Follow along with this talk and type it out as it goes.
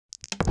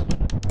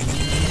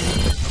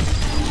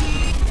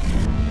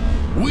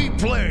We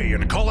play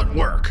and call it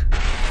work.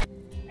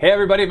 Hey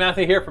everybody,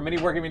 Matthew here from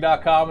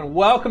MiniWarGaming.com, and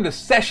welcome to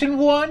Session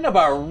 1 of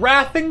our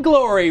Wrath and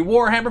Glory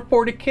Warhammer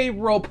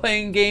 40k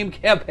role-playing game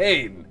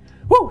campaign.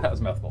 Woo, that was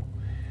a mouthful.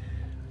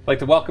 I'd like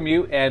to welcome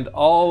you and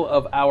all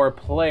of our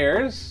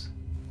players,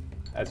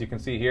 as you can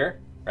see here.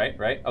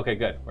 Right? Okay,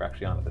 good. We're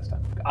actually on it this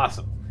time.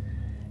 Awesome.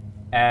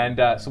 And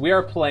so we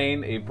are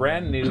playing a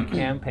brand new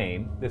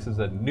campaign. This is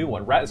a new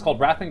one. It's called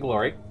Wrath and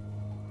Glory.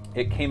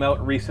 It came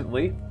out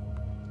recently.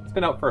 It's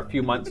been out for a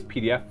few months,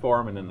 PDF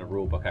form, and then the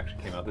rule book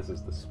actually came out. This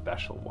is the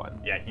special one.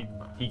 Yeah,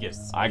 he gets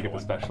the special I get the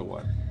special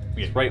one.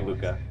 That's right,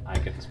 Luca. I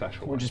get the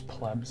special one. We're just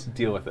plebs.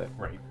 Deal with it.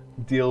 Right.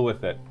 Deal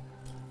with it.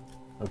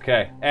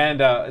 Okay.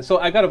 And so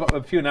I got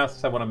a few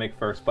announcements I want to make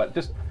first, but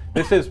just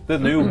this is the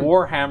new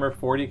Warhammer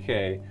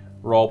 40k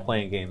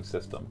role-playing game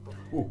system.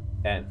 Ooh.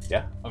 And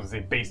yeah, I was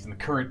gonna say based in the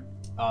current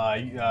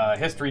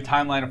history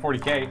timeline of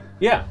 40k.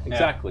 Yeah,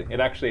 exactly. Yeah. It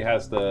actually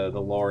has the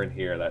lore in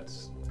here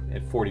that's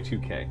at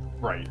 42k.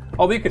 Right.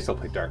 Although you could still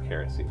play Dark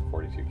Heresy in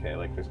 42k.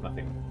 Like there's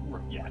nothing.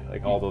 Yeah.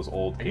 Like all those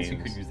old games. I guess you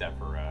could use that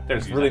for.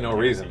 There's really no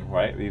reason,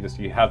 right?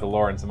 You have the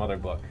lore in some other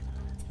book.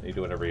 You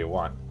do whatever you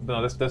want.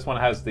 No, this one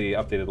has the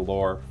updated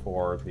lore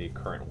for the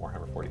current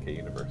Warhammer 40k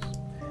universe.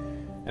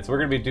 And so we're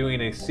going to be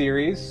doing a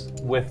series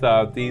with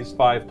these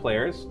 5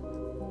 players.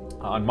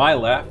 On my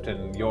left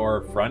and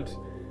your front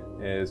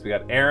is we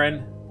got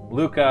Aaron,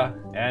 Luca,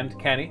 and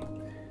Kenny.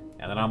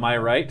 And then on my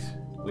right,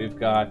 we've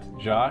got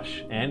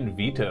Josh and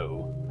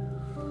Vito.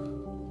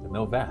 With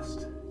no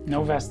vest.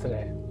 No vest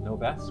today. No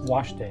vest? It's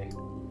wash day.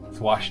 It's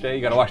wash day?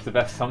 You gotta wash the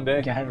vest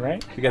someday? Got it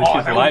right? You gotta choose that your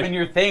would have life. been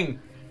your thing.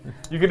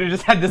 You could have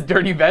just had this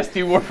dirty vest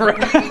you wore forever.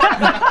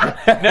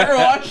 Never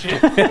wash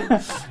it.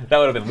 That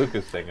would have been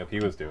Luca's thing if he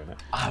was doing it.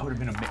 I would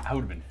have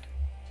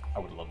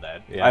loved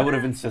that. Yeah. I would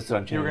have insisted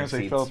on changing. You were going to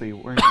say seats. filthy,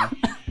 weren't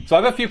you? So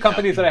I have a few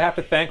companies that I have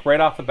to thank right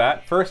off the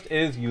bat. First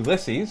is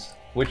Ulysses,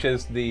 which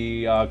is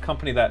the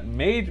company that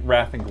made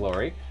Wrath and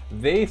Glory.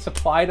 They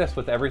supplied us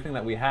with everything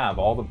that we have,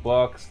 all the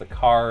books, the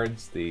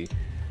cards, the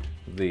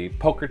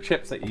poker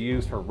chips that you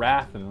use for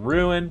Wrath and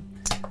Ruin.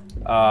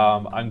 There's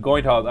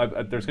going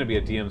to be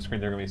a DM screen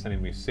they're going to be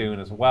sending me soon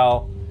as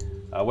well.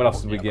 What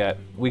else did we get?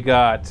 We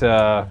got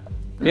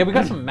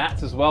some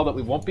mats as well that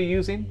we won't be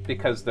using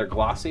because they're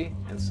glossy,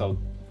 and so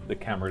the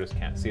camera just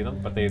can't see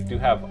them. But they do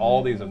have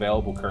all these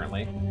available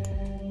currently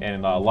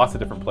in lots of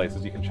different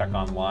places. You can check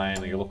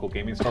online, your local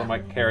gaming store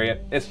might carry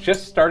it. It's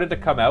just started to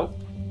come out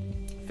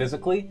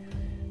physically.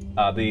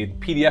 The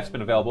PDF's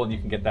been available, and you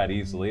can get that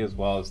easily, as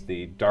well as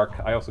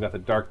I also got the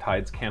Dark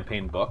Tides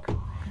campaign book.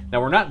 Now,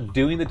 we're not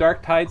doing the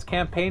Dark Tides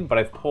campaign, but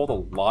I've pulled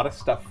a lot of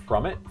stuff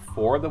from it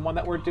for the one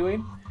that we're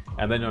doing,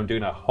 and then I'm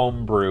doing a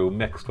homebrew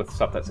mixed with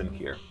stuff that's in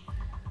here.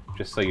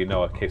 Just so you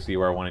know, in case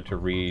you are wanting to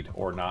read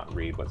or not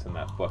read what's in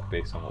that book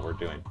based on what we're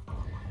doing.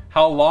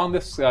 How long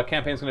this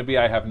campaign is going to be,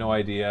 I have no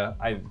idea.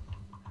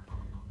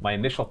 My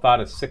initial thought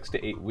is 6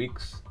 to 8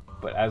 weeks,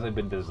 but as I've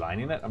been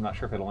designing it, I'm not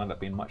sure if it'll end up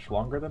being much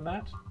longer than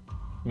that.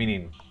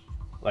 Meaning,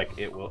 like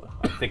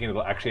I'm thinking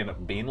it'll actually end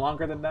up being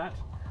longer than that.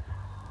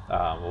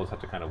 We'll just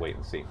have to kind of wait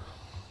and see.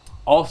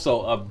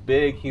 Also, a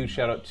big, huge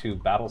shout out to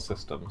Battle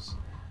Systems.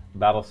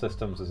 Battle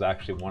Systems is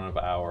actually one of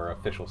our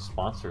official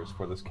sponsors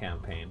for this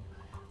campaign.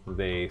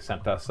 They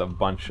sent us a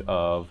bunch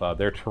of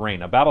their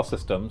terrain. Now, Battle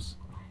Systems,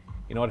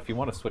 you know what, if you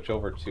want to switch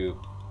over to,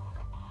 you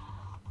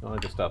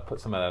want to just put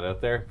some of that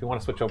out there. If you want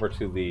to switch over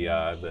to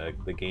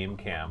the game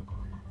cam,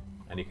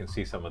 and you can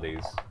see some of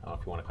these. I don't know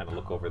if you want to kind of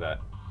look over that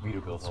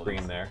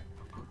screen there.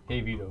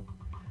 Hey, Vito.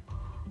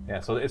 Yeah,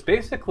 so it's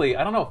basically,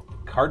 I don't know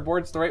if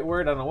cardboard's the right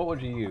word. I don't know, what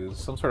would you use?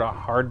 Some sort of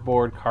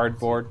cardboard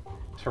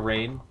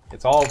terrain.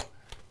 It's all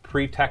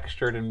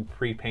pre-textured and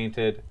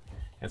pre-painted,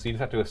 and so you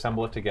just have to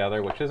assemble it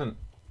together, which isn't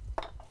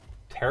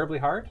terribly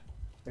hard.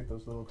 Like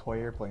those little toy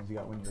airplanes you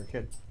got when you were a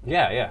kid.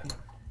 Yeah.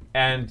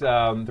 And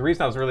the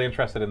reason I was really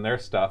interested in their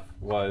stuff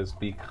was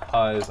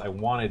because we're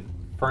going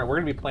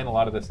to be playing a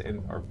lot of this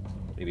or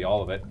maybe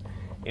all of it,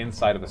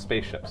 inside of a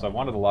spaceship. So I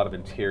wanted a lot of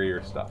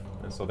interior stuff,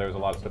 and so there's a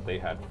lot of stuff they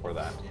had for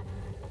that.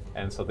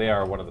 And so they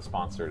are one of the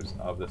sponsors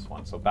of this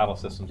one. So Battle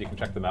Systems, you can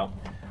check them out.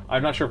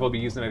 I'm not sure if we'll be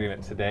using any of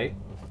it today,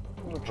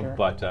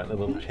 but the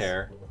little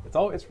chair.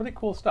 It's really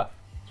cool stuff.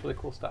 It's really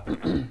cool stuff.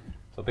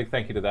 So big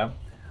thank you to them.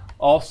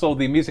 Also,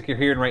 the music you're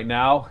hearing right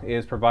now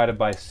is provided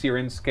by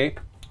Sirenscape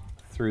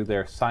through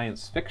their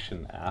science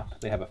fiction app.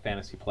 They have a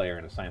fantasy player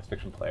and a science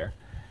fiction player.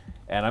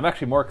 And I'm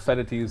actually more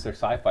excited to use their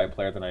sci-fi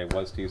player than I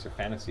was to use their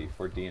fantasy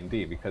for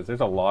D&D, because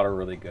there's a lot of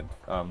really good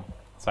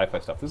sci-fi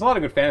stuff. There's a lot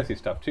of good fantasy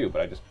stuff too,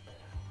 but I just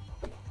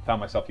found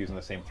myself using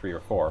the same 3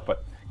 or 4.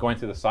 But going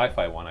through the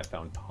sci-fi one, I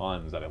found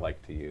tons that I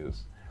like to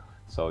use.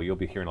 So you'll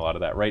be hearing a lot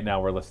of that. Right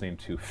now we're listening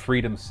to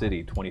Freedom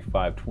City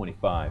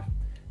 2525,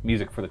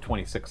 music for the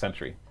 26th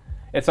century.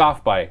 It's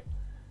off by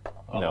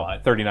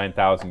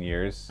 39,000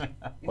 years.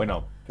 Wait,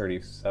 no,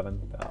 37,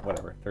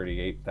 whatever,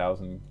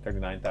 38,000,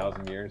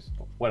 39,000 years,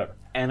 whatever.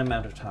 An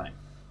amount of time.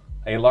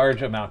 A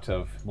large amount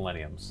of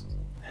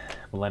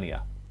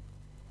millennia,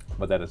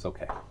 but that is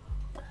okay.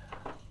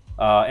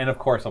 And of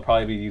course, I'll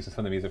probably be using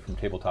some of the music from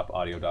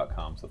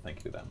tabletopaudio.com, so thank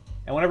you to them.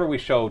 And whenever we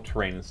show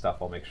terrain and stuff,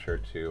 I'll make sure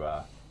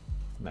to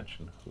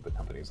mention who the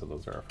companies of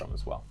those are from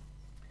as well.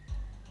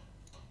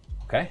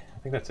 Okay, I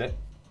think that's it.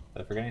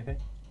 Did I forget anything?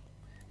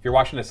 If you're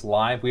watching this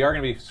live, we are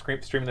going to be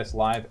streaming this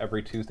live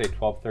every Tuesday,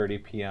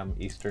 12:30 p.m.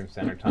 Eastern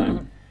Standard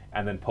Time,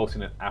 and then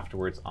posting it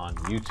afterwards on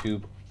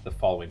YouTube the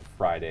following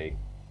Friday,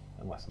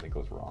 unless something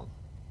goes wrong.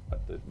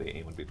 But the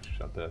aim would be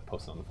to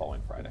post it on the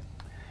following Friday.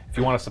 If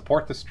you want to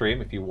support the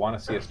stream, if you want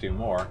to see us do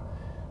more,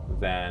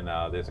 then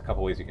there's a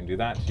couple ways you can do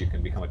that. You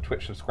can become a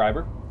Twitch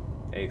subscriber.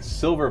 A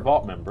Silver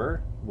Vault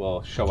member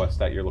will show us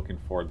that you're looking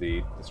for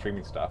the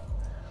streaming stuff.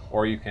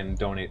 Or you can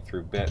donate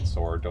through bits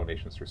or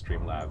donations through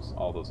Streamlabs,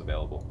 all those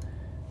available.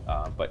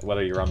 But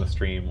whether you're on the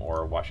stream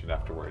or watching it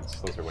afterwards,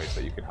 those are ways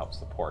that you can help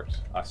support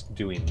us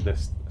doing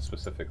this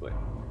specifically.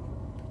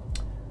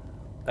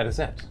 That is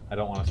it. I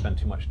don't want to spend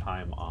too much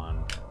time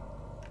on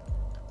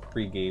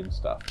pre-game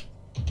stuff.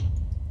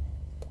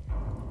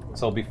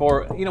 So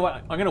before, you know what,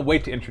 I'm going to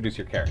wait to introduce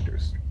your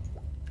characters.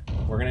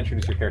 We're going to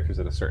introduce your characters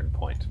at a certain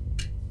point.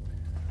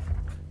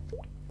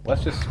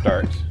 Let's just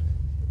start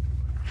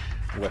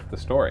with the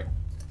story.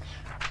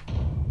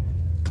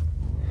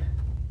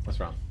 What's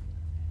wrong?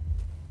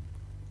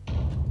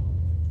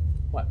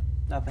 What?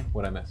 Nothing.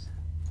 What'd I miss?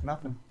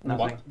 Nothing.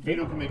 Nothing.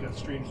 Vito can make a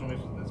strange noise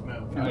with his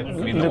mouth.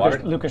 You mean the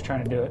water? Lucas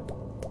trying to do it.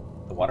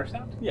 The water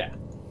sound? Yeah.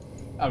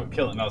 I was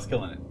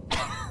killing it.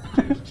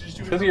 It's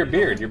because of your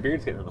beard. Your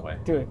beard's getting in the way.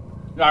 Do it.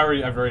 No,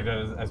 I've already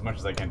done as much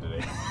as I can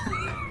today.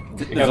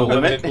 You got a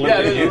limit?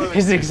 Yeah, there's a limit.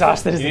 He's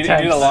exhausted as You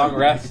a need a long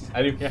rest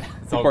I do. Yeah.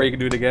 It's all before good. you can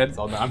do it again. It's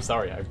all done. I'm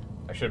sorry. I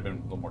should have been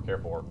a little more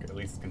careful, or at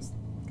least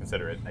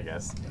consider it, I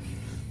guess.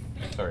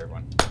 Sorry,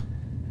 everyone.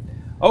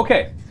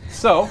 Okay,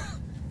 so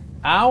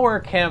our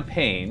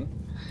campaign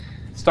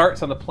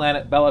starts on the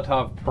planet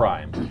Belatov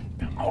Prime.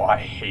 Oh, I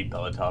hate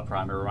Belatov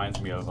Prime. It reminds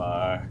me of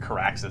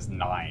Caraxes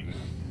 9.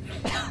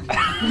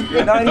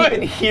 You're not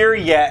even here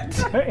yet.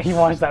 He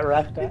wants that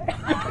ref die.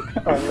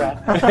 Or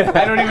ref.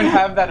 I don't even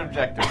have that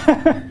objective.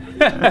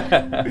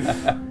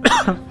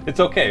 It's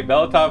okay.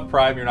 Belatov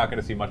Prime you're not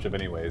going to see much of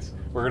anyways.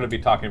 We're going to be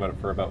talking about it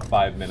for about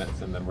 5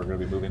 minutes, and then we're going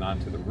to be moving on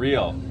to the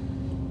real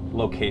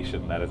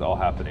location that is all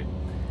happening.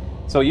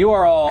 So you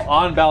are all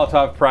on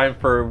Belatov Prime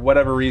for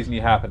whatever reason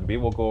you happen to be.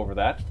 We'll go over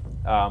that.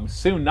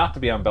 Soon not to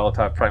be on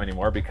Belatov Prime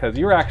anymore, because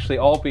you're actually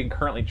all being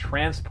currently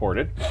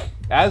transported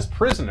as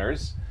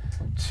prisoners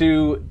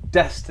to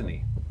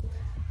Destiny,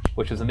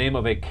 which is the name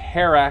of a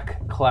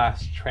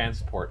Karak-class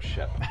transport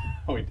ship.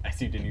 Oh, wait, I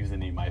see you didn't use the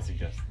name I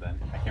suggested then.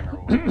 I can't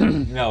remember what it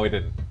was. No, we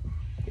didn't.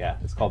 Yeah,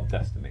 it's called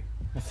Destiny.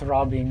 The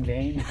throbbing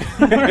vein.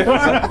 What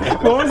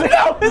was it?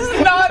 That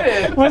was not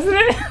it! Wasn't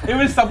it? It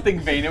was something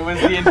vain. It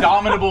was the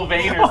indomitable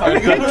vein or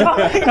something.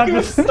 It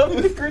was something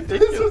ridiculous.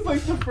 This was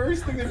like the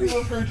first thing that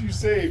people have heard you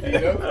say, you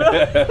know?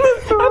 I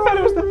thought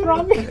it was the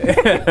throbbing.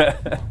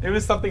 It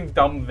was something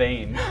dumb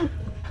vain.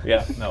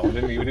 Yeah, no, we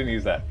didn't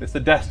use that. It's the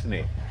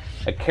Destiny,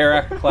 a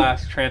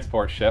Karak-class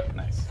transport ship.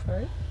 Nice.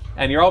 Right.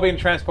 And you're all being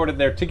transported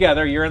there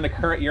together. You're on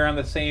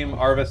the same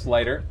Arvis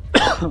lighter.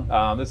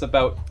 There's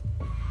about,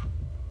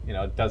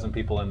 a dozen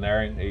people in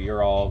there.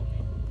 You're all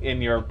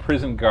in your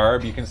prison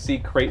garb. You can see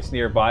crates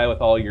nearby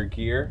with all your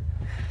gear,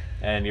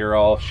 and you're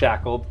all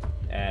shackled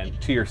and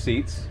to your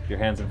seats, your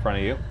hands in front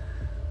of you.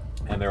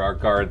 And there are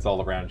guards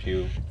all around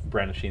you,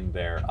 brandishing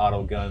their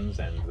auto guns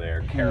and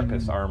their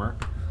carapace armor,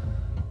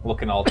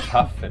 looking all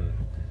tough and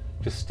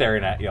just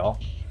staring at y'all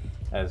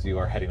as you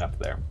are heading up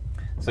there.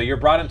 So you're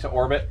brought into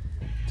orbit,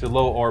 to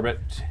low orbit,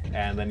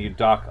 and then you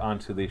dock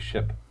onto the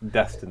ship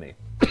Destiny.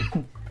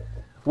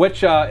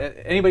 Which,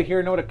 anybody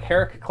here know what a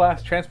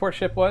Karak-class transport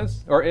ship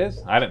was, or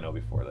is? I didn't know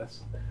before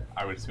this.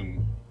 I would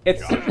assume.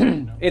 It's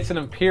it's an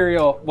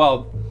Imperial,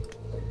 well,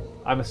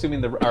 I'm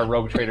assuming our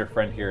rogue trader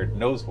friend here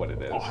knows what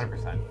it is. Oh,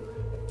 100%.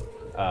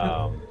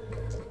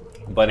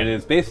 But it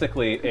is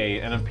basically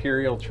an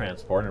Imperial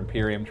transport, an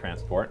Imperium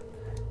transport.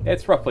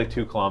 It's roughly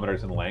 2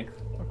 kilometers in length.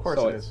 Of course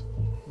so it it's is.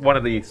 one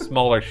of the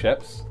smaller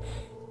ships.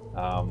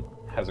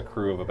 Has a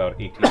crew of about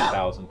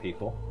 18,000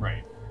 people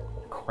Right.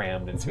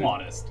 crammed into. It's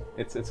modest.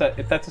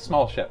 That's a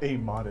small ship. A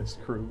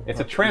modest crew. It's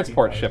a of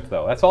transport 18,000. ship,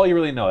 though. That's all you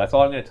really know. That's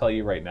all I'm going to tell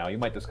you right now. You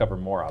might discover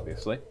more,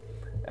 obviously,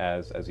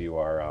 as you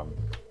are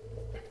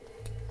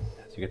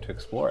as you get to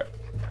explore it,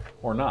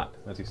 or not,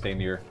 as you stay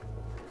near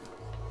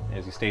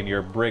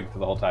Brig for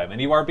the whole time.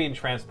 And you are being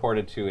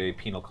transported to a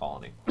penal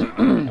colony,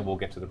 and we'll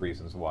get to the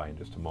reasons why in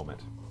just a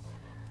moment.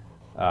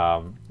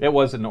 It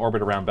was in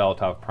orbit around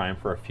Belatov Prime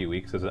for a few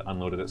weeks as it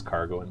unloaded its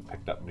cargo and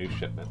picked up new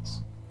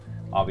shipments.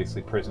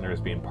 Obviously, prisoners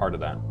being part of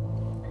that.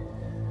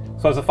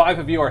 So as the 5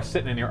 of you are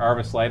sitting in your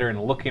Arvis lighter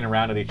and looking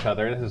around at each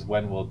other, this is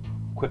when we'll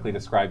quickly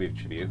describe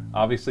each of you.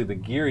 Obviously, the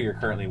gear you're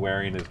currently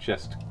wearing is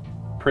just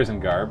prison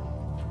garb.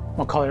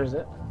 What color is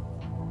it?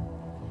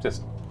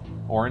 Just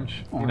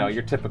orange. You know,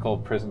 your typical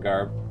prison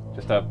garb.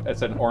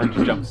 It's an orange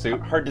jumpsuit.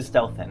 Hard to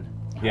stealth in.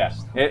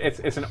 Yes,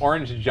 it's an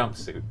orange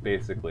jumpsuit,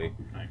 basically.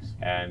 Nice.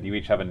 And you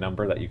each have a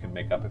number that you can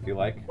make up if you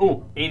like.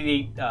 Oh,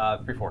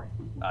 8834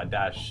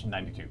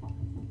 -92.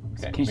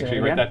 Okay, Can you say make sure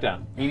you that write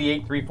again? that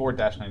down.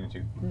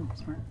 8834-92.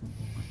 Smart.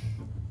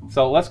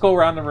 So let's go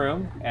around the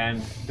room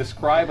and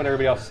describe what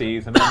everybody else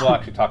sees, and then we'll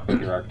actually talk about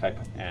your archetype.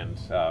 And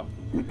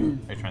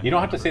you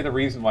don't have to say the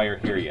reason why you're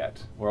here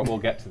yet. We'll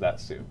get to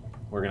that soon.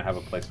 We're going to have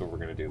a place where we're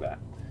going to do that.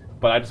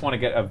 But I just want to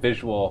get a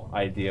visual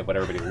idea of what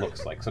everybody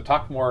looks like. So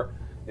talk more,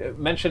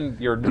 mention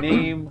your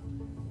name,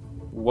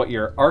 what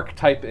your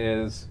archetype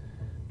is,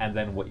 and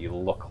then what you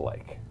look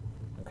like.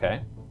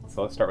 Okay?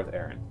 So let's start with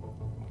Erin.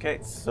 Okay,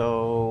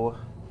 so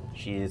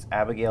she is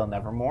Abigail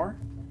Nevermore,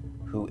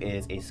 who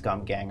is a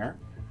scum ganger.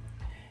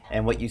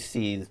 And what you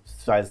see,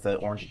 besides the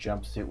orange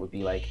jumpsuit, would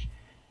be like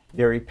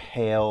very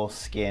pale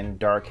skin,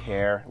 dark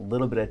hair, a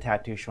little bit of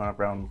tattoo showing up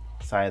around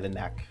the side of the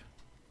neck,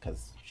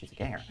 because she's a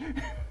ganger.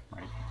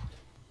 Right.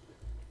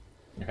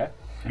 Okay.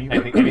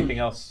 Anything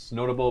else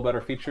notable about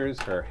her features?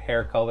 Her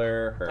hair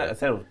color? Her... I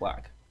said it was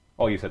black.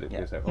 Oh, you said it.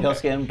 Yeah. You said, Pale okay.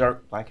 skin,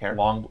 dark black hair.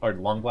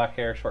 Long black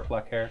hair, short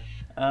black hair?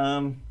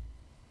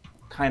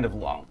 Kind of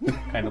long.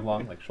 Kind of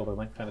long, like shoulder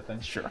length kind of thing?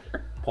 Sure.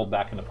 Pulled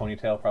back in a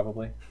ponytail,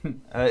 probably?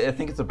 I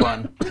think it's a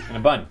bun. In a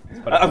bun.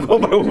 I'm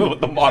going by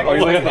what the model Oh,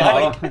 you look at the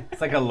looks model?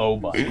 It's like a low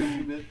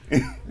bun.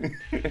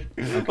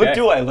 What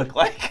do I look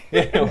like?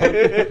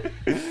 Yeah,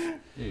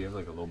 you have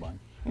like a low bun.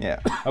 Yeah.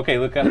 Okay,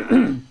 Luca.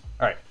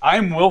 All right,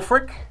 I'm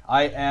Wilfric.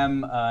 I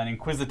am an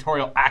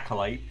inquisitorial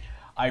acolyte.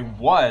 I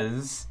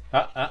was.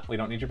 We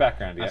don't need your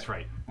background yet. That's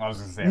right. I was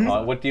going to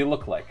say. What do you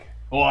look like?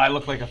 Well, I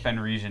look like a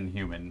Fenrisian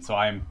human, so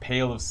I'm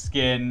pale of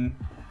skin.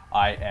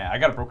 I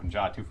got a broken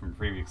jaw too from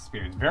previous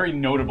experience. Very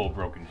notable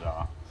broken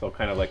jaw. So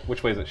kind of like,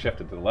 which way is it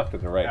shifted? To the left or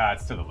the right?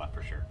 It's to the left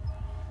for sure.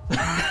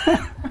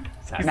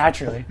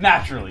 Naturally.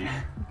 Naturally.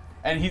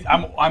 And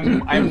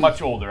I'm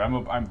much older.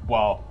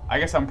 Well, I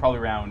guess I'm probably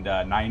around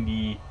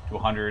 90 to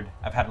 100.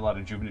 I've had a lot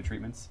of juvenile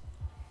treatments.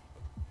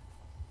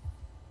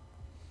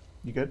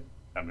 You good?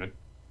 I'm good.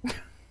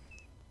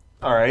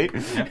 All right.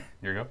 Yeah,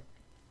 here you go.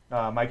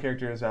 My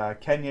character is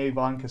Kenye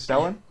von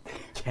Castellan.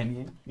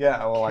 Kenye?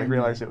 Yeah, well, I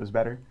realized it was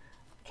better.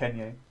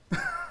 Kenye.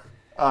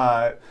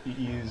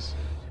 He's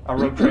a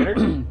rogue trader.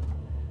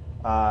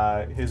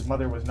 His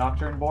mother was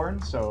nocturne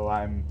born, so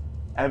I'm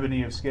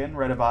ebony of skin,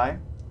 red of eye,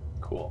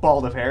 Cool.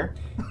 bald of hair,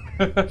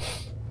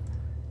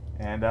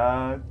 and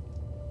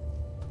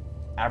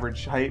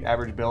average height,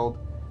 average build.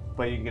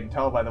 But you can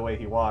tell by the way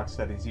he walks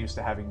that he's used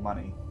to having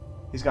money.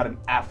 He's got an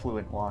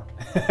affluent walk.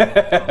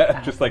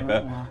 Just like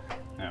that.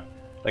 Yeah.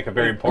 Like a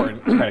very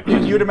important kind of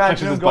kid. You'd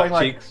imagine him his going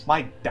butt like, cheeks.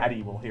 my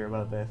daddy will hear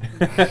about this.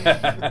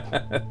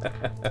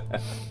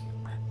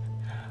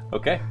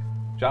 Okay,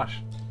 Josh.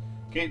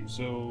 Okay,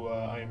 so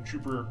I am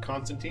Trooper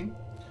Constantine,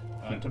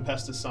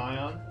 Tempestus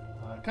Scion.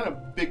 Kind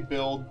of big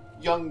build,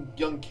 young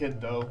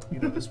kid though. You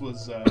know, this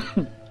was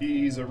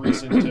he's a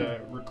recent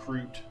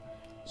recruit.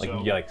 Like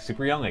So, yeah, like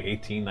super young, like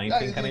 18,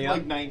 19 kind of young.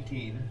 Like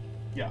 19.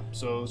 Yeah,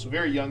 so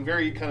very young,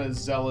 very kind of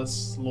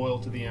zealous, loyal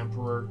to the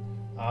Emperor.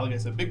 Like I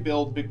said, big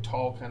build, big,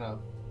 tall, kind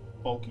of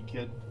bulky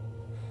kid.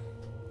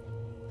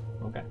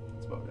 Okay.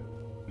 That's about it.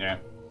 Yeah.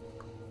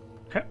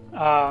 Okay.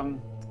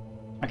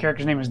 My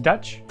character's name is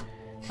Dutch.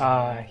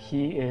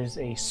 He is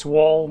a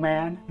swole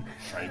man.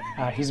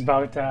 Right. He's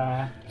about,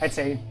 I'd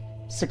say,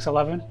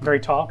 6'11", very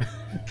tall.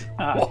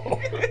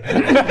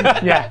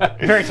 Yeah,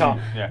 very tall.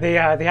 Yeah. They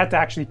had to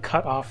actually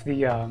cut off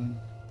the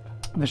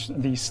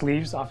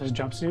sleeves off his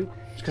jumpsuit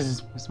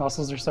because his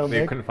muscles are so They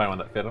big. couldn't find one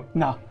that fit him.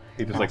 No.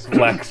 He just like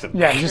flexed. And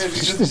Yeah, It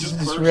just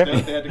burst rip.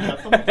 out, they had to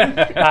cut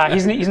them.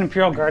 He's an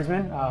Imperial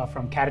Guardsman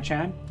from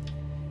Katachan,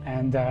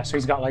 and so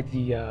he's got like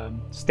the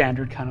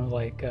standard kind of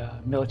like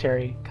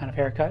military kind of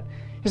haircut.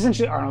 He's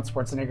essentially Arnold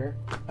Schwarzenegger.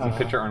 You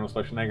picture Arnold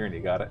Schwarzenegger and you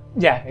got it.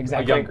 Yeah,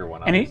 exactly. A younger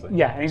one, and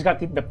obviously. and he's got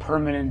the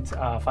permanent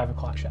 5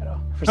 o'clock shadow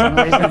for some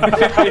reason.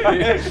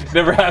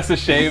 Never has to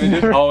shave,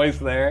 it's just always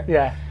there.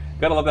 Yeah,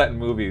 Gotta love that in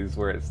movies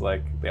where it's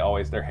like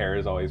their hair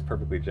is always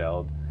perfectly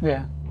gelled,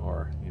 yeah,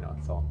 or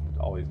it's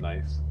always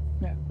nice.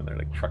 yeah. When they're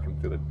like trekking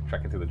through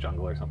the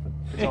jungle or something.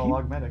 It's all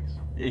augmetics.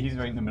 Yeah, he's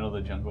right in the middle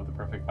of the jungle with the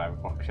perfect 5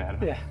 o'clock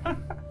shadow. Yeah.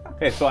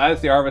 Okay, so as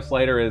the Arvis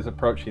Lighter is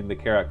approaching the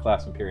Karak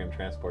class Imperium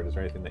transport, is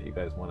there anything that you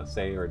guys want to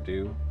say or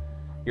do?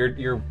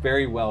 You're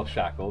very well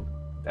shackled.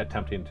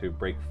 Attempting to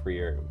break free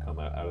or come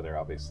out of there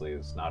obviously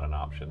is not an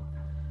option.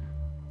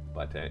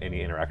 But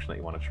any interaction that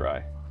you want to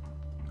try.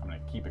 I'm going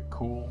to keep it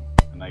cool,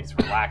 a nice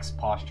relaxed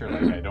posture,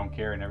 like I don't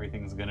care and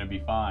everything's going to be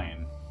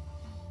fine.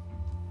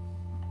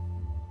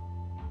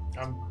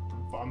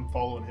 I'm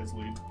following his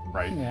lead.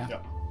 Right? Yeah. Yeah.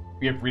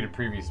 We have to read a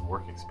previous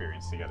work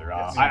experience together.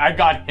 Yes. I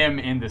got him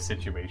in this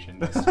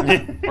situation.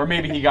 Or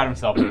maybe he got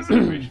himself in this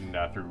situation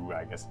through,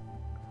 I guess,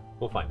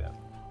 We'll find out.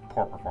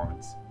 poor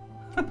performance.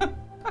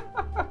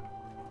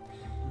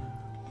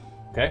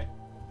 Okay?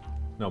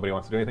 Nobody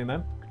wants to do anything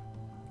then?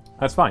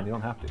 That's fine, you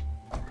don't have to.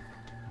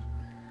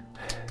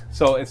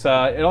 So it's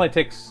it only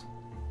takes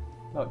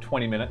about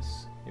 20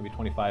 minutes, maybe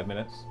 25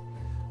 minutes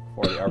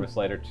for the Arvis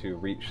Lighter to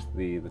reach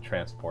the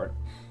transport.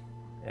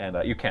 And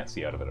you can't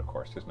see out of it, of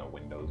course. There's no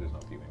windows, there's no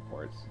viewing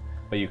ports.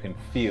 But you can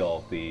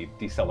feel the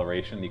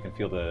deceleration, you can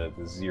feel the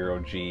zero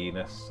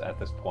G-ness at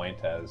this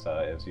point as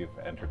you've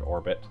entered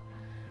orbit.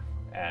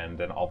 and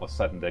then all of a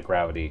sudden the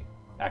gravity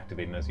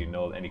activating, as you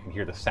know, and you can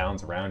hear the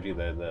sounds around you,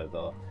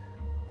 the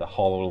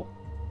hollow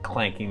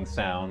clanking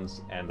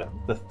sounds and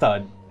the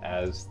thud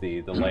as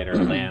the lighter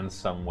lands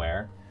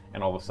somewhere,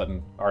 and all of a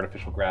sudden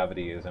artificial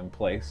gravity is in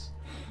place,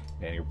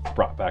 and you're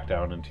brought back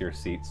down into your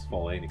seats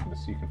fully, and you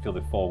can feel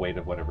the full weight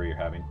of whatever you're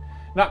having.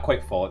 Not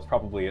quite full, it's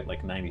probably at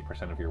like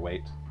 90% of your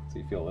weight, so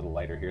you feel a little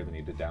lighter here than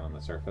you did down on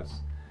the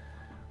surface.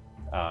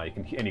 You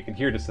can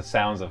hear just the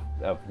sounds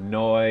of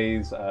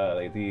noise.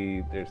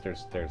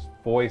 There's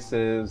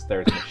voices,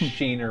 there's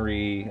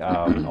machinery,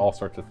 all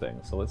sorts of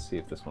things. So let's see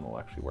if this one will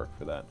actually work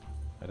for that.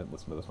 I didn't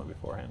listen to this one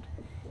beforehand.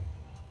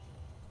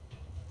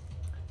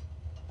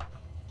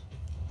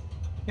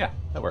 Yeah,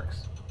 that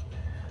works.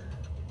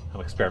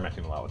 I'm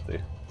experimenting a lot with the.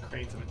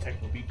 Cranes of a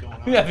techno beat going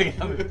on. Yeah, I think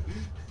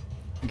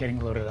I'm getting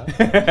loaded up.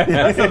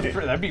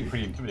 that'd be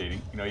pretty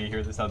intimidating. You know, you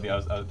hear the sound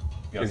of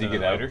the As you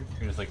get out. You're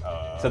just like,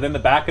 So then the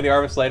back of the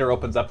Arvis lighter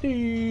opens up.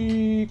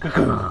 It's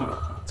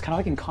kind of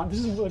like in Con.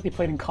 This is what they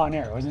played in Con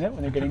Air, wasn't it?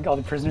 When they're getting all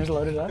the prisoners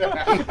loaded up.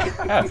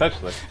 Yeah,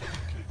 essentially.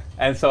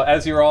 And so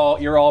as you're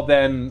all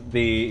then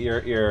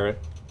your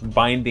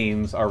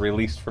bindings are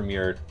released from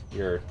your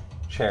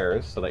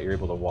chairs so that you're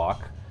able to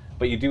walk,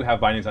 but you do have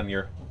bindings on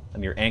your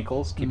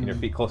ankles, keeping your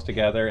feet close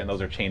together, and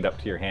those are chained up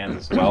to your hands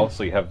as well.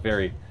 So you have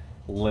very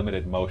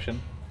limited motion,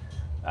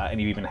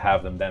 and you even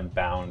have them then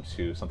bound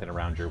to something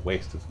around your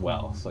waist as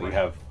well. So you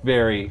have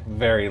very,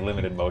 very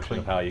limited motion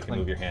of how you can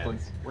move your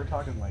hands. We're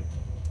talking like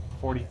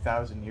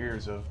 40,000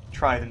 years of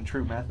tried and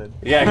true method.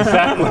 Yeah,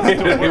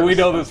 exactly. We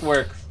know this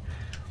works.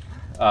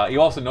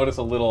 You also notice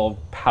a little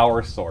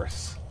power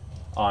source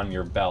on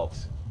your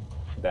belt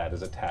that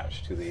is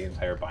attached to the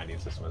entire binding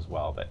system as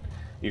well, that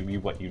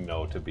what you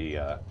know to be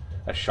a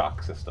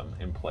shock system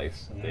in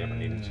place if they ever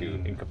needed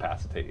to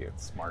incapacitate you.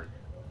 smart.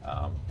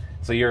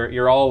 So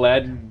you're all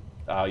led.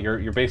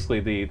 You're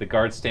basically the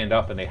guards stand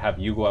up and they have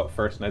you go out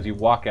first. And as you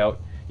walk out,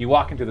 you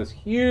walk into this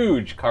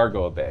huge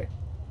cargo bay,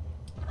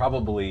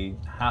 probably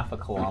half a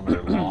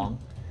kilometer long.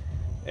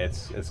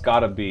 It's got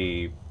to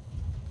be,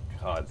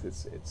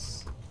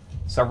 it's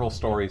several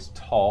stories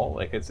tall.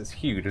 Like it's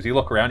huge. As you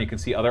look around, you can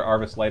see other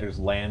Arvis lighters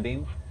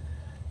landing,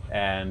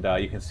 and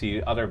you can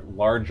see other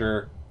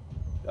larger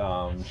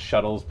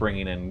shuttles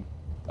bringing in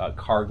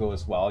cargo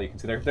as well. You can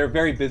see they're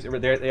very busy.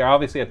 They're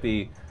obviously at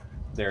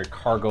their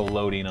cargo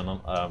loading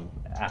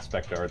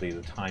aspect, or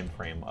the time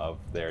frame of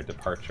their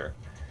departure.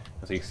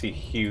 And so you see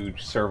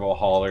huge servo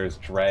haulers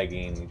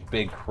dragging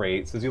big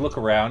crates. As you look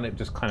around and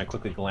just kind of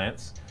quickly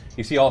glance,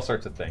 you see all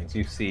sorts of things.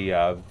 You see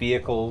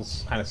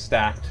vehicles kind of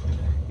stacked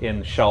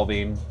in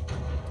shelving.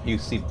 You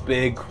see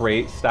big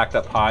crates stacked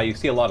up high. You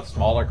see a lot of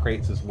smaller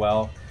crates as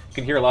well. You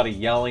can hear a lot of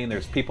yelling.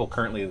 There's people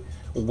currently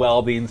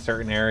welding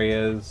certain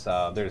areas.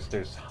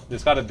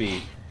 There's got to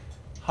be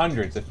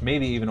hundreds, if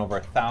maybe even over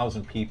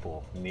 1,000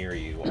 people near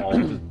you, all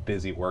just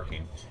busy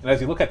working. And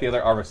as you look at the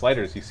other Arvis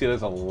lighters, you see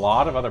there's a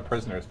lot of other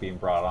prisoners being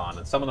brought on,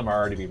 and some of them are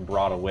already being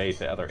brought away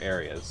to other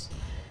areas.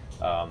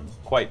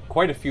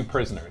 Quite a few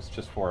prisoners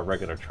just for a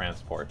regular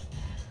transport.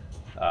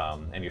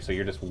 So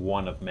you're just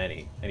one of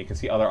many. And you can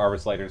see other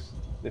Arvis lighters.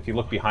 If you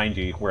look behind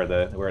you where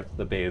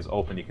the bay is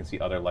open, you can see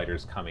other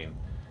lighters coming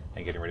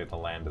and getting ready to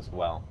land as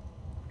well.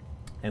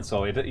 And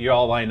so you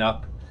all line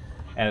up,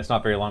 and it's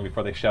not very long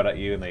before they shout at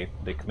you and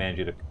they command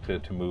you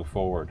to move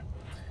forward.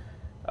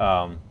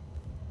 And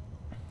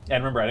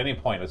remember, at any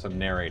point as I'm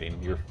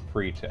narrating, you're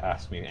free to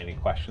ask me any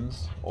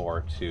questions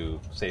or to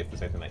say if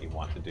there's anything that you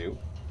want to do.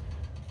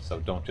 So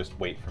don't just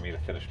wait for me to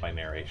finish my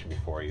narration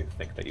before you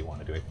think that you want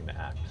to do anything to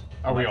act.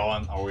 Are we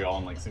all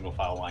in like single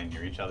file line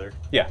near each other?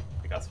 Yeah.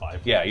 Like us five?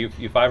 Yeah, you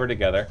five are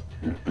together.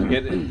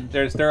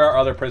 There are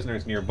other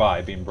prisoners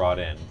nearby being brought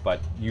in,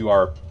 but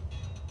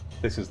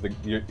this is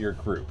your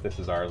group. This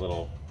is our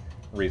little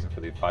reason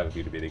for the five of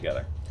you to be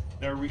together.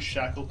 Now, are we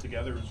shackled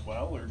together as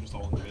well, or just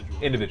all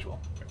individual? Individual.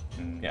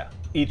 Yeah.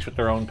 Each with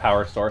their own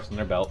power source in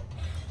their belt.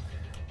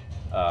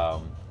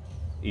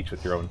 Each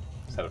with your own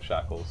set of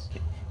shackles.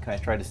 Can I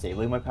try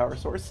disabling my power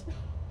source?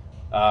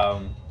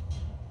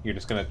 You're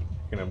just gonna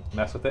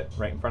mess with it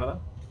right in front of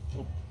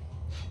them?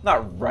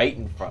 Not right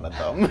in front of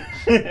them.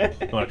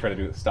 You want to try to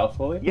do it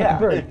stealthily? Yeah.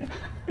 Bird.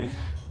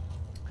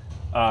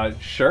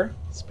 Sure.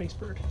 Space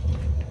bird.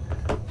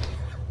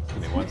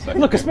 Give me 1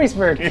 second. Look, a space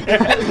bird.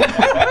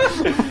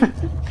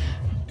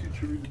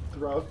 Contributed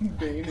throbbing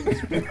vein and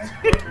space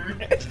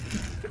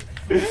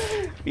bird.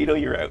 Vito,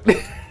 you're out.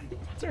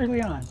 It's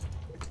early on.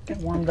 Get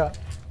warmed up.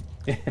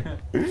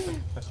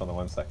 Just hold on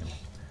 1 second.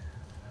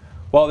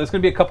 Well, there's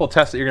going to be a couple of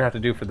tests that you're going to have to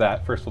do for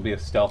that. First will be a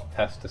stealth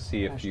test to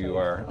see if you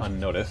are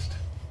unnoticed.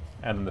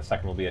 And then the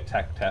second will be a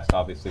tech test,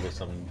 obviously with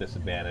some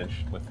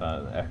disadvantage, with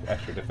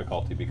extra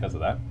difficulty because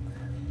of that.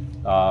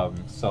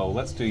 So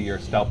let's do your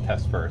stealth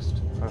test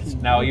first.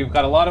 Now, you've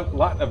got a lot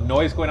of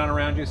noise going on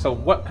around you, so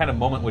what kind of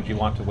moment would you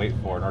want to wait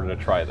for in order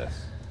to try this?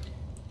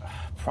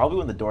 Probably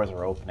when the doors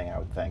are opening, I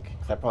would think.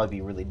 'Cause that'd probably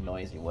be really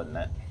noisy, wouldn't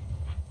it?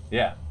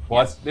 Yeah.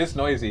 Well, it's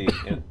noisy.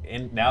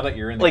 Now that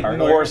you're in the Like, cargo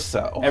more area,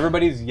 so.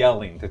 everybody's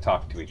yelling to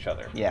talk to each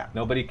other. Yeah.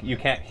 Nobody. You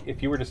can't.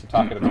 If you were just to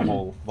talk at a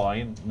normal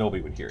volume,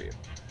 nobody would hear you.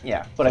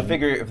 Yeah, but I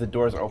figure if the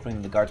doors are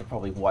opening, the guards are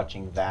probably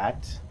watching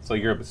that. So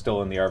you're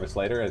still in the Arvis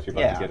later as you're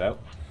about to Yeah. get out,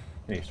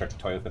 and you start to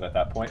toy with it at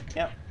that point.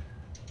 Yep.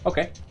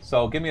 Okay.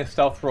 So give me a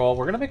stealth roll.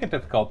 We're gonna make it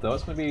difficult though.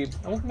 It's gonna be.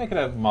 We'll make it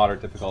a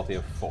moderate difficulty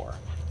of 4.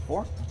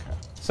 4? Okay.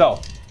 So,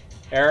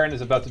 Erin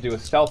is about to do a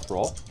stealth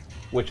roll,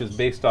 which is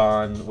based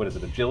on, what is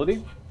it,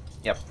 agility?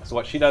 Yep. So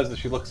what she does is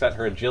she looks at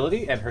her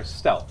agility and her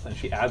stealth, and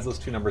she adds those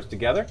two numbers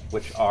together,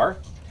 which are?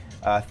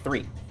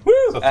 3.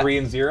 So 3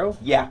 and 0?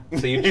 Yeah.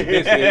 So you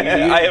basically,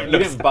 I have you no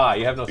didn't stealth. buy,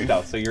 you have no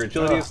stealth, so your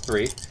agility is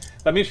 3.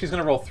 That means she's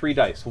going to roll 3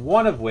 dice,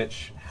 one of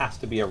which has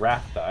to be a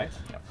wrath die,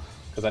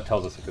 because that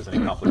tells us if there's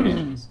any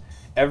complications.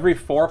 Every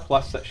 4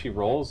 plus that she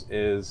rolls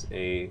is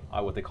a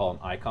what they call an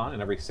icon,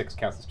 and every 6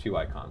 counts as 2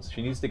 icons.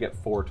 She needs to get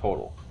 4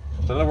 total.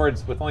 So in other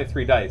words, with only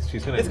 3 dice,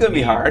 she's going to It's gonna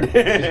be hard. she's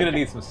going to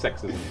need some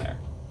 6s in there.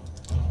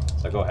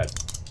 So go ahead.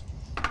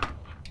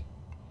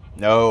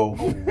 No.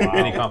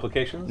 Any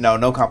complications? No,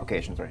 no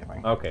complications or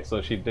anything. Okay,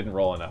 so she didn't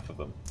roll enough of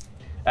them.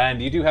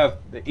 And you do have,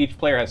 each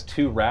player has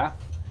 2 wrath.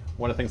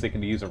 One of the things they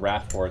can use a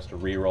wrath for is to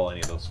re-roll any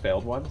of those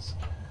failed ones.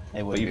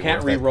 It would But you be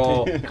can't worth it.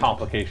 re-roll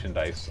complication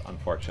dice,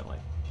 unfortunately.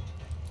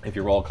 If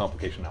you roll a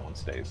complication, that one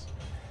stays.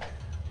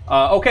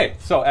 Okay,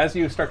 so as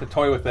you start to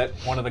toy with it,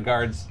 one of the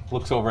guards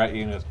looks over at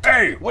you and goes,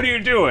 "Hey, what are you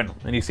doing?"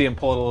 And you see him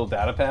pull a little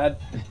data pad,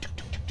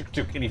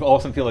 and you all of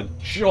a sudden feel a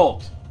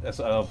jolt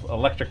of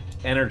electric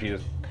energy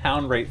just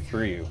pound right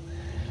through you,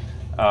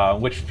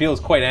 which feels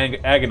quite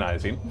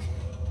agonizing.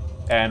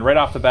 And right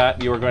off the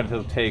bat, you are going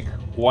to take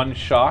 1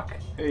 shock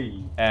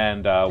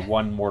and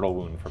 1 mortal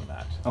wound from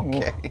that.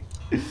 Okay.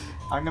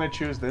 I'm going to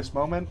choose this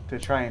moment to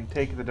try and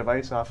take the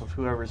device off of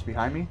whoever's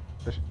behind me.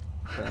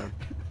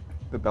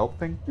 The belt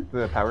thing?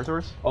 The power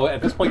source? Oh,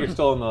 at this point, you're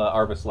still in the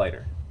Arvis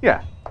lighter.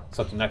 Yeah.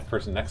 So it's the next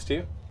person next to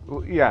you?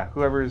 Yeah,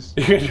 whoever's...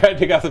 You're going to try to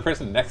take off the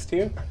person next to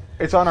you?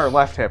 It's on our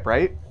left hip,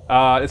 right?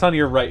 It's on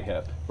your right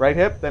hip. Right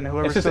hip? Then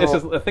whoever's It's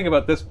just a thing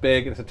about this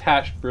big. It's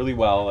attached really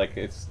well. Like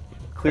it's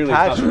clearly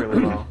attached not-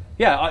 really well.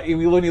 Yeah,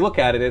 when you look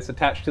at it, it's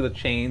attached to the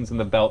chains and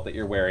the belt that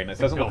you're wearing. It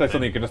doesn't look like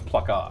something you can just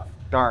pluck off.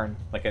 Darn.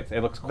 Like it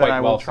looks quite Then I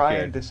well will try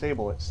secured. and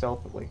disable it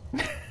stealthily.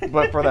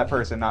 But for that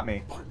person, not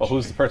me. Well,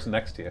 who's the person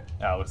next to you?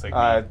 That looks like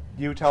me.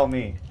 You tell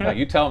me. No,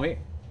 you tell me.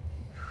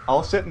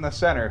 I'll sit in the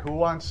center. Who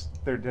wants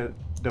their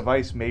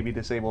device maybe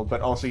disabled, but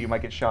also you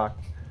might get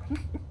shocked?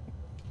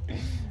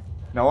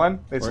 No one?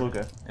 It's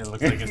Luca. It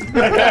looks like it's...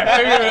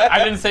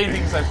 I didn't say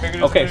anything because I figured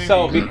it was Okay, gonna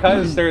so be me.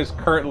 because there's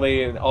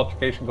currently an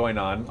altercation going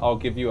on, I'll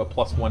give you a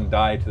 +1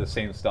 die to the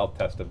same stealth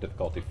test of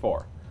difficulty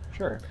 4.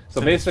 Sure. So It's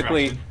a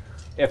basically, distraction.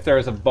 if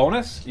there's a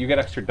bonus, you get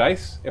extra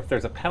dice. If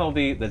there's a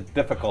penalty, the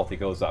difficulty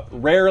goes up.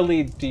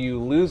 Rarely do you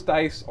lose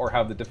dice or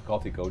have the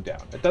difficulty go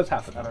down. It does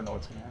happen. I don't know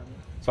what's going to happen.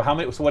 So how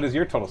many? So what is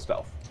your total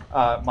stealth?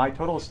 My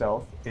total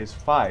stealth is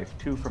 5,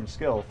 2 from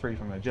skill, 3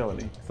 from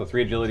agility. So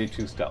 3 agility,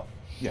 2 stealth.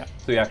 Yeah.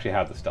 So you actually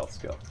have the stealth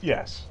skill.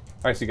 Yes.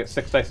 All right, so you get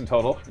 6 dice in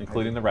total,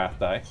 including the wrath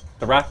die.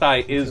 The wrath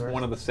die is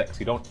one of the 6.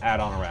 You don't add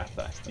on a wrath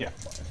die. Yeah.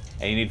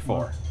 And you need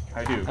 4.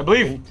 I do. I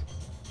believe.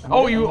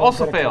 Oh, you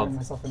also failed.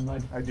 Myself in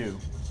mud. I do.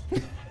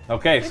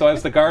 Okay, so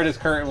as the guard is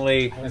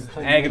currently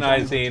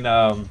agonizing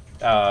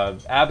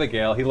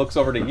Abigail, he looks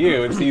over to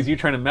you and sees you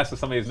trying to mess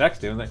with somebody who's next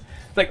to him. It's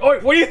like, oh,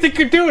 what do you think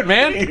you're doing,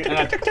 man? And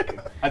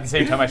at the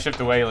same time, I shift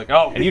away, like,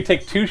 oh. And you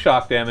take 2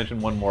 shock damage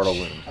and 1 mortal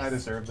wound. I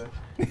deserved it.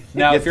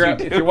 Now, Yes,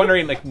 if you're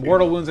wondering, like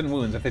mortal wounds and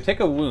wounds, if they take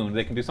a wound,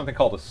 they can do something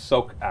called a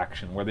soak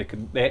action, where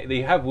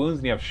they have wounds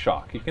and you have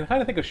shock. You can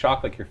kind of think of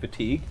shock like your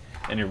fatigue,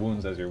 and your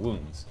wounds as your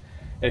wounds.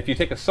 And if you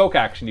take a soak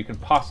action, you can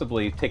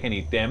possibly take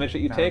any damage that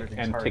you take everything's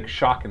and harder. take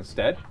shock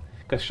instead,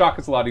 because shock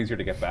is a lot easier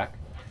to get back.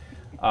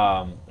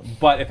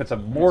 But if it's a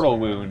mortal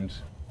wound,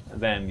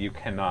 then you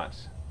cannot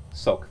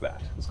soak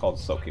that. It's called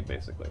soaking,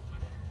 basically.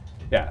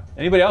 Yeah.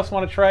 Anybody else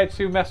want to try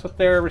to mess with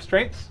their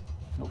restraints?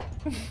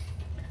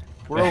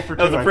 We're over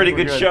That was a pretty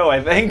good show,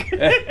 I think.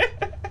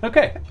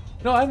 Okay.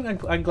 No,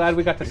 I'm glad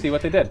we got to see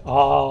what they did.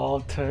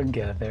 All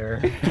together.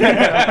 Okay,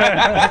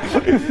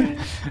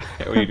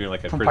 what are you doing,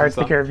 like a From prison Pirates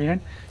of the song?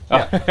 Caribbean.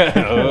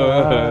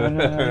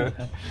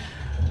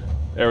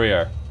 There we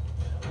are.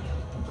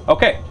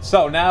 Okay,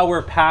 so now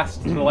we're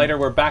past the lighter.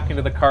 We're back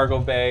into the cargo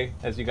bay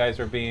as you guys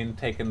are being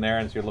taken there.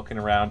 As you're looking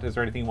around, is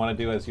there anything you want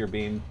to do as you're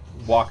being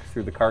walked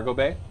through the cargo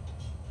bay?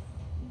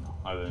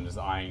 Other than just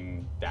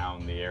eyeing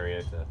down the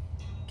area to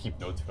keep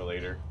notes for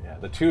later. Yeah,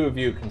 the two of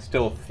you can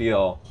still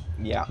feel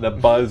Yeah. the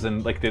buzz,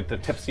 and like the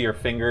tips of your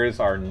fingers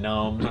are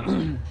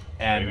numb,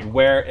 and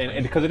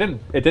because it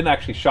didn't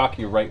actually shock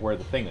you right where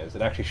the thing is.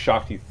 It actually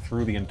shocked you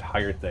through the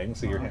entire thing.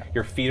 So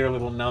your feet are a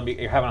little numb.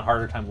 You're having a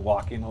harder time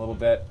walking a little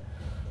bit.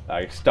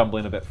 You're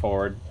stumbling a bit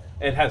forward.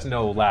 It has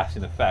no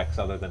lasting effects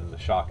other than the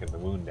shock and the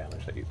wound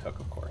damage that you took,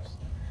 of course.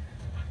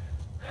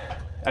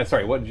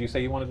 Sorry, what did you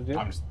say you wanted to do?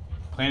 I'm just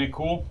playing it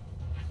cool,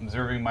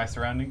 observing my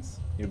surroundings.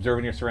 You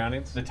observing your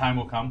surroundings? The time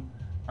will come,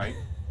 right?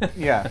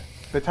 Yeah,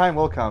 the time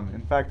will come.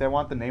 In fact, I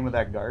want the name of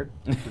that guard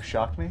who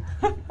shocked me.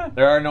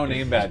 There are no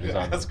name badges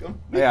on them. Ask him.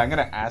 Yeah, I'm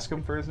gonna ask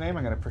him for his name.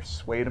 I'm gonna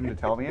persuade him to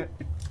tell me it.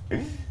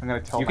 I'm gonna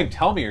tell. You can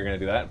tell me you're going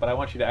to do that, but I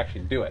want you to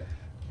actually do it.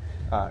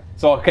 Uh,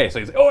 So he's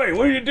like, "Oi,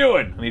 what are you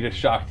doing?" And he just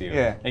shocked you.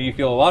 Yeah. And you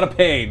feel a lot of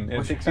pain. And,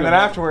 it takes you and then a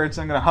minute. afterwards,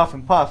 I'm gonna huff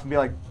and puff and be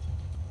like,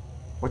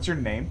 "What's your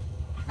name?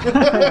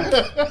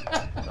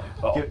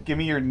 Oh, Give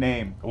me your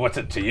name." what's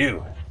it to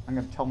you? I'm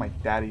gonna tell my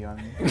daddy on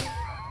you.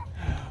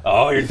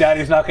 Oh, your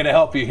daddy's not going to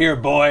help you here,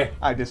 boy.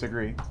 I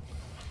disagree.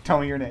 Tell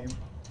me your name.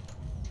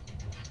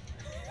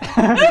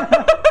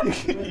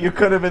 You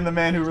could have been the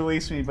man who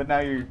released me, but now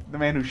you're the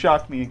man who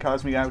shocked me and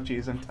caused me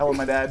ouchies. I'm telling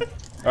my dad.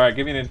 All right,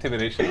 give me an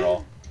intimidation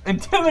roll.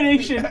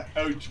 Intimidation.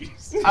 Oh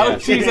jeez. Oh,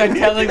 jeez, I'm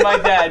telling my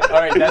dad. All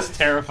right, that's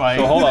terrifying.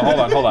 So hold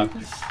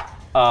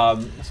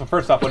on. So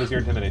first off, what is your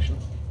intimidation?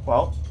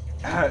 Well,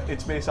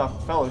 it's based off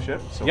of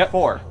fellowship, so Yep.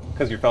 4.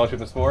 Because your fellowship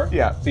is 4?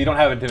 Yeah. So you don't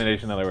have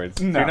intimidation, in other words.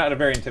 So No. you're not a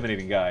very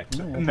intimidating guy.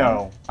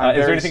 No. Is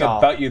there anything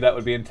about you that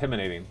would be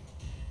intimidating?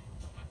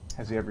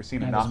 Has he ever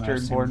seen a That doesn't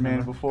nocturne matter, board same man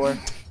number. before?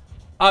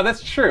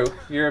 That's true.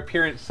 Your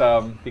appearance,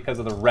 because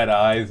of the red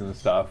eyes and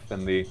stuff,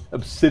 and the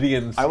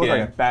obsidian skin. I look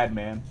like a bad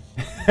man.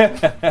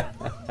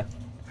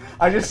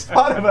 I just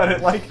thought about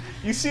it. Like,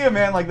 you see a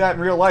man like that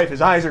in real life,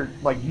 his eyes are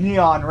like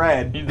neon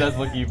red. He does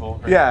look evil.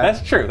 Right? Yeah.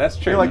 That's true. That's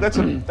true. You're like,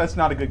 that's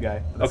not a good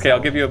guy. Okay, I'll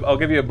give you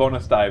a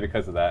bonus die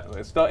because of that.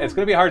 It's going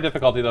to be a hard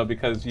difficulty though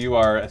because you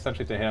are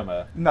essentially to him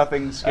a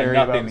Nothing scary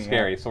nothing about me.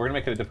 scary. So we're gonna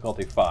make it a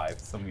difficulty 5.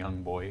 Some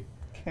young boy.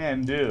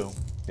 Can do.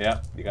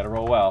 Yeah, you got to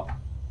roll well.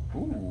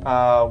 Ooh.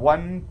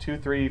 1, 2,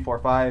 3, 4,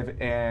 5,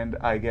 and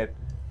I get.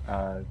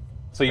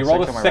 So you A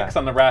roll a 6 on my 6 wrath.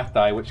 on the wrath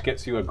die, which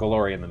gets you a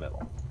glory in the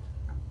middle.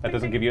 That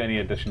doesn't give you any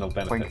additional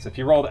benefits. If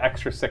you roll the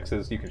extra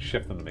 6s, you can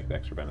shift them to make the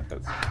extra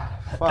benefits.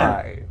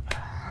 5.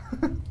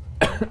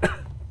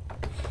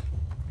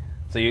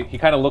 So he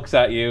kind of looks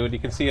at you, and you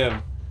can see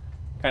him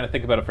kind of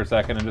think about it for a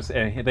second,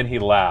 and then he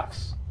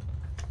laughs.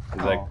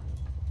 He's like,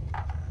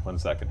 1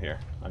 second here.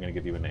 I'm going to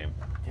give you a name.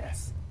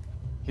 Yes.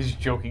 He's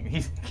joking.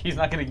 He's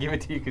not going to give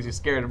it to you because you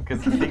scared him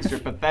because he thinks you're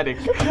pathetic.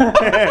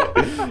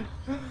 I'm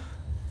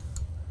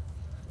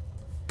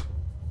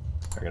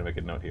going to make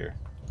a note here.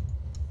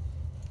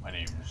 My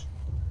name's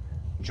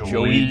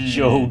Joey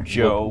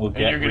Jojo. We'll And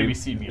you're going to be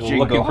seeing me. We're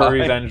looking for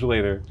revenge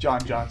later.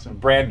 John Johnson.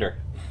 Brander.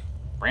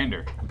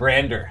 Brander.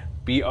 Brander.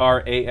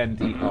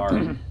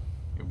 Brandr.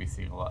 You'll be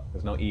seeing a lot.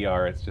 There's no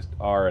ER, it's just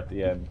R at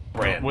the end.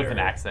 Brander. With an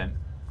accent.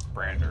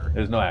 Brander.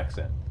 There's no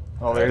accent.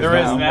 Oh, there's There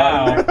is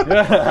now.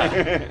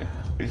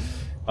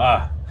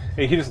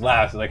 He just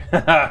laughs. He's like,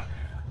 I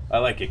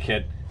like you,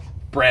 kid.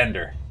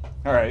 Brander.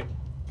 All right.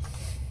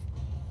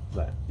 What's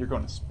that? You're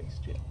going to space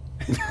jail.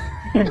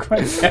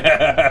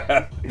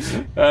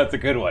 That's a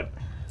good one.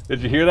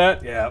 Did you hear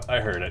that? Yeah, I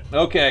heard it.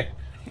 Okay.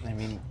 I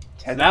mean,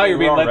 Now you're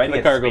being led to already the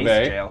at cargo space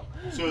bay. jail.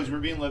 So as we're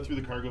being led through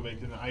the cargo bay,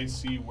 can I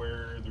see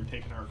where they're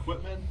taking our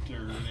equipment,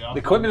 or The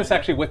equipment is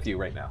actually with you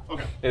right now.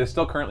 Okay. It is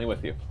still currently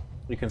with you.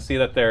 You can see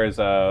that there is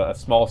a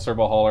small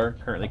servo hauler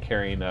currently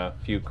carrying a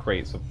few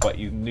crates of what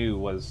you knew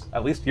was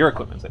at least your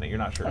equipment's in it. You're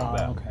not sure of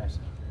that. Okay.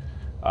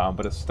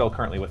 But it's still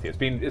currently with you.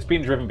 It's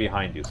being driven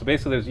behind you. So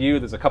basically,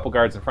 there's a couple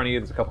guards in front of you.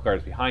 There's a couple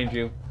guards behind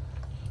you.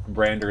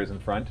 Brander is in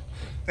front,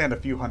 And a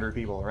few hundred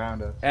people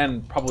around us.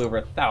 and probably over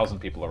 1,000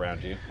 people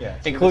around you, Yeah,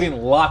 so including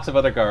lots of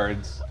other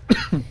guards,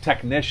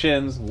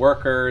 technicians,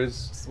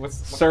 workers, What's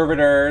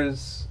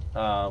servitors.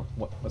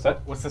 What's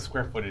that? What's the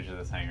square footage of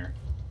this hangar?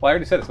 Well, I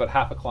already said it's about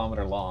half a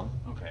kilometer long.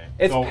 Okay.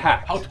 It's So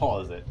packed. How tall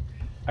is it?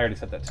 I already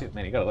said that too.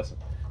 Man, you gotta listen.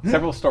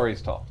 Several stories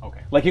tall.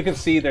 Okay. Like you can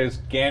see there's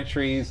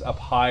gantries up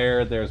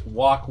higher, there's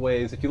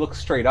walkways. If you look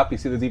straight up, you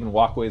see there's even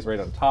walkways right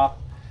on top.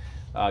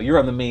 You're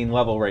on the main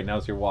level right now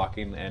as you're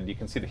walking, and you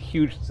can see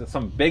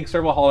some big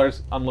servo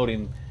haulers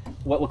unloading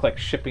what look like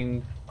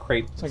shipping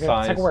crate It's like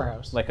size.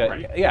 it's like a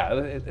warehouse. Yeah,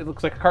 it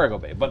looks like a cargo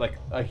bay, but like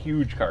a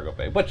huge cargo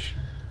bay. Which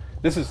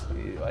this is,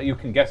 you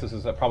can guess this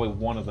is probably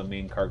one of the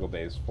main cargo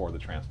bays for the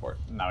transport.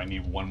 Now I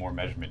need one more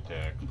measurement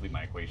to complete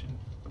my equation.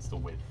 What's the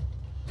width?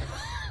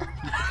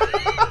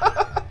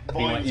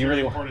 Volume's you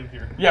really really want- important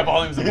here. Yeah,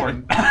 volume's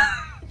important.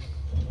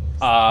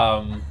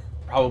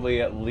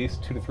 Probably at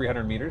least 200 to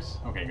 300 meters.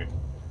 Okay, good.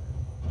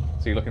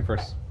 So you're looking for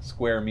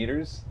square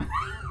meters,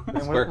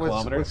 And square what's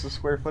kilometers. the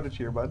square footage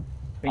here, bud?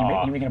 You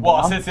making a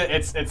well, bomb? since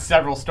it's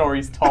several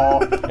stories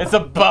tall, it's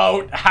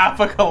about half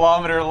a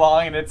kilometer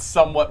long and it's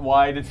somewhat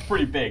wide. It's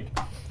pretty big.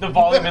 The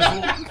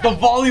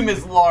volume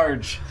is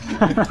large.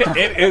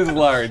 It is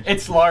large.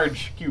 It's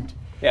large, cubed.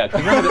 Yeah,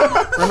 'cause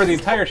remember the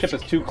entire ship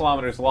is 2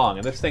 kilometers long,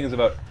 and this thing is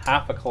about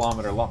half a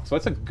kilometer long. So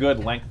it's a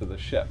good length of the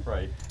ship.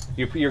 Right.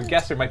 Your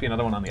guess there might be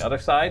another one on the other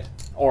side,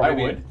 or I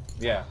maybe would.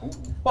 Yeah.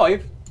 Well,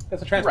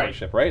 it's a transport Right.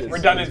 ship, right? It's-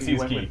 Redundancy is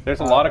went key. with- There's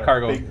a lot of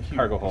cargo big, huge-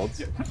 cargo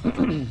holds.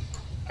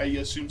 I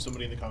assume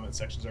somebody in the comment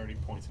section's already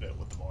pointed out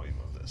what the volume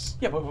of this.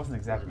 Yeah, but it wasn't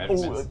exact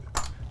measurements.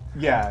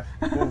 Yeah.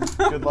 Well,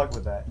 good luck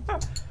with that.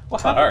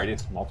 It's not hard. You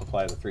just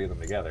multiply the 3 of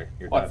them together.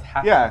 You're What's done.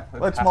 half? Yeah,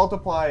 what's let's half-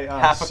 multiply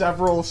half a-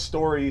 several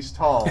stories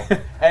tall.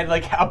 And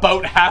like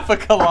about half a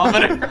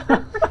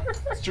kilometer.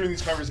 It's during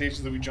these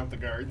conversations that we jump the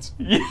guards.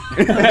 Yeah.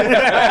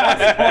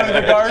 Ask one of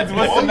the guards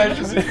what's the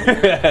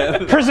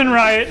measurement. Prison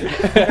riot.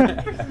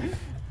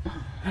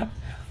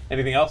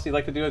 Anything else you'd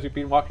like to do as you're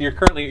being walked?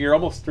 You're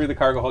almost through the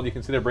cargo hold. You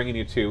can see they're bringing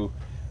you to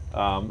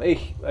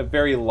a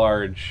very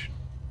large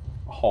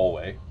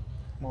hallway.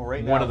 Well,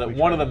 right now, One if we of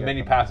try the to get many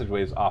them-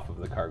 passageways off of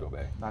the cargo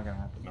bay. Not gonna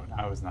happen. No,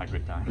 now is not a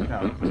good time.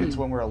 No, it's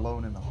when we're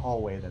alone in the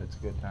hallway that it's a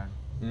good time.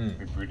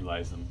 We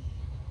brutalize them.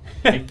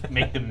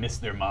 Make them miss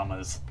their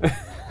mamas.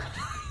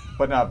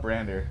 But not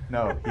Brander.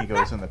 No, he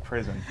goes in the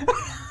prison.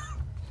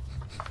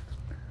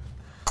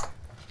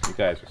 You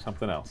guys are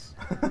something else.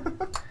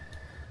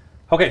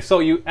 Okay, so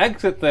you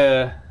exit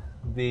the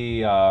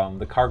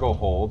cargo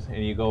hold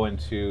and you go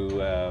into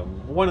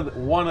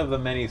one of the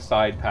many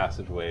side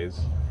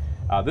passageways.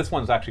 This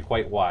one's actually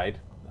quite wide.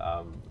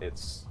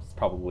 It's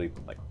probably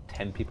like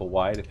 10 people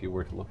wide if you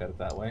were to look at it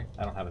that way.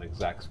 I don't have an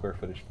exact square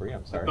footage for you.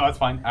 I'm sorry. No, that's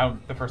fine.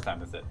 The first time,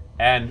 that's it.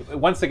 And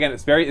once again,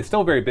 it's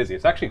still very busy.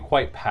 It's actually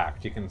quite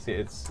packed. You can see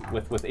it's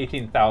with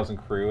 18,000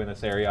 crew in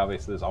this area.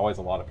 Obviously, there's always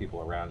a lot of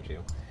people around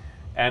you,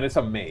 and it's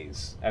a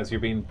maze as you're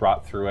being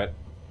brought through it.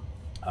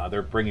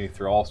 They're bringing you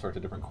through all sorts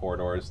of different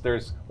corridors.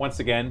 There's once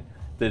again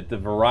the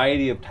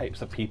variety of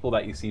types of people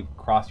that you see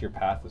cross your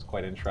path is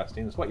quite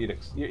interesting. It's what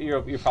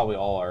you probably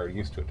all are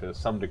used to it to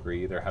some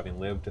degree, either having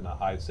lived in a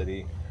high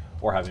city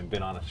or having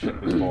been on a ship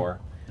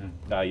before.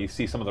 You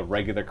see some of the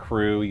regular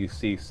crew. You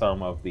see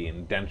some of the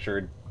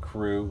indentured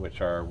crew, which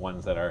are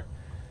ones that are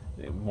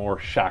more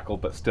shackled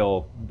but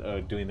still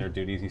doing their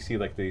duties. You see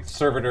like the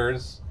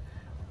servitors,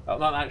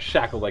 not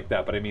shackled like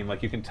that, but I mean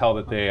like you can tell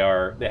that they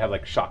have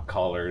like shock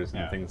collars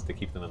and things to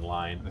keep them in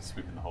line. They're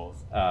sweeping the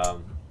holes.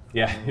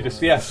 You just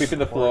sweeping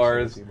the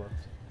floors.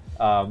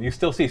 You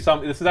still see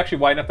some. This is actually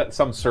wide enough that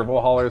some servo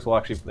haulers will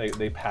actually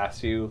they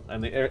pass you,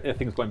 and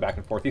things going back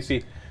and forth. You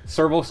see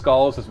servo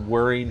skulls just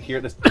whirring here.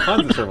 There's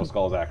tons of servo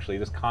skulls actually,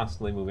 just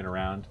constantly moving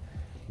around,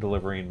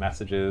 delivering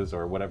messages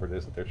or whatever it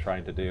is that they're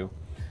trying to do.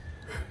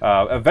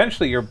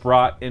 Eventually, you're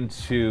brought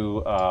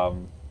into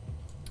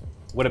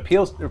what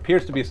appears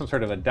to be some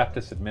sort of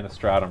Adeptus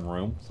Administratum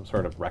room, some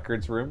sort of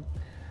records room.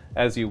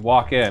 As you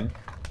walk in.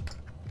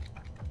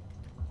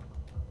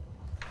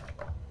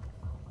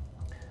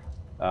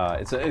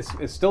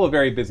 It's still a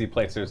very busy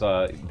place.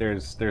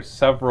 There's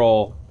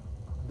several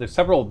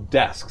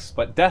desks,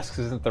 but desks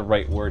isn't the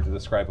right word to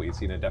describe what you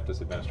see in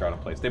Adeptus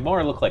Administratum place. They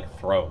more look like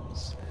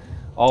thrones,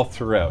 all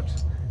throughout.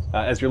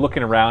 As you're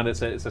looking around,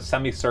 it's a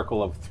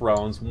semicircle of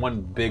thrones,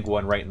 one big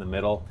one right in the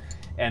middle,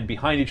 and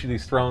behind each of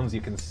these thrones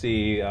you can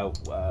see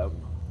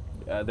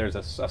there's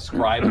a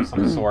scribe of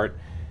some sort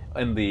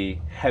in the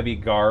heavy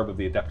garb of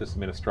the Adeptus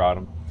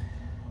Administratum.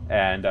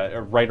 And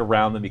right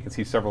around them, you can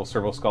see several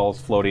servo skulls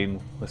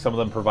floating, with some of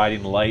them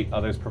providing light,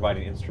 others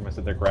providing instruments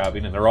that they're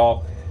grabbing, and they're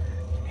all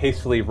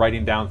hastily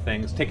writing down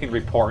things, taking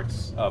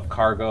reports of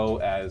cargo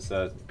as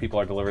people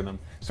are delivering them.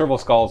 Servo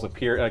skulls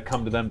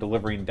come to them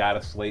delivering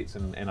data slates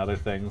and other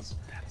things,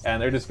 and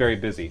they're just very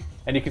busy.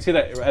 And you can see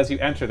that as you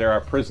enter, there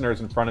are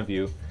prisoners in front of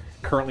you,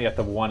 currently at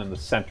the one in the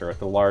center, at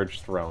the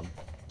large throne.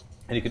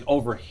 And you can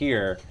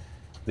overhear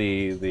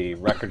the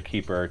record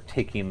keeper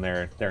taking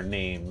their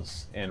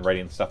names and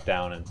writing stuff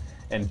down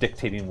and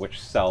dictating which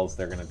cells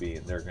they're going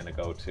to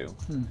go to.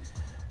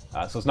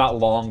 So it's not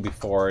long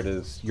before it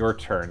is your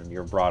turn and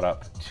you're brought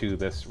up to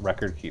this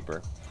record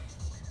keeper.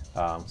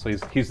 So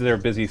he's there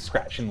busy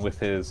scratching with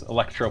his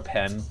electro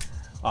pen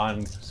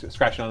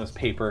scratching on this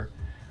paper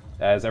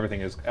as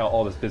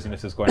all this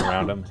busyness is going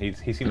around him. He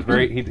seems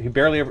he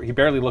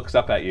barely looks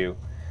up at you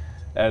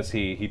as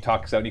he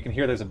talks out. You can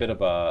hear there's a bit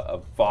of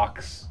a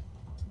vox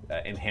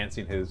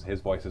enhancing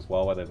his voice as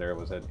well, whether there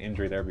was an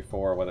injury there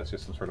before or whether it's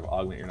just some sort of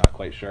augment, you're not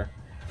quite sure.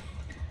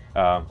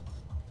 And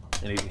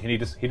he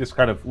just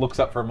kind of looks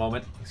up for a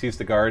moment, he sees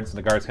the guards, and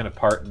the guards kind of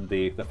part, and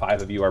the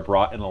 5 of you are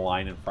brought in a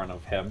line in front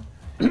of him.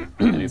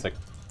 And he's like,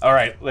 all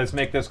right, let's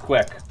make this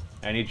quick.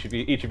 And each of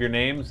your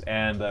names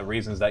and the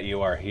reasons that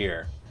you are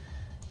here.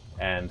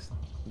 And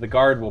the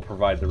guard will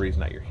provide the reason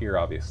that you're here,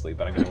 obviously,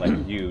 but I'm going to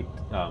let you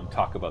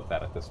talk about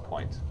that at this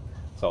point.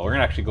 So we're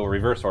going to actually go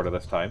reverse order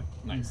this time.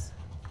 Nice.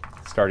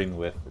 Starting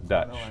with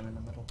Dutch. No, I'm in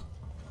the middle.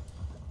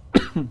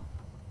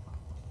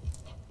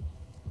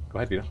 Go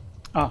ahead, Vito.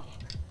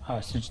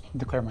 So just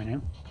declare my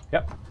name.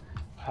 Yep.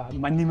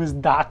 My name is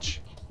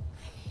Dutch.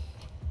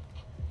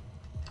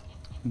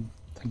 Do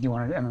you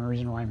want to know the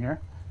reason why I'm here?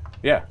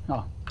 Yeah.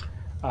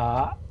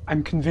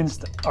 I'm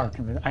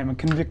I'm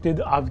convicted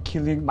of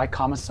killing my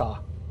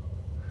commissar.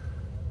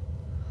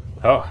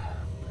 Oh,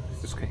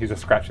 he's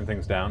just scratching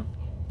things down,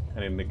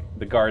 and then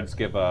the guards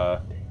give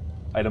a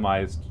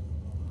itemized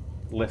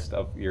list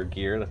of your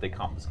gear that they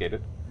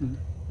confiscated.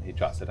 He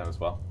jots it down as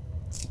well.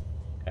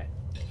 Okay.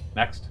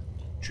 Next.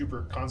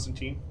 Trooper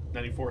Constantine,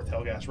 94th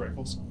Hellgas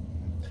Rifles.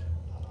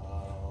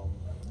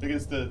 I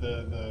guess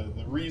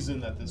the reason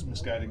that this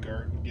misguided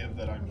guard would give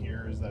that I'm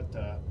here is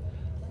that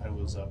I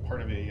was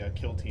part of a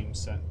kill team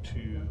sent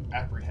to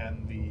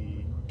apprehend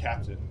the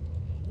captain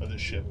of the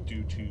ship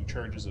due to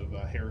charges of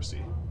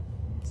heresy.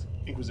 It's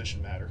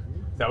Inquisition matter.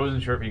 So I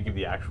wasn't sure if you give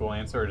the actual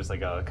answer or just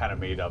like a kind of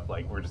made up,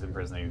 like we're just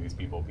impersonating these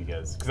people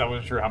because I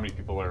wasn't sure how many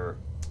people are,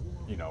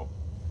 you know,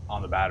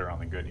 on the bad or on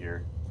the good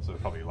here. So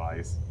it probably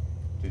lies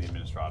to the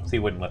administratum. So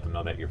you wouldn't let them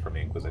know that you're from the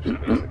Inquisition,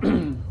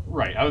 basically.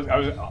 Right. I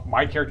was.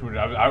 My character would.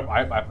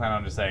 I plan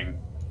on just saying,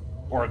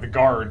 or the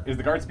guard. Is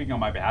the guard speaking on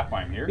my behalf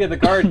while I'm here? Yeah, the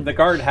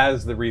guard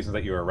has the reason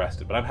that you were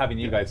arrested, but I'm having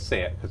you guys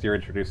say it because you're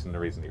introducing the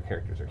reason your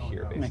characters are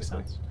here, basically. Makes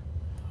sense.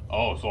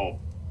 Oh, so I'll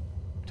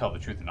tell the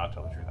truth or not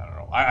tell the truth. I don't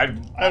know. I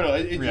don't know.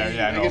 I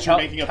guess you're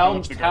making up how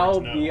much the tell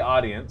guards know. the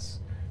audience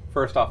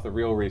first off the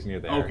real reason you're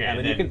there, Okay, and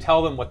then then- you can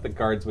tell them what the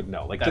guards would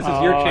know. Like this is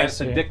That's- your Oh, I chance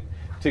see.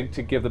 to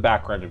give the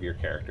background of your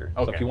character.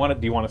 So Okay. if you want to,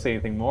 do you want to say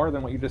anything more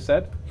than what you just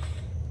said?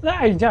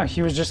 Yeah,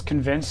 he was just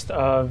convinced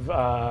of,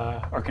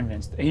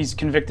 he's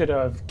convicted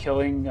of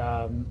killing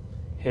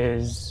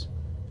his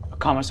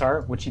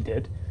commissar, which he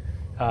did,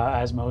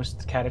 as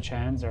most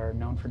Catachans are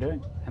known for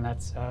doing, and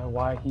that's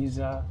why he's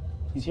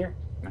here.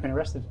 Been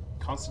arrested.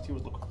 Constantine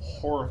would look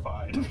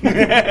horrified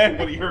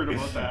when he heard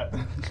about that.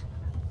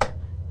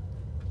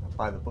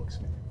 Buy the books,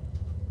 man.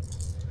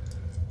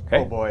 Okay.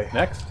 Oh boy.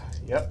 Next.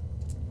 Yep.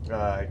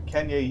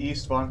 Kenya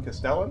East von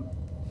Castellan.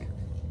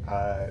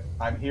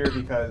 I'm here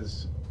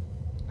because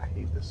I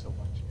hate this so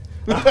much.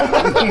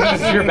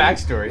 This is your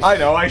backstory. I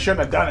know, I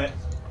shouldn't have done it.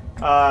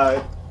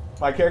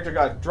 My character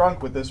got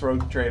drunk with this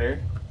rogue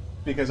trader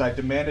because I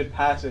demanded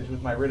passage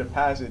with my writ of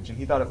passage, and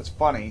he thought it was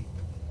funny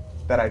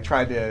that I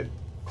tried to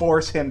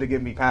force him to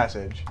give me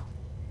passage.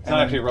 It's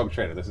not actually a rogue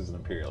trader. This is an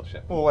Imperial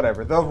ship. Well,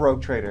 whatever. The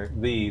rogue trader.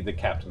 The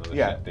captain of the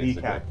Yeah, ship, the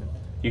basically. captain.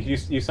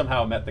 You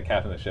somehow met the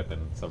captain of the ship in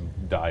some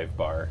dive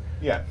bar.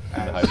 Yeah,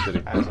 In the high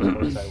city. as of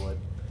course I would.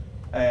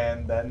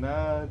 And then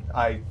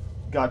I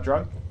got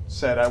drunk,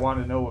 said I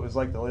wanted to know what it was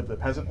like to live the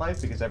peasant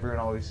life because everyone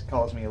always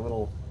calls me a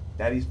little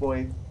daddy's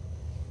boy,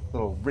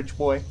 little rich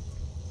boy,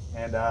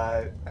 and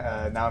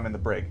now I'm in the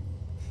brig.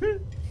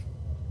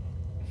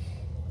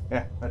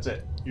 Yeah, that's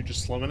it. You're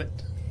just slumming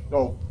it.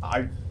 Oh,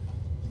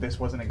 this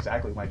wasn't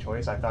exactly my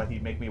choice. I thought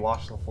he'd make me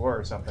wash the floor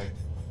or something.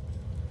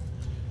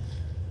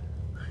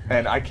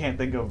 And I can't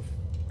think of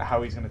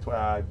how he's going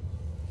to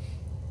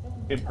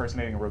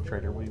impersonating a rogue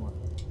trader. What do you want?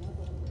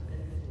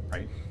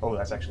 Right. Oh,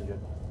 that's actually good.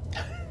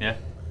 Yeah.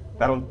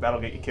 That'll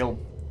get you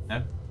killed.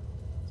 Yeah.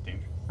 It's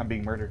dangerous. I'm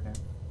being murdered now.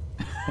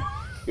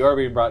 You are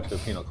being brought to a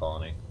penal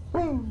colony.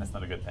 That's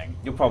not a good thing.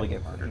 You'll probably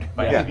get murdered.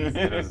 But Yeah.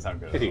 it doesn't sound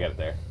good. If you get it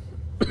there.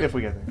 If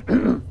we get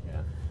there.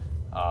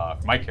 Yeah.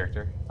 For my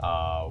character,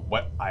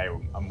 what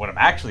I'm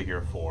actually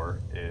here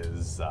for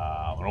is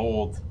an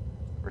old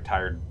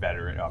retired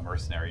veteran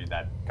mercenary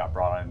that got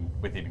brought on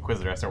with the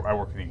Inquisitor. So I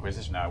work for the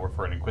Inquisition now. I work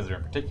for an Inquisitor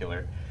in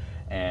particular,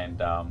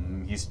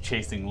 and he's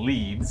chasing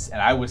leads.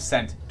 And I was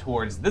sent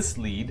towards this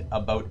lead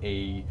about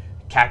a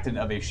captain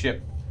of a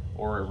ship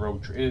or a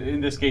rogue.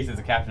 In this case, it's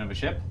a captain of a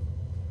ship.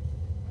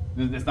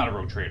 It's not a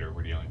rogue trader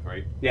we're dealing with,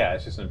 right? Yeah,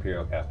 it's just an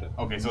Imperial captain.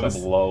 Okay, so some this-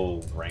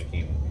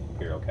 low-ranking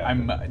Imperial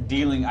captain.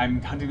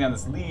 I'm hunting down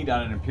this lead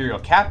on an Imperial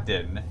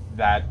captain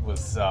that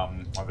was,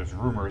 there's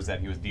rumors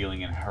that he was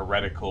dealing in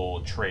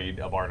heretical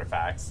trade of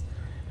artifacts,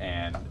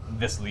 and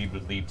this lead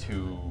would lead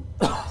to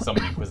some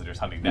of the Inquisitors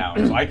hunting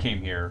down. So I came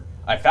here,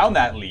 I found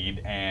that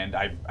lead, and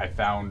I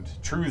found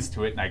truths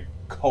to it, and I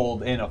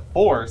called in a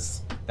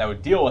force that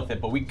would deal with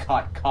it, but we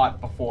got caught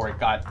before it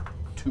got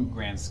too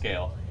grand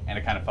scale, and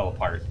it kind of fell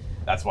apart.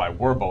 That's why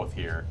we're both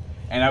here.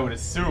 And I would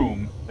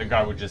assume the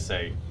guy would just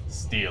say,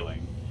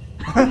 stealing.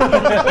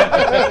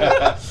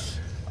 I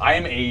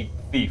am a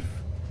thief.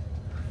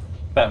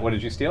 What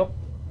did you steal?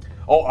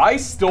 Oh, I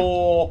was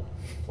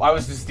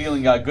just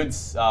stealing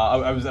goods.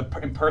 I was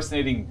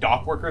impersonating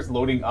dock workers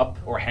loading up,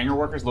 or hangar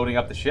workers loading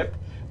up the ship,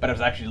 but I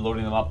was actually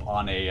loading them up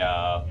on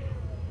a,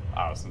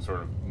 some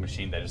sort of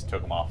machine that just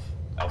took them off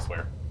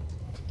elsewhere.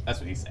 That's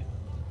what he's saying.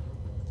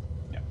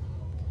 Yeah.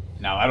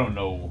 Now, I don't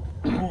know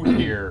who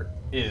here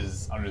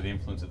is under the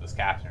influence of this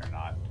captain or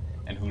not,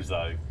 and who's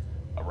a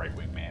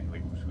right-wing man,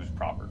 like who's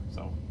proper,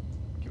 so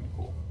keep it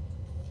cool.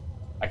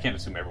 I can't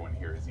assume everyone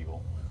here is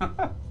evil.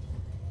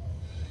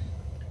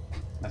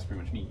 That's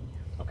pretty much me.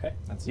 Okay.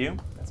 That's you?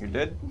 You're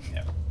good?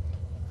 Yeah.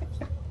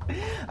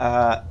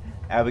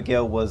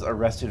 Abigail was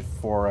arrested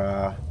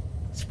for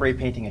spray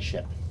painting a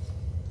ship.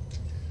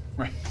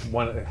 Right.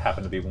 It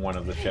happened to be one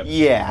of the ships.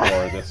 Yeah.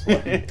 Or this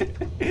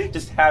one.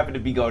 Just happened to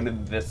be going to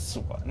this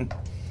one.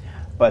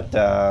 But,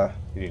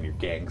 You need your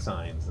gang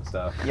signs and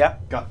stuff. yeah.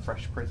 Got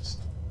Fresh Prince.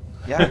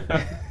 Yeah.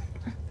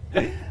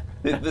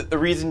 the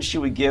reason she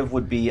would give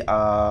would be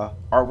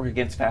artwork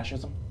against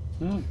fascism.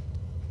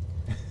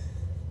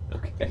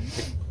 Okay.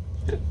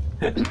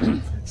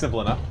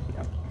 Simple enough.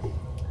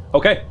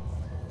 Okay.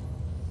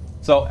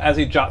 So as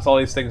he jots all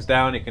these things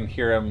down, you can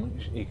hear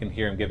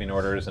him giving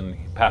orders, and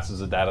he passes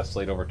the data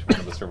slate over to one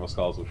of the servo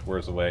skulls, which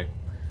whirs away.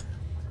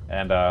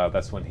 And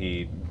that's when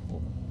he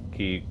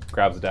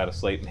grabs the data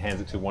slate and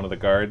hands it to one of the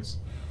guards.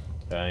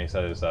 And he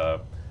says,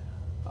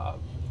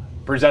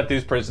 present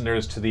these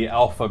prisoners to the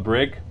Alpha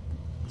Brig.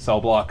 Cell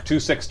block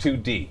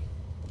 262D.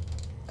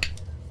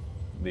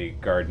 The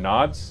guard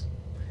nods,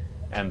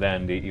 and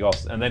then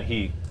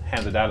he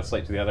hands a data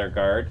slate to the other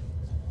guard.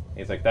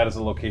 He's like, "That is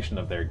the location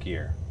of their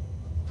gear,"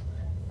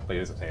 but he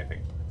doesn't say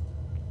anything.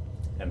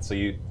 And so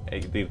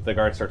the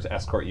guard starts to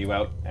escort you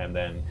out, and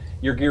then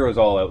your gear was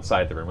all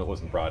outside the room; it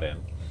wasn't brought in.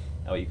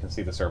 Now you can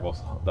see the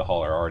servos, the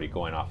hull, are already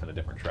going off in a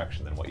different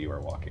direction than what you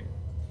are walking.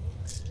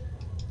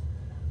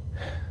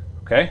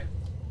 Okay.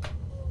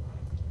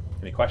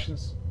 Any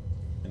questions?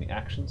 Any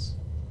actions?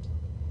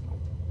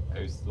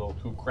 It's a little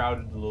too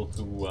crowded, a little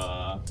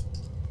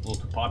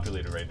too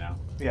populated right now.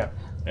 Yeah.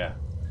 Yeah.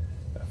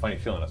 A funny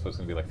feeling that's what it's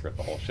going to be like throughout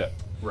the whole ship.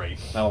 Right.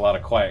 Not a lot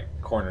of quiet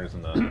corners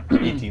in the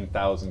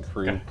 18,000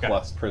 crew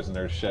plus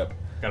prisoners ship.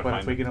 Gotta But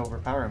find if we can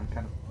overpower him,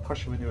 kind of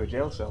push him into a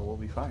jail cell, we'll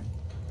be fine.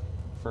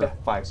 For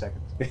 5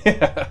 seconds.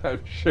 Yeah,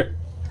 I'm sure.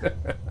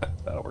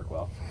 That'll work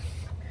well.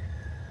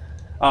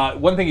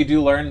 One thing you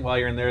do learn while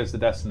you're in there is the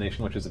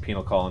destination, which is a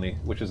penal colony,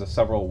 which is a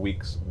several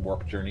weeks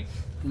warp journey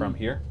from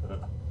here.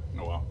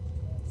 Oh well,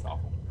 it's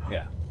awful.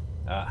 Yeah.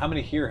 How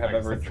many here have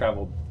ever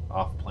traveled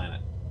off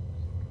planet?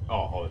 Oh,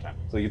 all the time.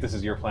 So this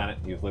is your planet.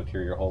 You've lived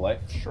here your whole life.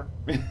 Sure.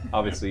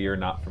 Obviously, you're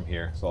not from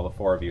here, so all the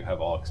 4 of you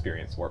have all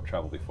experienced warp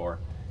travel before,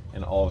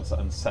 in all of its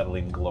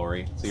unsettling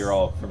glory. So you're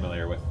all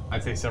familiar with.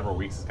 I'd say several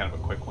weeks is kind of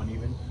a quick one,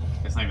 even.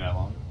 It's not even that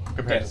long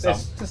compared to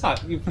It's some. just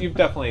not. You've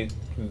definitely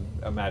can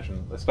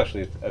imagine,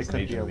 especially as an It could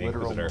be agent a of the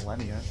literal Inquisitor,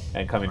 millennia.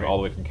 and coming all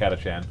the way from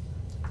Catachan.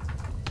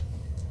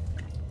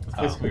 This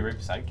place could be right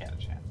beside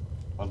Catachan.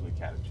 Lovely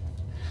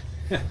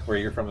Catachan. Where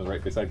you're from is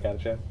right beside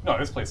Catachan. No,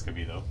 this place could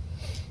be though.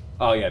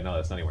 Oh yeah, no,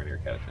 that's not anywhere near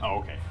Catachan. Oh,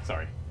 okay.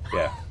 Sorry.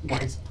 Yeah,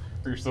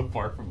 You're so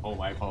far from home.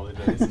 I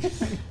apologize.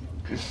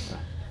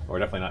 we're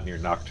definitely not near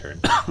Nocturne,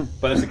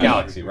 but it's a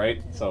galaxy,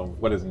 right? So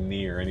what is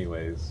near,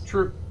 anyways?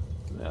 True.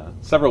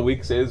 Several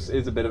weeks is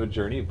a bit of a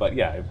journey, but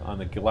yeah, on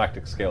the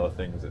galactic scale of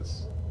things,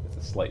 it's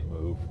a slight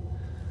move.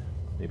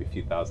 Maybe a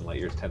few thousand light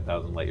years,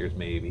 10,000 light years,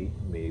 maybe,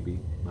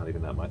 not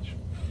even that much.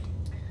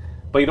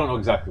 But you don't know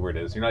exactly where it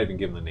is. You're not even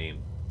given the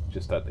name,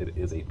 just that it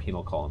is a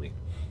penal colony.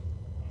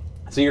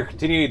 So you're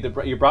continuing.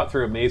 You're brought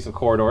through a maze of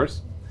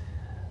corridors,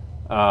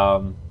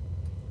 and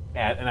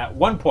at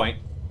one point,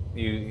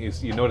 you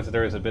notice that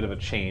there is a bit of a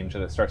change,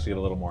 and it starts to get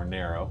a little more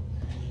narrow,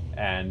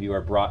 and you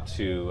are brought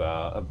to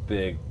a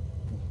big.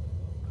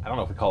 I don't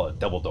know if we call it a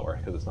double door,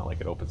 because it's not like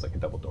it opens like a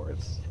double door.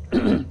 It's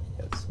one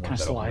that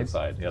slides.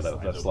 opens yeah,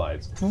 that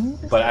slides.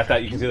 But at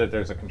that, you can see that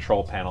there's a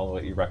control panel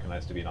that you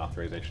recognize to be an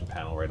authorization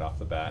panel right off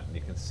the bat, and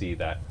you can see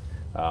that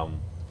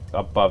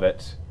above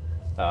it,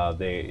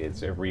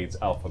 it reads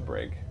Alpha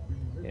Brig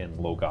in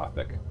Low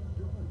Gothic,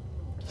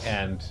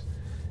 and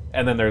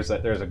then there's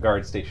a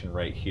guard station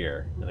right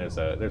here, and there's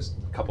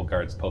a couple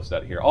guards posted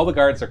out here. All the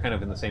guards are kind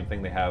of in the same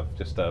thing. They have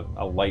just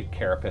a light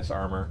carapace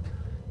armor,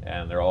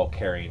 and they're all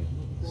carrying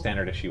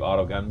standard issue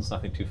auto guns,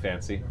 nothing too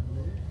fancy,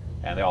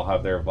 and they all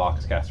have their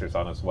Vox casters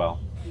on as well.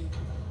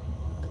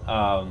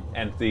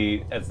 And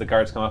as the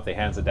guards come up, they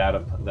hands a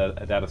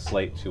data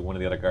slate to one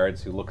of the other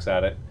guards, who looks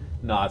at it,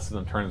 nods to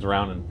them, turns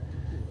around,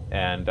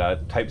 and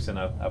types in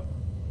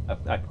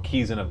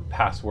keys in a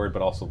password,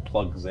 but also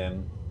plugs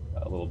in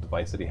a little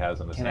device that he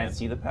has in his hand. Can I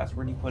see the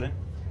password you put in?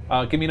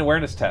 Give me an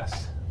awareness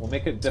test. We'll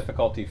make it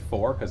difficulty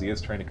 4 because he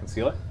is trying to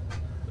conceal it.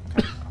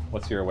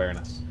 What's your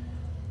awareness?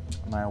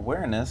 My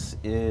awareness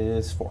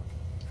is 4.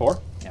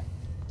 4? Yeah.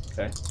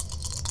 Okay.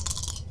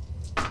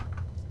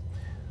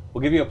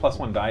 We'll give you a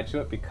 +1 die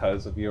to it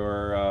because of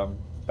your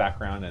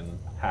background in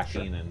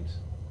hacking and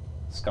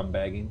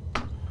scumbagging.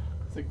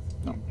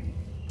 No.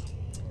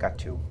 Got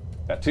 2.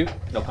 Got 2?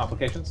 No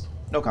complications?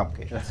 No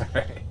complications. All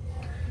right.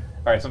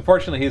 All right. So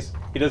unfortunately,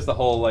 he does the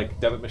whole like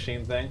debit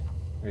machine thing.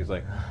 Where he's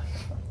like,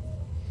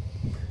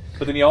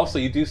 but then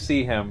you do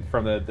see him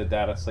from the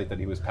data slate that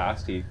he was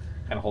passed. He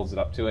kind of holds it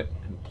up to it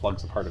and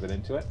plugs a part of it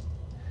into it,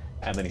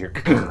 and then you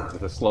hear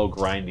the slow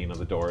grinding of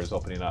the doors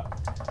opening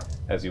up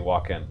as you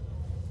walk in,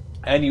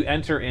 and you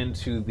enter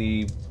into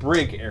the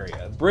Brig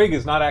area. Brig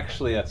is not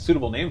actually a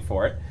suitable name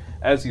for it,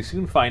 as you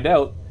soon find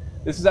out.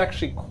 This is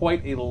actually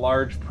quite a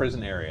large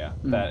prison area.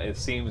 That it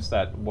seems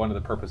that one of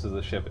the purposes of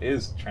the ship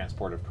is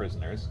transport of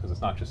prisoners, because it's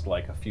not just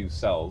like a few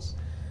cells,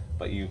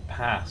 but you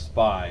pass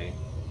by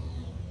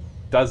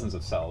dozens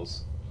of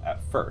cells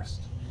at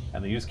first,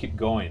 and then you just keep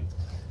going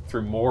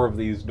through more of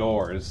these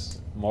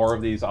doors, more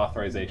of these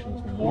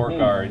authorizations, more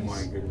guards. Oh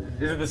my goodness.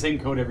 Is it the same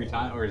code every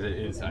time, or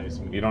is I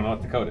assume You don't know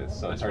what the code is,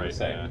 so it's hard to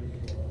say. Yeah.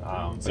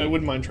 So I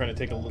wouldn't mind trying to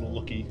take a little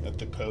looky at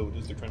the code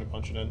as they're trying to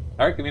punch it in.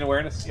 All right, give me an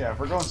awareness. Yeah, if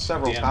we're going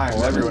several DM4.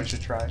 times, everyone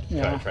should try.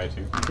 Yeah. Try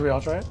to. Can we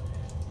all try it?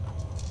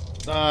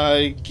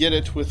 I get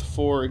it with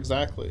 4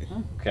 exactly.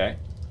 Okay.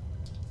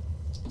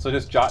 So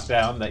just jot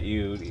down that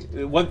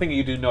one thing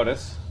you do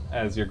notice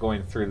as you're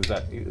going through is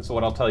that, so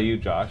what I'll tell you,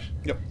 Josh,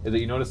 Yep. is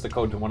that you notice the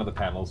code to one of the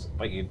panels,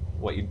 but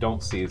what you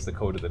don't see is the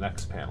code to the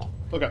next panel.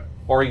 Okay.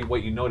 Or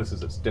what you notice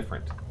is it's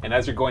different. And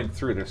as you're going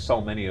through, there's so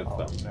many of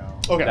them No.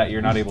 Okay. that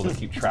you're not able to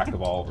keep track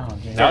of all of them. Oh,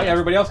 geez. Now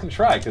everybody else can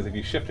try, because if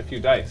you shift a few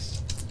dice,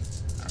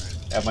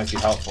 that might be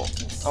helpful.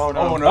 Oh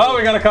no. Oh,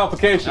 we got a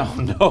complication. Oh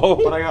no.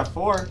 But I got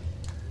 4.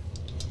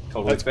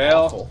 Totally That's fail.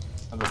 awful.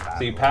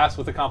 So you pass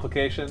with a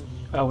complication.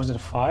 Was it a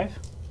 5?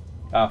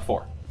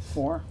 4.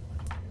 4?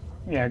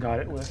 Yeah, I got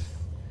it with.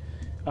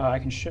 I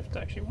can shift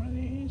actually one of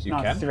these. You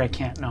No, can? 3 I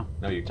can't. No.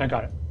 No, you So I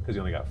got it. because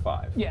you only got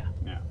 5. Yeah.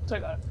 Yeah. So I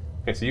got it.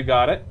 Okay, so you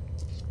got it.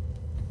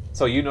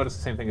 So you notice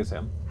the same thing as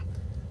him.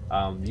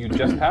 You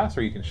just pass,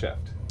 or you can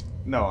shift.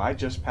 No, I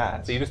just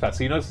passed. So you just pass.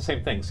 So you notice the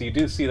same thing. So you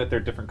do see that there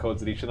are different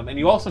codes at each of them, and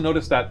you also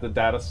notice that the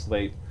data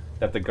slate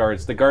that the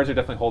guards are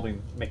definitely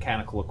holding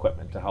mechanical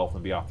equipment to help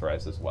them be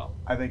authorized as well.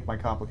 I think my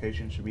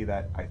complication should be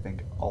that I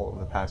think all of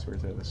the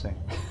passwords are the same.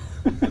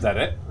 Is that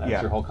it? That's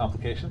Yeah. your whole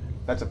complication?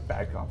 That's a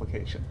bad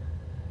complication.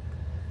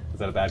 Is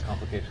that a bad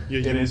complication? You,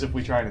 It is if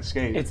we try and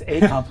escape. It's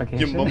a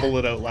complication. You mumble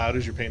it out loud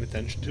as you're paying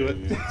attention to it.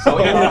 So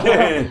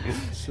in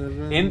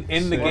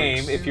the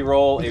game, if you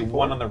roll a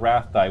 1 on the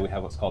wrath die, we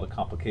have what's called a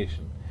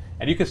complication,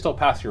 and you can still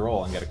pass your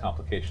roll and get a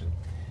complication.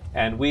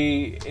 And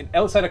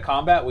outside of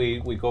combat, we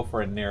go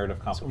for a narrative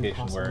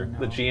complication where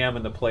the GM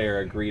and the player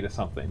agree to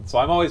something. So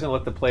I'm always going to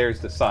let the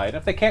players decide.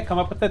 If they can't come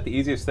up with it, the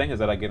easiest thing is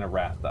that I get a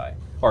wrath die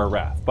or a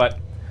wrath. But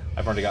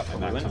I've already got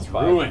my maximum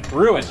 5.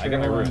 Ruin. I get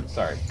my ruin.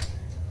 Sorry.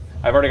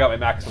 I've already got my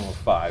maximum of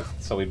 5,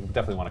 so we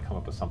definitely want to come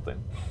up with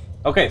something.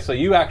 Okay, so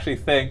you actually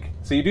think,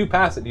 so you do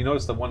pass it, and you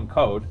notice the one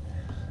code,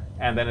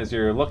 and then as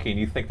you're looking,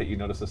 you think that you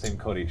notice the same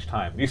code each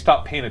time. You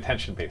stop paying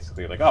attention,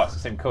 basically. You're like, oh, it's the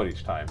same code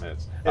each time. And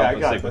it's Yeah, I Alpha,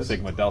 got Sigma, this.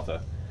 Sigma,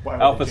 Delta. Why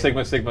would Alpha, they change?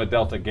 Sigma, Sigma,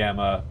 Delta,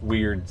 Gamma,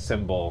 weird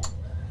symbol,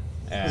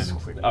 and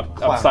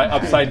Clown.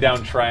 upside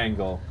down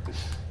triangle,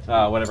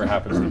 whatever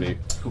happens to be.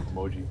 Poop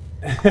emoji.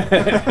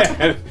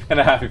 And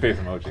a happy face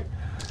emoji.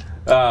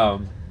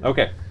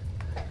 Okay.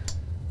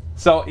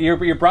 So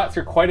you're brought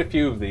through quite a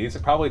few of these.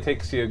 It probably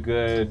takes you a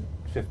good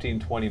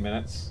 15-20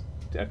 minutes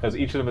because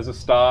each of them is a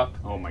stop.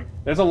 Oh my.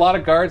 There's a lot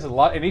of guards,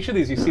 in each of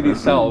these you see these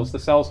cells. The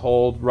cells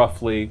hold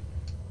roughly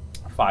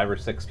 5 or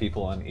 6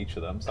 people in each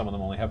of them. Some of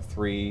them only have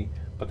 3,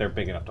 but they're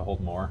big enough to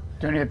hold more.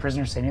 Do any of the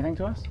prisoners say anything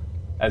to us?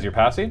 As you're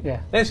passing? Yeah.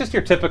 It's just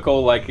your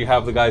typical, like, you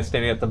have the guy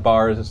standing at the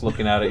bars just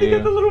looking out at you.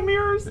 the little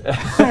mirrors. and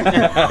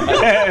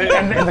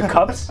the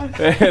cups?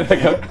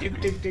 They go, tick,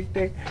 tick, tick,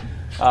 tick.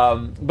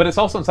 But it's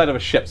also inside of a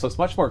ship, so it's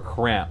much more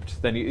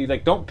cramped than you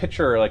like. Don't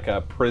picture like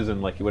a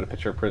prison like you would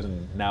picture a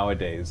prison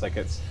nowadays. Like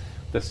it's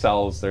the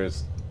cells.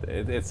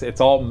 It's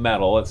all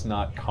metal. It's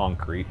not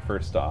concrete.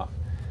 First off,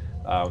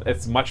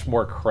 it's much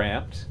more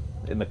cramped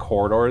in the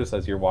corridors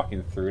as you're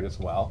walking through it as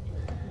well.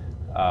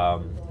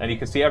 And you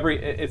can see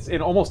it's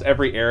in almost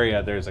every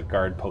area there's a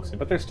guard posting,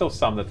 but there's still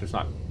some that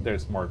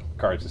there's more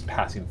guards just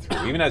passing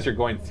through. Even as you're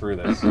going through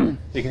this, you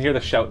can hear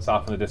the shouts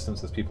off in the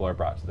distance as people are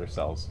brought to their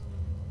cells.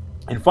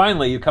 And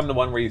finally, you come to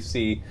one where you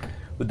see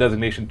the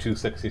designation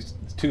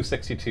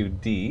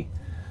 262D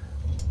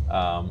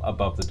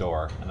above the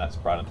door, and that's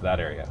brought into that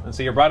area. And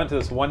so you're brought into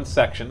this one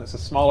section. It's a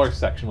smaller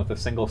section with a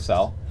single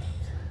cell,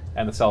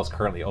 and the cell is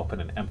currently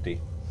open and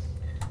empty.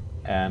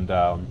 And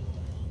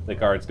the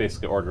guards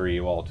basically order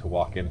you all to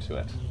walk into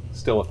it,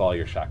 still with all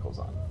your shackles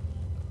on.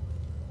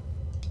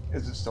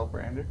 Is it still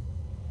Brander?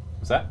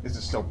 What's that? Is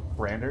it still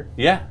Brander?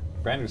 Yeah,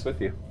 Brander's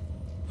with you.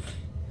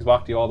 He's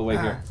walked you all the way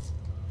here.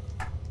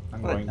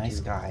 I'm What a going nice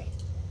to. guy.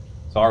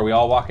 So are we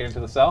all walking into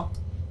the cell?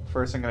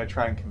 First, I'm going to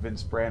try and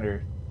convince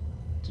Brander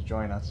to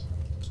join us.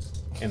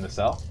 In the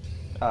cell?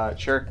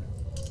 Sure.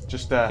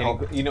 Just Can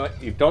help. you know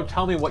what? You don't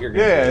tell me what you're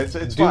going to Yeah, do.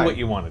 it's do fine. what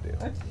you want to do.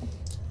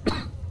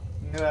 I'm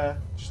gonna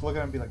just look at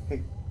him and be like,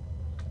 "Hey,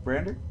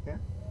 Brander, yeah,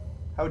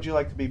 how would you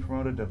like to be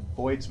promoted to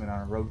voidsman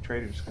on a rogue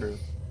trader's crew?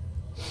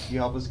 You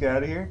help us get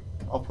out of here?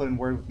 I'll put in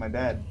word with my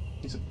dad.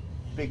 He's a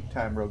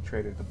big-time rogue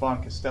trader. The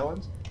Von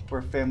Castellans. We're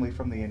a family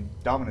from the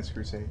Indominus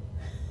Crusade.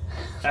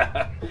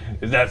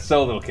 Is that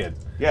so, little kid?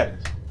 Yeah,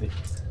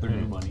 They're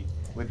new money.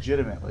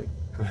 legitimately.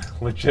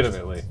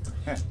 Legitimately.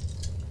 Yeah.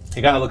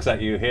 He kind of looks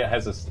at you. He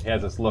has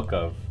this look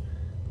of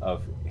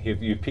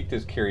you piqued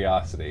his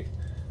curiosity,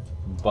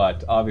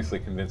 but obviously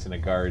convincing a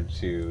guard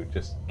to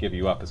just give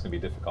you up is going to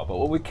be difficult. But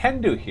what we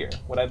can do here,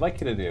 what I'd like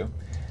you to do,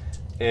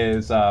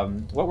 is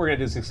what we're going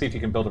to do is see if you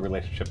can build a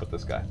relationship with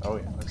this guy. Oh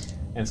yeah. Let's,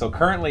 And so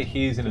currently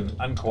he's in an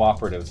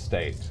uncooperative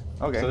state.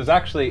 Okay. So there's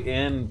actually,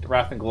 in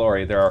Wrath and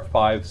Glory, there are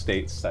 5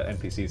 states that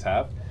NPCs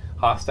have.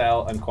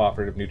 Hostile,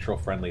 uncooperative, neutral,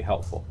 friendly,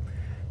 helpful.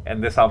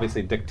 And this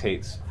obviously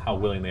dictates how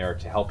willing they are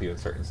to help you in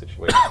certain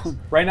situations.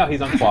 Right now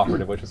he's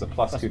uncooperative, which is a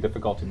 +2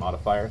 difficulty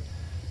modifier,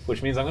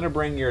 which means I'm going to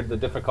bring the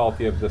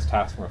difficulty of this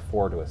task from a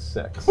 4 to a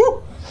 6.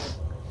 Woo!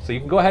 So you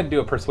can go ahead and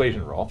do a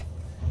persuasion roll.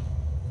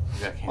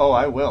 oh,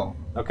 I will.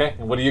 Okay,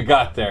 and what do you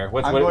got there?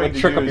 What I'm going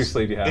trick to up your use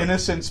sleeve do you have?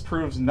 Innocence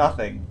proves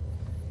nothing.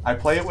 I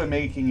play it when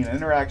making an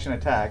interaction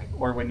attack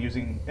or when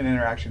using an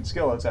interaction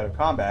skill outside of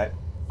combat.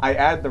 I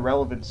add the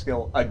relevant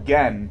skill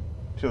again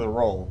to the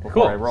roll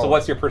before I Cool. roll. So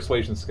what's your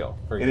persuasion skill?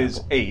 For It is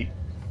example? 8.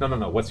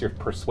 No. What's your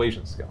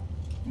persuasion skill?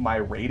 My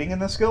rating in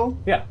the skill?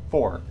 Yeah.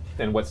 4.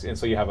 And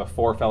so you have a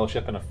 4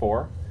 fellowship and a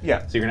 4.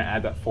 Yeah. So you're going to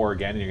add that 4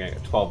 again, and you're going to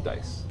get 12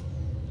 dice.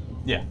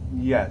 Yeah.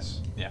 Yes.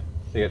 Yeah.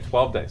 So you get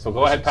 12 dice. So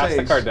go ahead, pass Say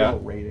the card skill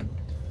down. Rating.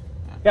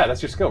 Yeah,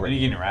 that's your skill Then you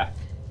rating. get a wrath.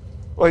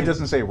 Well, it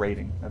doesn't say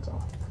rating. That's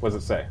all. What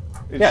does it say?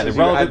 It Yeah, the says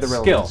you add relevant, the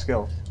relevant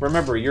skill.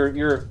 Remember,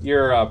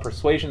 your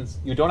persuasion.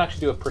 You don't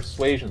actually do a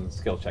persuasion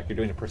skill check. You're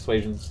doing a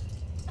persuasion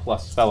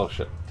plus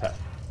fellowship test.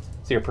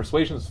 So your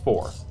persuasion is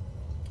 4.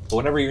 But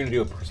whenever you're going to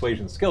do a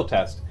persuasion skill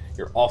test,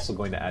 you're also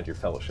going to add your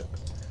fellowship.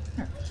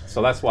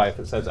 So that's why if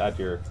it says add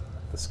the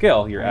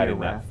skill, you're adding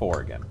that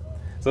 4 again.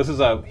 So this is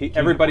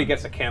everybody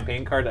gets a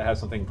campaign card that has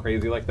something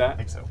crazy like that. I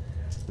think so.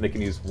 And they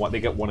can use one. They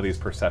get one of these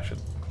per session.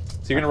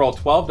 So you're going to roll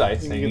 12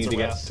 dice, and you need to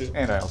get. Too.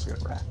 And I also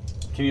get wrath.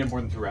 Can you have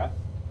more than 2 wrath?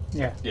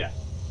 Yeah. Yeah.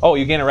 Oh,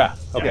 you gain a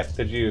wrath. Okay. Yeah.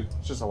 Did you?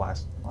 It's just the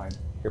last line.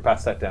 Here,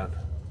 pass that down.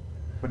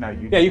 But now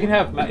you. Yeah, you can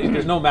have.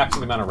 There's no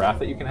maximum amount of wrath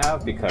that you can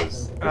have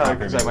because.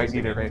 Because I might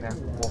need it right now.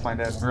 We'll find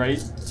out.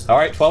 Right. All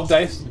right, 12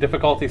 dice.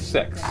 Difficulty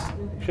 6.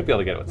 You should be able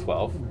to get it with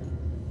 12.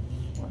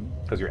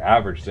 Because your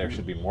average there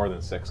should be more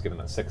than 6, given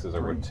that 6s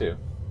are worth 2.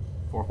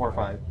 4, 4,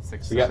 5,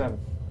 6, You got 7.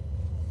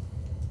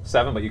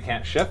 7, but you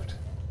can't shift.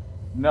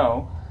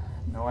 No.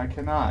 No, I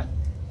cannot.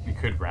 You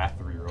could wrath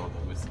the reroll.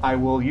 I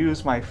will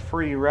use my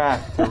free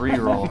wrath to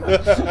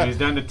reroll. He's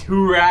down to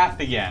 2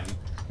 wrath again.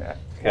 Yeah.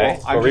 Okay,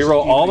 Well, I'm so just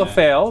reroll all the keeping it.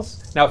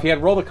 fails. Now, if he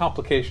had rolled a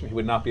complication, he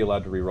would not be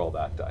allowed to reroll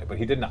that die, but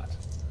he did not.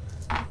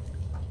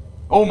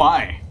 Oh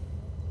my.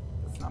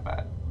 That's not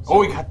bad. Oh,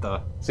 we got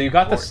the. So you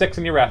got the Glory. 6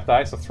 in your wrath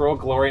die, so throw a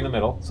glory in the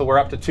middle. So we're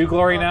up to 2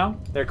 glory now,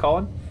 there,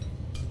 Colin.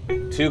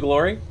 2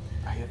 glory.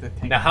 I get the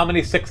thing. Now, how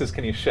many 6s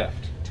can you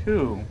shift?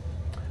 2.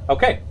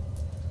 Okay.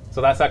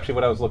 So that's actually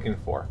what I was looking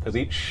for, because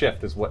each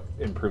shift is what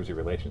improves your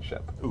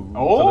relationship.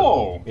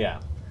 Oh.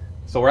 Yeah.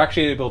 So we're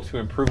actually able to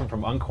improve him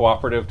from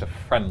uncooperative to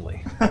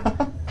friendly.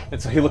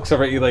 And so he looks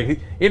over at you like,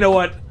 you know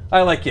what?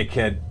 I like you,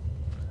 kid.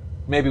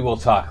 Maybe we'll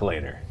talk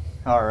later.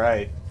 All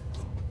right.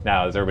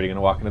 Now, is everybody going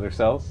to walk into their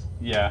cells?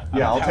 Yeah.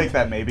 Yeah, I'll take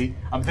that maybe.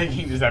 I'm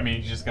thinking, does that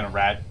mean he's just gonna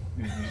rat?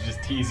 He's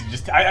just tease.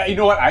 You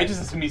know what? I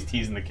just assume he's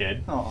teasing the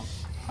kid. Oh.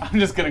 I'm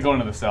just gonna go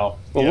into the cell.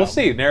 Well, we'll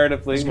see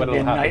narratively There's what gonna be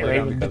a will happen. night later raid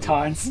on with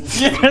because of-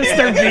 batons.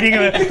 Start beating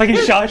him like in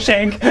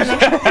Shawshank.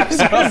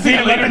 Beat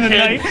him up in the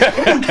night.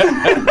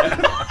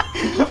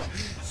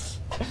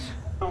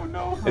 Oh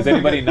no. Is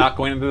anybody not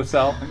going into the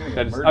cell?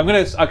 I'm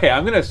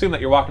gonna assume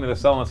that you're walking into the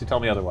cell unless you tell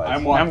me otherwise.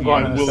 I'm walking. I'm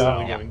going in. to the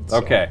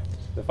cell. Okay.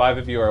 The 5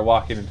 of you are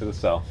walking into the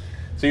cell.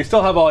 So you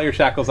still have all your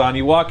shackles on.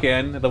 You walk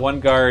in. The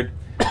one guard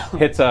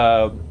hits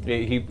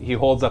he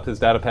holds up his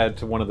data pad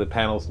to one of the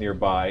panels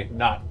nearby,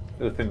 not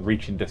within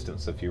reaching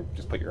distance if you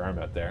just put your arm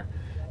out there.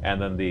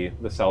 And then the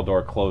cell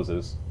door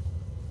closes.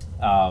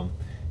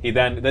 He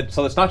then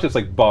so it's not just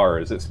like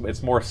bars.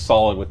 It's more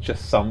solid with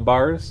just some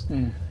bars.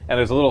 And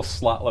there's a little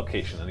slot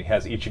location, and he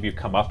has each of you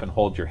come up and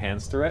hold your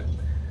hands through it.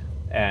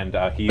 And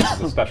he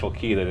uses a special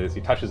key that as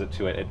he touches it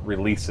to it, it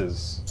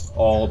releases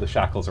all the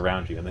shackles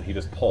around you, and then he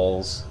just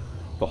pulls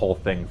the whole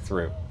thing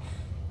through.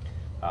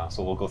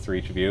 So we'll go through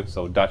each of you.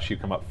 So Dutch, you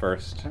come up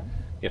first.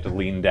 You have to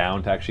lean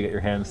down to actually get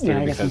your hands through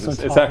I guess because I'm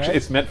so it's tall, actually right?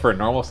 it's meant for a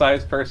normal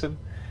sized person.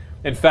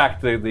 In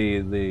fact,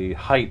 the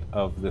height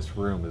of this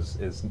room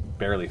is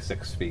barely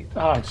 6 feet.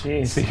 Oh, So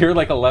jeez. you're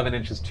like 11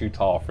 inches too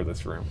tall for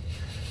this room.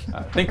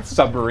 Think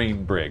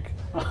submarine brig,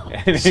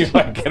 and you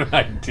might get an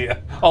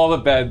idea. All the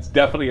beds,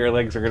 definitely your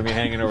legs are going to be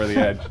hanging over the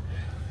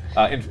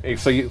edge.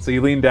 So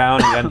you lean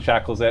down, he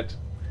unshackles it,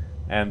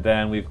 and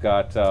then we've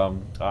got.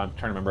 I'm trying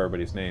to remember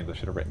everybody's names. I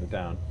should have written it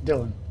down.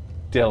 Dylan.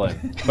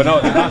 Dylan, but no,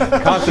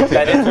 Constantine.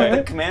 That is That's what the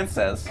right. command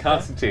says.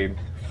 Constantine.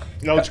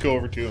 Now let's go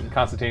over to him.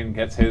 Constantine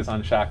gets his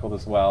unshackled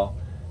as well,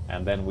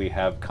 and then we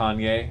have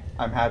Kanye.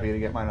 I'm happy to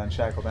get mine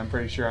unshackled. I'm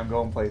pretty sure I'm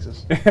going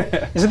places.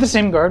 Is it the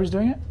same guard who's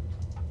doing it?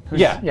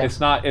 Yeah, it's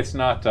not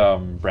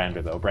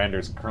Brander though.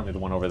 Brander's currently the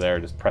one over there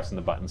just pressing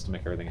the buttons to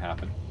make everything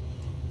happen.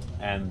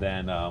 And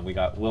then we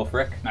got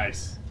Wilfric,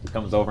 Nice. who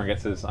comes over and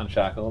gets his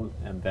unshackled,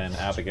 and then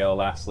Abigail,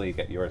 lastly,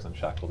 get yours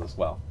unshackled as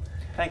well.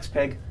 Thanks,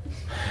 pig.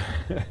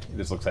 He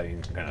just looks at you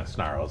and kind of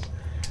snarls.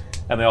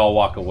 And they all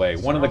walk away.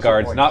 One of the Snarls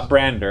guards, voice. not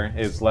Brander,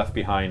 is left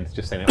behind,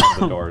 just standing at one of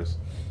the doors.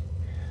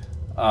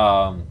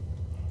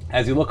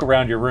 As you look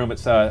around your room,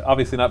 it's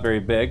obviously not very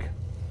big.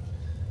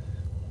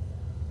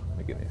 Let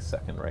me give me a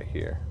second right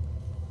here.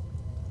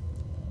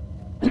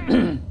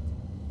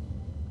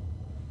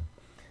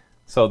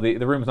 So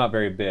the room's not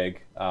very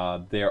big.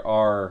 There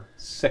are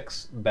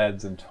 6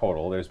 beds in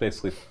total. There's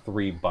basically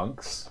 3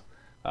 bunks,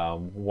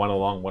 one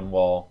along one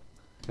wall.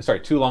 Sorry,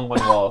 2 along one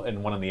wall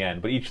and 1 on the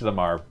end. But each of them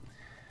are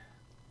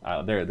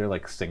they're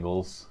like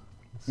singles.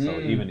 So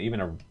even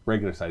a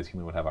regular sized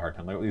human would have a hard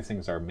time. These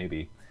things are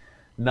maybe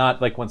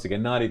not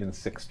not even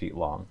 6 feet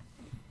long.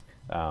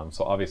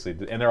 So obviously,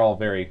 and they're all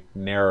very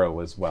narrow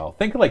as well.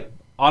 Think of like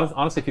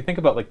honestly, if you think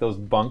about like those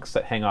bunks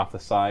that hang off the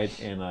side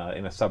in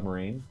a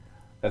submarine,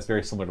 that's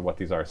very similar to what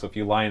these are. So if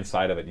you lie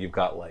inside of it, you've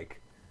got like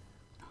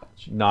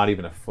not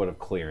even a foot of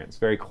clearance.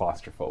 Very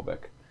claustrophobic.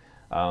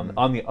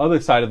 On the other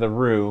side of the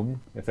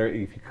room, if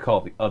you could call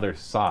it the other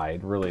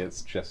side, really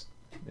it's just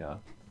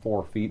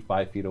 4 feet,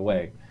 5 feet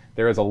away.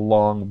 There is a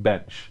long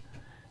bench,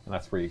 and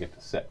that's where you get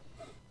to sit.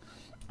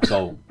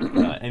 So,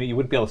 and you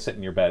wouldn't be able to sit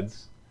in your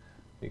beds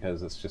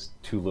because it's just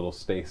too little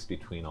space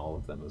between all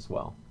of them as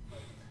well.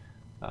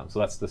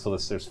 So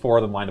there's 4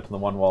 of them lined up on the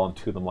one wall and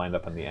 2 of them lined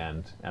up on the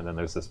end, and then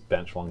there's this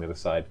bench along the other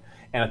side.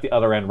 And at the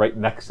other end, right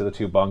next to the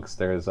 2 bunks,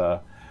 there's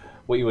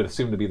what you would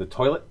assume to be the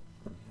toilet.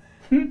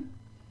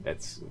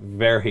 It's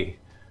very,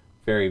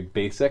 very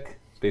basic.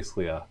 It's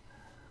basically a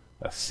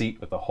seat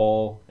with a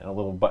hole and a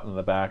little button in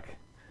the back.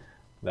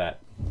 That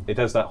it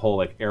does that whole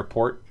like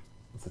airport.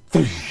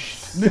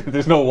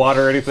 There's no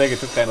water or anything.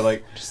 It's just kind of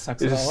like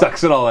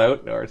sucks it all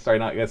out. Or sorry,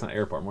 not it's not an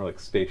airport, more like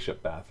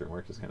spaceship bathroom, where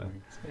it just kind of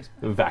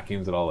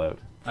vacuums it all out.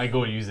 I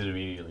go and use it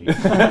immediately.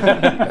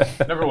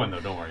 Number 1 though,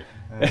 don't worry.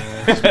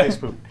 Space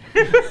poop.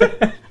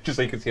 Just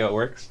so you can see how it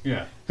works.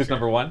 Yeah. Just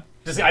number 1.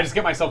 I just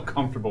get myself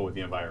comfortable with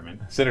the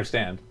environment. Sit or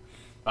stand.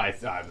 I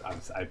stand.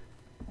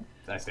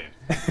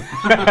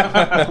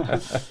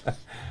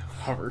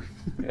 Hover.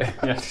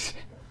 Yes.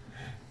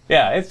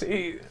 Yeah,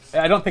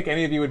 I don't think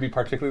any of you would be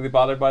particularly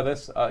bothered by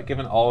this,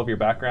 given all of your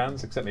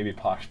backgrounds, except maybe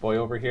Posh Boy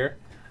over here.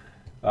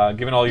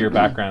 Given all your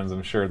backgrounds,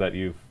 I'm sure that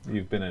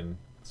you've been in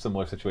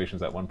similar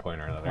situations at one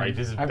point or another. Right,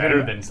 this is I've better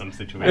been- than some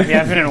situations.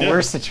 Yeah, I've been in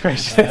worse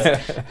situations.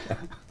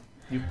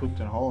 You pooped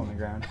in a hole in the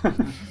ground.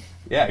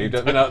 Yeah, you've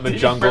been out in the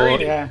jungle.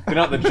 Yeah. Been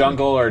out in the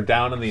jungle or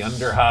down in the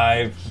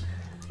underhive.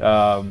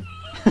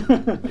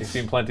 You've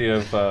seen plenty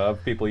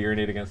of people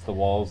urinate against the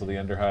walls of the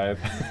underhive.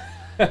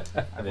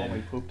 I've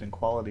only pooped in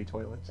quality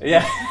toilets.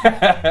 Yeah.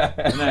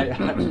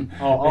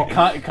 Oh,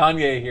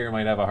 Kanye here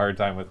might have a hard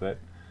time with it,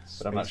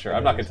 but I'm not Space sure.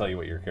 I'm not going Invaders. to tell you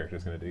what your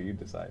character's going to do. You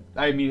decide.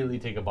 I immediately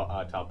take a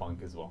top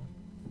bunk as well.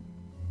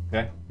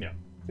 Okay. Yeah.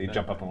 So you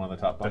jump up on one of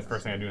the top bunks. That's the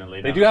first thing I do and I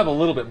lay They down. do have a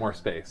little bit more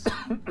space.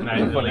 And I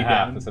A foot and lay a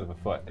half down, instead of a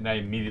foot. and I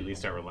immediately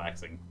start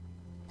relaxing.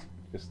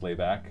 Just lay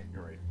back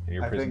You're right. in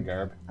your I prison think-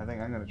 garb. I think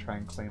I'm gonna try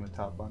and claim a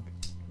top bunk.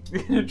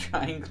 You're gonna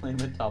try and claim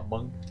the top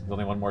bunk. There's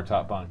only one more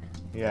top bunk.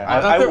 Yeah.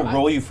 thought I there- will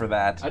roll you for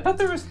that. I thought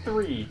there was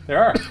 3.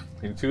 There are.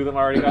 And 2 of them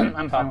already got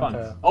I'm top fine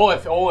with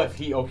bunks. If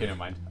he okay, never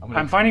mind.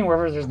 I'm finding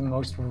wherever there's the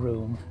most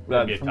room.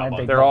 That- Be a For top my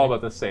bunk. big They're all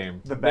about the same.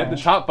 The The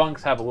bench. top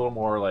bunks have a little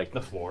more like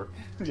The floor.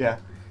 Yeah.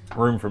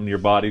 room from your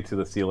body to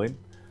the ceiling.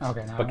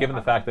 Okay, now But given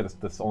the fact that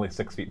it's only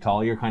 6 feet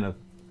tall, you're kind of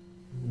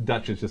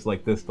Dutch is just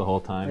like this the whole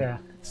time. Yeah.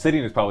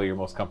 Sitting is probably your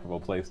most comfortable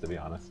place, to be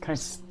honest. Can I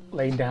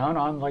lay down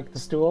on like the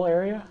stool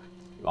area?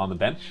 On the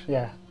bench?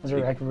 Yeah. Is there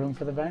like room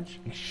for the bench?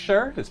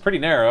 Sure. It's pretty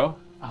narrow.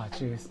 Oh,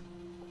 jeez.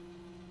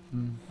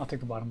 I'll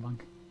take the bottom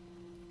bunk.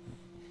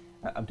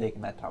 I'm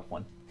taking that top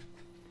one.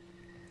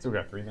 So we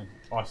got 3 then.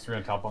 Oh, it's 3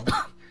 on top bunk.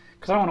 Because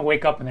I don't want to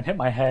wake up and then hit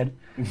my head.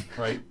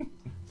 Right.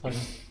 So I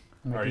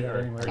might Alright, do that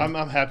alright. anyway.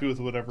 I'm happy with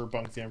whatever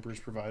bunk the Emperor's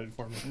provided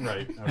for me.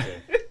 Right.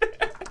 Okay.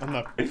 I'm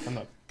not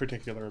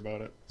particular about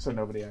it. So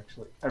nobody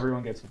actually.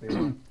 Everyone gets what they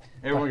want.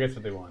 Everyone gets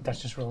what they want.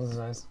 That's just rolls his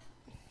eyes.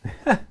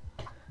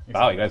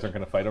 Wow, you guys aren't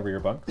going to fight over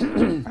your bunks? I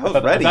was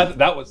ready.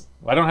 That was.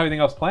 I don't have anything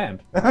else planned.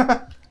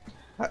 I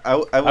I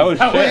was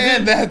sure.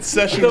 And that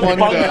session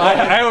one.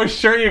 I was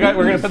sure you guys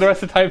were going to spend the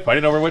rest of the time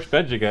fighting over which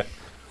bed you get.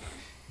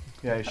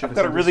 Yeah, you should I've have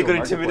got a said really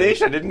this to good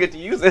marketplace. intimidation. I didn't get to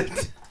use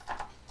it.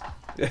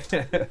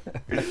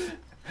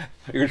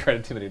 You're trying to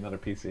intimidate another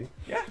PC.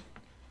 Yeah.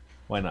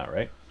 Why not,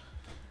 right?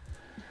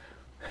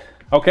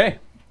 Okay.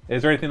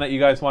 Is there anything that you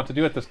guys want to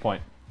do at this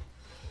point?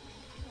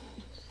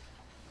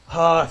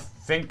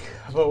 Think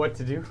about what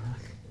to do.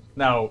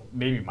 Now,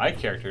 maybe my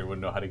character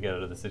wouldn't know how to get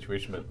out of the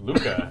situation, but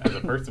Luca, as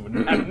a person,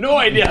 would have no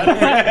idea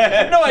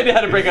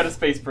how to break out of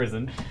space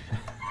prison.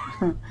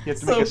 You have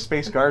to make a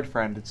space guard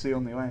friend. It's the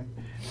only way.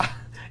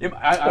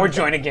 Or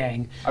join a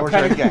gang. Or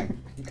join a gang.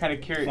 I'm kind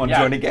of curious. Want to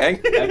join a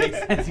gang? That makes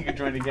sense. You could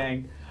join a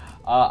gang.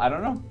 I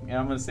don't know. You know,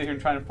 I'm going to sit here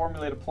and try to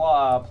formulate a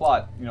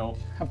plot. You know,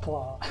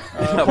 Applause.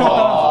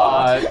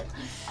 plot.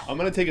 I'm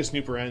gonna take a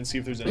snoop around and see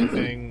if there's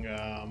anything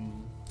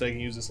that I can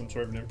use as some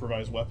sort of an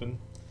improvised weapon.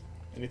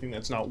 Anything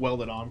that's not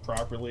welded on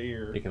properly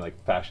or You can like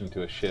fashion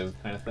to a shiv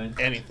kind of thing.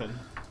 anything.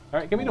 All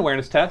right, give me an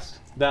awareness test.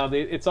 Now,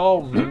 it's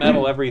all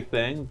metal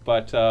everything,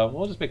 but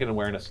we'll just make an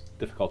awareness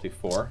difficulty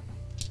 4.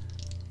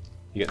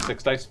 You get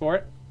 6 dice for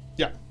it.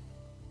 Yeah.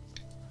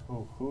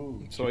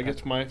 Ooh. So I get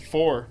to my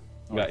 4.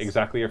 You got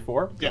exactly your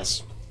 4.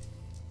 Yes.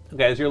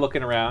 Okay, as you're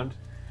looking around,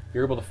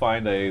 you're able to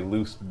find a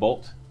loose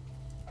bolt.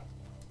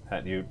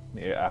 And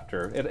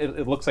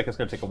it looks like it's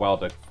going to take a while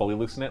to fully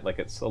loosen it, like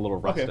it's a little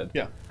rusted. Okay.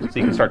 Yeah. So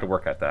you can start to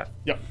work at that.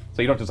 Yeah.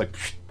 So you don't just like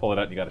pull it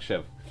out and you got a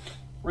shiv.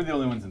 We're the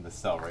only ones in this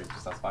cell, right?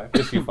 Just us 5?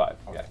 Just you 5.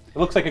 Yeah. It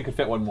looks like it could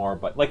fit one more,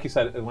 but like you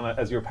said,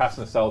 as you were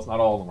passing the cells, not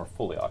all of them were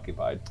fully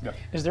occupied. Yeah.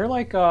 Is there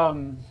like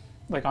on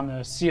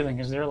the ceiling,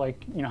 is there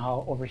like, you know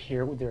how over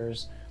here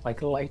there's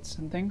like lights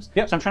and things?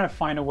 Yep. So I'm trying to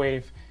find a way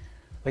of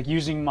like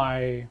using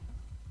my,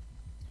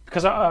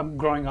 because I'm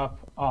growing up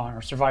on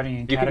or surviving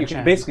in You can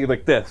Catachan. basically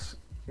like this.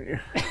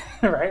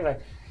 right?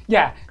 Like,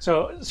 yeah.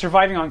 So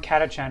surviving on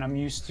Catachan, I'm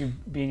used to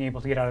being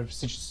able to get out of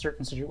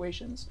certain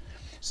situations.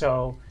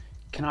 So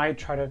can I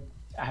try to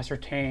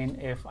ascertain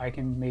if I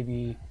can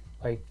maybe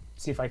like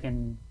see if I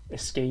can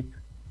escape?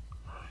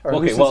 Or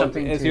Okay, loosen well,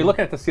 something as to- you're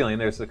looking at the ceiling,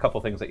 there's a couple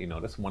things that you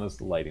notice. One is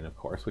the lighting, of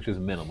course, which is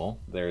minimal.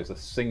 There's a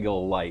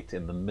single light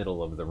in the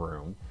middle of the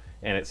room,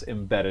 and it's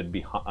embedded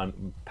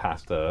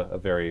past a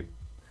very,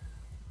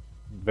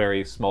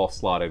 very small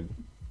slotted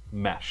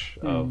mesh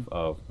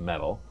of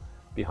metal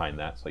behind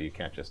that, so you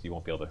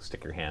won't be able to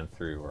stick your hand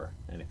through or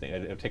anything.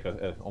 It'll take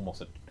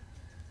almost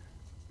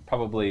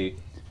probably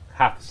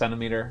half a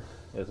centimeter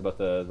is about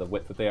the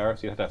width that they are,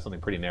 so you have to have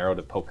something pretty narrow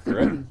to poke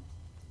through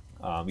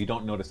it. You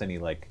don't notice any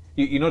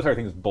you notice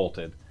everything's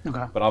bolted,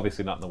 but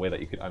obviously not in the way that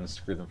you could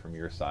unscrew them from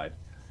your side.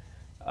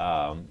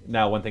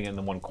 Now, one thing in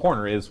the one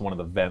corner is one of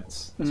the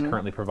vents that's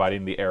currently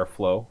providing the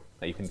airflow.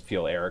 That you can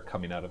feel air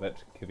coming out of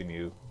it, giving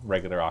you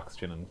regular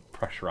oxygen and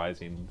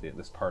pressurizing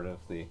this part of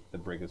the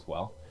brig as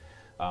well.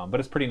 But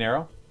it's pretty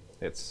narrow.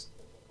 It's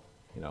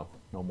no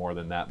more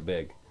than that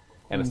big,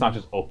 and it's not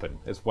just open.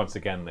 It's once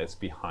again it's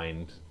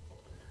behind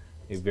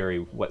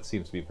what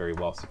seems to be very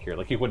well secured.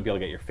 Like you wouldn't be able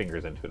to get your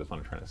fingers into it. Is what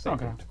I'm trying to say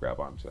to grab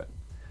onto it.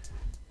 You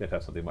have to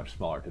have something much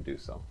smaller to do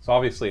so. So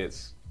obviously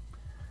it's.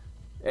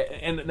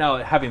 And now,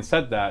 having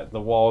said that,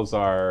 the walls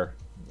are.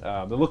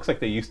 It looks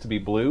like they used to be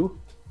blue,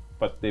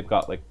 but they've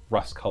got like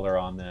rust color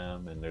on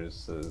them, and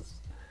there's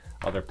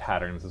other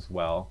patterns as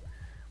well.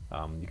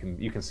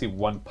 You can see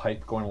one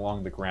pipe going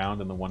along the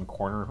ground in the one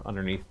corner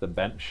underneath the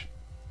bench.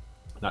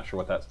 Not sure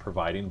what that's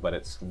providing, but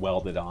it's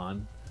welded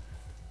on,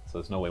 so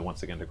there's no way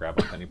once again to grab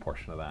up any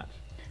portion of that.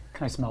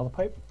 Can I smell the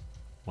pipe?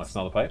 Want to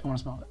smell the pipe? I want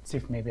to smell it. See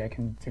if maybe I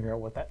can figure out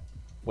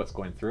what's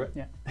going through it.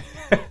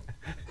 Yeah.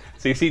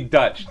 So you see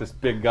Dutch, this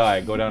big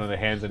guy, go down on the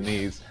hands and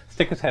knees,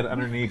 stick his head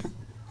underneath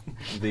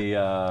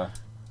the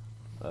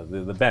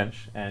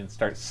bench and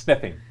start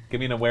sniffing. Give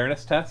me an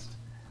awareness test.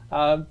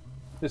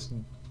 Just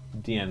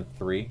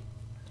DN3.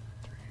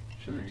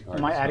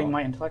 Am I adding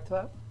my intellect to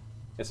that?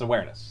 It's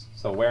awareness.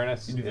 So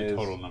awareness You do the is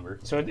total number.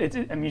 So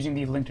I'm using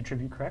the linked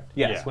attribute, correct?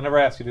 Yes. Yeah. Whenever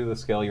I ask you to do the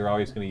skill, you're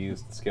always going to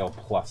use the skill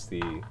plus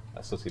the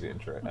associated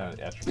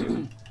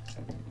attribute.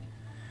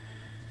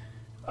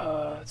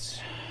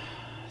 It's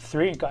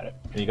 3. Got it.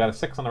 And you got a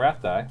 6 on the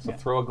wrath die, so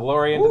throw a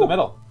glory into the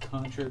middle.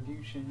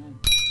 Contribution.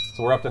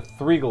 So we're up to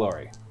 3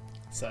 glory.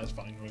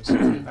 Satisfying noise.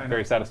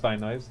 Very satisfying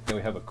noise. Then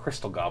we have a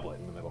crystal goblet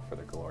in the middle for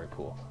the glory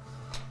pool.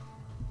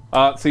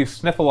 So you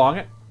sniff along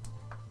it,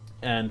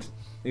 and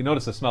you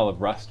notice the smell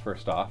of rust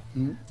first off.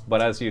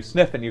 But as you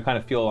sniff and you kind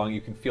of feel along,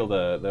 you can feel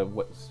the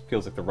what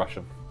feels like the rush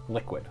of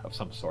liquid of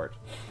some sort.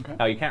 Okay.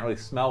 Now you can't really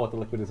smell what the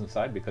liquid is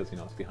inside because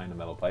it's behind a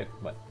metal pipe,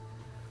 but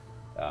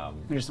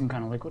There's some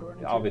kind of liquid running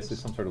through obviously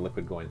this. some sort of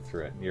liquid going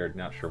through it. You're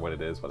not sure what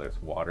it is, whether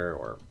it's water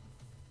or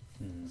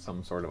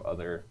some sort of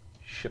other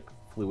ship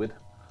fluid.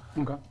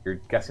 Okay. You're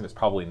guessing it's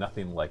probably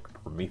nothing like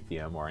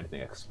promethium or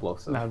anything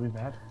explosive. That would be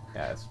bad.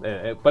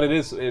 Yeah, but it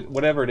is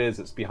whatever it is.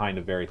 It's behind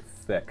a very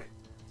thick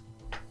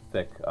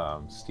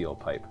steel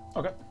pipe.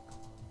 Okay.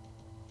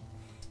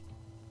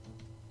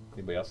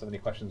 Anybody else have any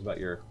questions about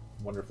your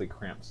wonderfully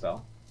cramped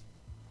cell?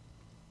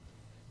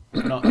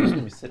 No, I'm just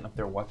gonna be sitting up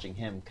there watching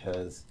him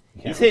because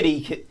he can't said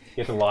You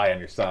have to lie on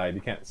your side.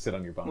 You can't sit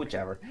on your bunk.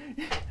 whichever.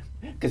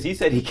 Because he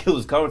said he killed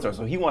his commissar,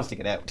 so he wants to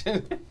get out.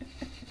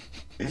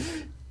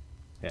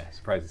 Yeah,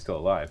 surprised he's still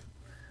alive.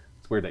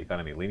 It's weird that you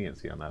got any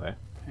leniency on that, eh?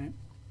 Okay.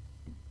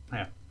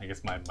 Yeah, I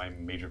guess my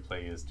major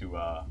play is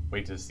to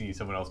wait to see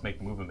someone else make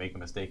a move and make a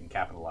mistake and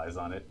capitalize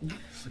on it.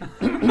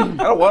 I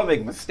don't want to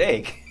make a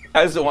mistake.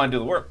 I just don't want to do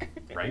the work.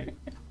 Right?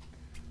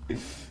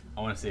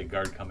 I want to see a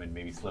guard come in,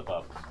 maybe slip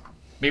up.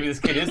 Maybe this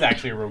kid is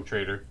actually a rogue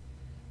trader.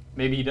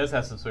 Maybe he does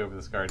have some sway over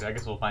this guard. I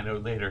guess we'll find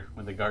out later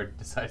when the guard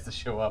decides to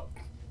show up,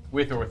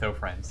 with or without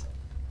friends.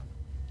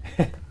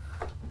 To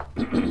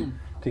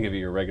give you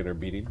your regular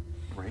beating.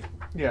 Right?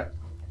 Yeah.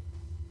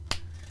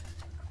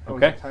 Oh,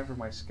 Okay. is it time for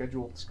my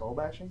scheduled skull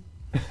bashing?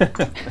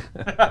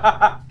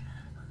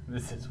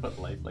 This is what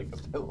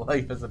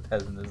life as a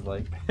peasant is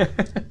like.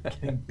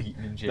 Getting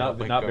beaten in jail.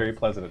 Not very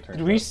pleasant, it turns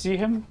Did we out. see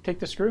him take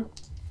the screw?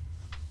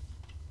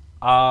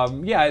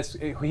 Yeah,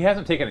 he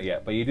hasn't taken it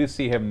yet, but you do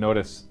see him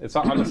notice. It's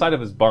on the side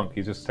of his bunk.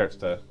 He just starts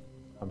to.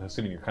 I'm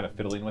assuming you're kind of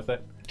fiddling with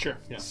it. Sure.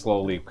 Yeah.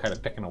 Slowly, kind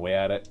of picking away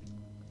at it,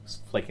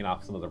 flaking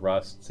off some of the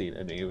rust. See,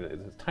 and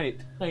it's the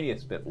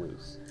tiniest bit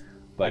loose.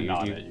 But I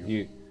nod at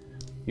you.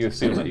 you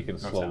assume that you can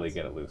slowly sense.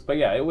 get it loose. But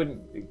yeah, it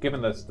wouldn't.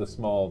 Given the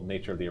small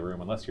nature of the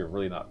room, unless you're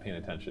really not paying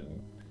attention,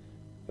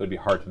 it would be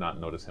hard to not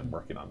notice him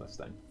working on this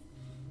thing.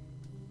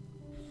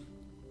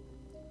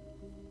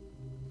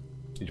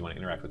 Did you want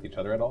to interact with each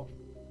other at all?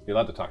 You're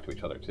allowed to talk to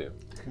each other too.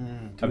 Do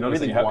I've we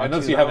noticed really I want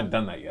noticed to, you though? haven't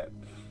done that yet.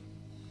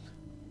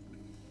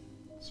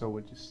 So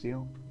would you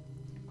steal?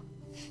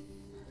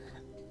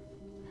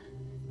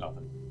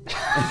 Nothing.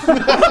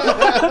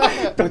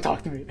 Don't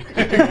talk to me.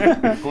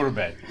 Go to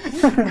bed. This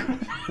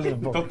is a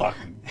book. Don't talk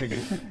to me.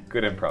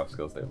 Good improv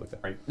skills there. Look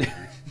at Right?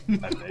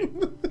 That's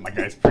it. My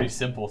guy's pretty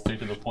simple, straight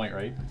to the point,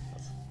 right?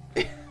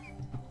 It's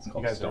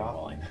called You guys are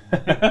off.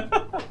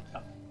 stonewalling.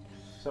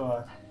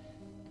 So,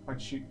 why'd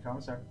you shoot your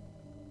commissar?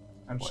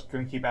 I'm just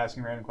going to keep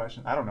asking random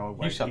questions. I don't know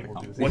what shot the people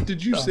do. commissar. What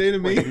did you say to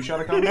me? Wait, you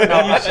shot a commissar? No,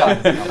 I shot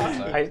his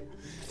commissar. I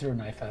threw a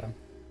knife at him.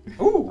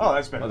 Ooh. Oh,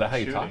 that's better. Oh, is that how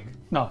than you talk? shooting.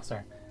 No,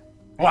 sorry.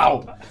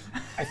 Wow.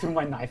 I threw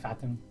my knife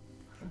at him.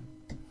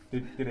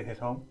 Did it hit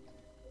home?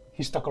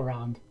 He stuck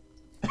around.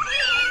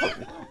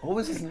 What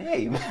was his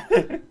name?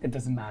 It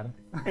doesn't matter.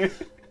 I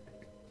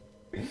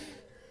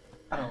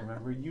don't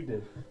remember. You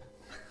did.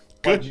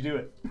 Why'd you do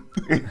it?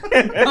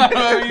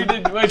 You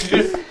did. What'd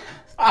you do?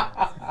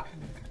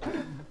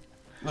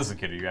 Listen,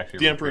 kid, you actually.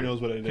 The Emperor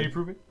knows what I Can you did.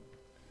 prove it?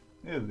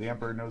 Yeah, the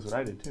Emperor knows what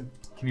I did too.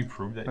 Can you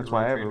prove that? That's you're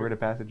why I have a traitor? writ of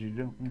passage you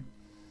don't.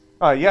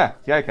 Yeah,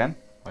 I can.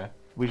 Oh, yeah?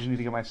 We just need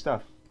to get my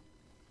stuff.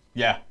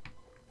 Yeah,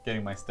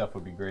 getting my stuff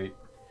would be great.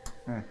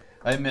 Eh.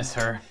 I miss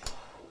her.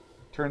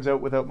 Turns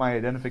out without my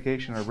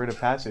identification or writ of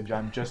passage,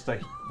 I'm just a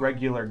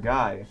regular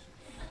guy.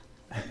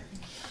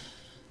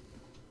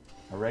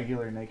 A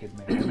regular naked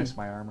man. I miss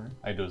my armor.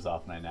 I doze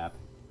off and I nap.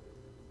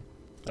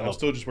 I'm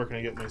still just working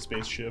to get my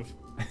space shiv.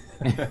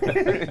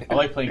 I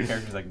like playing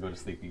characters I can go to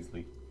sleep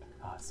easily.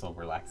 Ah, it's so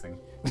relaxing.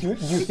 Do you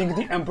think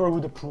the Emperor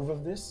would approve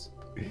of this?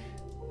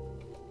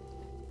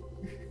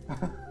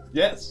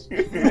 Yes.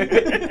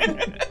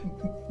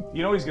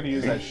 You know he's going to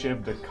use that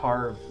shiv to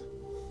carve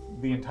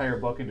the entire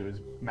book into his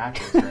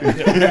mattress,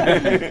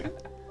 right?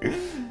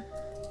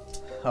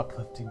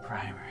 Uplifting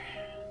primer.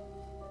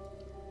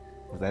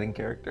 Was that in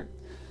character?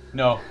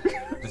 No,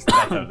 that's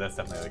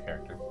definitely the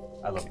character.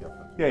 I love the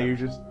uplifting. Yeah, you're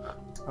just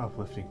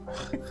uplifting.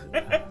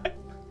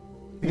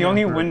 The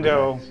only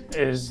window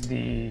is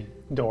the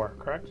door,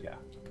 correct? Yeah.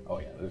 Oh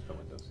yeah, there's the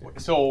windows here.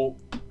 So,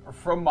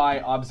 from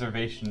my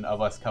observation of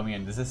us coming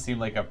in, does this seem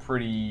like a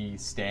pretty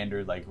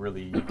standard, like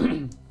really?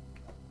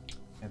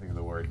 I think of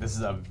the word. This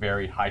is a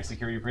very high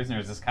security prison, or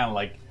is this kind of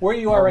like Where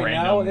you are a right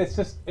now, random- it's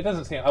just, it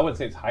doesn't seem, I wouldn't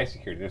say it's high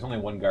security. There's only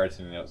one guard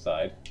sitting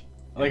outside.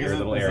 Like, in is your it-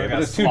 little is it area. like But a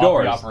there's two sloppy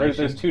doors. operation?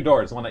 There's two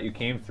doors. The one that you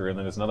came through, and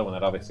then there's another one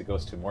that obviously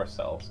goes to more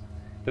cells.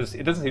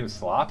 It doesn't seem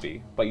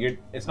sloppy, but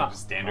it's not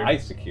Standard. high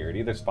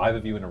security. There's 5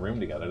 of you in a room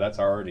together. That's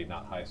already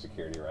not high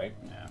security, right?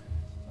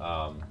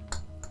 Yeah.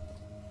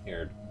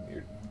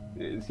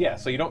 Yeah,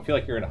 so you don't feel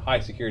like you're in a high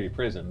security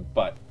prison,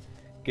 but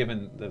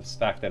given the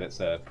fact that it's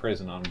a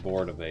prison on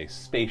board of a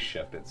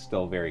spaceship, it's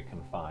still very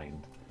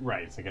confined.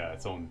 Right. It's like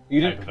its own.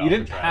 You type didn't of you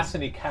didn't Alcatraz. pass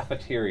any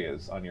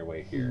cafeterias on your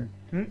way here,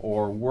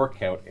 or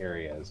workout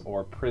areas,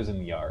 or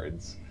prison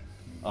yards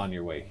on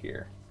your way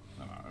here.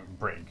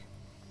 Brig.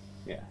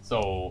 Yeah.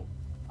 So,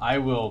 I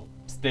will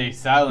stay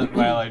silent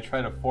while I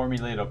try to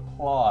formulate a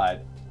plot.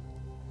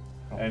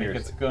 I And think you're-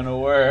 it's gonna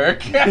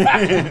work.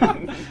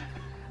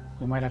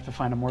 We might have to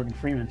find a Morgan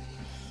Freeman.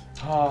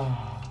 Can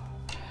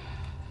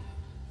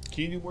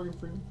you do Morgan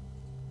Freeman?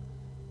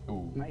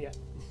 Ooh, Not yet.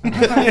 that's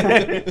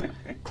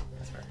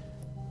fair.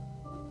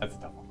 That's a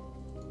tough one.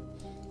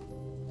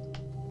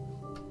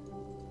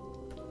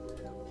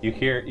 You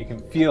can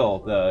feel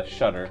the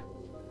shudder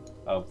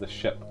of the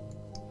ship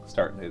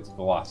start its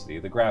velocity.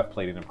 The grav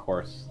plating, of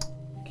course,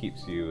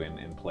 keeps you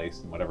in place,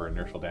 and whatever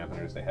inertial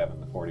dampeners they have in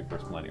the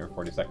 41st millennium or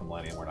 42nd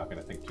millennium. We're not going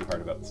to think too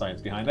hard about the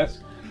science behind this.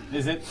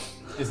 Is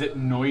it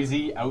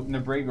noisy out in the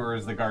brig, or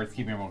is the guards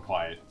keeping everyone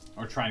quiet,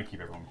 or trying to keep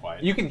everyone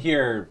quiet? You can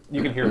hear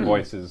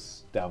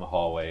voices down the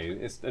hallway.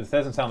 It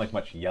doesn't sound like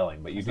much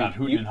yelling, but you It's do. not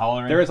hooting and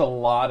hollering? There is a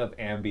lot of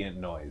ambient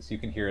noise. You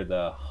can hear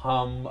the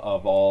hum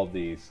of all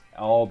the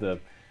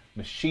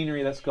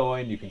machinery that's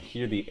going. You can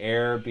hear the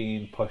air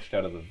being pushed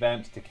out of the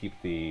vents to keep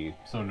the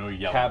So no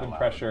yelling. cabin allowed.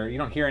 pressure. You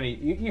don't hear any.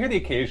 You hear the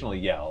occasional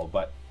yell,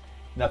 but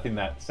nothing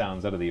that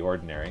sounds out of the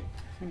ordinary.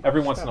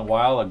 Every once in a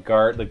while,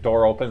 the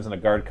door opens and a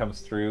guard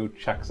comes through,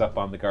 checks up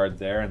on the guard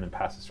there, and then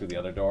passes through the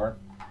other door.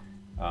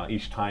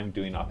 Each time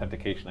doing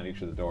authentication at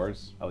each of the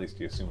doors. At least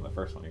you assume on the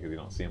first one because you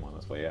don't see him on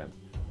this way in.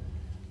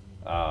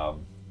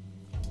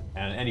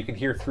 And you can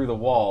hear through the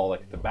wall,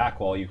 like the back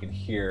wall, you can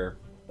hear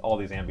all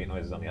these ambient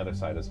noises on the other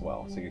side as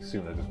well. So you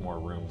assume that there's more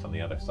rooms on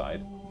the other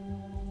side,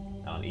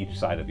 on each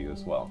side of you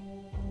as well.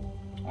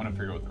 I want to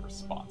figure out what the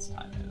response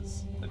time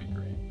is. That'd be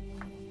great.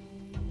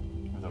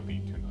 Without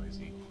being too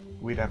noisy.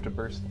 We'd have to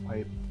burst the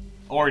pipe.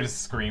 Or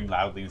just scream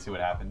loudly and see what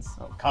happens.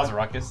 Cause a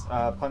ruckus.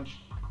 Punch.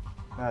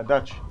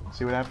 Dutch.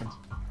 See what happens.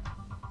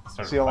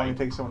 Start See a how long fight. it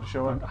takes someone to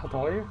show up. How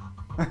tall are you?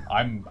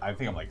 I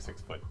think I'm like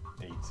 6'8",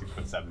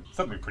 6'7",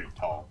 something pretty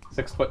tall.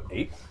 6'8".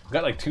 You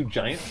got like 2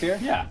 giants here.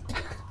 Yeah,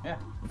 yeah.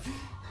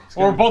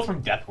 Well, we're both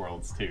from Death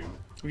Worlds too.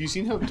 Have you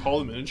seen how tall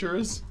the miniature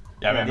is?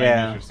 Yeah, man,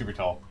 Yeah. my are super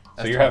tall.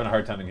 So you're having a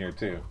hard time in here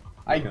too.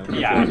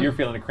 Yeah. You're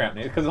feeling a cramp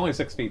because it's only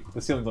 6 feet.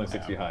 The ceiling's only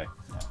 6 feet high.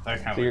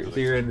 That's kind So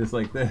you're in this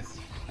like this.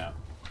 yeah.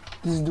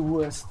 This is the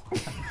worst.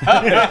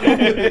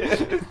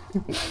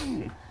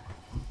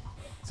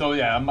 So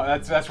yeah,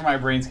 that's where my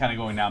brain's kind of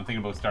going now. I'm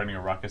thinking about starting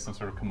a ruckus, some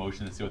sort of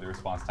commotion, to see what the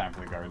response time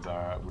for the guards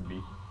would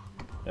be.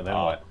 And then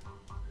what?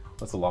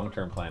 What's the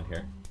long-term plan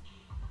here?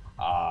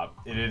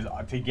 It is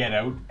to get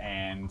out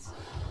and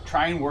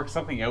try and work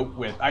something out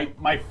with.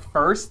 My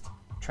first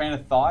train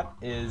of thought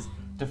is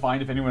to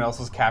find if anyone else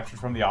was captured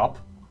from the op.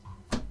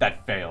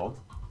 That failed.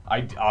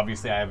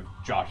 Obviously I have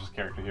Josh's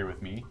character here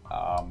with me,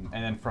 and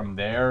then from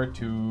there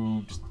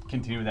to just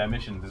continue with that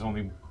mission. There's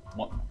only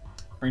one.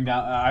 Bring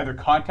down either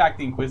contact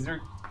the Inquisitor,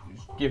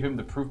 give him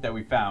the proof that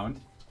we found,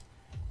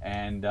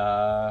 and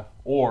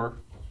or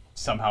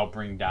somehow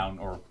bring down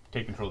or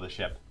take control of the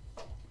ship.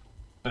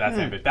 But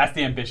that's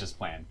the ambitious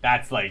plan.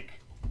 That's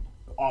like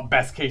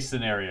best case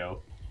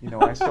scenario. You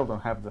know, I still don't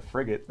have the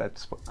frigate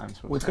that's what I'm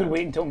supposed We to could have.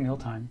 wait until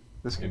mealtime.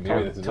 This could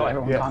Maybe this is Until it.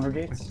 everyone Yeah.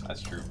 congregates.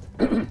 That's true.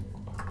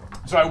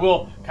 So I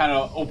will kind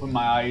of open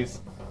my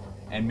eyes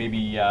and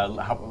maybe air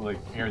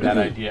that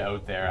idea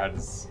out there. How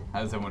does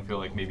everyone feel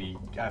like maybe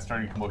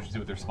starting a commotion, see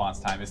what the response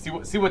time is, see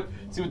what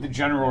the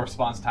general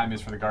response time is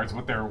for the guards,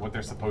 what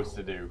they're supposed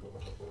to do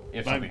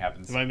if something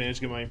happens. If I manage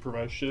to get my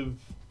improvised shiv,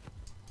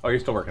 Oh, you're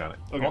still working on it.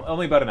 Okay.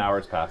 Only about an hour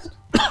has passed.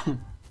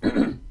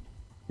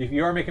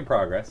 You are making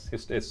progress.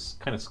 It's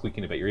kind of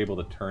squeaking a bit. You're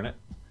able to turn it.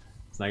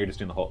 So now you're just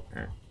doing the whole.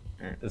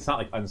 It's not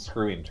like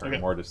unscrewing and turning,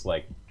 Okay. more just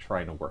like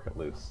trying to work it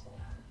loose.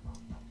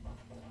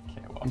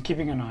 Okay, well, I'm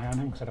keeping an eye on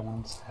him because I don't want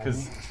him to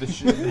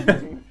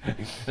stab me.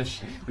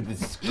 because With the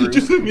screw.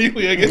 just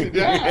immediately I get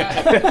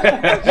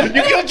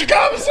you killed your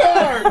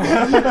commissar.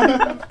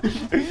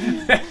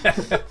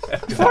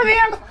 For the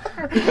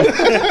Empire!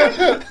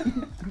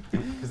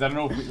 I don't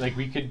know if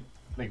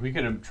we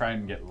could try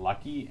and get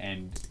lucky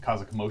and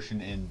cause a commotion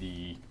in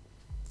the,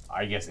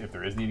 I guess if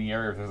there is an eating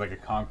area, if there's like a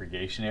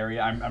congregation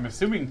area. I'm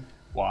assuming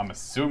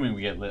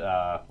we get let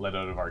out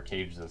of our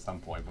cages at some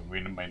point, but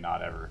we might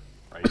not ever,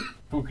 right?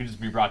 Food could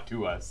just be brought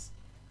to us.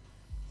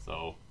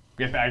 So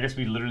I guess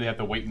we literally have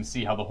to wait and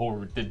see how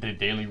the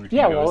daily routine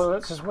Yeah, goes. well,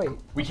 let's just wait.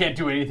 We can't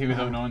do anything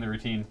without knowing the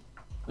routine,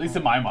 at least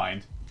in my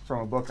mind.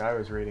 From a book I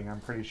was reading,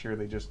 I'm pretty sure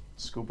they just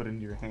scoop it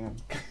into your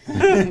hand.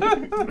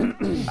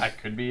 That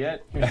could be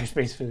it. Here's your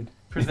space food.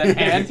 Present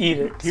hand. Eat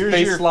it. Here's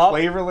Space your slop.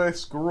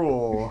 flavorless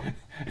gruel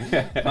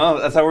Oh,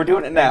 that's how we're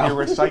doing it and now. your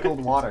recycled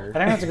I water. think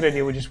that's a good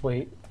idea. We just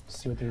wait,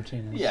 see what the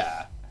routine is.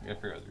 Yeah, we gotta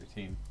figure out the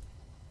routine.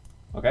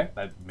 Okay.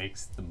 That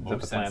makes the the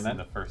most plan sense then? in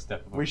the first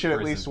step of a We should at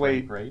prison least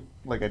break, wait right?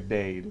 like a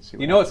day to see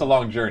what You know it's a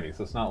long journey,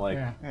 so it's not like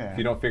Yeah. Yeah. if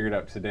you don't figure it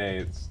out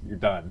today, you're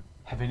done.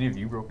 Have any of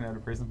you broken out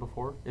of prison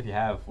before? If you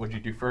have, what'd you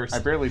do first? I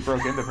barely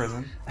broke into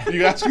prison. Are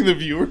you asking the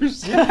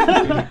viewers?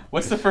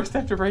 What's the first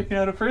step to breaking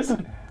out of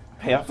prison?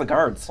 Pay off the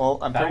guards. Well,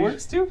 I'm That pretty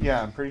works too?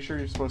 Yeah, I'm pretty sure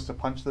you're supposed to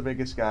punch the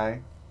biggest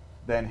guy,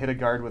 then hit a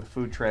guard with a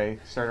food tray,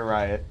 start a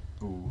riot,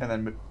 Ooh. and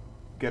then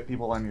get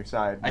people on your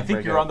side. I and think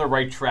break you're out. on the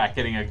right track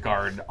getting a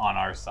guard on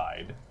our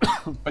side.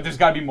 But there's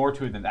gotta be more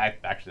to it than that.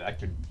 Actually, that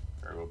could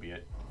very well be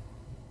it.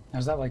 Now,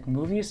 is that like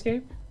movie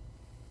escape?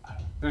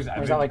 There's,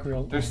 Or is that like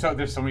real? There's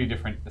so many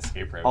different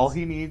escape routes. All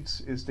he needs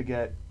is to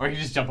get or you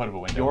just jump out of a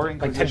window. your Ted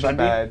Inquisition Bundy?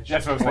 badge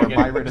That's what I was or thinking.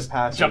 my writ of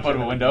passage. Jump out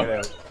of a and then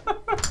window.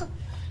 get out.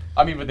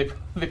 I mean, but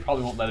they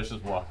probably won't let us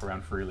just walk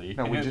around freely.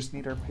 No, we just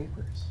need our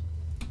papers.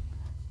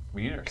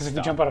 we need our Because if we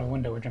stuff. jump out of a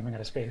window, we're jumping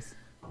out of space.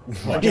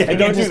 Yeah,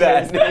 don't do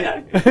that.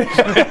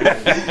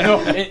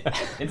 No,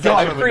 it's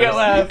I free at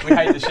last. We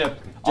hide the ship.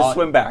 Just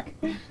swim back.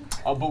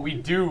 But we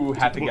do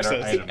have to Book get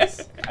our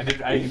says.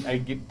 items. I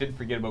did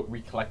forget about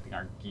recollecting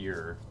our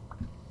gear.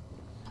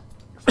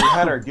 If we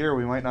had our gear,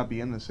 we might not be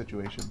in this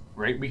situation.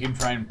 Right? We can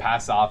try and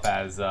pass off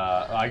as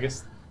I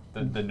guess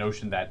the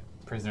notion that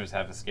prisoners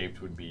have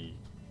escaped would be.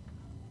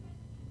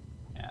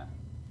 Yeah.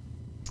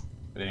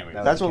 But anyway,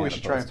 That That's we what we can't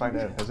should try and oppose. find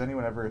out. Has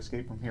anyone ever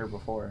escaped from here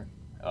before?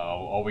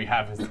 all we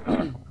have is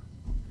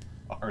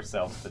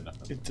ourselves to know.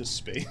 Into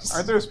space.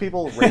 Aren't those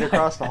people right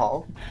across the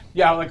hall?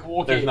 Yeah, like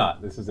well, okay. There's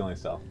not. This is the only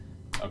cell.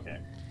 Okay.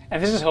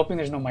 And this is hoping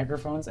there's no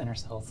microphones in our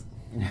cells.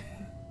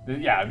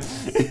 Yeah,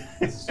 this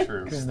is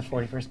true. This is the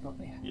 41st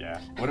millennium. Yeah.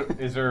 What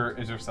is there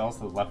cells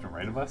to the left and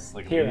right of us,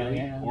 like Here, immediately?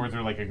 yeah. Or is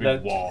there like a good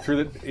That- wall?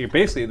 Through the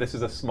basically, this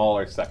is a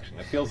smaller section.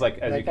 It feels like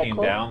as Like you that came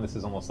quote? down, this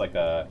is almost like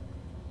the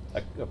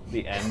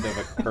end of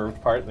a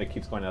curved part that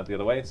keeps going out the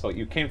other way. So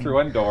you came through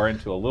one door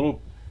into a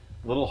little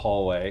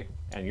hallway,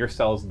 and your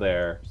cell's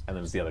there, and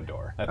then there's the other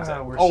door. That's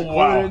it. We're Oh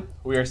wow, secluded.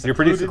 we are. Secluded. You're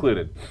pretty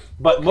secluded,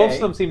 but most Okay.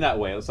 of them seem that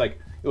way. It was like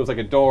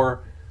a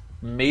door,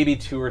 maybe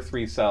 2 or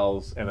 3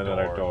 cells, and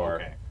another door,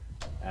 Okay.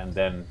 and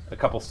then a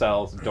couple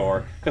cells,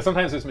 door. Because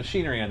sometimes there's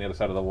machinery on the other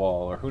side of the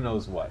wall, or who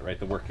knows what, right?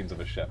 The workings of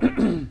a ship.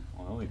 Well,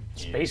 only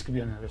Space could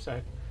be on the other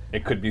side.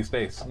 It could be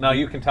space. No,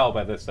 you can tell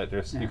by this that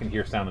there's Yeah. you can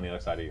hear sound on the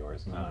other side of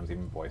yours, and sometimes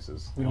even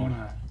voices. We don't want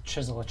to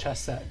chisel a chess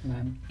set and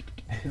then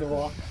do the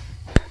wall.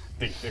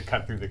 dig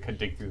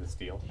through the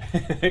steel.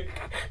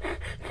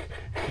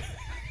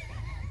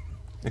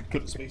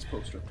 Put a space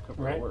poster up to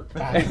cover Right? our work.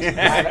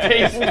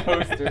 Case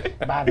poster.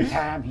 By the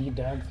time he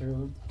dug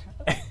through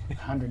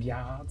 100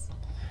 yards.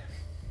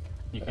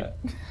 You can.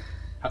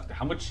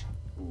 How much?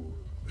 Ooh.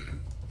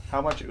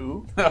 How much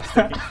ooh?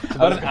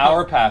 About an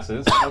hour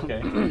passes.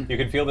 Okay. You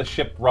can feel the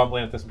ship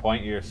rumbling at this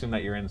point. You assume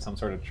that you're in some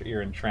sort of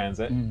you're in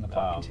transit The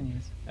plot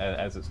continues.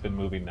 as it's been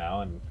moving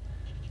now. And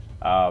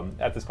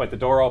at this point, the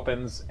door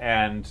opens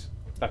and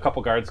a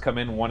couple guards come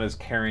in. One is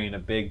carrying a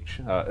big,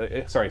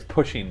 he's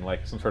pushing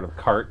like some sort of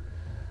cart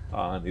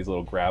on these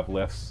little grab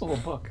lifts. A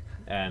little book.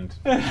 And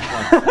No,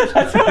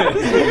 it's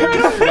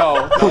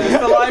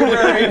the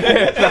library.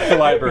 it's not the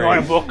library. You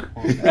want a book?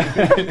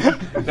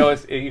 No,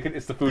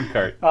 it's the food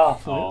cart. Oh,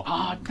 food. Oh.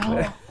 Oh,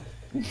 no.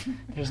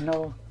 There's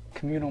no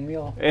communal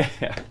meal.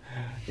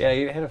 Yeah,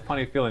 you had a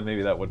funny feeling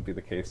maybe that wouldn't be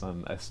the case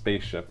on a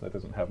spaceship that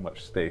doesn't have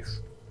much space.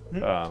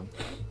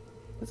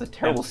 It's a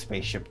terrible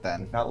spaceship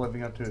then. Not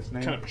living up to its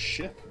name. Kind of a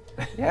ship.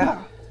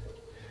 Yeah.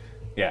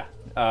 Yeah.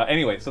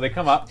 Anyway, so they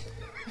come up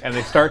and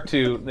they start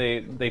to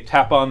they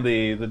tap on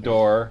the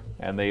door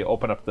and they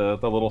open up the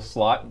little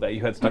slot that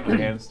you had stuck your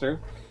hands through.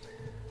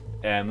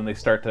 and then they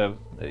start to.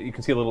 You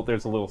can see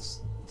there's a little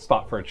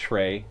spot for a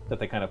tray that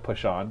they kind of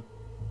push on.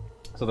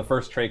 So the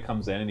first tray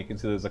comes in, and you can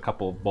see there's a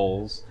couple of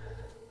bowls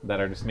that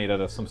are just made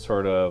out of some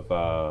sort of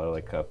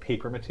like a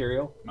paper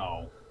material.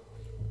 No.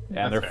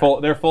 And That's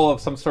they're full of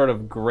some sort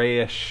of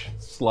grayish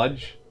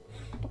sludge.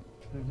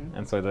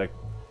 And so they're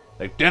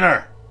like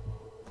dinner.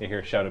 You hear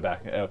it shouted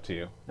back out to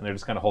you, and they're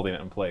just kind of holding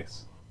it in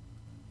place.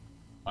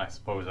 I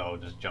suppose I'll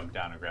just jump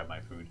down and grab my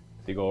food.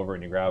 So you go over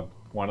and you grab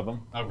one of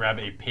them. I'll grab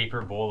a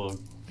paper bowl of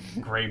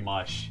gray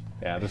mush.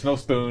 Yeah, there's no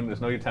spoon,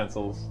 there's no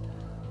utensils.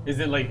 Is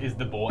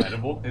the bowl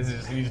edible? Is it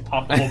just you just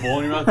pop the whole bowl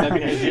in your mouth? That'd be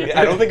the idea.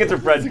 I don't think it's a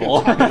bread bowl.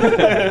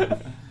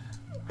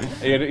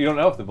 You don't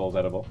know if the bowl's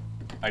edible.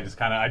 I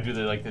do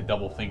the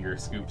double finger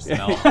scoop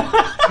smell. What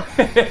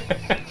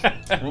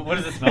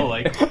does it smell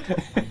like?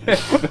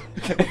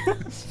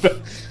 It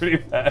smells pretty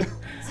bad.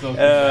 Smells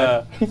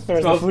bad. He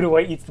throws the food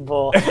away, eats the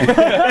bowl.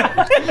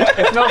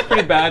 It smells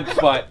pretty bad,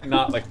 but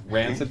not like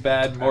rancid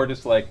bad. More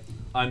just like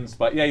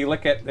unspicy. Yeah, you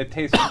look at it,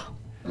 tastes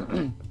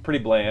pretty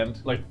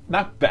bland. Like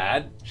not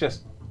bad,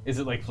 just Is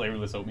it like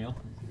flavorless oatmeal?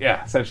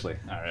 yeah, essentially.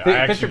 All right, I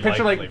actually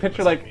Picture like like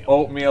flavorless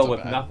oatmeal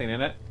with bad. nothing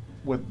in it.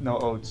 With no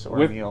oats or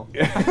With- meal.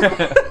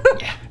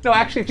 No,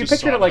 actually, if you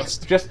Just pictured it like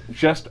sawdust.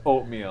 just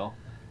oatmeal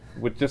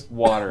with just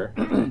water,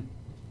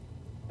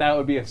 that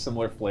would be a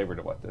similar flavor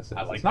to what this is.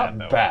 I like it's not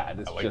that, though. bad.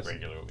 It's I like just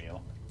regular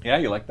oatmeal. yeah,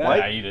 you like that.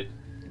 I eat it.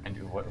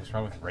 And what's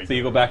wrong with regular? So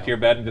you go back to oatmeal? your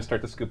bed and just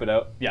start to scoop it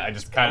out. Yeah, I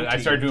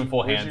started doing full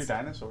Where's hands. your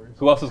dinosaurs?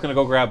 Who else is gonna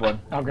go grab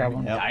one? I'll grab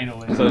one. Yep.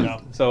 Dino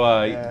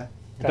Yeah.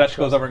 Dutch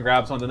goes over and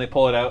grabs one. Then they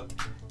pull it out,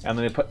 and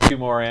then they put two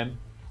more in.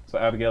 So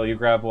Abigail, you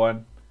grab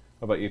one.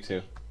 What about you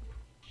two?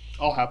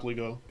 I'll happily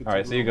go. All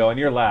right, so you go, and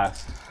you're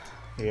last.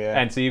 Yeah.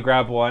 And so you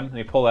grab one, and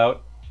you pull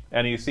out,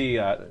 and you see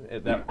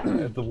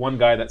the one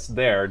guy that's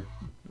there,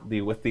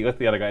 with the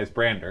other guy is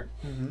Brander,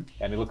 and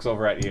he looks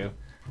over at you,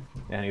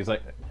 and he's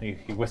like, he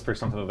whispers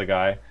something to the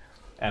guy,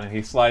 and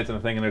he slides in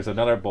the thing, and there's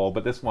another bowl,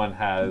 but this one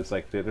has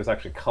like there's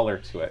actually color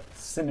to it.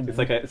 Cinnamon.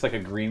 It's like a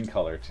green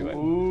color to it.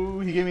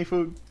 Ooh, he gave me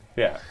food.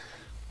 Yeah,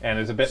 and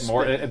there's a bit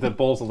more. The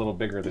bowl's a little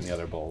bigger than the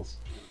other bowls,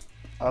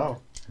 Oh.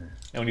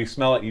 and when you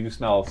smell it, you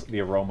smell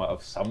the aroma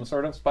of some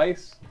sort of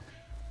spice.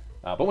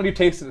 But when you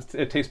taste it,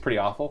 it tastes pretty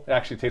awful. It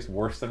actually tastes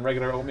worse than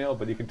regular oatmeal,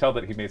 but you can tell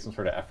that he made some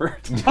sort of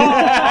effort.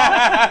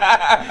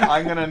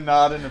 I'm gonna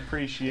nod in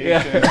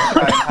appreciation and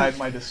try and hide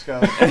my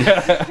disgust.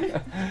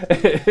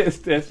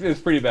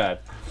 it's pretty bad.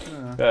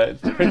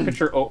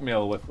 Picture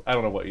oatmeal with, I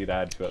don't know what you'd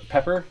add to it.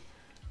 Pepper?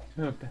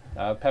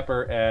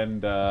 Pepper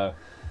and a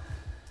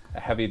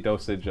heavy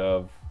dosage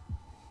of,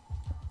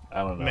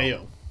 I don't know.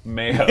 Mayo.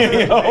 Mayo.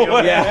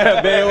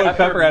 Yeah, mayo and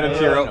pepper added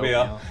to your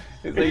oatmeal.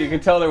 It's like you can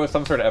tell there was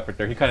some sort of effort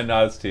there. He kind of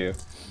nods to you,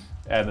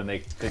 and then they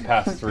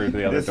pass through to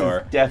the other This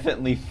door. is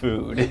definitely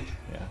food. Yeah.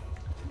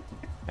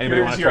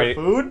 Anybody want Here's to try? your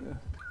food?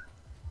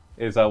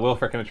 Is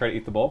Wilfred going to try to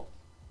eat the bowl?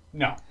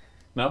 No.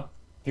 No.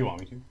 Do you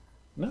want me to?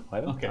 No, I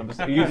don't. Okay. I'm just,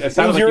 That it That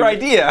sounded was like your you-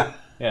 idea.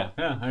 Yeah.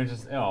 Yeah, I was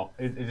just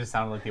it just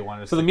sounded like they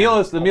wanted. So the meal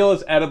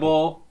is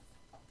edible.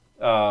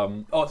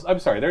 I'm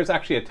sorry. There's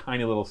actually a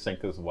tiny little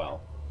sink as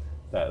well.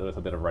 That with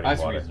a bit of running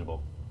That's water.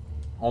 reasonable.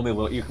 Only a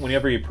little.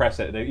 Whenever you press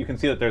it, you can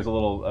see that there's a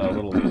little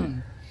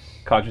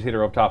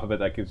cogitator up top of it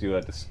that gives you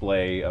a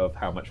display of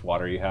how much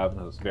water you have,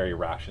 and it's very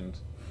rationed.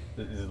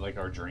 Is it like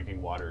our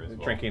drinking water as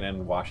well? Drinking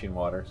and washing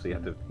water, so you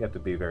have to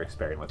be very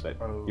sparing with it.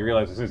 Oh. You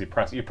realize as soon as you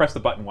press the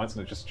button once,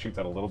 and it just shoots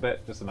out a little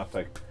bit, just enough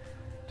to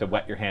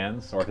wet your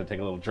hands or to take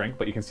a little drink.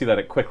 But you can see that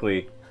it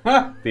quickly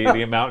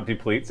the amount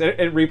depletes.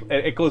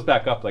 It goes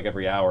back up like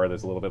every hour.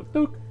 There's a little bit of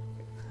dook,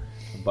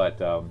 but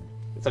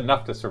it's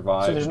enough to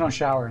survive. So there's no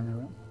shower in the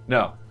room.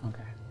 No.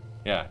 Okay.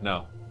 Yeah,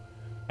 no.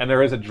 And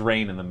there is a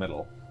drain in the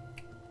middle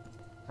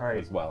All right.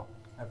 as well.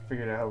 I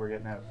figured out how we're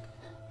getting out.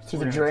 Through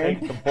We're the gonna drain.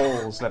 take the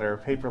bowls that are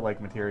paper-like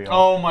material.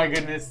 Oh my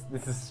goodness,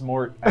 this is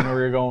smart. I know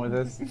where you're going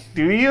with this.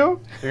 Do you?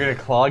 You're gonna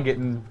clog it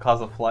and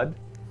cause a flood?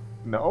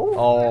 No.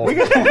 Oh.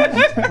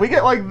 We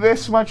get like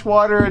this much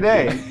water a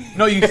day.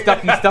 No, you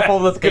stuff all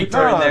this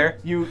paper in there.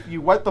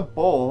 You wet the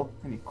bowl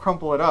and you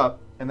crumple it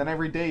up, and then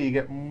every day you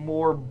get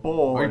more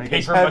bowl Or and it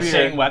gets paper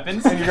heavier. mache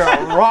weapons. And you're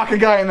gonna rock a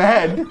guy in the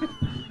head.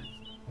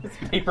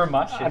 Paper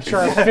mush. I'm sure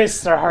our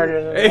fists are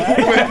harder than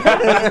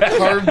that.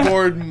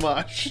 Cardboard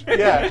mush.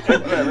 Yeah.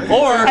 Whatever.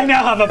 Or I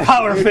now have a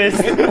power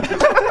fist. paper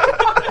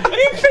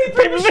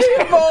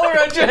mache ball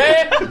around your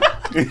head.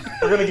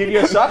 We're gonna give you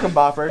a sock and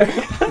bopper.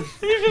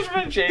 You just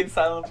run Jane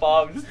Silent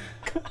Bob. Just...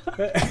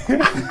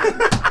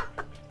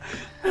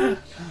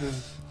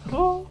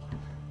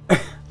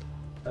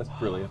 That's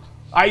brilliant.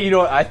 You know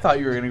what? I thought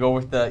you were gonna go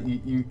with the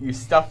you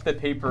stuff the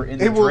paper in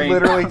the It will drain,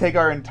 literally take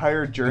our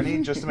entire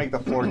journey just to make the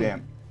floor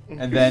damp.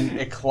 and then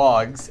it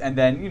clogs, and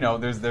then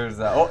there's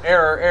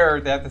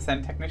error. They have to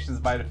send technicians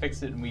by to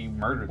fix it, and we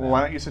murder them. Well,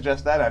 why don't you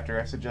suggest that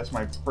after I suggest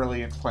my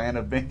brilliant plan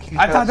of making?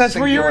 I thought that's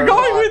where you were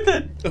singular going pot?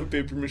 with it. A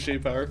paper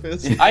mache power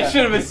fist. I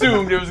should have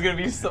assumed it was gonna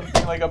be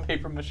something like a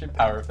paper mache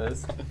power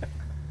fist.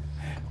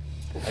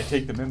 I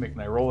take the mimic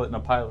and I roll it in a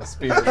pile of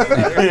spears.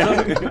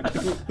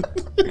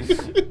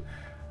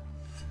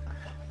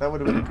 That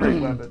would have been a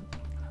great weapon.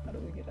 How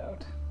do we get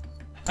out?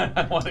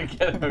 I want to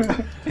get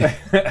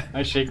out.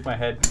 I shake my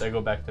head. I go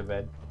back to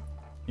bed.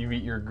 You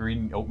eat your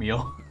green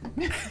oatmeal.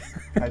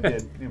 I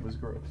did. It was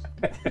gross.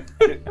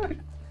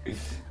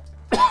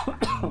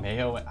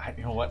 Mayo.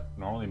 You know what?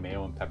 Normally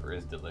mayo and pepper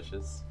is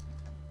delicious.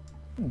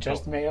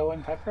 Just mayo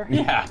and pepper?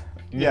 Yeah.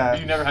 Yeah.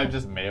 You never had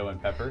just mayo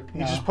and pepper? He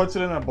just puts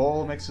it in a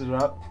bowl, mixes it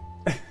up.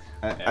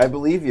 I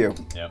believe you.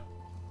 Yep.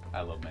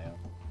 I love mayo.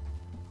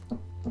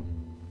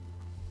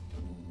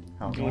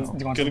 How's Do you want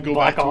Gonna some go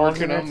black back to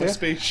olives in working there on the too?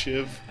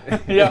 spaceship.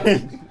 Yeah.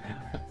 I'm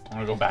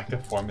gonna go back to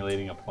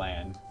formulating a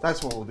plan.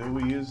 That's what we'll do.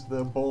 We use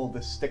the bowl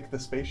to stick the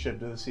spaceship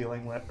to the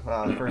ceiling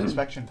for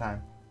inspection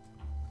time.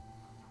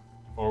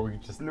 Or we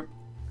could just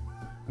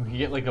we could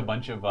get like a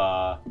bunch of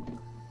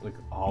like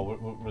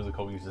what was it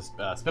called? We use just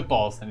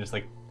spitballs and just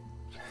like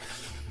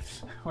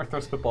or throw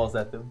spitballs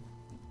at them.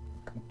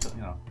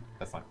 You know,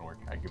 that's not gonna work.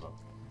 I give up.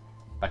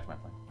 Back to my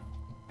plan.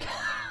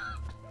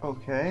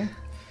 Okay.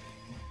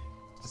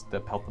 Just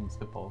pelt them with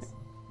spitballs.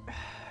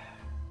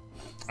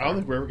 I don't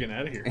think we're ever getting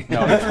out of here.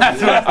 No,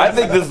 that's what I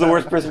think this is the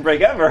worst prison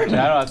break ever. Yeah,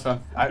 I know, that's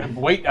fun.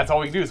 Wait, that's all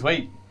we can do is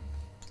wait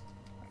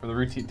for the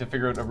routine to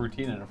figure out a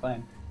routine and a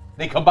plan.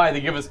 They come by,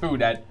 they give us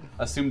food at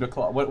assumed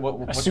o'clock.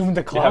 Assume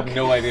the You clock. have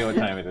no idea what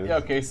time it is. Yeah,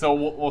 okay, so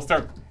we'll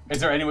start. Is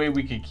there any way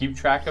we could keep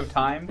track of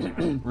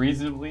time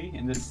reasonably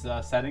in this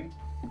setting?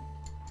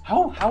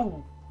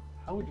 How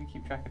would you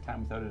keep track of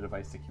time without a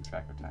device to keep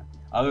track of time,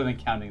 other than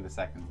counting the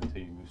seconds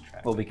until you lose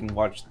track? Well, we can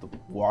watch the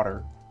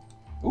water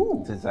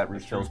Ooh, since that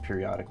refills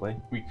periodically.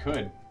 we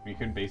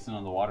could base it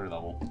on the water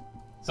level.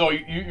 So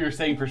you're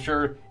saying for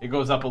sure it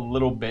goes up a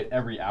little bit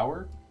every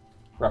hour?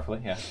 Roughly,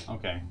 yeah.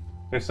 Okay.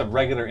 There's some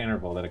regular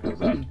interval that it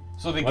goes up.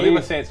 So they Whether you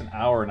gave say it's an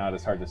hour or not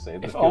is hard to say.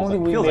 But If it feels only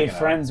like, we feels made like an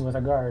friends with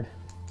a guard.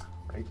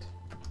 Hour. Right.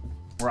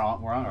 we're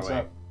on our What's way.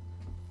 up?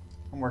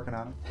 I'm working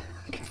on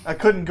it. I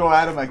couldn't go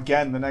at him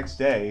again the next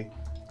day.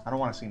 I don't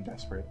want to seem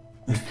desperate.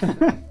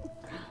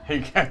 Hey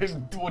guys,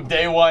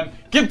 day one,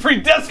 get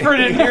pretty desperate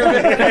in here.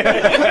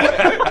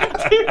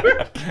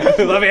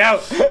 Let me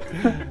out.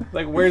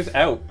 Like, where's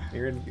out?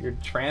 You're in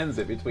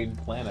transit between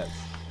planets.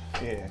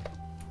 Yeah.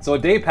 So a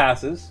day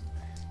passes,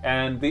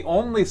 and the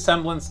only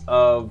semblance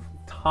of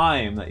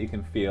time that you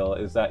can feel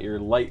is that your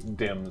light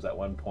dims at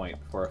one point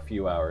for a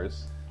few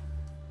hours.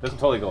 Doesn't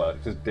totally go out;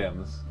 it just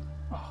dims.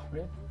 Oh,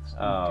 really?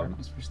 Um,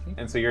 Darkness for sleep?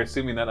 And so you're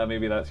assuming that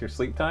maybe that's your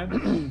sleep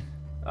time.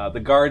 The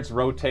guards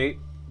rotate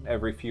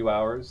every few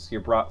hours.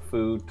 You're brought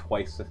food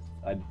twice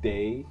a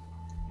day,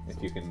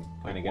 if you can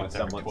kind of get a Once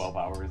every semblance. 12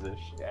 hours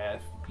ish. Yeah,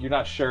 you're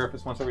not sure if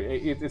it's once every.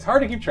 It's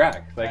hard to keep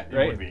track. Like, It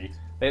right? would be.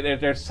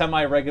 There's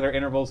semi-regular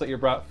intervals that you're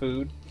brought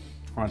food.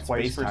 We're on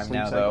Twice space for time sleep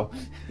now, cycle. though.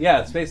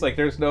 Yeah, space, like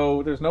there's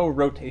no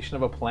rotation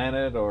of a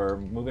planet or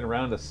moving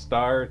around a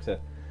star to.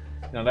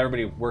 Not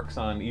everybody works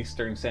on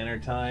Eastern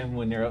Standard Time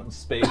when you're out in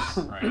space.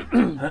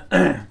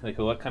 Right. Like,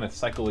 what kind of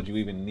cycle would you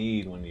even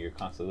need when you're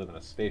constantly living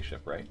in a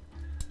spaceship, right?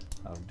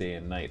 Of day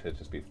and night, it'd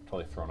just be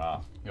totally thrown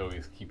off. You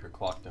always keep your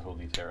clock to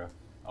Holy Terra.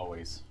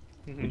 Always.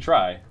 You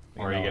try,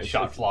 Or you know, get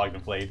shot, flogged,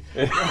 and played.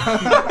 It's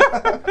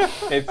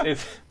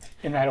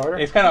In that order?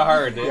 it's kind of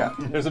hard. Yeah.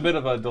 There's a bit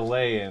of a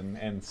delay in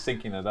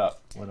syncing it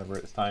up whenever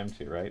it's time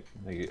to, right?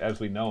 Like, as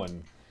we know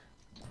in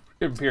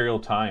Imperial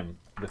time,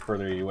 the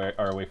further you are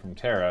away from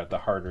Terra, the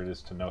harder it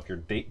is to know if your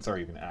dates are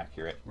even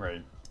accurate.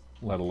 Right.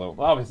 Let alone,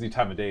 well, obviously,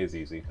 time of day is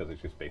easy because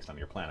it's just based on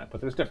your planet.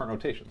 But there's different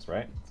rotations,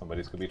 right?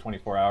 Somebody's could be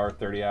 24 hours,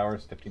 30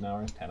 hours, 15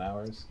 hours, 10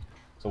 hours.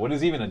 So what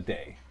is even a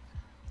day?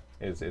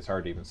 It's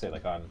hard to even say.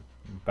 Like on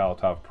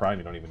Balatov Prime,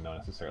 you don't even know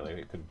necessarily.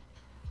 It could.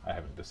 I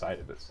haven't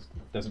decided. It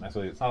doesn't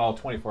necessarily. It's not all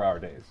 24-hour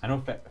days. I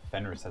know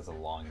Fenris has a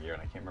long year,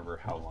 and I can't remember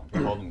how long.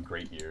 We called them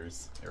great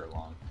years. They were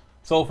long.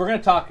 So if we're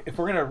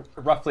gonna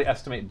roughly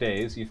estimate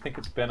days, you think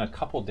it's been a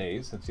couple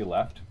days since you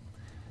left,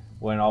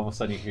 when all of a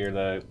sudden you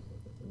hear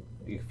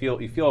you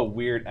feel a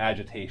weird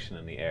agitation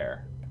in the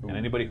air. And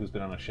anybody who's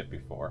been on a ship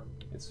before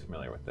is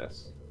familiar with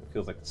this. It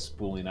feels like the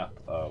spooling up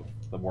of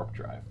the warp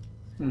drive.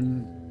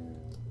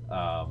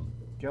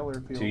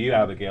 Geller feels To you,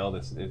 Abigail,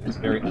 it's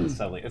very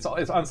unsettling. It's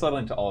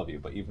unsettling to all of you,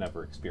 but you've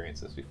never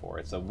experienced this before.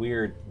 It's a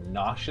weird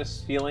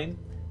nauseous feeling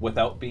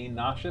without being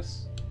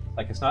nauseous.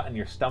 Like it's not in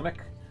your stomach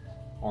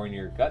or in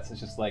your guts.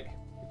 It's like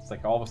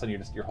all of a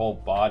sudden your whole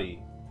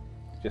body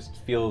just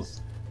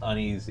feels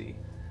uneasy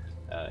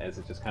as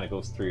it just kind of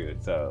goes through.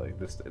 It's like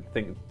this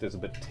thing. There's a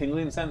bit of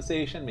tingling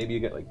sensation. Maybe you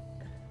get like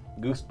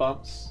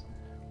goosebumps.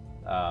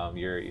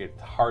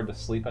 It's hard to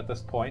sleep at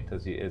this point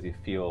as you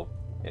feel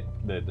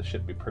the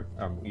ship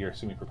you're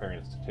assuming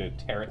preparing to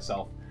tear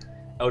itself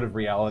out of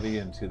reality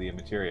into the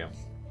immaterium.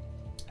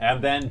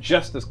 And then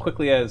just as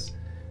quickly as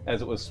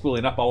it was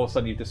spooling up, all of a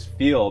sudden you just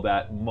feel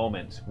that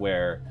moment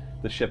where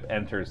the ship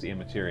enters the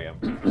immaterium.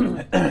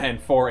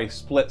 And for a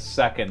split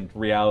second,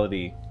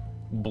 reality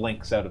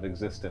blinks out of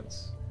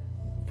existence.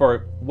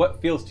 For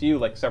what feels to you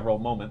like several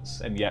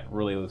moments, and yet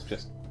really was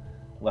just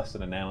less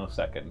than a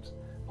nanosecond,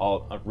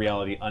 all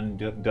reality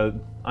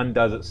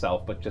undoes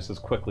itself, but just as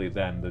quickly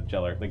then the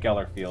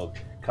Geller field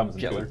comes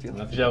into effect.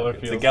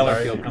 The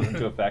Geller field comes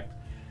into effect,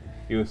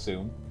 you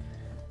assume.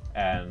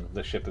 and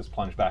the ship is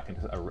plunged back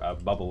into a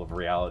bubble of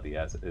reality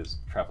as it is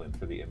traveling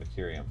through the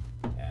immaterium,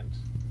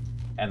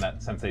 and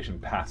that sensation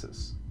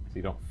passes, so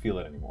you don't feel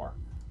it anymore.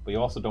 But you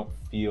also don't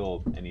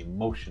feel any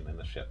motion in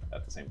the ship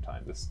at the same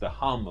time. The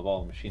hum of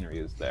all the machinery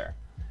is there,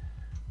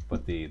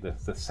 but the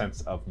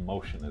sense of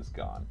motion is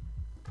gone.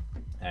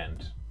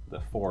 And the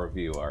four of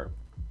you are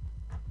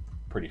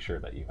pretty sure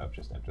that you have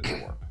just entered the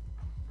warp.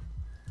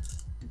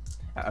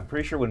 I'm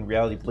pretty sure when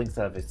reality blinks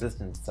out of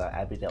existence,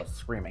 Abigail's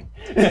screaming.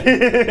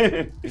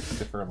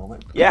 Just for a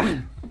moment?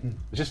 Yeah.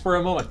 Just for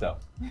a moment, though.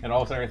 And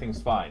all of a sudden,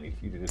 everything's fine.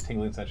 The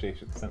tingling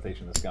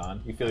sensation is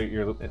gone. You feel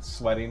it's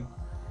sweating,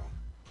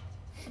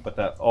 but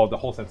the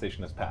whole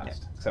sensation has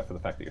passed, except for the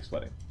fact that you're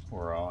sweating.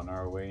 We're on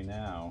our way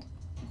now.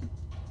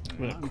 I'm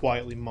going to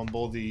quietly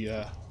mumble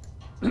the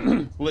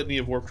litany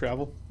of warp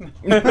travel. And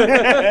you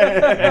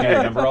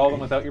remember all of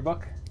them without your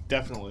book?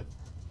 Definitely.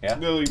 Yeah?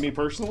 No, me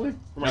personally?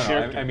 Or my No,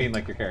 character? I mean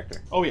like your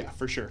character. Oh yeah,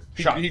 for sure.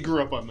 He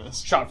grew up on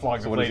this. Shot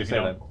flogged So and what did you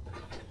played, say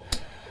then?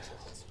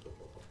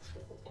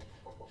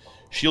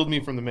 Shield me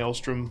from the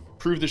maelstrom.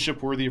 Prove the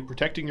ship worthy of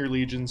protecting your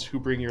legions who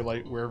bring your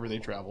light wherever they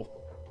travel.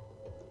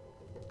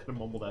 Kind of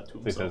mumble that to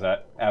himself. He says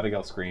that.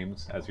 Abigail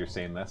screams as you're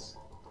saying this.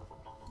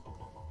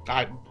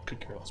 I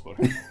could care less about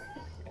it.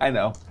 I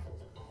know.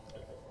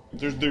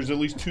 There's at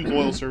least 2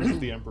 loyal servants of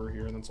the Emperor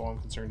here, and that's all I'm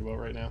concerned about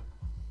right now.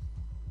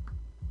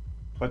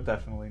 But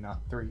definitely not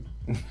 3.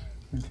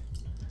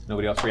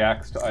 Nobody else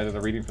reacts to either the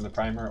reading from the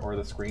primer or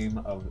the scream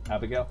of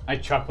Abigail? I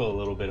chuckle a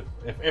little bit.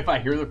 If I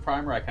hear the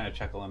primer, I kind of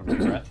chuckle under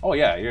my breath. Oh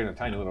yeah, you're in a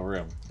tiny little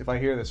room. If I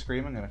hear the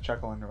scream, I'm going to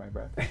chuckle under my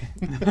breath.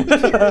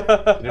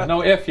 There's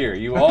no if here.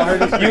 You all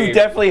heard the scream. You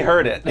definitely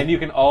heard it. And you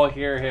can all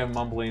hear him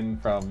mumbling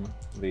from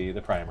the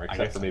primer, except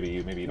guess- for maybe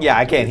you. Maybe you don't Yeah,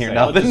 I hear can't what hear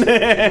he's nothing.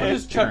 saying. We'll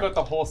just chuckle at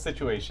the whole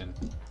situation.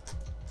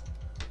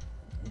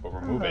 But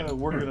we're moving.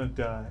 We're going to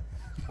die.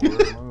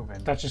 We're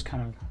moving. That's just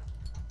kind of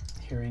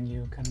hearing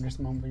you kind of just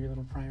mumble your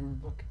little primer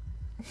book.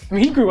 I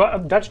mean,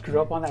 Dutch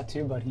grew up on that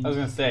too, but he I was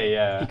gonna say,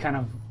 yeah. he kind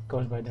of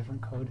goes by a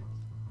different code.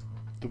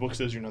 The book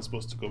says you're not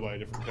supposed to go by a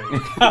different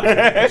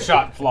code.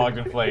 Shot, flogged,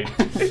 and flayed.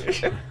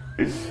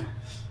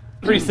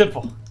 Pretty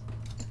simple.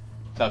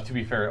 Now, to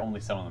be fair,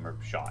 only some of them are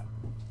shot.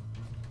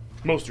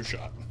 Most are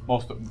shot.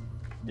 Most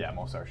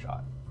are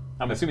shot.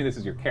 I'm assuming this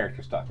is your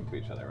characters talking to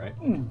each other, right?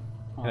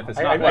 And if it's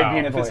I'd not, be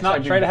in if voice. it's not,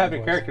 I'd be try in to have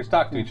your voice. characters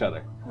talk to each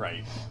other.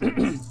 Right.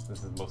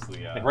 This is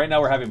mostly. Like right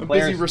now, we're having I'm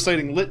players. busy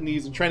reciting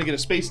litanies and trying to get a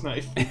space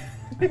knife.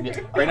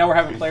 Right now, we're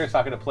having players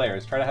talking to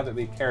players. Try to have it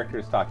be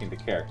characters talking to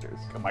characters.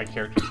 My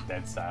character's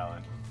dead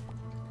silent.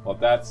 Well,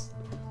 that's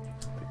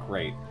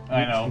great.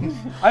 I know.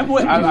 I'm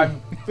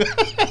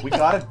We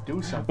got to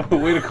do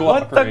something. Way to What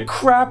cooperate. the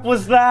crap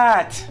was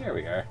that? There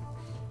we are.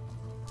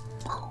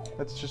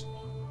 That's just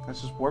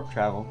warp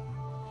travel.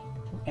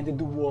 And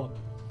the warp.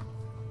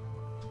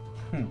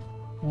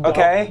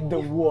 Okay. The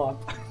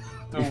warp.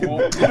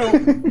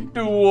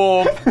 Do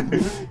warp.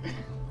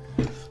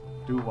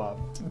 Do what?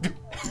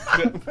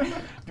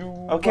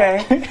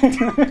 Okay.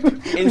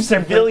 In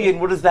civilian,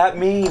 what does that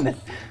mean?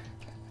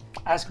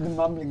 Ask the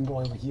mumbling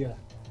boy over here.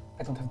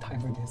 I don't have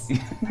time for this.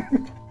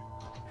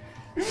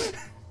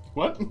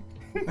 What? Do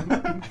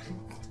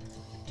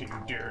you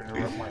dare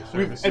interrupt my We've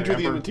service? entered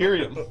the Emperor?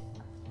 Imperium.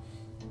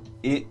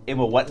 In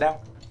a what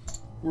now?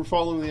 We're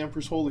following the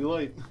Emperor's holy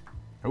light.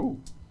 Oh,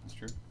 that's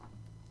true.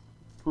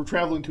 We're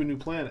traveling to a new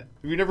planet.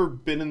 Have you never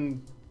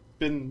been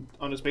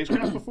on a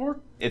spacecraft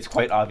before? It's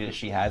quite obvious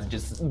she has,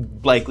 just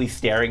blankly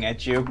staring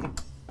at you.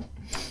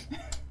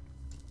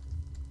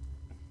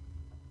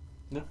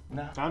 No.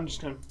 No. I'm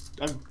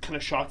kind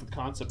of shocked at the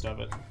concept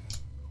of it.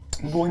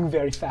 Going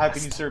very How fast.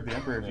 can you serve the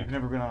Emperor if you've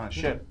never been on a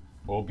ship?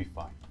 We'll be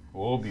fine.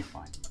 We'll be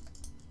fine.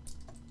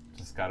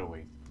 Just gotta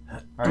wait.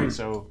 Alright,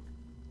 so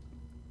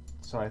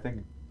I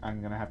think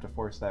I'm gonna have to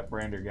force that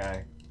Brander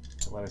guy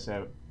to let us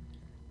out.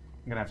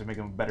 I'm gonna have to make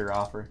him a better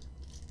offer.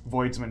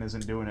 Voidsman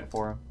isn't doing it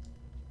for him.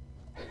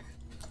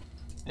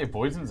 Hey,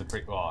 Boydsman's a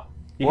pretty. Well,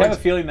 You have a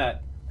feeling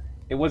that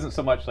it wasn't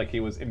so much like he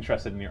was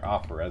interested in your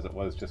offer as it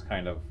was just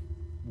kind of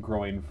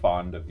growing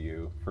fond of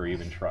you for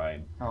even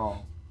trying. Oh.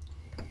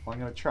 Well, I'm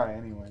gonna try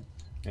anyway.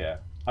 Yeah.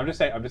 I'm just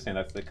saying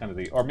that's the kind of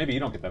the, or maybe you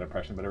don't get that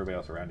impression, but everybody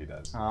else around you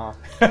does.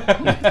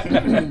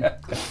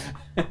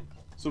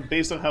 So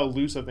based on how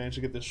loose I've managed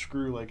to get this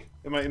screw, like,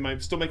 am I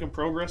still making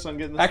progress on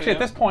getting this? Actually, at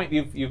thing this point,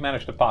 you've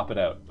managed to pop it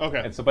out.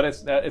 Okay. And so, but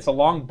it's a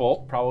long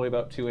bolt, probably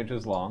about 2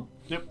 inches long.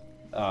 Yep.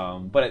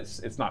 But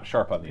it's not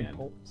sharp on the end.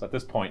 So at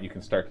this point, you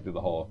can start to do the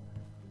whole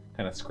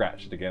kind of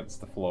scratch it against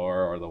the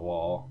floor or the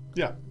wall,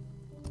 Yeah.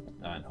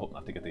 and hope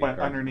not to get the. But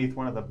guard. underneath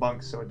one of the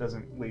bunks so it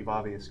doesn't leave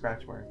obvious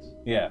scratch marks.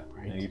 Yeah.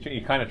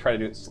 You kind of try to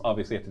do it.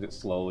 Obviously, you have to do it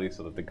slowly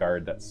so that the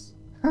guard that's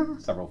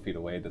several feet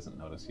away doesn't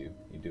notice you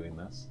doing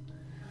this.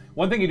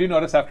 One thing you do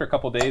notice after a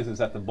couple days is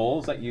that the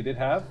bowls that you did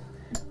have,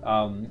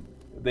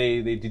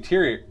 they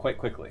deteriorate quite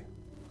quickly.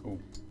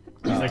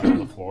 just like on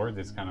the floor,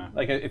 this kind of.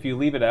 Like if you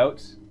leave it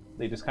out,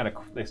 they just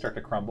they start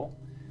to crumble.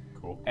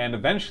 Cool. And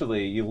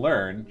eventually, you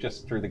learn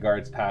just through the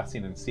guards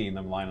passing and seeing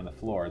them lying on the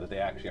floor that they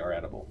actually are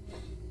edible.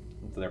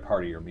 So they're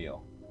part of your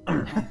meal.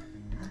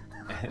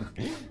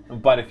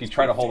 But if you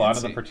try to hold on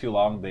to them for too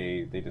long,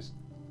 they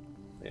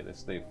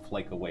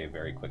flake away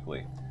very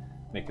quickly,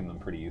 making them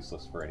pretty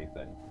useless for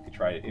anything.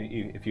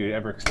 If you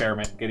ever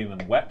experiment getting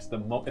them wet,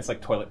 it's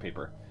like toilet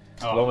paper.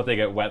 The moment they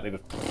get wet, they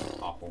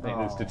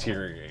just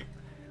deteriorate.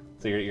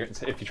 So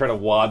if you try to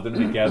wad them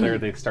together,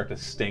 they start to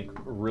stink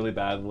really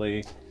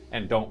badly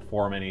and don't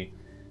form any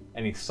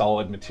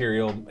solid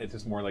material. It's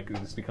just more like it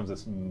just becomes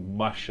this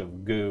mush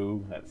of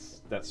goo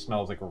that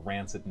smells like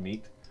rancid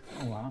meat.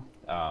 Oh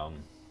wow.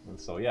 And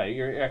so yeah,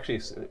 you're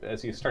actually,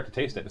 as you start to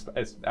taste it,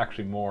 it's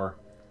actually more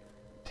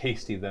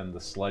tasty than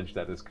the sludge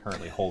that is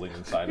currently holding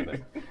inside of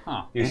it.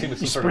 Huh. You seem to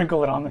You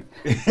sprinkle it on the.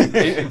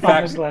 In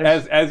fact,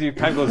 as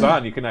time goes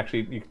on, you can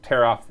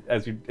tear off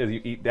as you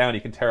eat down.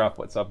 You can tear off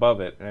what's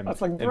above it and, That's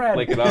like and bread.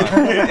 flake it on.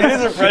 It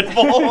is a Red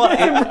Bull.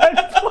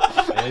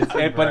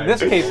 But in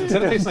this case,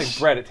 instead of tasting like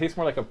bread, it tastes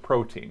more like a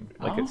protein,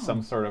 like it's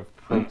some sort of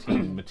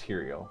protein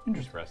material.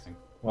 Interesting.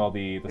 Well,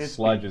 the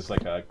sludge is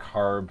like a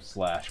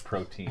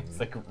carb/protein. It's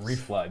like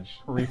sludge.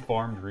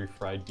 Reformed,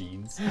 refried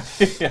beans.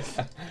 Yeah.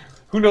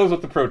 Who knows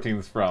what the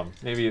protein's from?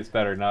 Maybe it's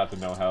better not to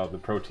know how the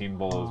protein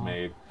bowl is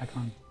made.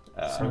 Icon.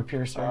 So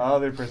pure story. Oh,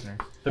 they're prisoners.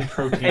 The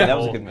protein Hey, that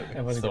was a bowl. good movie.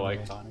 It was a So good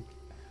movie. iconic.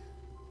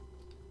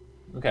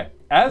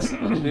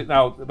 Okay.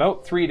 Now,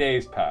 about 3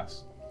 days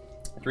pass.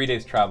 3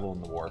 days travel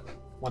in the warp.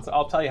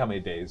 I'll tell you how many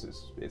days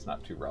is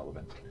not too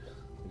relevant.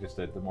 Just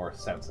the more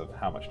sense of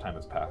how much time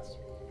has passed.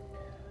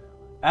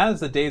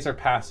 As the days are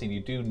passing, you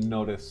do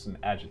notice an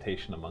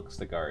agitation amongst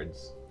the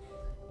guards.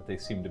 But they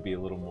seem to be a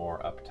little more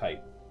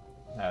uptight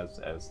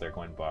as they're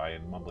going by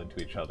and mumbling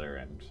to each other,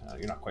 and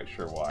you're not quite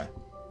sure why.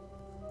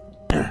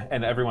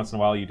 And every once in a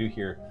while, you do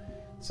hear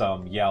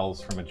some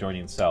yells from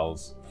adjoining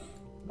cells,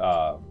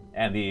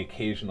 and the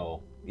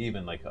occasional,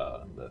 even like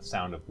the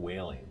sound of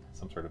wailing,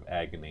 some sort of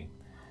agony.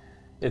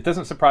 It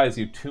doesn't surprise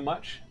you too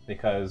much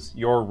because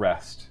your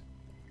rest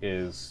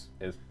is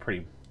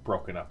pretty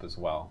broken up as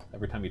well.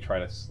 Every time you try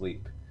to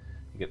sleep,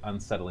 you get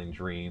unsettling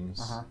dreams.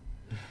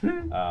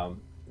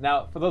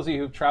 Now, for those of you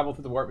who've traveled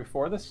through the warp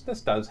before, this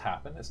does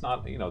happen. It's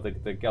not, the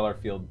Gellar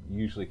field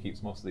usually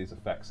keeps most of these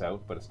effects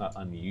out, but it's not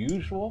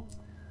unusual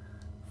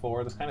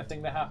for this kind of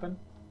thing to happen.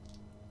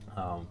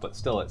 But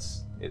still,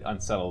 it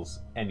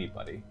unsettles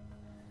anybody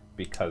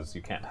because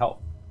you can't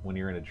help when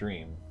you're in a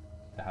dream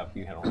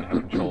you can only have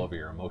control over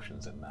your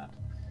emotions in that.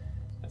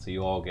 And so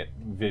you all get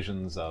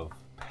visions of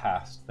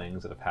past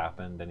things that have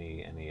happened,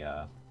 any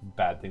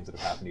bad things that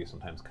have happened to you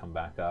sometimes come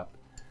back up,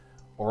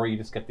 or you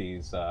just get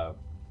these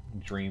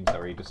dreams that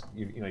where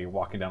you're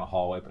walking down a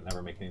hallway but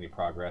never making any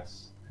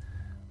progress,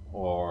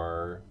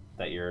 or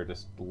that you're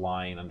just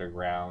lying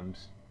underground,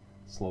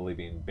 slowly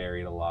being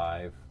buried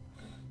alive.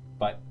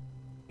 But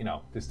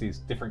just these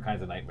different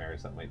kinds of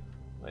nightmares that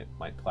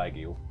might plague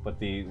you. But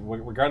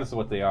regardless of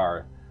what they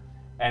are,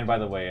 and by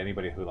the way,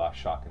 anybody who lost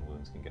shock and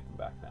wounds can get them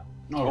back now.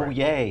 Oh,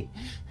 yay.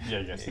 Yeah,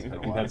 I guess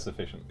You've had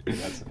sufficient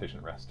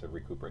rest to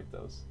recuperate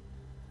those.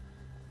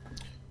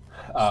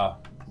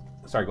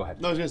 Sorry, go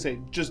ahead. No, I was going to say,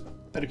 just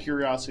out of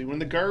curiosity, when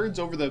the guards,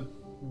 over the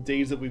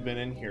days that we've been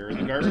in here, are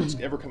the guards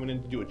ever coming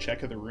in to do a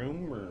check of the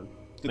room? Or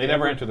They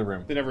never enter the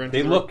room. They never enter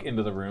They the look room?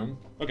 into the room.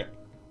 Okay.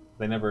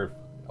 They never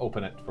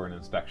open it for an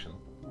inspection.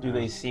 Do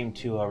they seem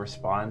to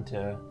respond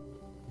to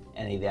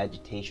any of the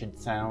agitation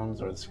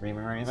sounds or the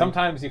screaming or anything?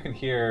 Sometimes you can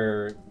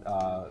hear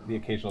the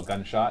occasional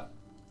gunshot,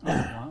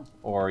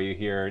 or you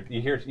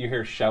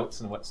hear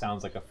shouts and what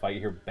sounds like a fight.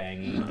 You hear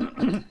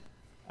banging,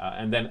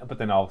 but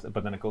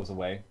then it goes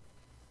away.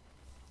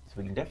 So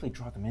we can definitely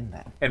draw them in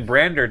then. And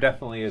Brander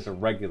definitely is a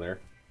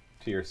regular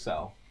to your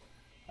cell.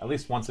 At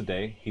least once a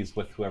day, he's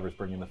with whoever's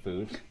bringing the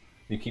food.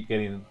 You keep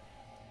getting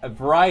a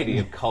variety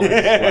of colored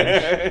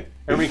sludge.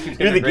 Everybody keeps getting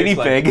You're the guinea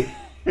sludge. pig.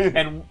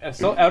 And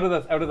so out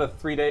of the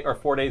 3 day or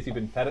 4 days you've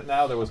been fed it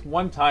now, there was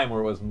one time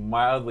where it was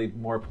mildly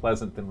more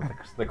pleasant than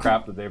the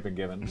crap that they've been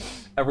given.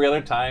 Every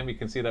other time you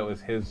can see that was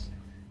his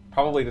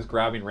probably just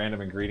grabbing random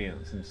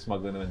ingredients and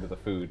smuggling them into the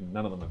food, and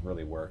none of them have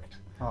really worked.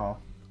 Oh.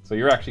 So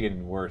you're actually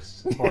getting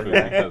worse food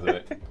because of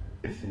it.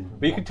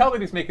 But you can tell that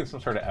he's making some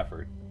sort of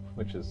effort,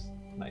 which is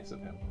nice of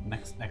him.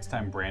 Next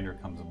time Brander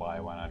comes by,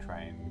 why not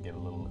try and get a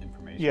little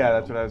information? Yeah,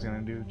 that's what I was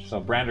going to do. So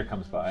Brander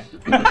comes by.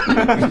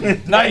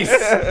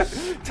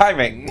 Nice!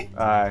 Timing.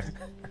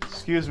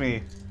 Excuse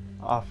me,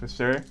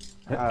 officer.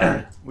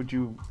 Would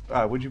you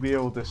be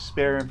able to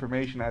spare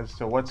information as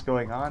to what's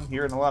going on?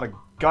 Hearing a lot of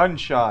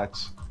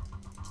gunshots.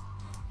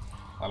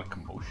 A lot of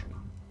commotion.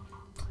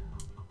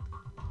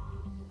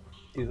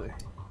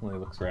 When he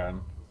looks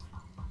around,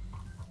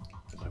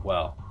 he's like,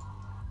 well,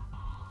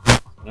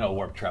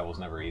 warp travel's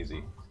never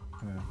easy.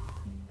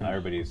 Now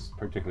everybody's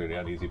particularly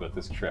uneasy about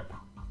this trip,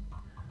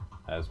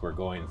 as we're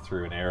going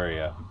through an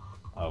area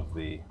of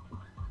the,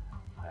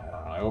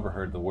 I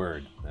overheard the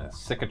word,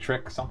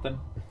 cicatrix something?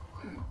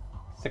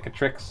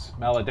 Cicatrix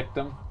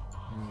maledictum?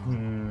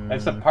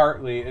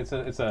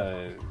 It's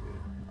a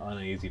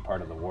uneasy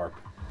part of the warp.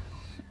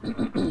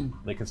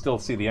 They can still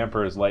see the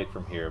Emperor's light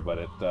from here, but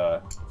it's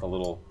a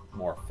little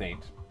more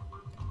faint.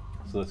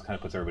 So this kind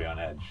of puts everybody on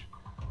edge.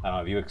 I don't know,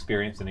 have you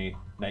experienced any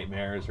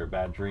nightmares or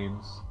bad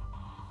dreams?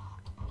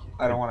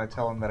 I don't want to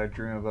tell him that I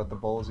dream about the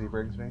bowls he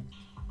brings me.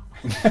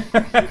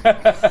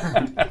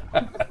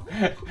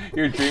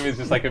 Your dream is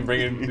just like him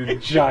bringing the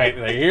giant.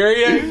 Like, here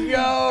you go.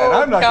 And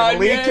I'm not going to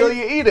leave Kanye. till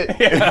you eat it.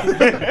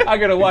 Yeah. I'm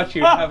gonna watch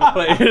you have a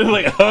plate.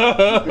 Like,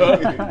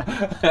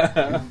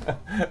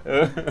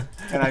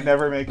 And I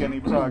never make any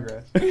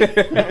progress. No,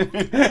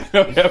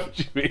 yeah, what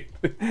you mean.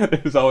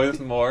 There's always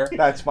more.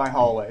 That's my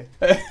hallway.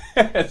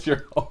 That's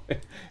your hallway.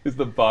 Is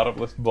the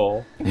bottomless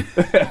bowl. So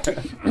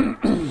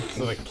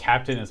the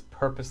captain is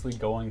purposely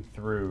going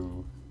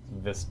through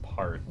this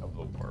part of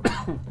the warp.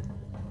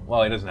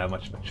 Well, he doesn't have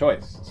much of a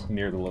choice. It's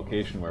near the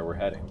location where we're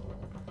heading.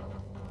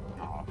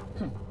 Oh.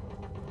 Could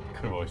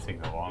have always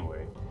taken the long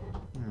way.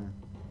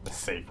 The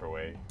safer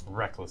way.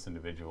 Reckless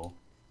individual.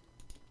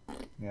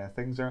 Yeah,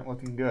 things aren't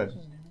looking good.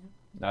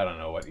 I don't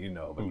know what you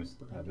know, but Who's-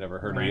 I've never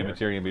heard of the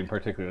Imperial being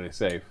particularly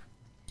safe.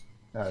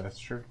 That's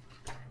true.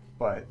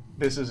 But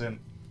this isn't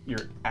your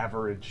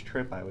average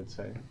trip, I would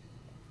say.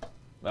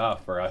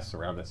 For us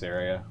around this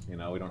area, we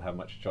don't have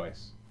much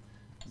choice.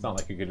 It's not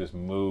like you could just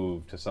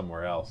move to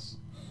somewhere else.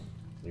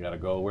 You gotta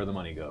go where the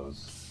money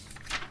goes.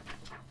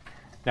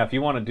 Now, if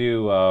you want to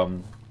do a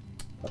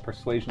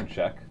persuasion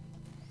check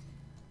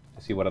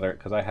to see what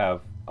because I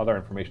have other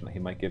information that he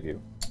might give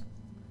you,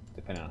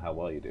 depending on how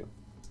well you do.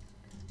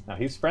 Now,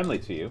 he's friendly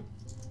to you,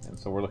 and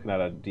so we're looking at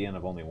a DN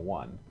of only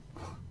 1.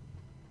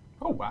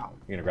 Oh, wow.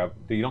 You're gonna grab.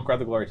 You don't grab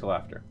the glory till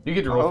after. You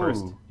get to roll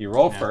first. You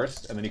roll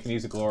first, and then you can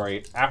use the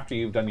glory after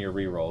you've done your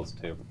re-rolls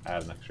to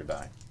add an extra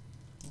die.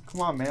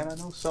 Come on, man. I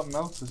know something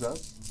else is up.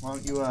 Why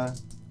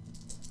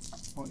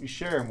don't you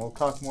share and we'll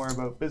talk more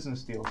about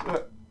business deals.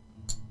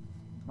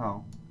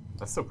 Oh,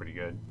 That's still pretty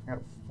good. I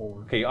got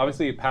 4. Okay,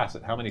 obviously you pass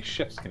it. How many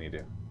shifts can you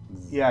do?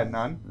 Yeah,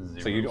 none.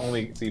 0. So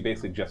you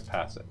basically just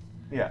pass it.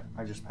 Yeah,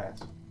 I just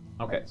passed.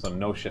 Okay, so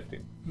no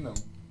shifting. No.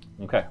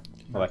 Okay,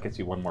 well that gets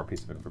you one more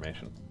piece of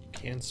information.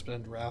 Can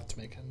spend wrath to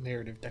make a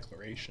narrative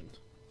declaration.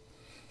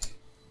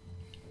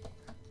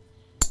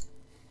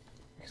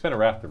 You can spend a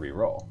wrath to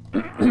re-roll,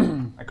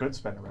 I could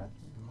spend a wrath.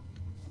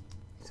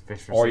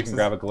 Fish for or you can sixes.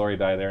 grab a glory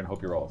die there and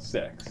hope you roll a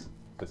 6.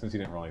 But since you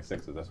didn't roll any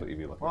 6s, that's what you'd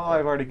be looking Well, for.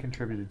 I've already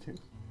contributed too.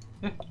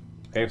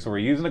 Okay, so we're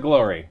using a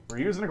glory. We're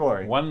using a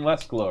glory. One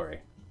less glory.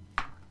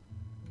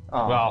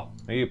 Oh. Well,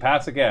 Now you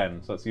pass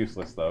again, so it's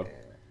useless though.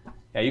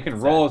 Yeah, you can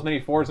roll as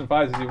many 4s and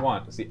 5s as you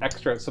want. It's the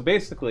extra. So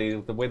basically,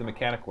 the way the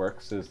mechanic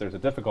works is there's a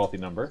difficulty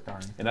number,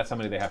 and that's how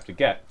many they have to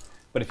get.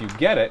 But if you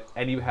get it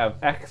and you have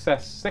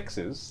excess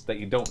 6s that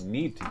you don't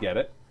need to get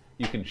it,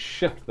 you can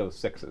shift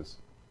those 6s.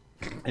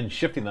 And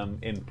shifting them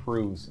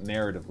improves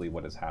narratively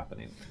what is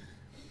happening.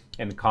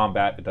 In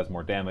combat, it does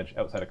more damage.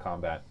 Outside of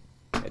combat,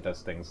 it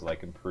does things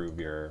like improve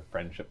your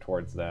friendship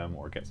towards them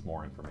or gets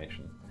more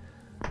information.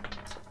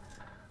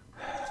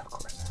 Of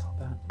course, I rolled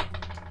that.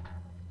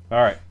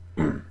 All right.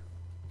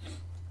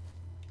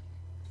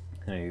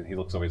 And he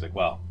looks over, he's like,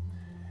 well,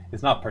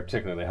 it's not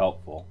particularly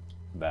helpful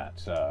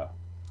that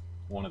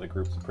one of the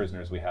groups of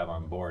prisoners we have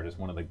on board is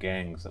one of the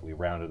gangs that we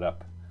rounded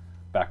up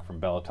back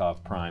from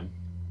Belatov Prime.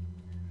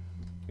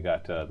 We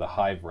got the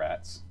Hive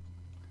Rats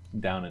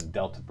down in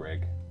Delta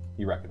Brig.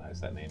 You recognize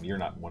that name. You're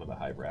not one of the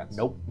Hive Rats.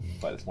 Nope.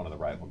 But it's one of the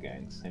rival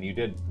gangs. And you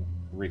did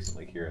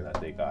recently hear that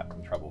they got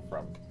in trouble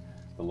from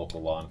the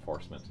local law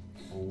enforcement.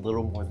 A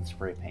little more than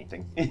spray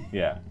painting.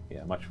 Yeah,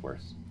 much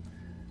worse.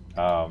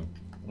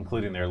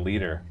 Including their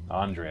leader,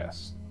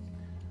 Andreas.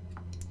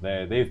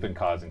 They've been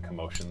causing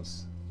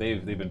commotions.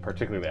 They've been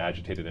particularly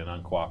agitated and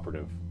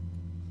uncooperative,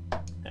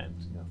 and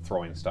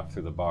throwing stuff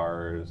through the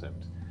bars, and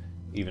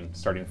even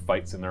starting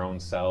fights in their own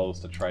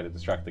cells to try to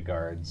distract the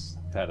guards.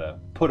 Had to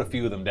put a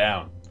few of them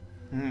down.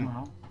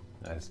 Wow.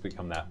 It's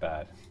become that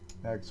bad.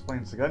 That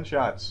explains the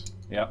gunshots.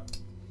 Yep.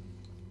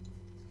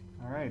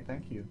 All right,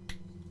 thank you.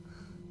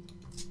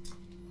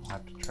 I'll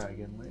have to try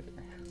again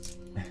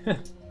later.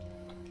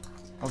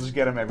 I'll just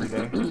get him every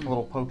day. A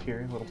little poke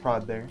here, a little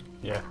prod there.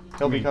 yeah.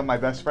 He'll become my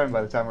best friend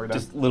by the time we're done.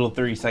 Just little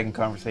 30-second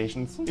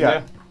conversations.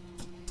 yeah.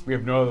 We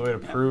have no other way to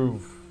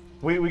prove.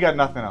 We got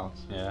nothing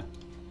else. Yeah.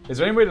 Is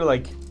there any way to,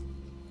 like...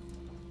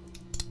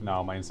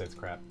 No, my insight's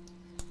crap.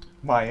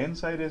 My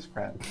insight is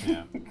crap.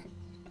 Yeah.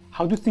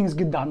 How do things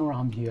get done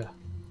around here?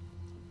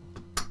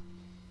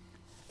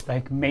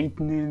 Like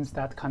maintenance,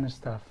 that kind of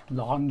stuff.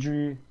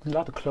 Laundry. There's a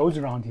lot of clothes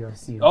around here, I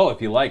see. Oh,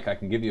 if you like, I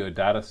can give you a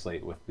data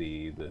slate with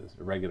the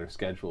regular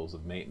schedules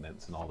of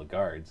maintenance and all the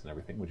guards and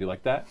everything. Would you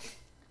like that?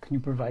 Can you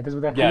provide us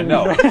with that? Yeah, kind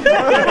no. of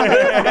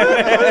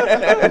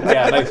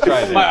Yeah, nice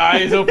try there. My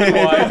eyes open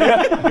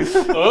wide.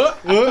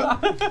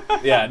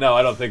 Yeah, no,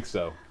 I don't think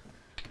so.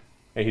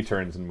 And he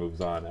turns and moves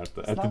on out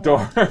the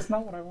door. That's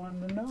not what I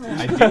wanted to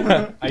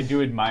know. I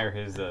do admire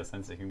his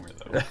sense of humor,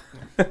 though.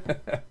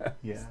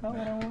 Yeah. That's not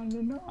what I wanted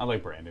to know. I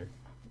like Brander.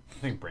 I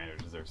think Brander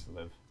deserves to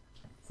live.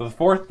 So the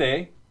 4th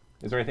day,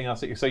 is there anything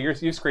else that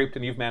you scraped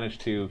and you've managed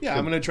to... Yeah,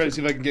 I'm gonna try to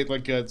see if I can get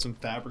like some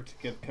fabric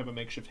to have a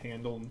makeshift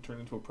handle and turn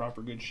into a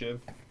proper good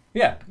shiv.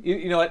 Yeah,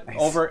 you know what?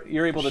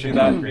 You're able to do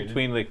that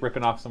between like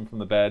ripping off some from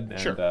the bed and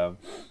Sure.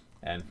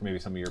 and maybe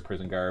some of your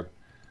prison garb.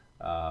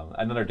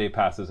 Another day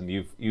passes, and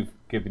you've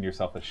given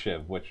yourself a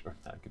shiv, which or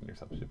not given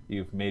yourself a shiv.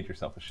 You've made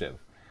yourself a shiv,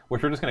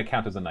 which we're just going to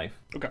count as a knife.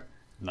 Okay.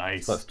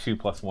 Nice. So that's 2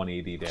 plus 1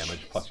 AD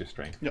damage plus your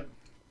strength. Yep.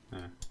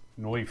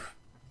 Knife.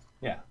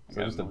 Yeah.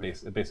 So just a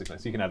basic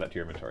knife. So you can add that to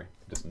your inventory.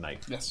 Just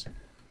knife. Yes.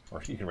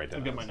 Or you can write down.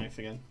 I'll get my knife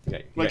again.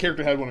 Yeah. My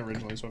character had one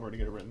originally, so I've already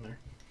got it written there.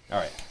 All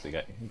right. So you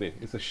got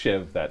it's a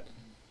shiv that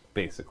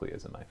basically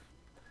is a knife.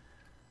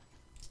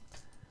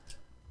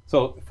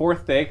 So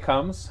 4th day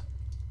comes.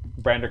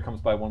 Brander comes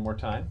by one more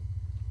time.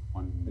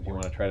 Did you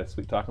want to try to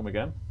sweet talk him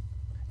again?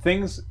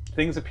 Things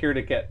appear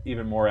to get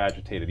even more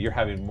agitated. You're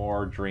having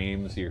more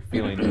dreams. You're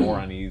feeling more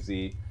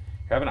uneasy.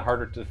 You're having a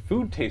harder.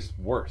 Food tastes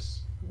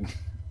worse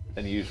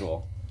than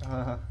usual.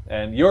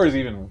 And yours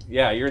even.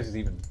 Yeah, yours is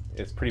even.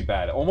 It's pretty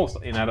bad.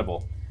 Almost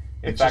inedible.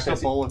 It's just a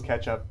bowl of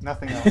ketchup.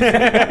 Nothing else.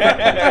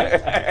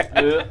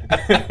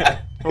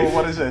 Oh,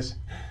 what is this?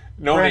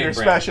 No Brander name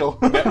brand. special.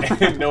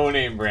 No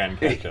name brand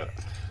ketchup.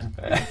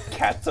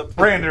 Catsup.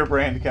 Brander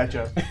brand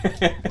ketchup.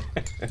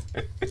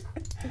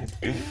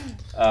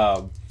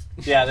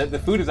 Yeah, the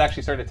food is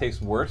actually starting to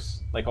taste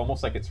worse, like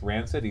almost like it's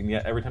rancid. And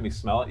yet every time you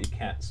smell it, you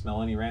can't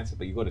smell any rancid.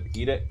 But you go to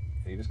eat it,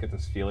 and you just get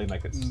this feeling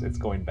like it's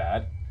going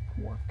bad.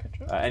 More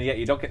ketchup. And yet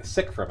you don't get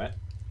sick from it,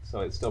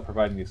 so it's still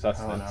providing you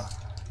sustenance. Oh, no.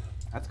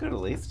 That's good at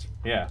least.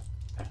 Yeah.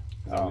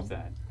 There's always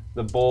that.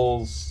 The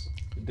bowls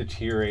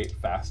deteriorate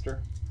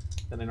faster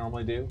than they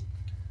normally do,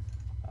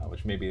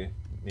 which maybe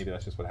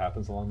that's just what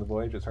happens along the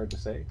voyage. It's hard to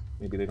say.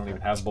 Maybe they don't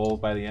even have bowls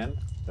by the end,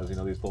 because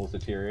these bowls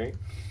deteriorate.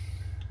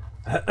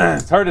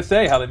 It's hard to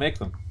say how they make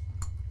them.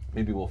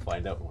 Maybe we'll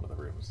find out in one of the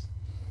rooms.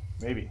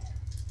 Maybe.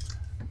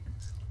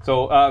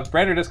 So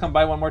Brander does come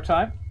by one more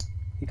time.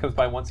 He comes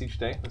by once each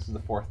day. This is the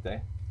 4th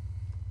day.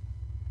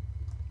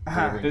 He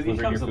Delivering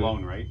comes your food.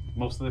 alone, right?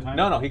 Most of the time?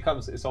 No, he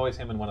comes. It's always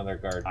him and one other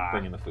guard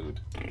bringing the food.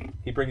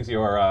 He brings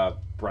your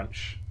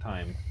brunch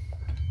time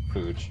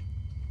food.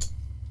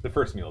 The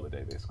first meal of the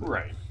day, basically.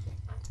 Right.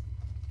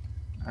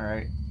 All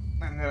right.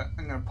 I'm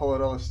gonna pull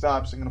out all the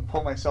stops. I'm gonna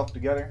pull myself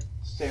together,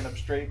 stand up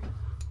straight.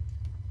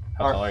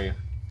 How tall are you?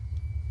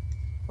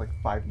 Like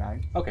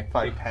 5'9". Okay.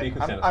 5'10". So you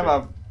can stand up I'm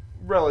straight. a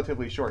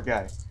relatively short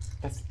guy.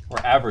 Or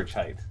average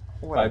height.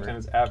 Whatever. 5'10"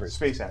 is average.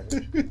 Space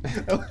average.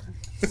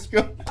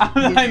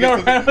 I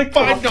know, right? Like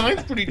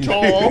 5'9's pretty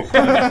tall.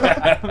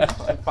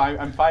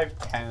 I'm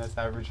 5'10". That's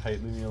average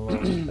height. Leave me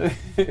alone.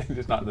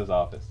 Just not in this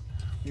office.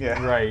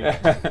 Yeah. Right.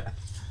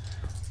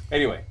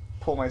 Anyway,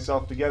 Pull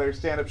myself together,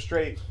 stand up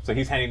straight. so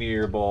he's handing you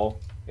your bowl.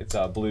 It's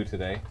blue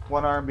today.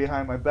 One arm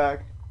behind my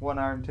back. One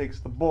arm takes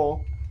the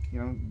bowl. You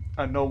know,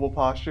 a noble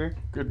posture.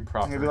 Good and I'm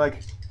proper. gonna be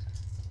like,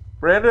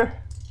 Brander,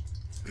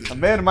 a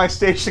man in my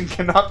station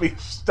cannot be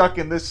stuck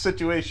in this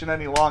situation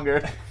any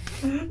longer.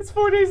 It's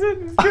 4 days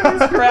in. He's giving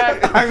his crap.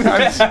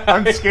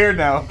 I'm scared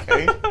now.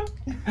 Okay.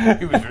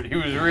 He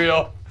was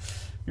real.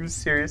 He was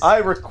serious. I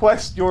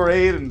request your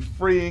aid in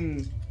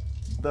freeing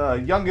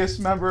the youngest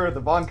member of the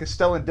Von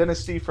Castellan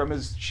dynasty from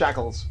his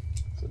shackles.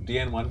 So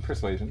DN1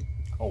 persuasion.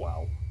 Oh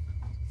wow.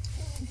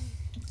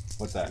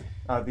 What's that?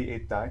 The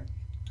 8th die.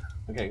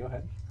 Okay, go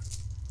ahead.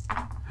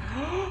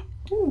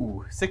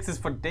 Ooh, 6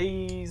 for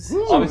days.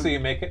 Obviously, you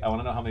make it. I want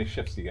to know how many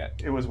shifts you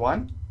get. It was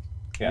 1.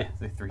 Yeah.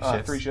 The 3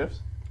 shifts. 3 shifts.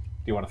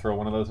 Do you want to throw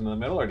one of those into the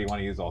middle, or do you want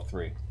to use all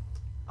 3?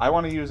 I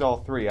want to use all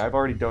 3. I've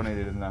already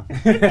donated enough.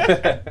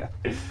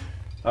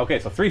 Okay,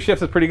 so 3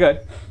 shifts is pretty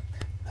good.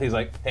 He's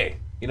like, hey,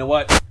 you know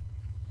what?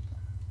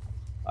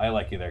 I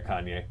like you there,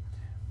 Kanye.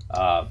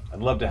 I'd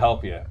love to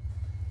help you,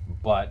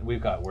 but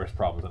we've got worse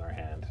problems in our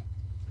hand.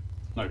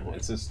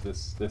 It's just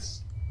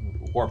this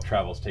warp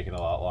travel's taking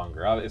a lot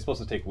longer. It's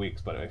supposed to take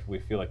weeks, but we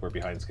feel like we're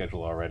behind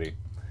schedule already.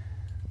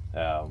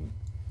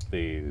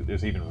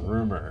 There's even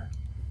rumor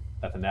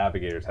that the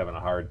navigator's having a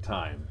hard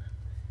time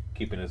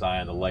keeping his eye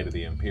on the light of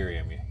the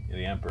Imperium,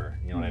 the Emperor.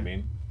 You know what I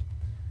mean?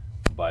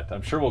 But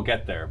I'm sure we'll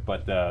get there.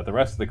 But the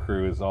rest of the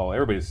crew is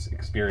everybody's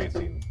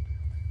experiencing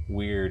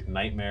weird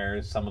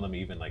nightmares. Some of them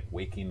even like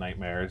waking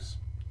nightmares.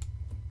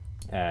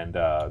 And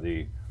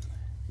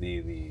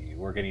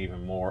we're getting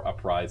even more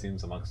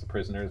uprisings amongst the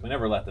prisoners. We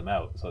never let them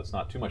out, so it's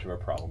not too much of a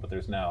problem. But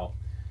there's now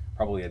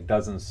probably a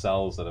dozen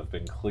cells that have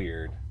been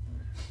cleared,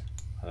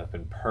 that have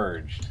been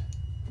purged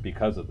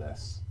because of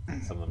this.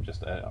 Some of them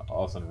just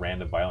all of a sudden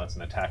random violence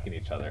and attacking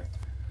each other.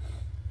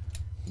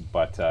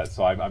 But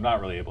so I'm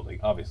not really able to.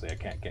 Obviously, I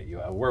can't get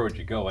you out. Where would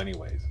you go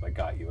anyways if I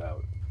got you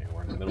out?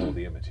 We're in the middle of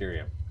the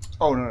Immaterium.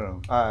 Oh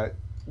no.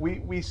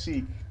 We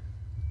seek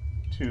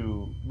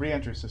to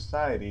re-enter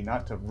society,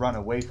 not to run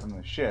away from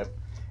the ship.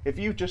 If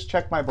you just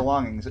check my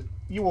belongings,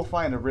 you will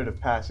find a writ of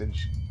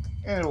passage,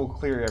 and it will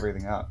clear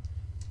everything up.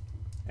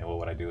 And what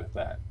would I do with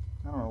that?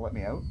 I don't know, let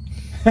me out?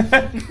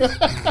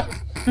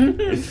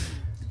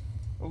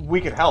 We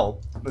could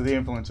help, but the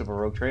influence of a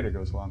rogue trader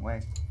goes a long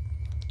way.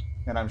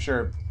 And I'm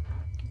sure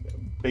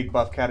Big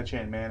Buff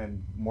Catachan Man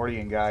and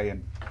Mortian guy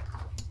and,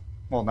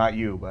 well, not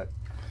you, but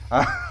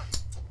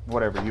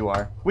whatever you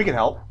are. We can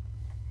help.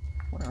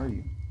 What are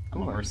you?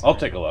 I'm a Who are you? I'll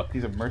take a look.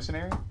 He's a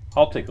mercenary?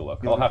 I'll take a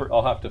look. You're looking for-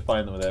 I'll have to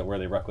find them where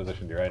they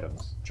requisitioned your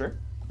items. Sure.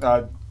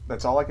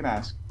 That's all I can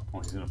ask. Oh,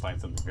 he's gonna find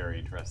something very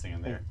interesting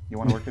in there. You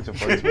want to work as a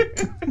boatsman?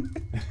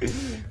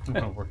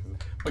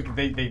 Look,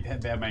 they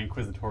have my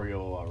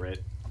inquisitorial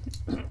writ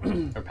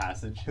or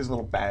passage. His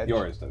little badge.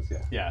 Yours does,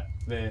 yeah.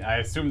 Yeah, I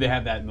assume they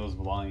have that in those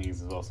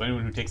belongings as well. So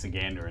anyone who takes a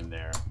gander in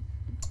there,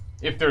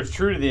 if they're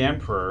true to the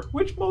Emperor,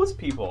 which most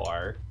people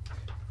are,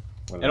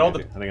 What and are all they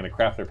the gonna do? Are they going to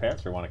craft their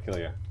pants or want to kill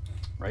you?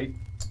 right.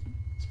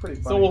 It's pretty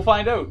funny. So we'll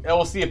find out, and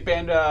we'll see if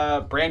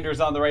Brander's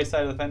on the right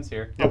side of the fence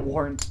here. A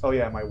warrant. Oh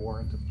yeah, my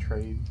warrant of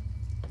trade.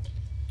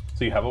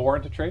 So you have a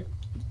warrant to trade?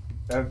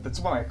 That's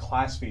what my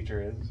class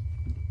feature is.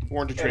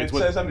 Warrant to And trade it is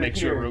says what under makes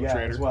you a here, rogue yeah,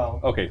 trader. as well.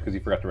 Okay, because you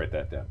forgot to write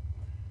that down.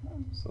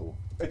 So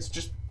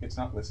It's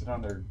not listed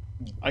on their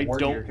I war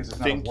don't gear because it's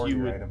think not a war you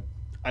gear would. item.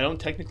 I don't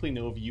technically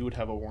know if you would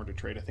have a warrant to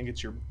trade. I think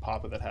it's your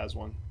papa that has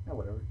one. Yeah,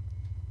 whatever.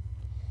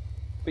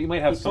 but you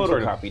might have He some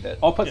sort of... photocopied it.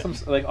 I'll put some...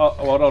 Like,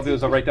 what I'll do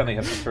is I'll write down that you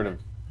have some sort of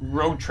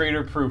Rogue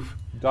trader proof.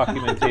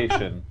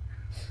 documentation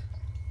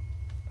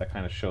that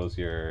kind of shows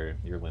your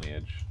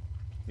lineage.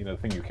 You know,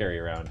 the thing you carry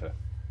around to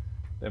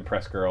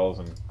impress girls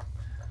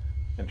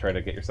and try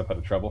to get yourself out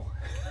of trouble.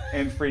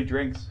 And free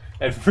drinks.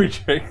 And free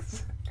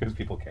drinks, because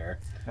people care.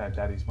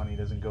 Daddy's money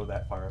doesn't go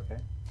that far,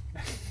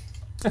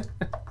 okay?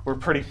 We're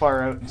pretty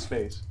far out in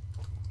space.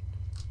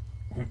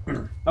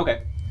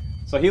 Okay,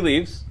 so he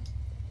leaves,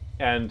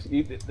 and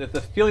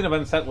the feeling of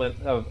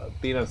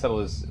being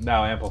unsettled is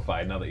now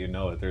amplified now that you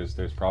know that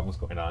there's problems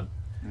going on,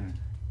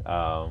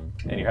 and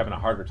you're having a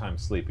harder time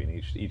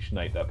sleeping. Each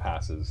night that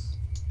passes,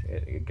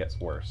 it gets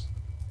worse.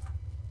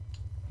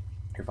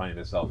 You're finding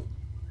yourself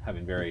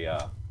having very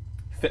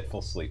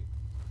fitful sleep,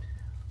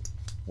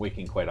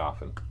 waking quite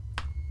often,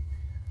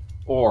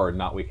 or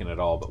not waking at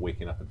all, but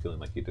waking up and feeling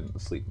like you didn't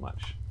sleep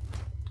much.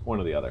 One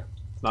or the other.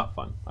 It's not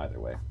fun either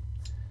way.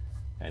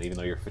 And even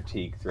though you're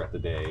fatigued throughout the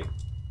day,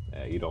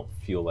 you don't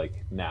feel like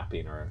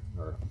napping or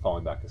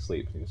falling back to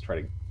sleep. You just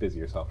try to busy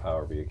yourself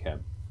however you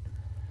can.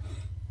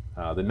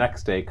 The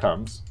next day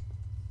comes,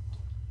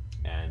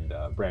 and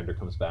Brander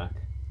comes back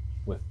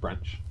with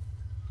brunch.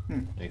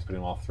 And he's putting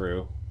them all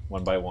through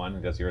one by one,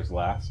 and does yours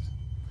last.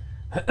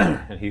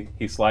 And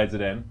he slides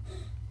it in.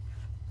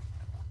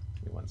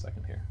 Give me 1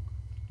 second here.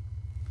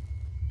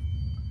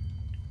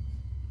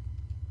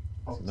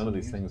 Oh, So none of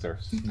these things are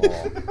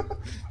small.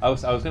 I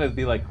was gonna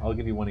be like, I'll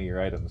give you one of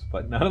your items,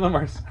 but none of them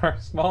are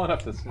small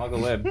enough to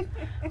smuggle in.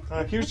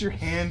 Here's your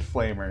hand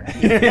flamer.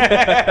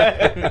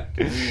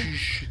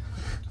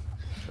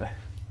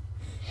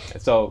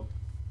 So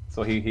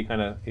he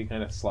kind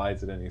of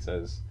slides it in. He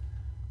says,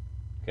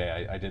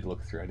 "Okay, I did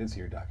look through. I did see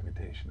your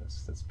documentation.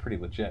 That's pretty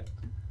legit.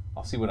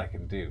 I'll see what I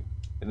can do.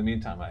 In the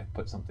meantime, I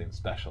put something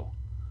special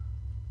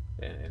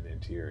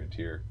into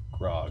your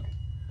grog."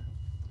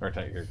 Or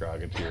not your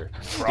grog, into your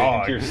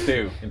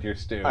stew. Into your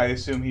stew. I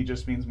assume he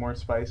just means more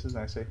spices,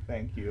 and I say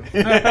thank you.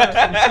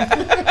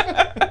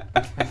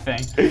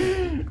 Thank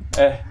you.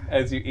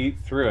 As you eat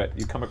through it,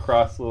 you come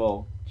across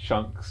little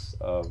chunks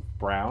of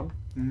brown.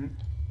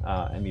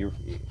 And you,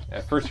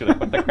 at first, you're like,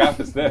 "What the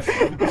crap is this?"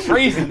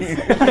 Raisins.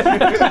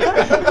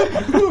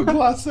 Ooh,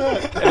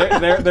 glacette.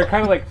 They're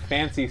kind of like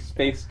fancy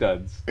space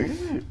duds.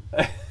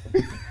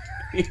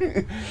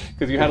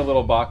 Because you had a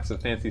little box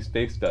of fancy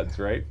space duds,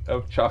 right?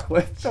 Of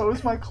chocolates. That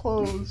was my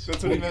clothes.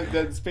 That's what he meant.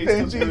 That space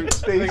Fancy duds.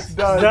 space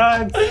duds.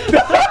 Duds.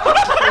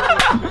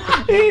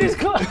 He just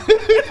called.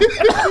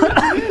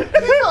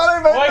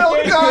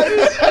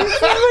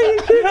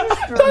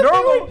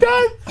 Normal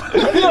duds.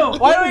 No,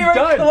 why don't you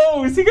write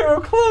clothes? He can wear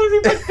clothes. He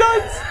puts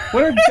duds.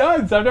 What are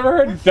duds? I've never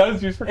heard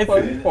duds used for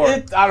clothes before. I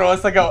don't know.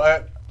 It's like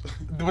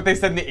what they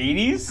said in the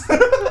 80s.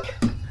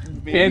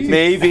 Fancy.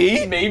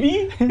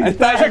 Maybe.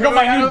 Check out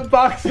my new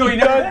box. No, you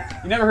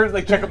never heard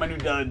like check out my new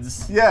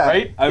duds. Yeah.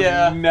 Right?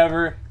 I've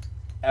never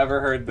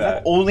ever heard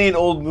that. Only in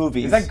old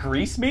movies. Is that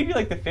Greece? Maybe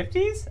like the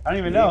 50s? I don't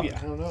even know. Maybe,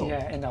 I don't know.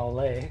 Yeah, in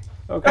LA.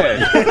 Okay.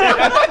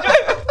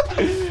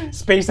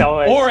 Space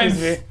LA. Or in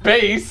excuse me.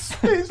 space.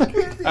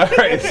 All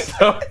right.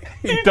 So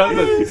he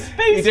doesn't.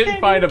 Space He didn't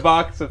candy. find a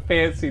box of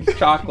fancy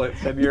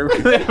chocolates in your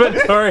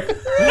inventory.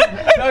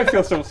 Now I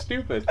feel so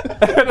stupid.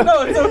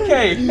 No, it's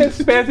okay.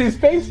 It's fancy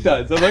space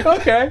duds. I'm like,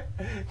 okay,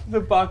 the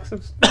box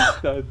of space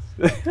duds.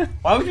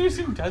 Why would you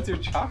assume duds are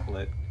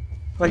chocolate?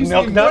 Like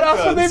milk duds. What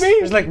else would they be?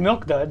 There's like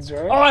milk duds,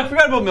 right? Oh, I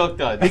forgot about milk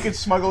duds. He could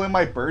smuggle in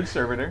my bird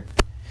servitor.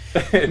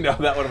 No,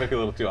 that would make it a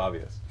little too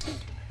obvious.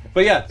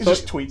 But yeah, He so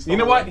just tweets the you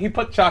know whole what? way. He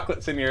put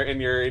chocolates in your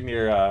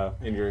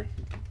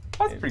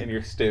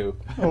stew.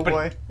 Oh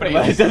boy.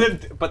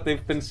 But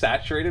they've been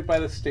saturated by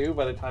the stew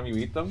by the time you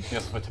eat them, You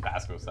also put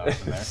Tabasco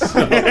sauce in there.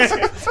 so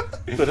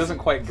it doesn't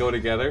quite go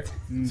together.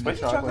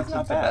 Spicy Chocolates chocolate's and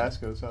not bad.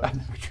 Tabasco sauce.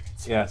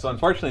 Yeah, so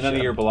unfortunately, none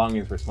of your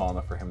belongings were small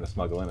enough for him to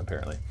smuggle in.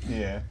 Apparently,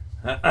 Yeah.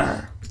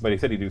 but he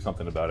said he'd do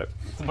something about it.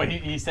 But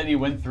he said he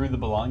went through the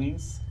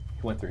belongings.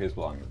 He went through his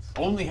belongings.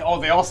 They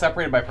all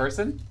separated by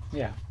person?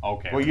 Yeah.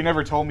 Okay. Well, you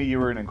never told me you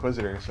were an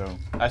inquisitor, so.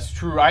 That's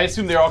true. I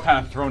assume they're all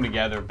kind of thrown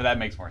together, but that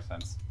makes more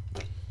sense.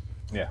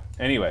 Yeah.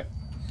 Anyway,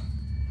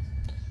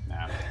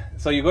 Nah.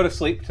 so you go to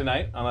sleep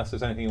tonight, unless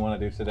there's anything you want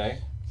to do today.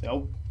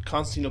 So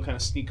Constantine will kind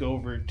of sneak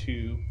over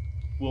to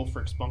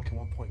Wilfric's bunk at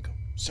one point and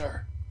go,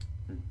 "Sir,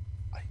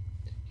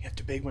 You have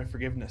to beg my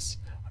forgiveness.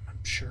 I'm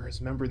sure as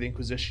a member of the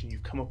Inquisition,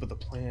 you've come up with a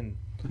plan.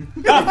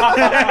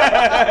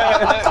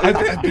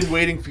 I've been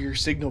waiting for your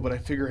signal, but I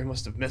figure I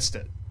must have missed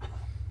it.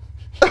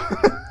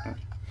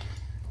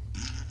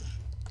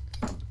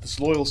 This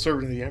loyal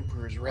servant of the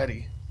Emperor is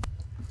ready.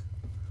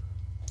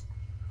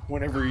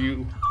 Whenever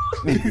you,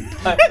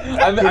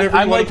 I'm want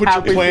to like put your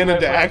halfway plan through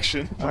into my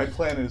action. My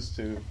plan is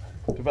to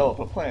develop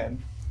a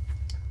plan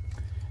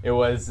It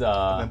was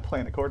and then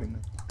plan accordingly.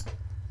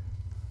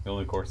 the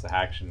only course of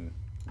action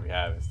we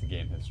have is to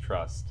gain his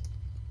trust.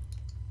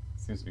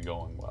 Seems to be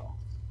going well.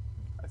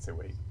 I'd say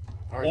wait.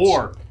 All right,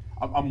 Or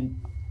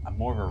I'm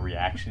more of a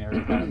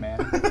reactionary kind of man.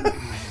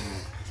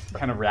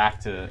 Kind of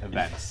react to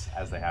events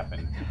as they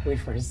happen. Wait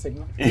for his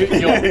signal.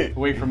 You'll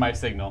wait for my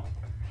signal.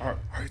 all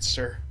right,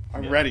 sir.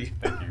 I'm Yeah, ready.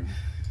 Thank you.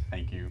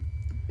 Thank you.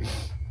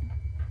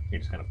 You're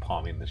just kind of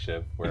palming the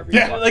ship wherever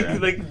Yeah, you walk like,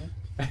 around. like,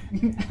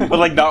 but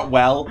like not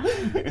well.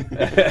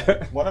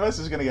 One of us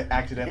is gonna get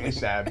accidentally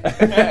stabbed.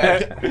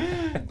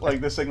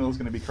 Like the signal is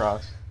gonna be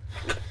crossed.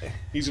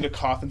 He's gonna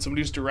cough in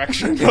somebody's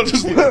direction. I'll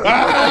just. For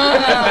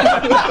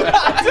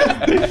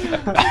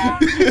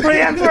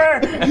the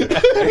Emperor!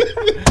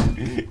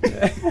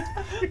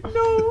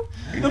 No,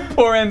 the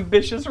poor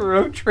ambitious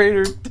rogue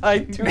trader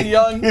died too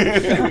young.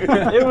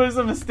 It was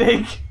a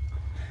mistake.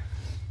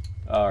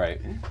 All right.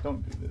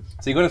 Don't do this.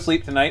 So you go to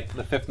sleep tonight,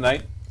 the 5th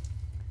night.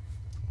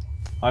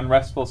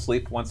 Unrestful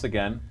sleep once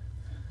again.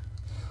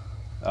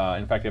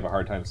 In fact, you have a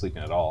hard time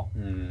sleeping at all.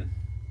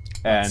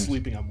 And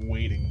Sleeping, I'm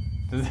waiting.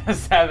 Does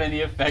this have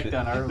any effect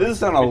on our? This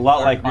sounds a lot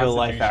our like real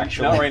life,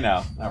 constitution? actually. not right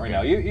now. Not right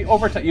now. You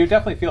over you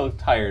definitely feel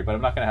tired, but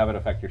I'm not going to have it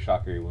affect your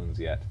shock or your wounds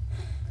yet.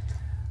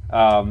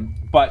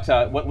 But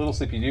what little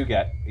sleep you do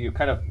get, you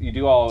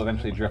do all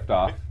eventually drift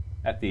off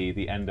at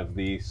the end of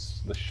the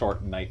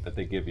short night that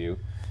they give you,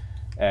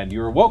 and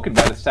you're awoken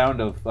by the sound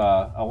of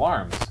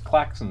alarms,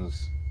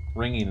 klaxons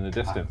ringing in the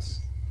distance.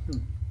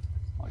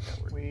 I like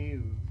that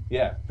word.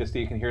 Yeah, just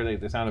you can hear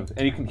the sound of,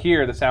 and you can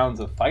hear the sounds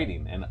of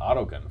fighting and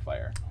autogun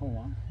fire. Oh,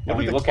 wow. And when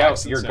do you the look out,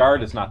 klaxons your sound guard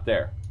like? is not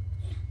there,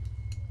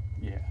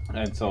 Yeah.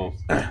 and so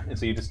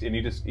you can just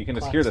hear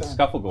the Klaxon.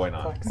 scuffle going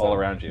on Klaxon. all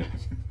around you,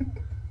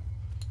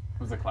 What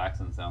does the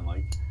klaxon sound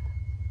like?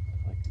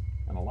 like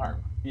an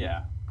alarm,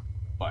 Yeah.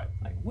 But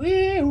like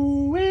wee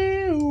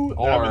wee, I'm in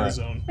or the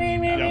zone.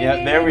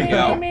 Yeah, there we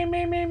go.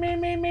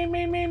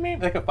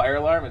 like a fire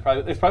alarm. It's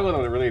probably one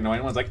of the really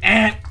annoying ones, like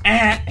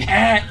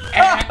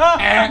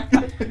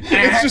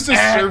It's just a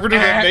servitor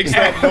that makes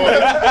that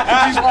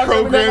noise. He's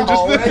programmed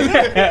just.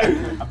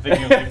 I'm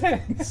thinking of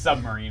like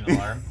submarine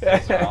alarm.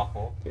 Those are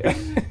awful.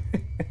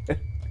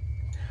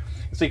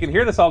 So you can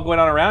hear this all going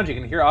on around you.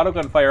 You can hear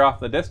autogun fire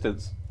off in the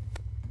distance,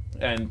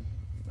 and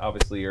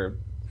obviously you're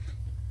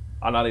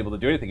not able to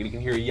do anything. And you can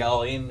hear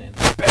yelling and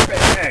bang,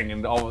 bang,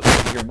 and all you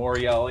can hear more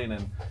yelling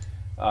and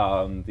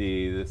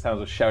the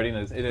sounds of shouting.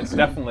 It's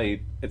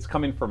definitely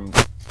coming from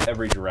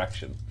every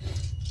direction.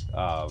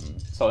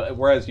 So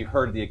whereas you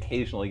heard the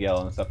occasional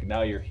yell and stuff,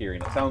 now you're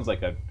hearing it sounds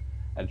like a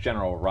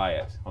general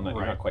riot.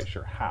 You're not quite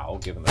sure how,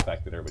 given the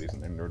fact that everybody's in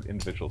their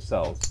individual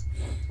cells.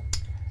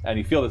 And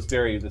you feel this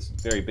very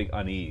big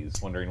unease,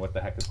 wondering what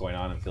the heck is going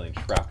on and feeling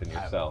trapped in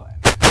your cell,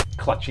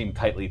 clutching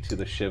tightly to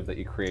the shiv that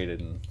you created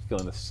and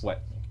feeling the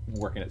sweat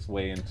working its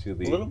way into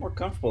the... A little more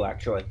comfortable,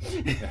 actually.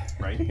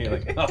 Right? You're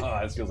like, oh,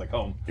 this feels like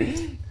home.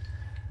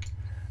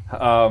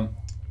 And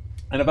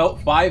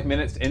about 5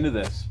 minutes into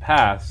this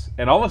pass,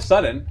 and all of a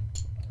sudden,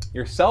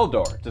 your cell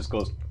door just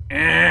goes...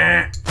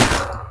 and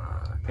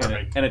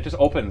it just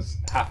opens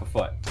half a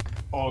foot.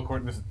 All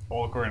according to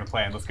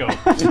plan. Let's go.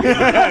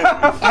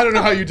 I don't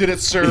know how you did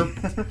it, sir,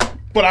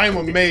 but I am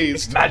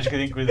amazed. Magic of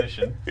the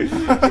Inquisition.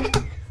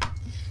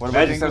 What about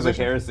That the just sounds like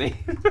Inquisition?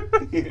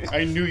 heresy.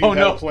 I knew you Oh, had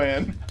no. a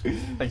plan.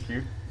 Thank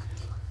you.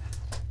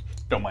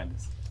 Don't mind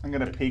this. I'm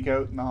gonna peek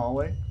out in the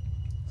hallway.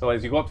 So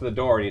as you go up to the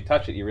door and you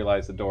touch it, you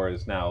realize the door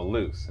is now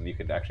loose, and you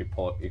could actually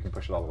pull it. You can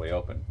push it all the way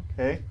open.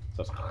 Okay.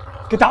 So it's,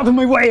 Get out of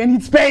my way, I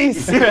need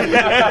space! Aya!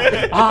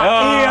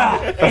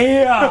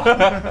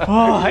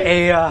 Oh,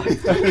 Aya!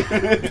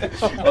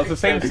 well, it's the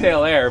same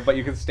stale air, but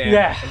you can stand.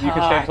 Yeah. You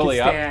can stand totally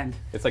up. stand.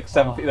 It's like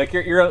 7 feet. Like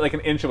you're like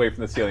an inch away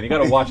from the ceiling. You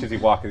got to watch as you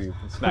walk, as you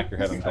smack your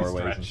head on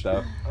doorways and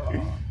stuff.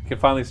 You can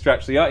finally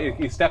stretch. So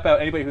you step out.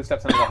 Anybody who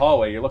steps into the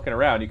hallway, you're looking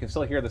around. You can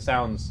still hear the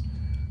sounds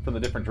from the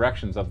different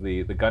directions of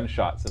the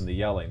gunshots and the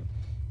yelling.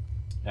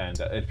 And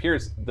it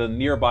appears the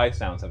nearby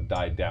sounds have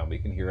died down, but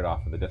you can hear it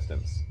off in the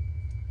distance.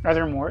 Are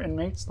there more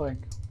inmates? Like,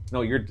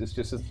 No, it's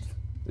just the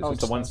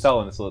just one us. cell,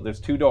 and there's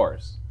 2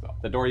 doors.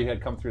 The door you had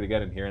come through to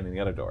get in here, and then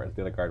the other door,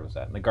 the other guard was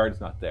at, and the guard's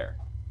not there.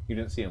 You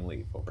didn't see him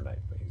leave overnight,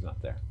 but he's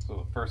not there. So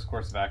the first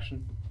course of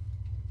action,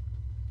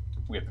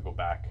 we have to go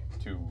back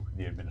to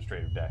the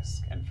administrative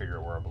desk and figure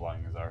out where our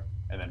belongings are,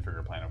 and then figure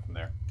a plan out from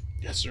there.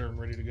 Yes, sir. I'm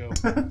ready to go.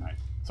 Alright.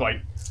 So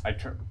I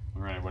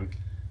everyone,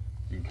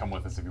 you can come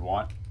with us if you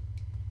want.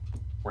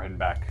 We're heading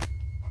back.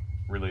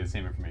 Relay the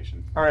same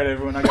information. All right,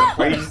 everyone. I got a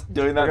plan.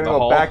 Doing that We're in gonna the go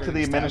hall? back to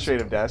the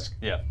administrative desk.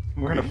 Yeah.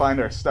 We're gonna find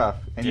our stuff,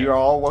 and Yeah. you're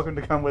all welcome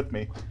to come with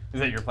me.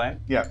 Is that your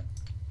plan? Yeah.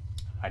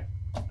 I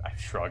I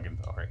shrug and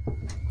all right.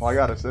 Well, I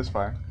got us this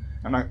far.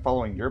 I'm not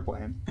following your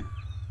plan.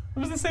 It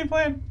was the same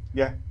plan.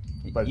 Yeah,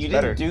 but You it's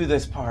better. didn't do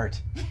this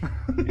part.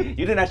 You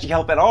didn't actually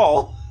help at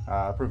all.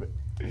 Prove it.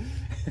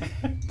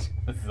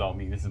 This is all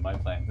me. This is my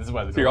plan. This is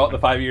why the So you're all the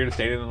 5 of you just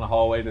standing in the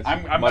hallway, just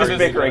I'm muttering just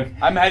bickering.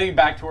 I'm heading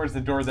back towards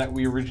the door that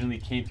we originally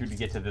came through to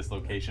get to this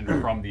location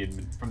from the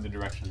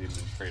direction of the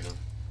administrative.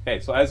 Okay,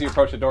 so as you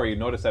approach the door, you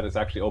notice that it's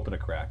actually open a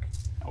crack.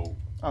 Oh,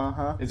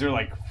 Uh-huh. is there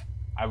like?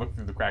 I look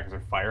through the crack. Is there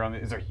fire on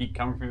it? Is there heat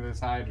coming from the other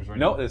side? Or is there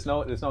No, there's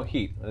no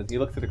heat. You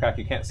look through the crack,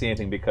 you can't see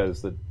anything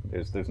because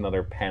there's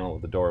another panel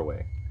of the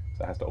doorway,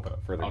 so it has to open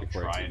up further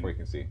before you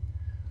can see. Is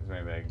there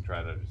anything I can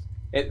try to just?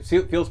 It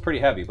feels pretty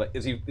heavy, but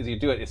as you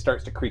do it, it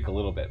starts to creak a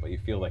little bit, but you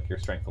feel like your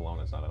strength alone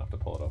is not enough to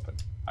pull it open.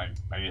 I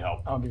need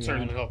help. I'll give you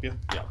Certainly one. help you.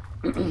 Yeah.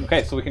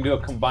 Okay, so we can do a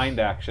combined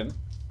action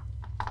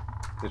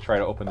to try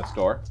to open this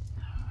door.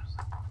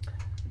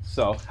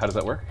 So, how does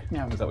that work?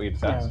 Yeah. Is that what you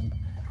just asked?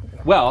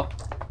 Well,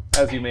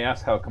 as you may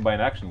ask how a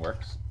combined action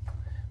works,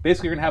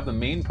 basically you're going to have the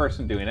main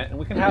person doing it, and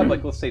we can have,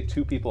 like, let's say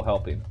 2 people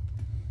helping.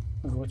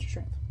 What's your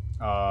strength?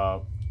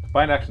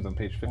 Combined actions on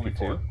page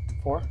 52.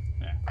 4?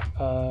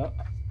 Yeah.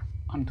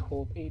 I'm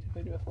told 8 if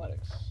I do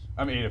athletics.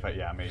 I'm 8 if I if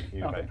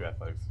I Okay. do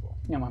athletics as well.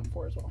 Yeah, I'm on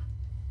 4 as well.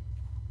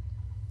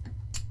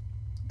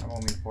 I'm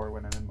only 4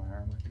 when I'm in my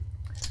armor.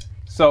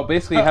 So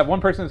basically you have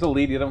one person as the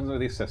lead, the other ones are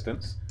the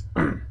assistants.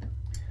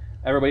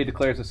 Everybody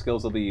declares the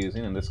skills they'll be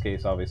using. In this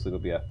case, obviously, it'll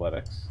be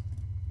athletics.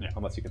 Yeah.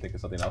 Unless you can think of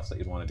something else that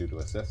you'd want to do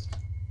to assist.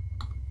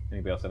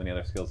 Anybody else have any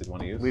other skills you'd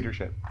want to use?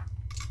 Leadership.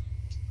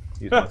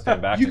 You just want to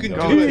stand back You and can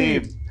go. do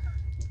team. it. Is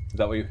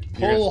that what you...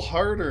 Pull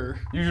harder.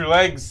 Use your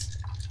legs.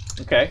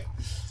 Okay.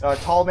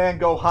 Tall man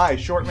go high,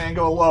 short man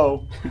go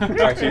low.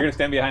 Alright, so you're going to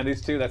stand behind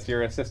these two. That's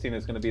your assisting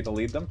is going to be to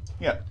lead them?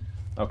 Yeah,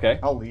 Okay.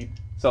 I'll lead.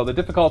 So the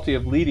difficulty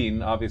of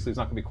leading, obviously, is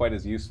not going to be quite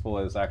as useful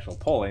as actual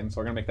pulling, so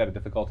we're going to make that a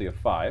difficulty of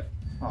 5.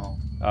 Oh.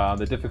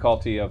 The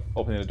difficulty of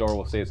opening the door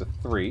will stay as a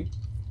 3.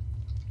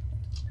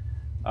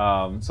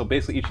 So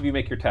basically, each of you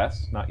make your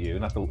test. Not you.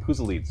 Not the who's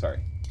the lead? Sorry.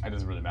 It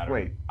doesn't really matter.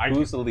 Wait.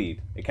 Who's the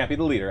lead? It can't be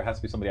the leader. It has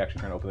to be somebody actually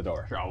trying to open the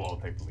door. Sure, I'll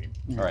take the lead.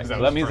 All right. Because So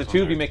was that means the first 2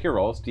 one of you there. make your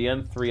rolls.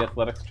 DN3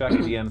 athletics check,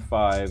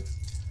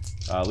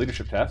 DN5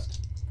 leadership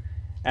test,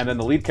 and then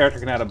the lead character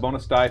can add a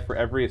bonus die for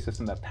every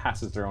assistant that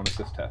passes their own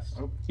assist test.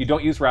 Oh. You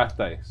don't use wrath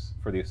dice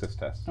for the assist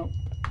test. Nope.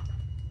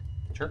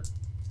 Sure.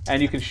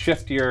 And you can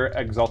shift your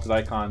exalted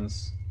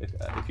icons.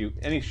 If you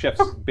any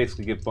shifts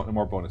basically give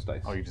more bonus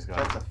dice. Oh, you just got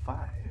That's it. a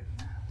 5.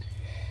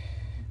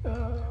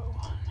 1,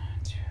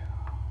 2,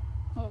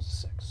 oh,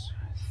 6,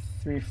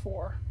 3,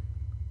 4.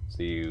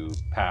 So you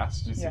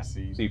passed. You Yeah.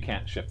 succeed. So you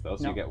can't shift those.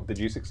 So No. you get. Did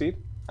you succeed?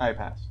 I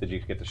passed. Did you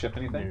get to shift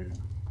anything? No.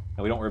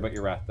 And we don't worry about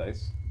your wrath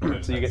dice.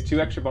 So you get 2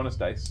 extra bonus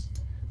dice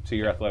to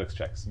your athletics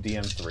checks.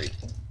 DN3.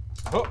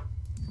 Oh,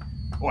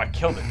 I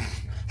killed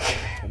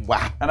it.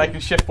 Wow. And I can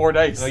shift 4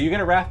 dice. No, you get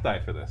a wrath die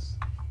for this.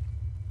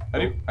 I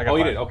do. I got Oh,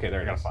 you 5. did. Okay,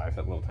 there I it got is. 5.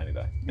 That little tiny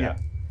die. Yeah.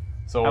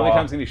 So How many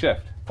times can you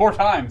shift? 4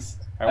 times.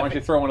 I want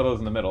you to throw one of those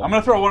in the middle. I'm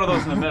gonna throw one of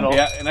those in the middle.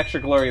 Yeah, an extra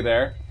glory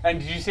there. And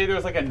did you say there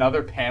was like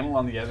another panel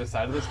on the other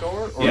side of this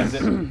door, or Yes.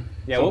 is it?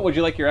 Yeah, So- what would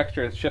you like your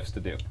extra shifts to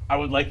do? I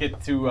would like it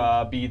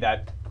to be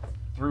that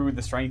through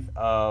the strength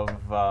of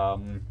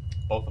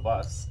both of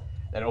us,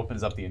 that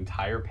opens up the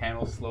entire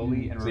panel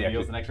slowly and So you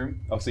reveals actually- the next room.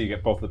 Oh, so you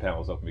get both the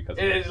panels open because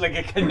of It this. like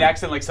it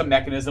connects and like some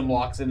mechanism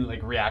locks in,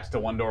 like reacts to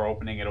one door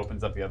opening, it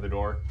opens up the other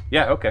door.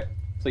 Yeah, okay.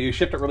 So you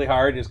shift it really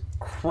hard, just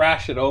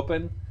crash it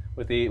open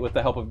with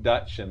the help of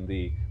Dutch and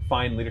the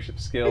fine leadership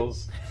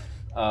skills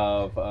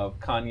of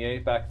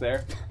Kanye back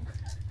there.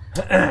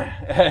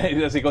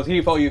 As he goes,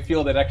 you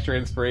feel that extra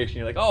inspiration.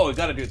 You're like, oh, we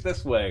got to do it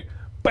this way.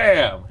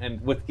 Bam!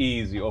 And with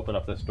ease, you open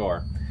up this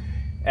door.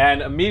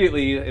 And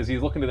immediately, as you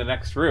look into the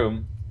next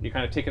room, you're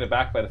kind of taken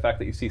aback by the fact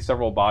that you see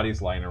several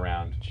bodies lying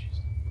around.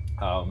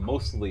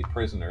 Mostly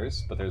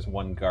prisoners, but there's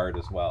one guard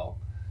as well,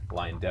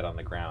 lying dead on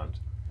the ground.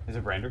 Is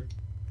it Brander?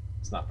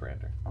 It's not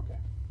Brander. Okay.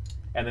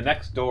 And the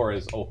next door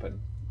is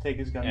open. Take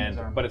his gun in his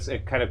arm. But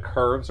it kind of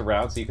curves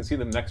around, so you can see in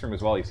the next room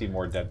as well. You see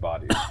more dead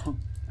bodies.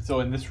 So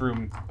in this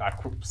room,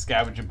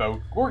 scavenge about.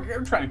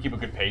 We're trying to keep a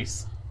good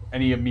pace.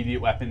 Any immediate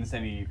weapons?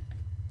 Any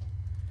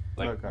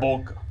like Okay.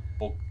 bulk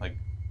like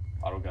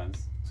auto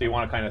guns? So you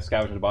want to kind of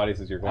scavenge the bodies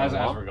as you're going As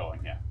along. we're going,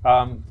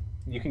 yeah.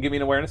 You can give me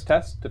an awareness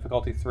test,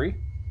 difficulty 3.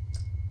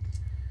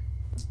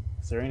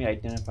 Is there any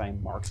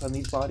identifying marks on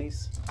these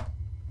bodies?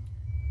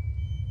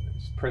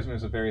 There's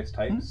prisoners of various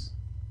types.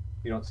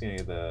 You don't see any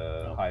of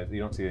the hive.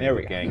 You don't see any There of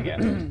we the go. gang yet.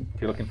 If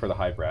you're looking for the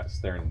hive rats,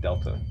 they're in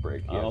Delta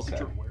Brig. Oh, Yes,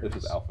 okay. this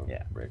is Alpha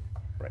Yeah. Brig.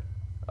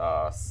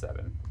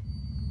 7.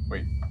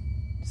 Wait,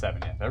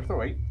 7. Yeah. Did I ever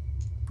throw 8?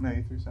 No,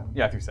 you threw 7.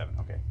 Yeah, I threw 7.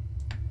 Okay.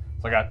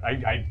 So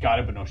I got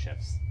it, but no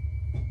shifts.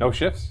 No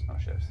shifts. No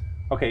shifts.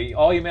 Okay,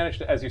 all you managed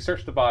to, as you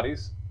search the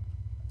bodies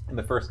in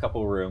the first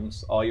couple of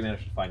rooms, all you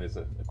managed to find is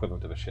an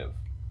equivalent of a shiv.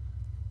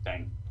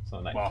 Dang. So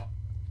a knife. Well,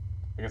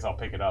 I guess I'll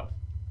pick it up.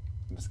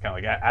 I'm just kind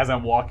of like, as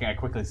I'm walking, I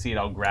quickly see it,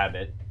 I'll grab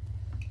it,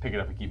 pick it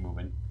up and keep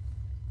moving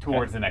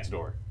towards the next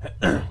door.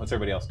 What's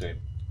everybody else doing?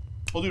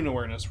 We'll do an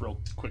awareness real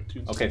quick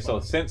too. Okay, so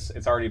since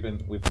it's already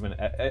been,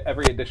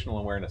 every additional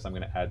awareness, I'm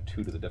going to add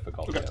 2 to the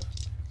difficulty Okay. of.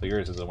 So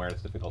yours is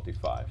awareness difficulty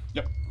 5.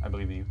 Yep. I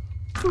believe in you.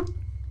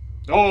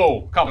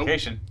 Oh,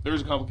 complication. Nope.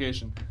 There's a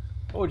complication.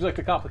 What would you like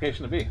the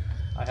complication to be?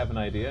 I have an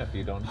idea if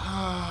you don't.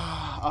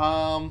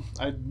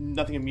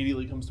 Nothing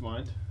immediately comes to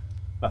mind.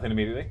 Nothing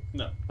immediately?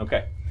 No.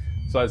 Okay.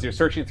 So as you're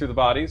searching through the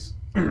bodies,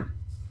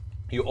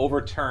 you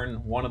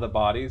overturn one of the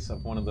bodies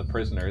of one of the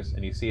prisoners,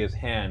 and you see his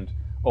hand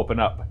open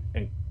up,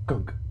 and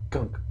gunk,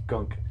 gunk,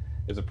 gunk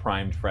is a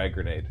primed frag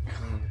grenade.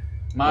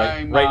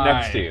 Right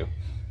next to you.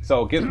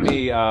 So give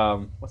me,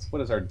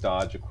 what is our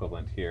dodge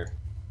equivalent here?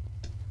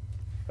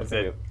 That's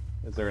it.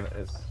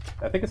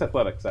 I think it's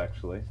athletics,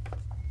 actually.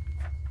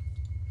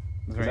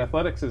 Is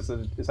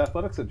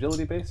athletics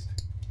agility based?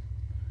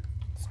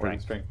 Or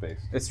strength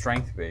based? It's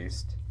strength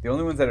based. The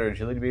only ones that are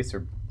agility based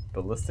are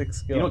ballistic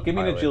skill. You know, give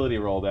me an pilot. agility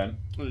roll then.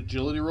 An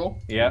agility roll?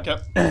 Yeah.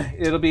 Okay.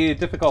 It'll be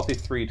difficulty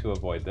 3 to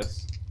avoid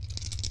this.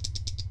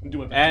 I'm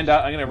doing my And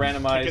best. I'm going to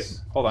randomize.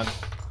 Hold on.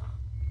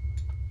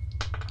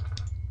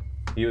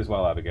 You as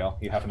well, Abigail.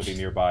 You happen to be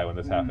nearby when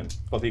this happened.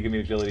 Both of you give me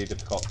agility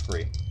difficult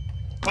 3.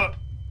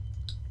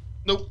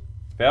 Nope.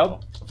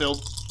 Failed?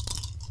 Failed.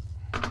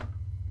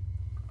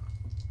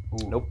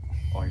 Ooh. Nope.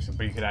 Oh,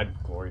 but you could add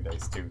glory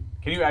dice too.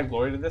 Can you add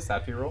glory to this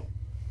after you roll?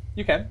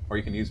 You can. Or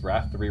you can use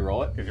Wrath to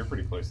re-roll it. Because you're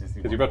pretty close.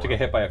 Because you're about to get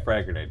hit by a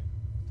frag grenade.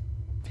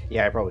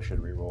 Yeah, I probably should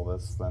re-roll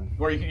this then.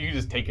 Or you can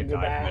just take a die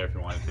from there if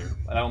you wanted to.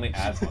 That only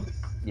adds 1.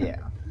 Yeah.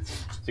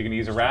 So you can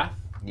use a Wrath?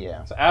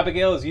 Yeah. So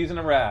Abigail is using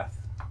a Wrath.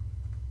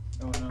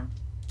 Oh no.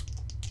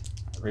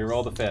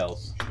 Re-roll the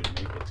fails. Should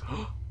make it.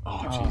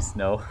 Oh jeez,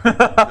 no.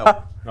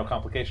 No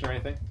complication or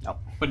anything? No.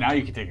 But now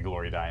you can take a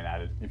glory die and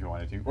add it if you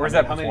wanted to. Or is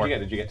How that many before?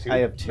 did you get? Did you get 2? I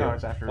have 2. No,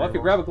 it's after Well, if you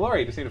reroll. grab a glory,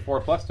 you just need a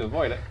 4+ to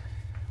avoid it.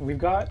 We've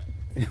got.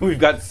 We've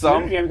got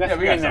some. Yeah, we've got Yeah,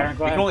 we 3 got in there. some.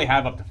 Go You ahead. can only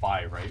have up to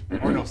 5, right?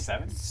 Or no,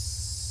 7?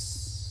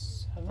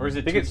 Or is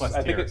it 2 plus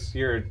I think tier? it's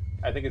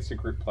your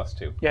group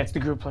 +2. Yeah, it's the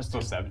group plus 2. So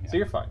 7. So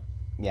you're fine.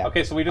 Yeah.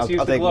 Okay, so we just I'll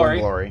used the take glory. 1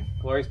 glory.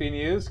 Glory's being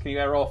used. Can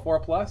you roll a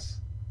 4+?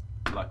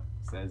 Luck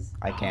says.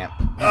 I can't.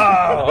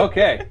 Oh,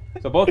 okay.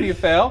 So both of you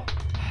fail,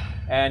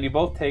 and you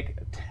both take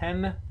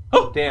 10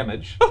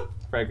 damage.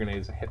 Frag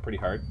grenades hit pretty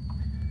hard.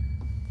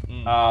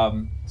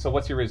 So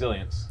what's your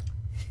resilience?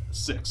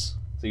 6.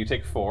 So you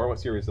take 4.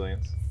 What's your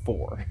resilience?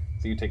 4.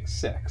 So you take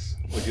 6.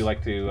 Would you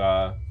like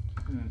to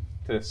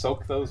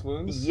soak those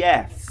wounds?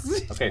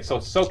 Yes. Okay, so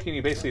soaking,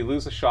 you basically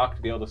lose a shock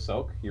to be able to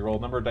soak. You roll a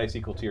number of dice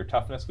equal to your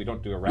toughness. We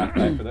don't do a wrath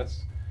die for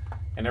this.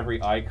 And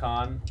every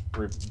icon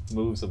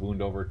moves the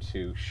wound over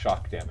to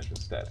shock damage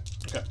instead.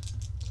 Okay.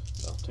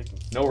 So Taking.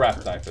 no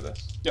wrath die for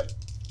this. Yep.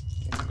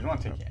 You don't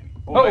want to take any.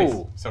 Oh!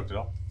 Nice. Soaked it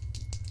all.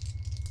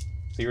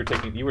 So you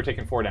were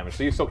taking 4 damage.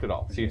 So you soaked it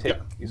all. So you take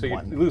so you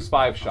 1. lose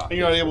 5 shock. And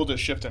you're not able to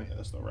shift any of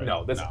this, though, right?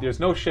 No, there's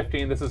no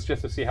shifting. This is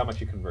just to see how much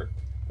you convert.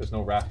 There's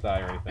no wrath die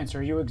or anything. And so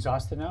are you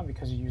exhausted now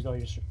because you used all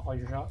your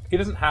shock? He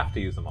doesn't have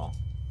to use them all.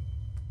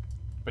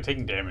 But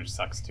taking damage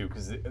sucks too,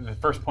 because the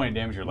first point of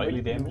damage you're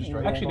lightly damaged,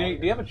 right? Actually,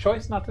 do you have a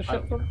choice not to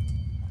shift them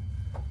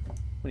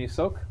when you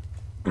soak?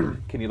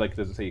 Can you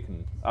does it say you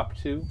can up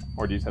to,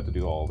 or do you just have to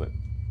do all of it?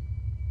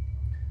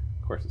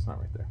 Of course, it's not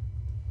right there.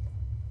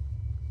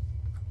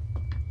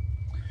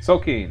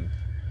 Soaking.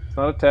 It's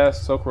not a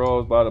test. Soak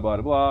rolls. Blah blah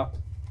blah blah.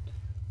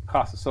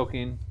 Cost of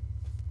soaking.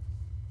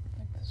 I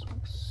think this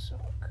one's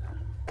soak.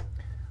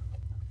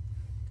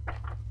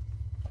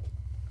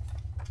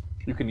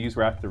 You can use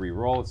Wrath to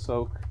re-roll a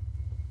soak.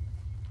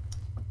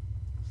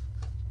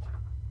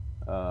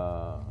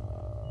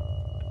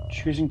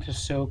 Choosing to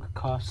soak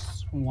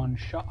costs 1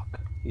 shock.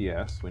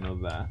 Yes, we know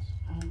that.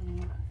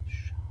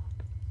 Shock.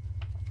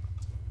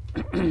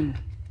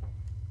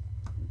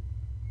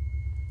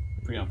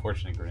 Pretty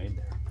unfortunate grenade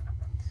there.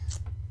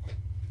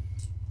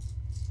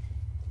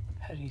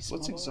 How do you What's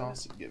smell it?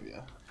 exhausted give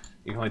you?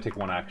 You can only take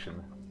 1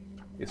 action.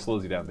 It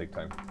slows you down big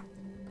time.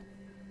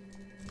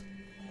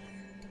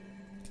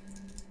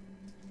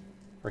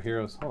 For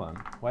heroes, hold on.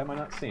 Why am I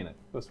not seeing it?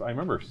 I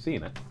remember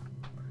seeing it.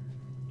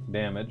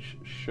 Damage,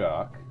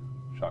 shock,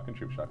 shock and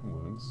troop, shock and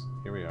wounds.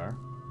 Here we are.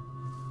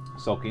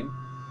 Soaking.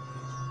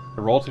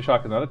 The roll to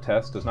shock is not a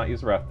test, does not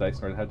use wrath dice,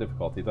 nor to have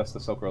difficulty, thus the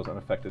soak roll is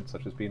unaffected,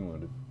 such as being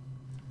wounded.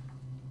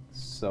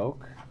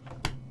 Soak.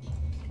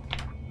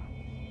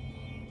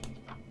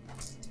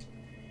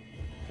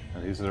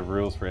 And these are the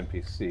rules for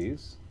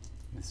NPCs.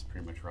 This is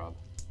pretty much Rob.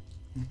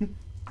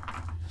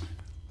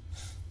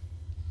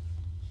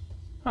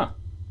 Huh.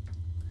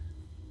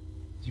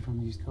 Is he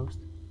from the East Coast?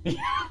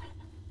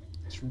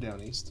 It's from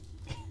down east.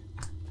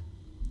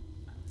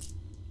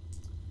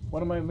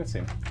 What am I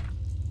missing?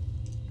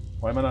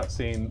 Why am I not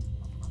seeing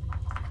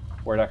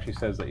where it actually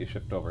says that you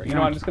shift over? You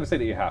know, I'm just going to say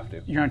that you have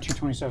to. You're on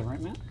 227, right,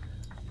 Matt?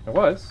 It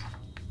was.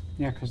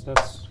 Yeah, because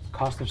that's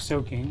cost of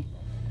soaking.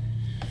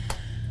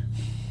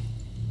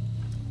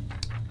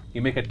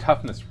 You make a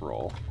toughness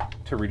roll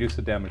to reduce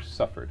the damage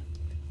suffered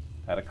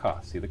at a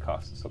cost. See the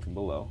cost of soaking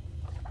below.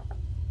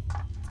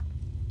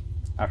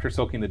 After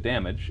soaking the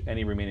damage,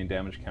 any remaining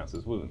damage counts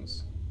as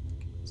wounds.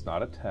 It's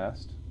not a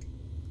test.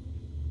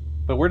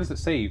 But where does it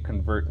say you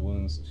convert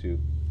wounds to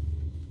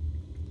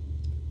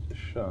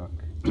shock?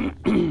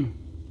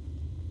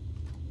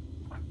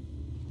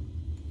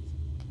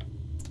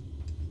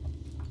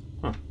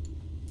 Huh.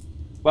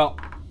 Well,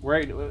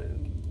 right.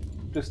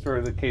 Just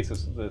for the case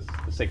of the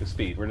sake of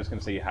speed, we're just going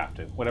to say you have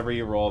to. Whatever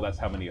you roll, that's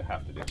how many you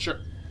have to do. Sure.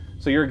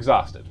 So you're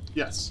exhausted.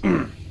 Yes.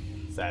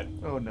 Sad.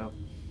 Oh no.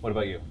 What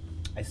about you?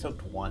 I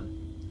soaked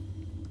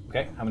 1.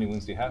 Okay. How many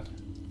wounds do you have?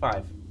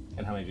 5.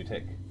 And how many did you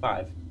take?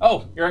 5.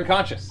 Oh, you're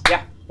unconscious.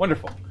 Yeah.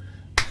 Wonderful.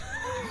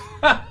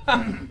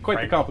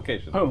 Quite the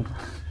complication. Oh.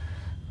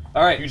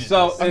 All right.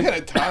 So I'm kind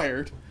of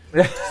tired.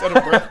 Out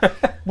of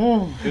breath.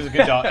 It was a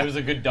good dodge. It was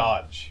a good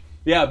dodge.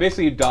 yeah,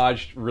 basically you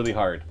dodged really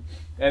hard.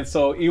 And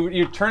so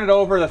you turn it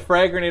over, the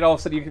frag grenade, all of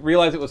a sudden you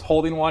realize it was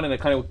holding one, and it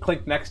kind of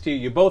clinked next to you.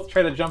 You both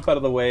try to jump out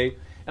of the way,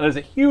 and there's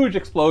a huge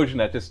explosion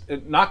that just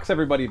it knocks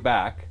everybody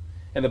back,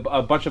 and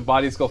a bunch of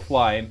bodies go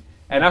flying.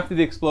 And after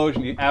the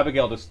explosion,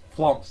 Abigail just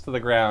flumps to the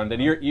ground,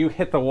 and you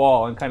hit the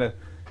wall and kind of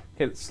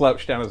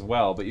slouch down as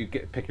well, but you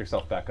pick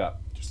yourself back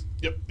up.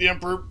 Yep, the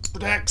Emperor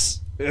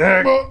protects.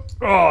 Oh.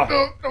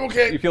 I'm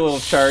okay. You feel a little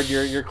charred.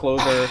 Your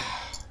clothes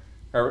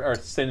are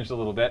singed a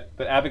little bit,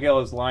 but Abigail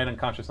is lying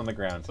unconscious on the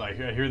ground. So I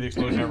hear the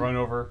explosion. I run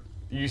over.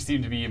 You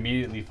seem to be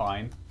immediately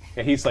fine.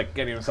 Yeah, he's like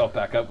getting himself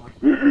back up,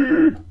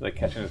 like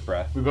catching his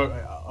breath.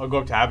 I'll go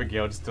up to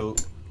Abigail just to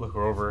look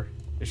her over.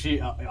 Is she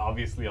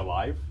obviously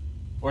alive,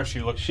 or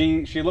she looks?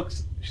 She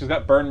looks. She's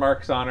got burn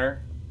marks on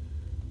her,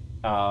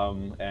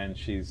 and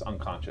she's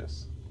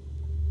unconscious.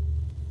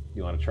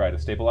 You want to try to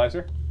stabilize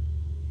her?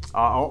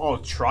 I'll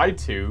try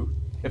to.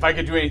 If I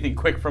could do anything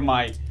quick from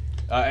my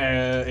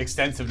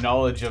extensive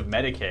knowledge of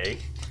Medicaid.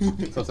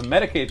 So it's a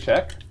Medicaid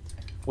check,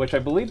 which I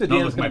believe the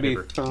DM's going to be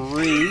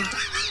 3.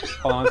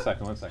 Hold on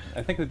one second.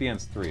 I think the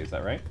DM's 3. Is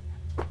that right?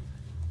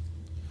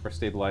 For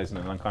stabilizing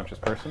an unconscious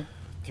person.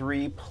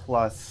 3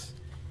 plus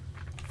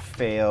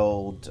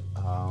failed.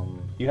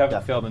 You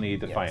haven't failed any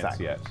defiance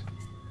exactly. yet.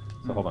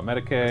 So hold on,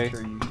 Medicaid.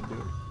 Sure, you can do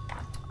it.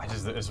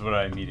 This is what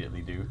I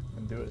immediately do.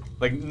 And do it.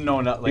 Like no,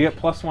 not like. You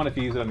get +1 if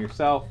you use it on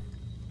yourself.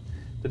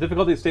 The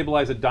difficulty to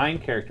stabilize a dying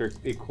character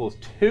equals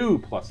 2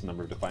 plus the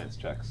number of defiance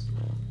checks.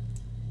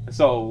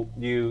 So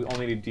you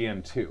only need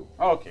DM 2.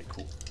 Oh, okay,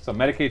 cool. So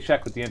Medicaid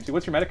check with DM 2.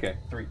 What's your Medicaid?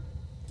 3.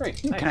 3.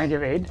 Nice. Can I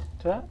give aid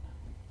to that?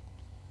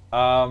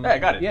 Yeah, I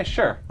got it. Yeah,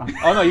 sure.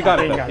 Oh no, you got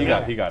it. Though. You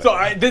got it.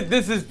 So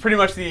this is pretty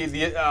much the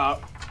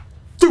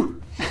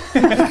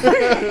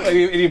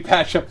and you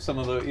patch up some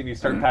of the. And you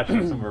start patching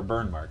up some of her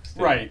burn marks.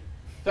 Too. right.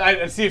 So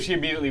I see if she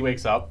immediately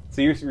wakes up.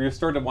 So you're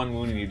restored to 1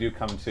 wound, and you do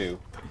come to,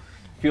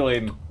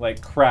 feeling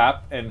like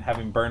crap and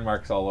having burn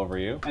marks all over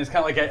you. And it's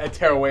kind of like I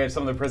tear away at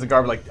some of the prison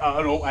garb, like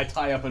I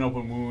tie up an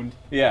open wound.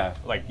 Yeah,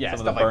 Like yeah,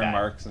 some of stuff the burn like that.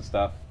 marks and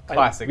stuff.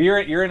 Classic. But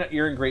you're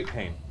in great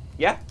pain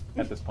Yeah.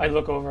 at this I point.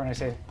 look over and I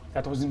say,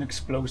 that was an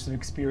explosive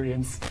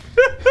experience.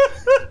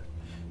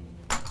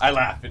 I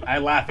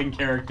laugh in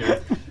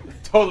character.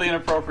 Totally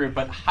inappropriate,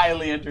 but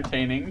highly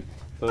entertaining.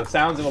 So the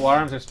sounds of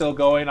alarms are still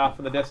going off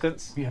in the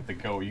distance, We have to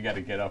go. You got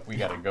to get up. We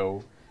got to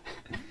go.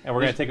 and we're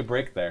gonna take a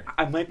break there.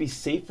 I might be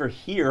safer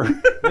here.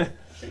 That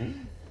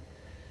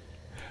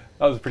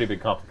was a pretty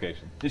big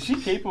complication. Is she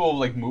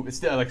capable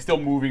of still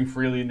moving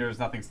freely, and there's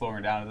nothing slowing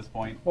her down at this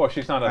point? Well,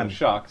 she's not in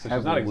shock, so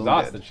she's not heavily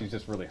exhausted. wounded. She's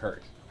just really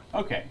hurt.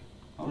 Okay.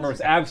 Remember,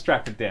 it's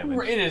abstracted damage.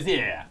 It is,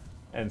 yeah.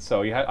 And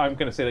so I'm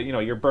going to say that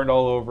you're burned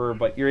all over,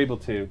 but you're able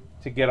to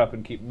get up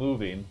and keep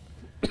moving.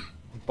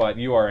 But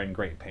you are in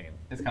great pain.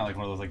 It's kind of like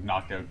one of those like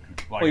knocked out.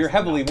 Well, you're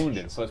heavily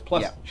wounded, so it's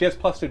plus. Yeah. She has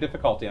 +2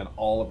 difficulty on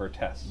all of her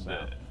tests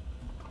now.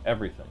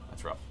 Everything.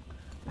 That's rough.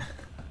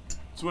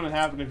 This wouldn't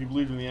happen if you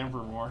believed in the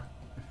Emperor more.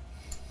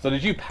 So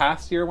did you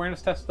pass your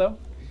awareness test though?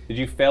 Did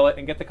you fail it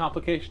and get the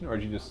complication, or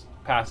did you just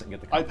pass it and get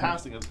the I complication?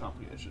 passed against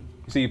complication.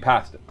 So you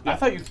passed it. I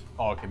thought you.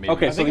 Oh, okay, maybe.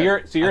 Okay, I so think you're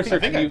I certain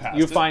think I passed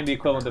you it. find the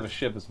equivalent of a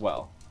shiv as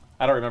well.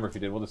 I don't remember if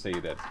you did. We'll just say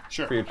you did.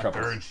 Sure. For your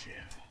troubles. Third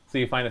shift. So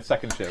you find a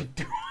second shiv.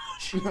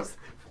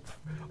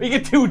 We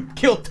get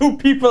kill 2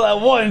 people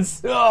at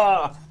once.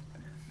 Ah!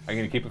 Are you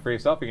going to keep it for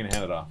yourself, or are you going to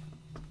hand it off?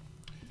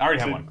 I already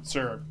have one.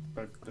 Sir,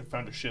 I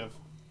found a shiv.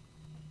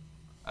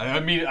 I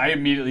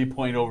immediately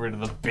point over to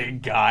the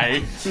big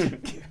guy.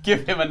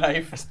 Give him a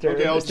knife.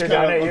 Okay, I'll stare just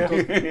down at you.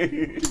 give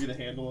you the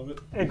handle of it.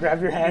 And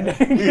grab your hand.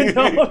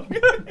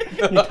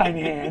 Your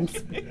tiny hands.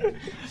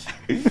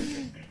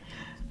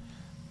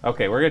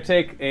 Okay, we're going to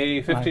take a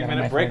got a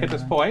 15-minute knife break right at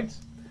this now. point.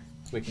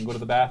 We can go to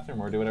the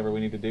bathroom or do whatever we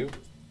need to do.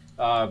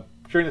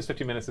 During this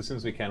 15 minutes, as soon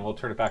as we can, we'll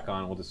turn it back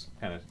on. We'll just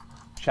kind of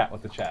chat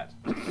with the chat.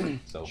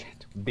 So,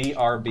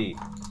 BRB.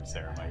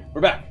 Sarah, Mike. We're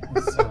back.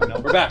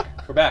 We're back.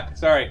 We're back.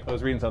 Sorry, I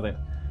was reading something.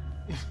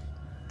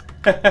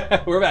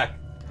 We're back.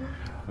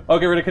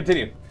 Okay, we're going to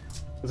continue.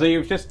 So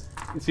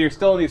you're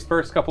still in these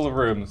first couple of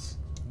rooms.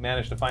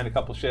 Managed to find a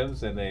couple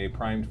shivs and a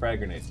primed frag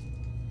grenade.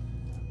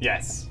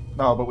 Yes,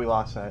 No, but we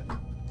lost that.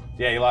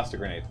 Yeah, you lost a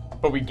grenade.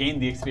 but we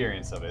gained the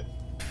experience of it.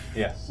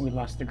 Yes. We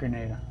lost the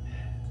grenade.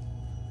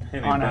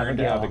 And On they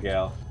burned Abigail.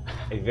 Abigail.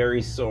 A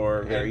very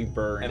sore, very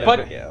burned And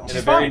Abigail.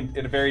 She's fine.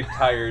 in a very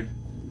tired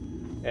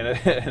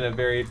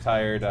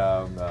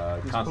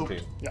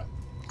Constantine. Yeah.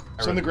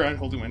 So on the ground,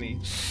 holding my knee.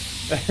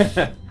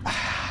 I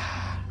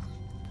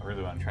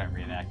really want to try and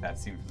reenact that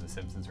scene from The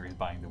Simpsons where he's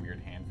buying the weird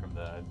hand from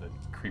the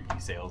creepy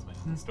salesman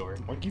in the store.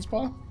 Monkey's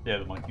paw? Yeah,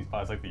 the monkey's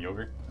paw is like the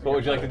yogurt. What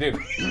would you like to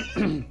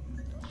do?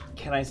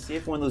 Can I see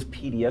if one of those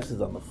PDFs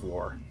is on the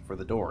floor for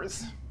the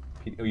doors?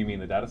 Oh, you mean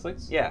the data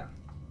slates? Yeah.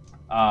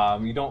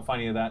 You don't find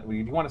any of that. Do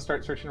you want to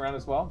start searching around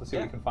as well to see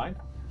what you can find?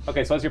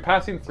 Okay, so as you're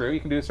passing through, you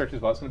can do a search as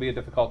well. It's going to be a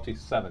difficulty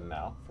 7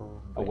 now for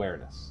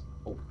awareness.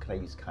 Oh, can I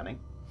use cunning?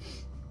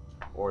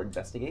 Or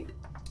investigate?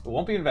 It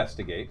won't be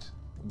investigate,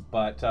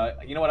 but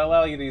you know what? I'll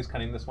allow you to use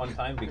cunning this one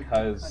time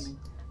because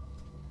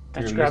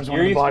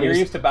you're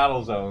used to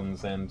battle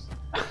zones and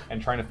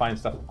trying to find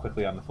stuff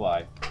quickly on the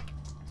fly.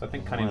 So I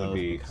think cunning would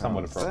be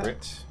somewhat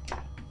appropriate.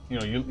 You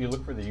know, you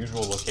look for the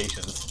usual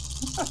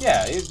locations.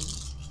 Yeah.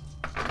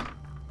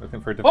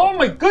 Looking for a Oh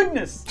my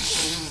goodness!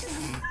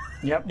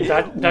 Yep,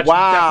 that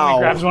Wow. definitely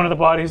grabs one of the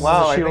bodies.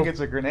 Wow, as a I shield. think it's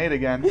a grenade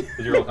again. Did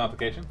you roll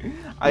complication?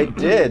 I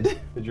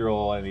did. Did you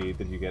roll any?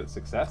 Did you get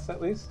success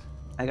at least?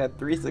 I got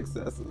 3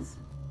 successes.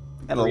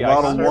 And a 3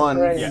 lot of icons. ones.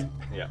 Right.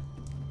 Yeah.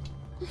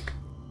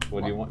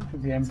 What do you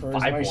want? The Emperor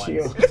is 5 my ones.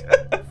 shield.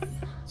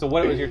 So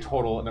what was your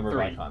total number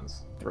 3. of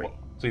icons? 3.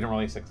 So you don't roll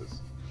any 6s?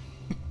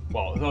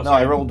 Well, No,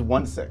 I rolled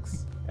 1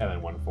 6. And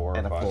then 1 4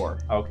 And a 5. 4.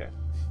 Okay.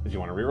 Did you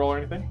want to reroll or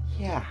anything?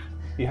 Yeah.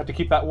 You have to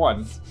keep that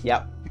 1.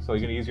 Yep. So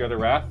you're going to use your other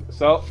wrath.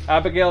 So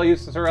Abigail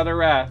uses her other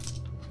wrath.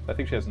 I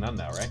think she has none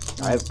now, right?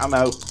 I'm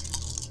out,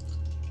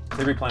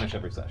 They replenish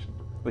every session.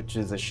 which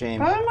is a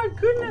shame. Oh my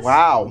goodness!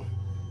 Wow.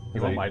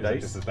 You want my Is it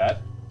dice? just as bad?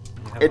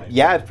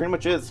 Yeah, it pretty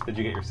much is. Did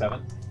you get your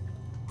 7?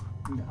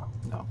 No.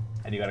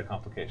 And you got a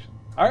complication.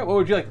 All right, what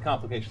would you like the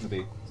complication to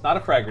be? It's not a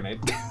frag grenade.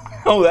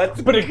 Oh,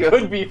 that's. But it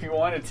could be if you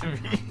want it to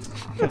be.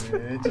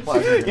 It's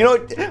plastic. You know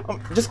what?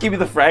 Just give me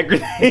the frag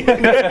grenade.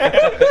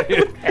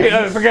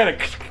 Forget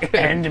it.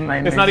 End my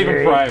It's not even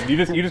misery. primed. You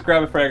just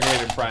grab a frag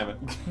grenade and prime it.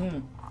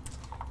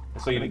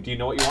 So do you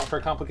know what you want for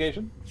a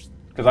complication?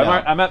 Because No,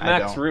 I'm at I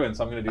max don't. ruin,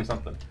 so I'm going to do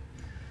something.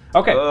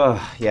 Okay.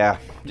 Yeah.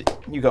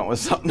 You going with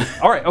something.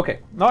 All right.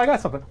 Okay. No, I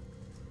got something.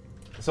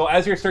 So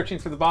as you're searching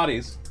through the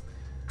bodies,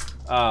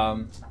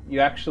 you're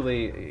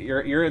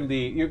in the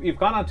you've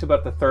gone on to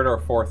about the 3rd or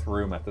 4th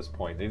room at this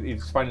point. You're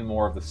just finding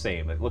more of the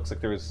same. It looks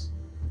like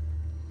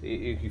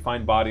you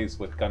find bodies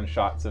with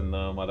gunshots in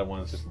them. Other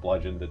ones just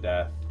bludgeoned to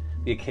death.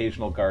 The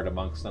occasional guard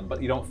amongst them,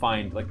 but you don't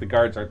find the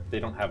guards they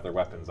don't have their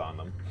weapons on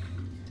them.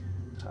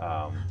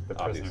 The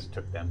prisoners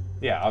took them.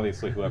 Yeah,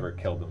 obviously whoever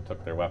killed them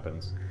took their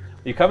weapons.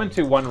 You come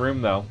into one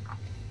room though,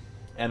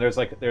 and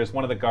there's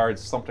one of the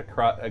guards slumped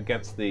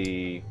against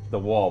the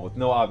wall with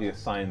no obvious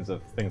signs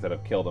of things that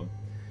have killed him.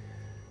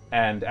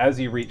 And as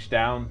you reach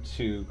down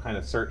to kind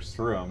of search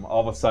through him,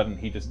 all of a sudden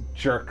he just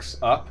jerks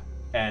up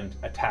and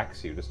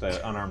attacks you, just an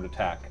unarmed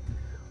attack.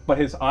 But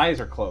his eyes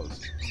are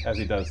closed as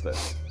he does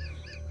this.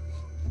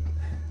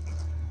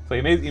 So he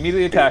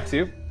immediately attacks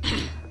you.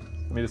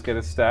 Let me just get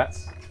his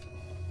stats.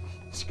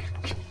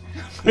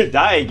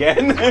 Die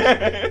again.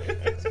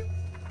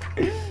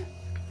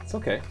 It's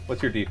okay.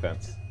 What's your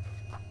defense?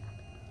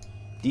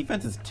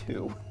 Defense is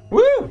 2.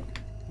 Woo!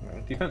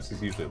 Defense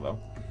is usually low.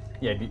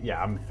 Yeah,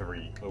 I'm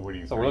 3. But what are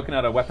you? So we're looking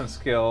at a weapon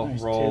skill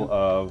Nice, roll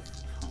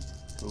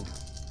 2.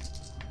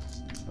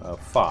 of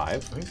 5. I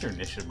think your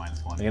initiative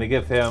 -1. I'm gonna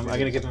give him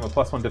a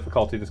 +1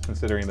 difficulty, just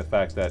considering the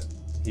fact that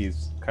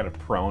he's kind of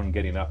prone,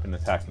 getting up and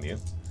attacking you.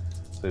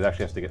 So he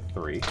actually has to get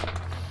 3,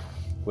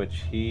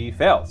 which he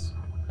fails.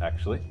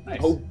 Actually,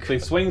 Nice. So he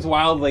swings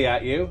wildly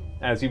at you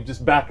as you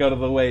just back out of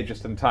the way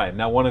just in time.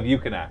 Now one of you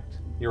can act.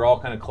 You're all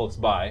kind of close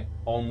by.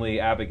 Only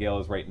Abigail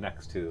is right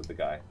next to the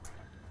guy.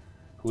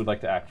 Who would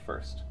like to act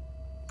first?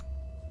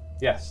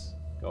 Yes,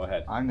 go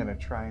ahead. I'm gonna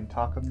try and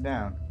talk him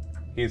down.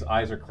 His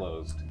eyes are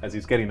closed. As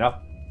he's getting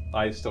up,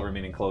 eyes still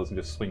remaining closed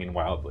and just swinging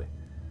wildly.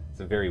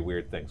 It's a very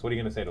weird thing. So what are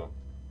you going to say to him?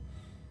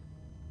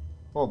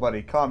 Well,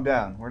 buddy, calm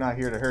down. We're not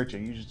here to hurt you.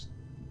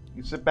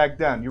 You sit back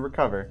down. You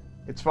recover.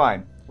 It's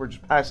fine. We're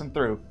just passing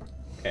through.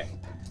 Okay.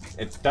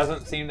 It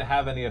doesn't seem to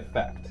have any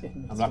effect.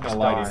 I'm not going to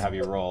lie to you and have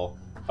you roll.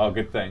 Oh,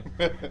 good thing.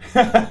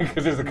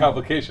 Because there's a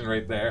complication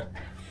right there.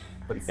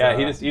 Yeah,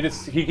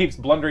 he keeps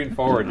blundering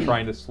forward,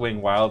 trying to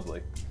swing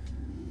wildly.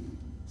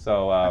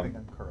 So, I think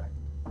I'm correct.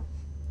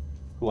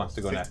 who wants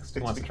to go next?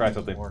 Who wants to try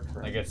something?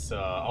 I guess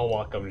I'll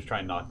walk up and just try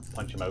and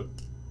punch him out.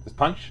 Just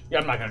punch? Yeah,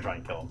 I'm not gonna try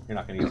and kill him. You're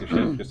not going to use your shit.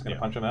 You're just going to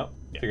Yeah. punch him out?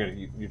 Yeah. So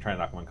you're trying to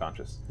knock him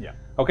unconscious. Yeah.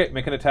 Okay,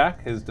 make an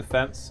attack. His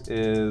defense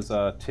is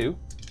 2.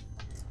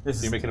 This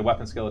So you're making a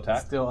weapon skill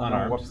attack. still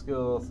unarmed. unarmed.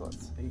 Skill, so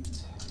that's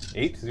 8.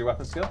 8 is your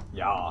weapon skill?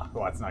 Yeah.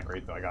 Well, that's not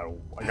great though. I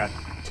got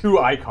 2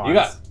 icons. You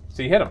got.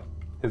 So you hit him.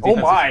 His Oh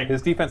defense my.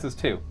 His defense is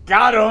 2.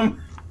 Got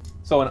him.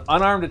 So an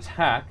unarmed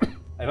attack.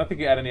 I don't think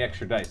you add any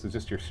extra dice. It's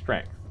just your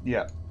strength.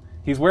 Yeah.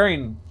 He's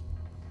wearing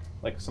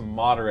like some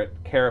moderate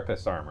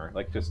carapace armor,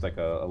 like just like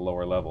a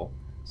lower level.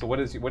 So what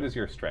is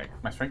your strength?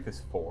 My strength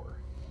is 4.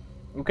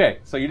 Okay,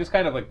 so you just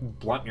kind of like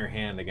blunt your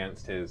hand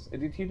against his.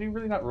 Did you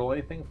really not roll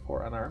anything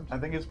for unarmed? I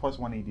think it's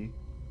 +1 ED.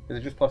 Is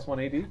it just +1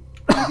 AD?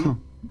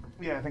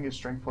 Yeah, I think it's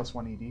strength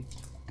 +1 ED.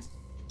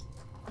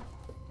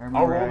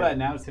 I'll roll that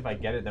now to see if I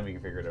get it, then we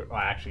can figure it out. Oh,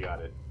 I actually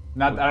got it.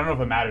 Not. I don't know if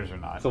it matters or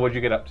not. So what'd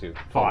you get up to?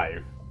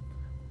 5.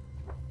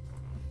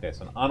 Okay,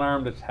 so an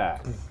unarmed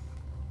attack.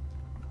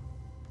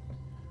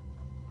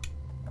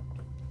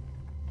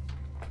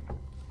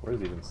 What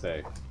does it even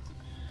say?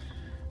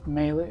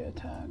 Melee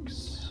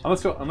attacks.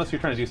 Unless you're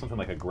trying to do something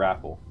like a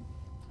grapple.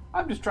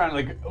 I'm just trying to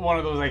like one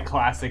of those like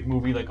classic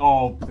movie like,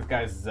 oh, this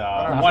guy's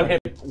one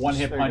hit There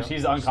you punch. go.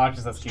 He's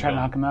unconscious. Let's keep Try to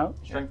going. knock him out.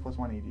 Strength plus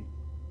 1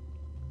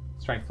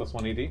 ED. Strength plus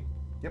 1 ED.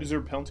 Is there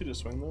a penalty to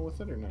swing though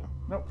with it or no?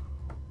 Nope.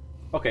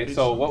 Okay,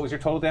 so what was your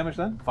total damage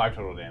then? 5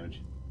 total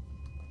damage.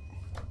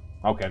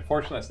 Okay,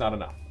 unfortunately, that's not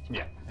enough.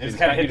 Yeah, You it's just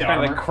kind of you hit the just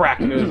kinda, armor. like crack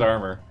into his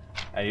armor,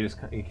 and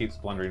he keeps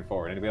blundering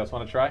forward. Anybody else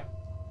want to try?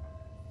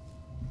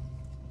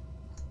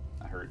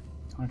 That hurt.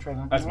 Want to try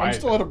knocking That's him my. I'm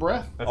still out of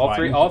breath. That's All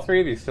mine.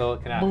 three of you still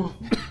can act.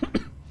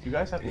 You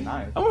guys have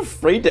knives. I'm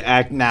afraid to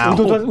act now.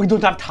 We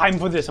don't have time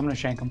for this. I'm gonna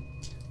shank him.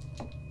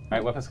 All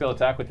right, weapon skill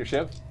attack with your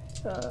shiv.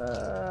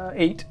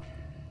 8.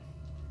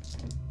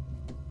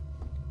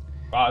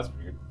 Oh, that's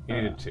pretty good. You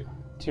needed 2.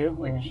 2.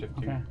 We can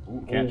shift 2. Okay.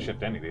 You can't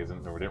shift any of these,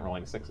 and we didn't roll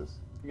any 6s.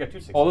 You got 2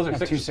 6s. Oh, those are I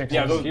have 6s. 2 6s.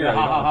 Yeah, those Here, the I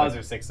don't ha-ha-has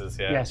think- are 6s.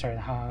 Yeah. Yeah, sorry.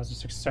 The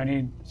 6.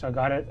 So I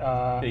got it.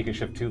 Yeah, you can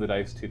shift 2 of the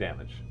dice, 2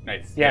 damage.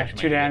 Nice. Yeah, Actually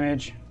 2 might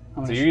damage.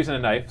 I'm So gonna you're using a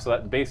knife, so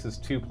that base is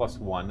 2 plus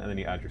 1, and then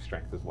you add your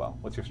strength as well.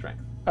 What's your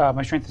strength?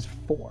 my strength is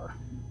 4.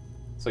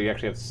 So you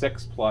actually have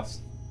 6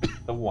 plus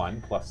the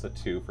 1 plus the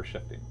 2 for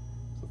shifting.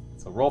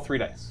 So roll 3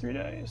 dice. 3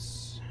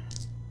 dice.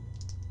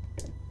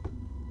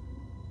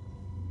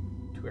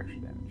 2 extra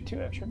damage.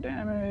 2 extra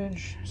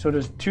damage. So it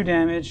does 2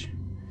 damage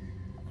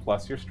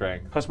Plus your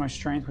strength, plus my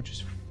strength, which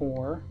is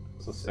 4,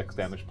 so 6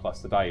 damage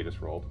plus the die you just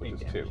rolled, which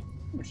is 2.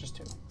 which is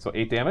 2. So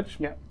 8 damage?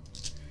 Yeah.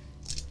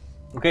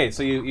 Okay,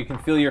 so you can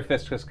feel your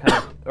fist just kind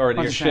of, or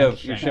your shiv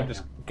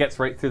just gets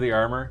right through the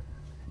armor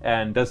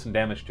and does some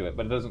damage to it,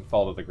 but it doesn't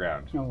fall to the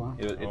ground. Oh, wow.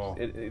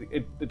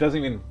 It doesn't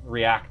even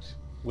react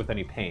with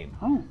any pain.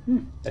 Oh,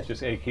 It's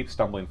just, it keeps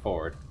stumbling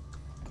forward.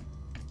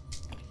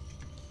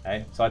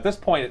 Okay, so at this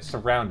point it's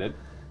surrounded,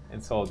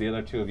 and so the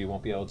other 2 of you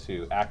won't be able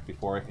to act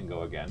before it can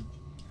go again.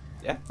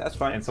 Yeah, that's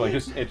fine. And so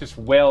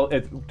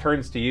it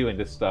turns to you and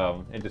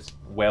just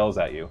wails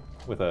at you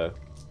with a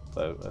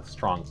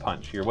strong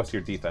punch. What's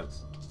your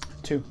defense?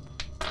 2.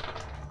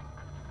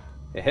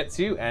 It hits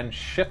you and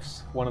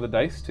shifts one of the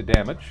dice to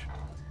damage.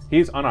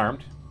 He's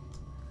unarmed.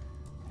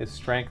 His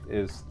strength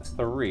is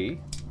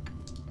 3.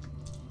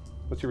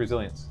 What's your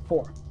resilience?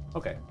 4.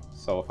 Okay,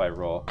 so if I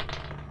roll,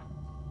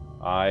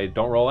 I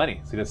don't roll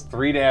any. So he does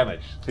 3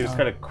 damage. So he just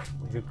kind of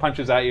he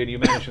punches at you, and you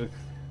manage to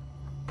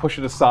push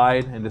it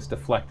aside and just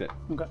deflect it.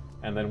 Okay.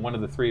 And then one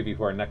of the 3 of you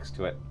who are next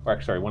to it, or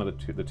actually, sorry, one of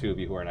the two of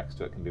you who are next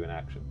to it can do an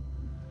action.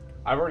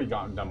 I've already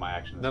done my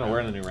action. No,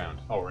 we're in a new round.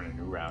 Oh, we're in a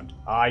new round.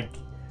 I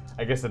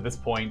guess at this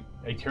point,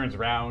 he turns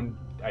around.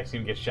 I see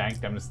him get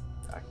shanked.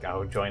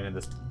 I'll join in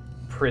this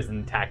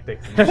prison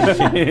tactics.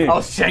 And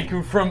I'll shank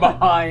him from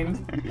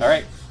behind. All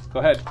right,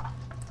 go ahead.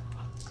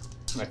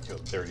 I feel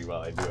dirty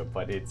while I do it,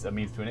 but it's a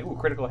means to an end. Ooh,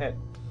 critical hit.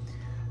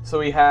 So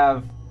we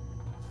have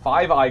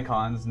 5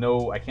 icons.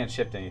 No, I can't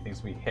shift anything,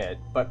 so we hit.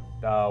 But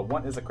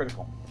 1 is a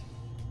critical.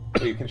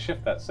 So you can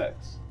shift that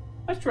 6.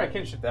 That's true. I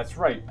can shift. That's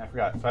right. I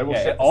forgot. So I will Yeah,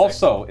 shift. it the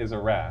also is a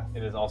wrath.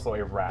 6. It is also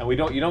a wrath. And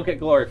you don't get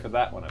glory for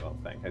that one, I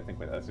don't think. I think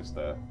that's just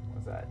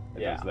What's that?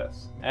 it Yeah. does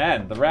this.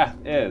 And the wrath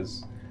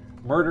is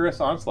Murderous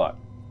Onslaught.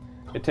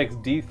 It takes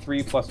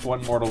D3 plus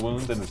 1 mortal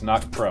wounds and is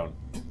knocked prone.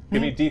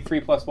 Give me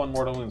D3 plus 1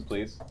 mortal wounds,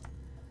 please.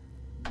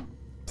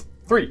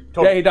 3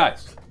 total. Yeah, he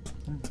dies.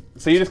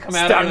 So you just come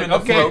at Stab him him and in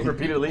the okay. throat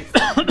repeatedly.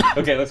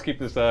 Okay, let's keep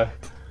this.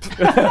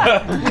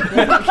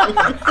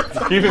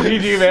 Keep it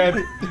PG,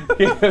 man.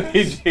 Keep it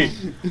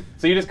PG.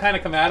 So you just kind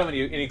of come at him, and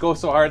he goes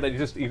so hard that you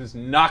just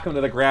knock him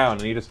to the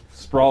ground, and he just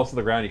sprawls to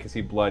the ground. You can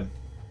see blood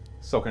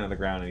soaking to the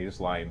ground, and he's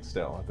just lying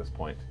still at this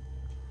point.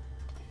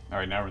 All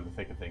right, now we're in the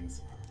thick of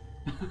things.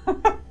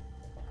 The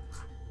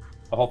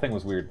whole thing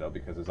was weird though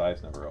because his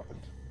eyes never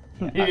opened.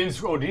 He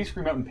didn't. Oh, did he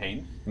scream out in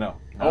pain? No.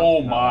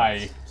 Oh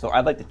my! So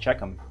I'd like to check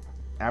him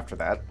after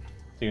that.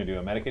 So you're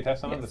gonna do a Medicaid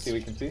test on him to see what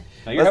we can see.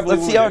 Now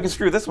Let's see how I can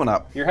screw this one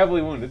up. You're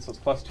heavily wounded, so it's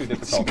 +2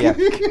 difficulty. Yeah.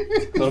 So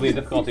it'll be a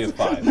difficulty of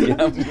 5.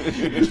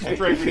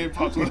 Straight grenade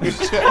pops out of his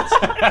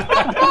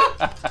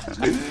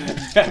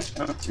chest.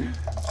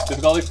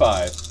 Difficulty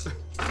 5.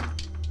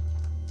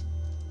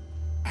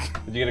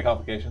 Did you get a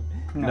complication?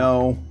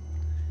 No.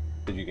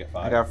 Did you get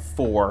 5? I got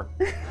 4.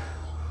 Do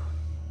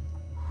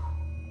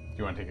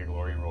you want to take a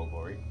glory and roll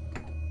glory?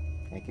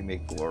 I can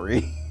make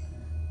glory.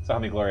 So how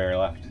many glory are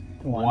left?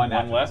 One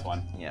after left? this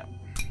one. Yeah.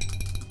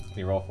 Can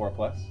you roll 4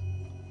 plus?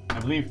 I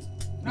believe.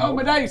 No,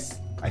 my dice.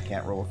 I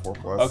can't roll a 4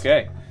 plus.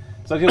 Okay.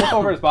 So if you look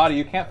over his body,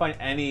 you can't find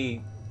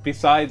any,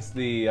 besides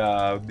the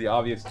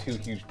obvious 2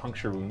 huge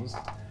puncture wounds,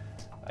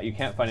 you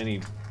can't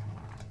find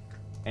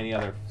any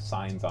other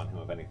signs on him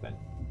of anything.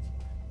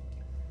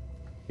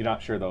 You're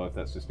not sure though if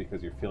that's just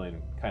because you're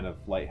feeling kind of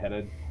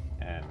lightheaded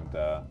and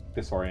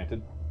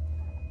disoriented,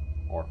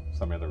 or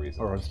some other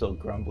reason. Or I'm still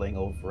grumbling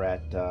over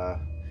at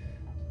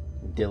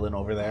Dylan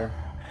over there.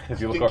 If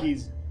you I look think over,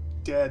 he's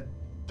dead.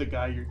 the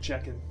guy you're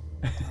checking.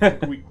 I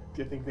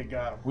think they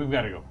got him. We've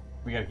got to go.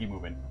 We got to keep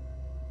moving.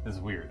 This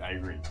is weird. I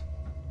agree.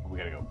 We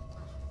got to go.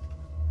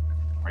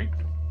 Right?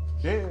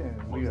 Yeah,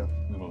 we go.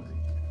 Mosey.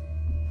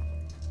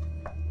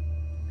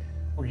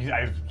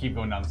 I just keep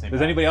going down the same Does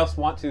path. anybody else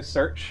want to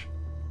search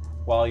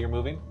while you're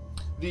moving?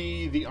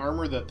 The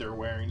armor that they're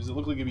wearing, does it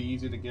look like it'd be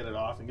easy to get it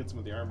off and get some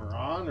of the armor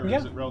on, or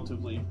is it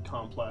relatively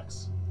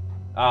complex?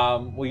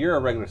 Well, you're a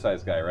regular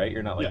sized guy, right?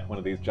 You're not like one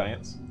of these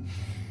giants.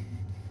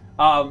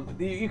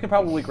 You could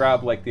probably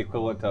grab like the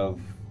equivalent of,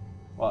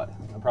 well,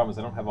 the problem is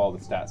I don't have all the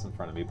stats in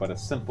front of me, but a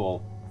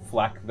simple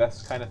flak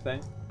vest kind of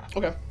thing.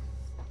 Okay.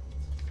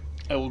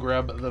 I will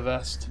grab the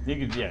vest. You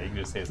can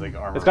just say it's like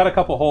armor. It's got a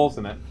couple holes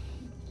in it.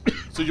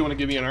 So do you want to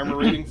give me an armor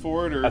rating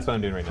for it, or? That's what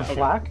I'm doing right now.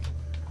 Flak?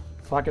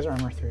 Flak is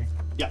armor 3.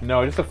 Yeah.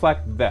 No, just a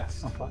flak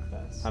vest. Oh, flak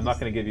vest. I'm not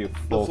going to give you a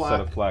full set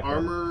of flak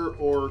armor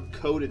or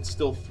coat. It's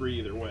still 3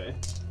 either way.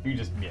 You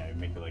just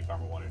make it like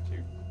armor 1 or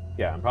 2.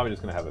 Yeah, I'm probably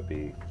just going to have it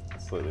be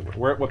slightly.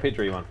 What page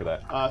are you on for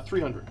that?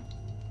 300.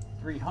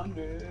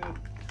 300.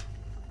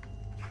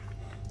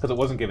 Because it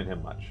wasn't giving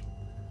him much.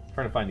 I'm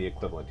trying to find the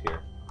equivalent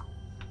here.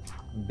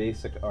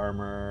 Basic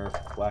armor,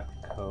 flak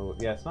coat.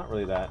 Yeah, it's not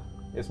really that.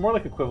 It's more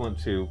like equivalent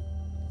to,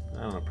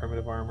 I don't know,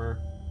 primitive armor.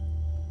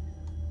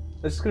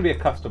 This is going to be a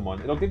custom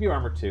one. It'll give you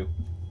armor 2.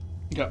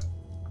 Okay.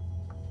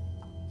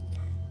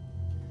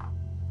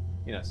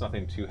 You know, it's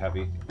nothing too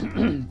heavy.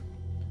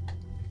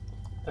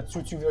 That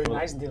suits you very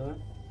nice,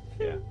 Dylan.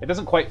 Yeah. It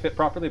doesn't quite fit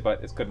properly,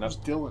 but it's good enough.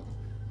 Who's Dylan?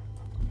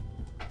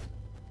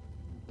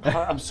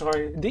 I'm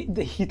sorry.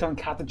 The heat on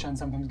Katachan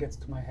sometimes gets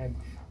to my head.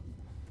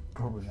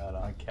 Probably not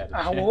on cat.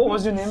 What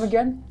was your name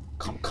again?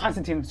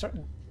 Constantine. I'm sorry.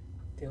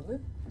 Dylan?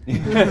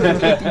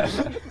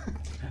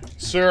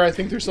 Sir, I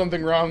think there's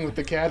something wrong with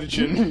the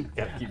catechin.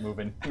 Gotta keep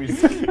moving.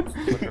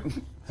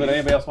 So did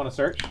anybody else want to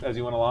search as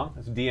you went along?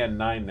 It's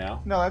DN9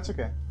 now. No, that's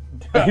okay.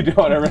 You don't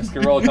want to risk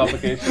a roll of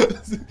complication?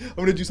 I'm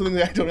going to do something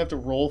that I don't have to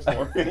roll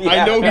for. Yeah.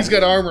 I know he's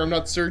got armor. I'm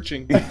not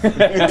searching.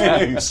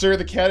 Sir,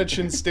 the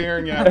catechin's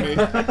staring at me.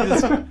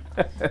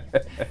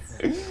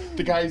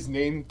 The guy's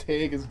name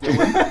tag is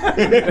Dylan.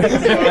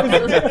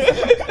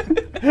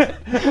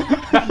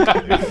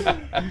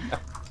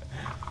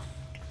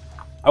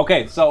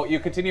 Okay, so you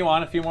continue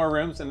on a few more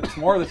rooms, and it's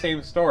more of the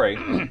same story.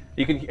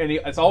 You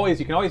can always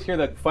hear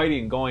the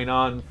fighting going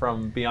on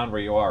from beyond where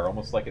you are,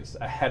 almost like it's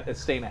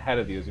staying ahead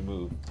of you as you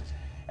move.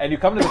 And you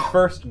come to the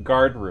first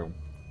guard room,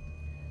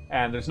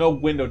 and there's no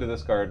window to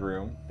this guard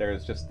room.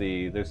 There's just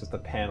the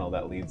panel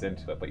that leads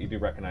into it, but you do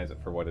recognize it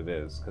for what it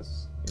is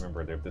because you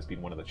remember this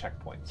being one of the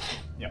checkpoints.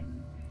 Yep.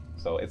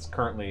 So it's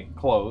currently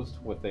closed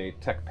with a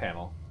tech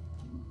panel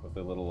with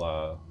a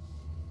little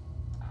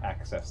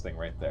access thing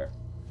right there.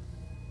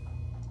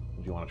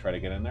 Do you want to try to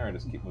get in there or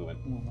just keep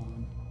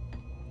moving?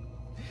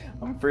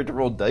 I'm afraid to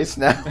roll dice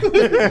now.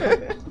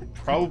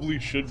 Probably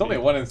should It's only a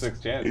 1 in 6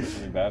 chance that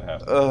something bad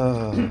happens.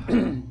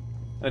 And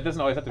it doesn't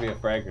always have to be a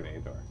frag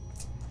grenade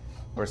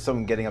or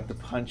someone getting up to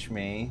punch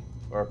me,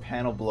 or a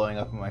panel blowing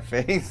up in my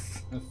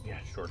face. Yeah,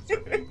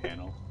 short-circuiting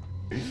panel.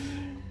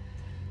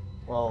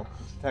 Well,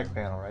 it's a tech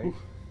panel, right?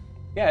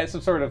 Yeah, it's some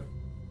sort of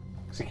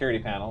security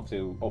panel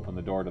to open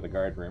the door to the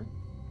guard room.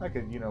 I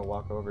could,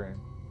 walk over and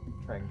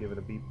try and give it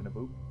a beep and a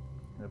boop.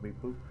 And a beep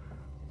boop.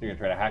 You're going to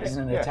try to hack it?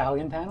 Isn't it an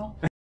Italian panel?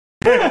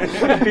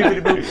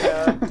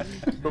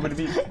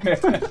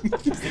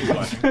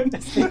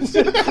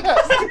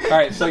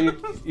 Alright, so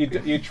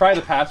you try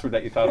the password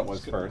that you thought it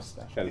was first.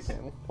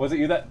 Was it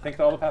you that think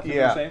all the passwords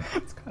are the same?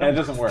 And it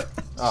doesn't work.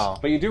 Oh.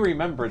 But you do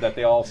remember that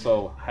they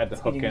also had to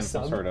hook eating in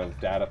some sub. sort of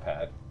data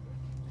pad.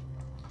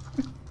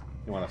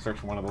 You want to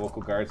search one of the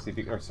local guards,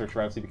 or search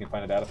around, see if you can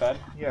find a data pad?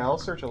 Yeah, I'll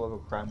search a local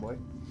crime boy.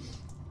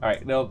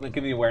 Alright, they'll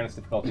give me awareness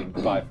difficulty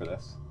 5 for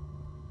this.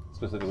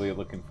 Specifically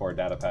looking for a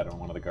data pad on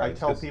one of the I guards.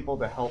 tell people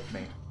to help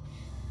me.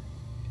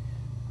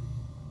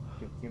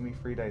 Give me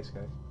free dice,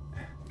 guys.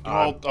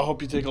 I'll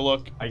hope you take a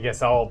look. I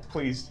guess I'll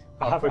Please.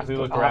 I'll quickly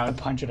look I'll around. have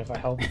to punch it if I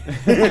help.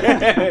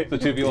 The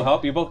 2 of you will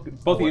help. You both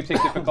of you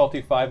take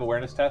difficulty 5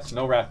 awareness test.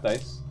 No wrath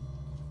dice.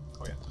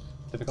 Oh yeah.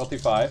 Difficulty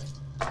 5.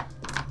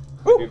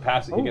 If you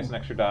pass it, he gets an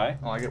extra die.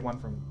 Oh, I get one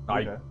from I-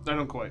 Luca. I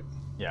don't quite.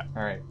 Yeah.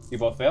 All right. You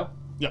both fail?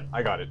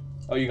 I got it.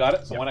 Oh, you got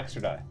it? So Yep. 1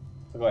 extra die.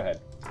 So go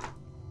ahead.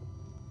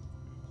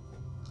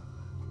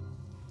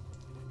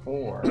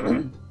 4.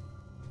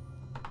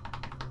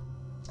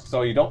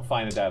 So you don't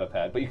find a data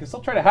pad, but you can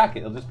still try to hack it.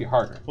 It'll just be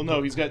harder. Well,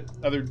 no, he's got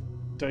other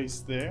dice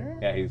there.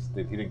 Yeah, he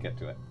didn't get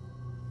to it.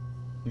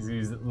 He's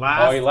used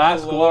last,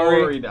 last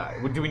glory. die.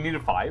 Well, do we need a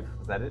 5?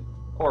 Is that it?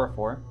 Or a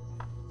 4.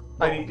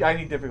 I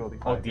need difficulty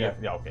 5. Oh,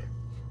 DF. Yeah, okay.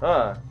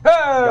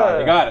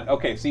 You got it.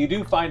 Okay, so you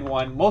do find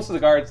one. Most of the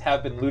guards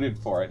have been looted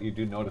for it. You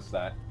do notice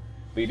that.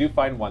 But you do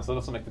find one, so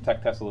this will make the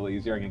tech test a little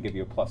easier. I'm going to give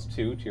you a +2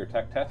 to your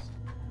tech test.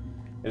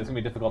 It is going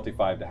to be difficulty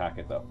 5 to hack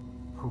it, though.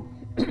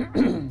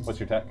 What's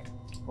your tech?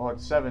 Well,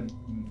 it's 7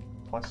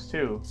 plus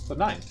 2. So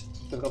 9.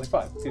 Difficulty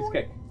 5. Piece of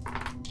cake.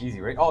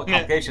 Easy, right? Oh,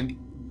 complication.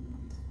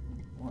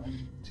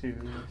 1, 2,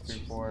 3,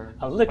 4.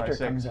 A lictor 5, 6.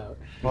 comes out.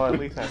 Well, at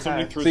least I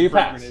Somebody passed. throws So you a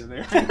frag pass. grenade in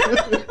there.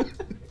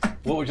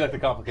 What would you like the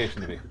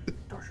complication to be?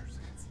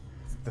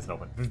 Doesn't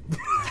open.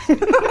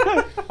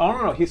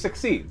 Oh no, he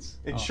succeeds.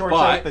 It shorts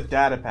out the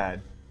data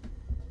pad.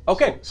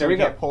 Okay, So there we we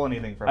go. can't pull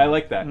anything from I it.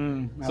 like that.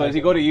 I So like as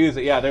you go to use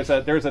it, yeah, there's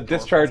a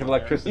discharge of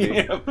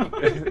electricity.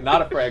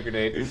 Not a frag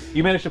grenade.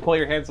 You manage to pull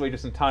your hands away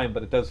just in time,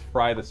 but it does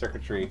fry the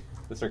circuit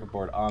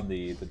board on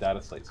the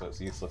data slate, so it's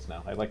useless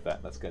now. I like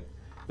that. That's good.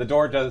 The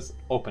door does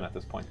open at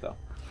this point, though.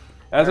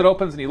 As it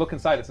opens and you look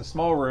inside, it's a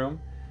small room.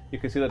 You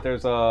can see that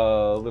there's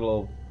a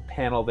little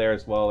panel there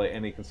as well,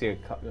 and you can see a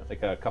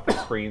couple of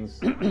screens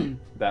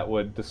that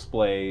would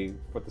display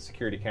what the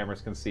security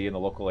cameras can see in the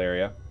local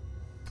area.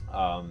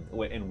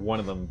 And one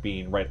of them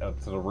being right up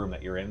to the room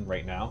that you're in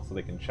right now, so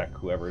they can check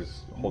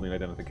whoever's holding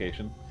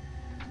identification.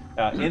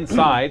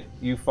 Inside,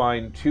 you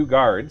find 2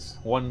 guards,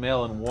 one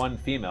male and one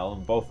female,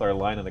 and both are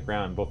lying on the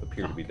ground. Both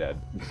appear to be dead.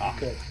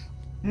 Good.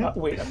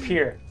 Wait, up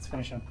here. Let's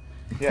finish him.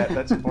 Yeah,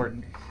 that's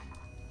important.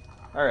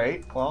 All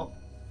right, well,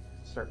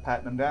 start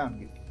patting them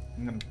down.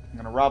 I'm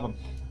gonna rob them.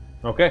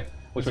 Okay.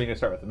 Which one are you gonna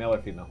start with, the male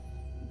or female?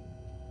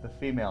 The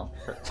female,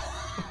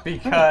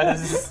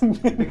 Because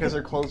because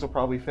her clothes will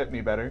probably fit me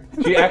better.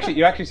 You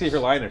actually see her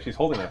lying there. She's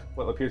holding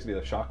what appears to be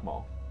the shock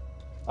mall.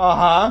 Uh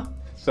huh.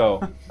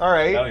 So, All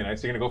right. that'll be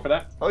nice. You're gonna go for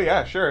that? Oh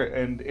yeah, sure.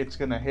 And it's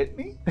gonna hit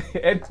me.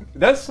 It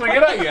does swing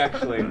it at you,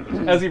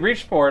 actually. As you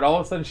reach for it, all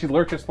of a sudden she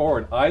lurches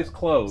forward, eyes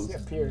closed,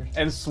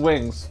 and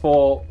swings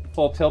full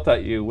tilt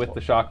at you with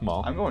the shock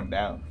maul. I'm going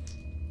down.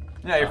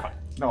 yeah, you're fine.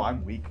 No,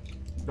 I'm weak.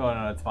 No,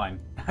 it's fine.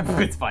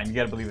 It's fine. You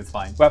gotta believe it's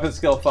fine. Weapon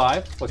skill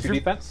 5. What's your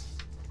defense?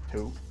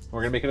 2. We're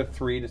gonna make it a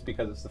 3 just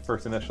because it's the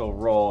first initial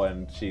roll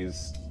and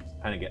she's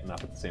kind of getting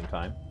up at the same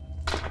time.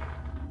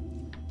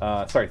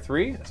 Sorry,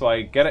 3. So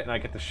I get it and I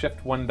get to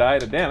shift 1 die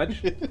to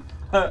damage.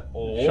 Shock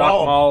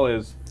maul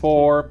is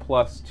 4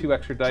 plus 2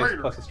 extra dice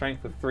plus a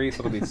strength of 3, so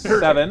it'll be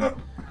 7.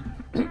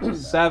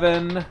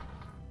 7,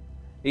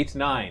 8,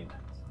 9.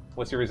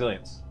 What's your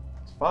resilience?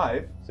 It's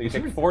 5. So you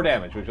take 4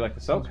 damage. Would you like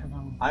to soak?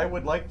 I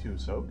would like to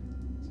soak.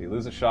 So you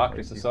lose a shock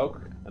just to soak,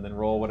 and then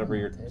roll whatever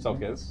your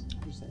soak is,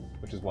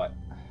 which is what?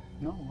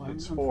 No,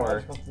 It's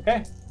 4.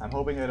 Okay. I'm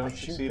hoping I don't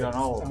succeed on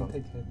all of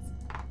them.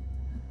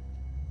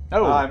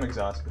 Oh. I'm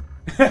exhausted.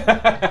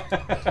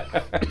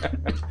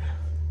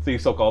 So you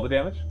soak all the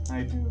damage?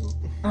 I do.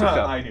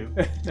 job. I do.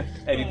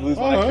 And you lose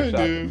 1 extra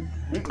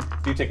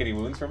shock. Do you take any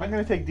wounds from I'm it?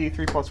 gonna take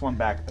D3 plus 1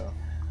 back though.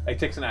 It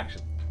takes an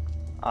action.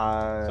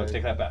 So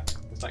take that back.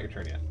 It's not your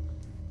turn yet.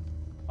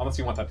 Unless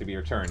you want that to be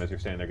your turn as you're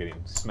standing there getting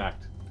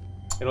smacked.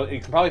 You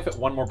can probably fit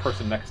 1 more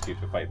person next to you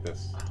to fight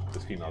this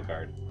female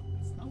guard.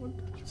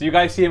 So you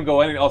guys see him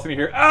go in, and all of a sudden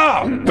you hear,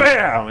 "Oh,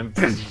 bam!" And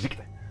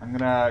I'm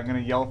gonna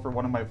yell for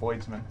one of my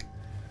voidsmen.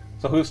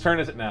 so whose turn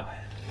is it now?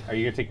 Are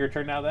you gonna take your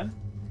turn now then?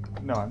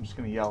 No, I'm just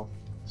gonna yell.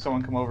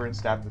 Someone come over and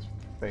stab this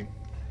thing.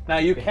 Now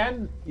you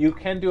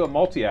can do a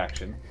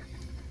multi-action.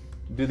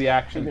 Do the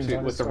action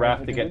with the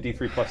wrath to get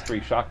D3 plus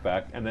 3 shock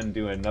back, and then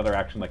do another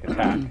action like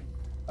attack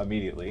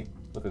immediately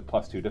with a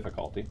plus 2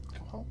 difficulty.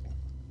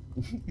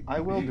 I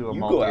will do a You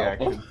go out.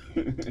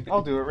 multi-action.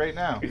 I'll do it right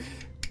now.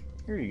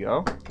 Here you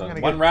go. So I'm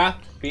gonna 1 get-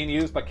 wrath being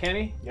used by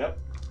Kenny. Yep.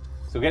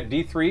 So get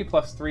D3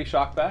 plus 3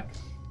 shock back.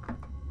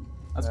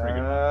 That's pretty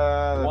good.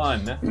 That's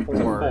 1,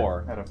 4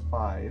 4. out of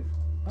 5.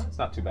 That's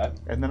not too bad.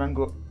 And then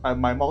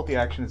my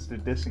multi-action is to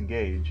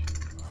disengage.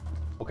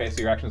 Okay,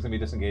 so your action is going to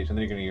be disengaged, and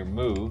then you're going to your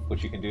move,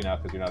 which you can do now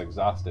because you're not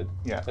exhausted.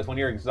 Yeah. Because when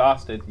you're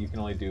exhausted, you can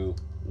only do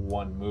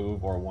 1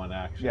 move or 1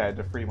 action. Yeah,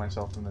 to free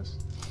myself from this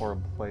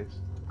horrible place.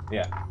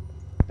 Yeah.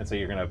 And so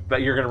you're gonna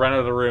run out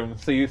of the room.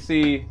 So you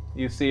see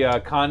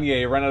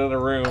Kanye run out of the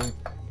room,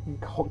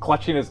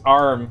 clutching his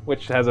arm,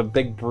 which has a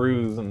big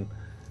bruise, and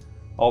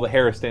all the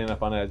hair is standing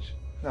up on edge.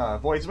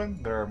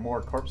 Voidsman, there are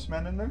more corpse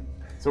men in there.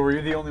 So were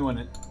you the only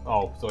one?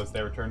 Oh, so it's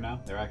their turn now?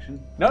 Their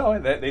action? No,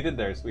 they did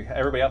theirs.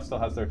 Everybody else still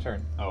has their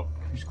turn. Oh.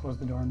 Just close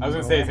the door. And I was go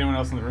gonna say, away. is anyone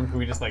else in the room? Could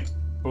we just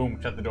boom,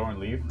 shut the door and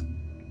leave?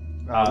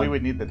 We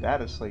would need the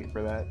data slate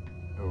for that.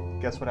 Oh.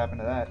 Guess what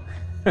happened to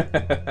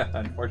that?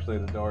 Unfortunately,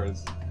 the door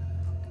is.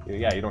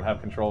 Yeah, you don't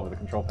have control over the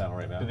control panel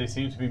right now. Do they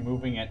seem to be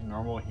moving at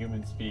normal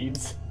human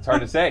speeds? It's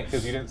hard to say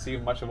because you didn't see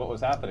much of what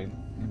was happening.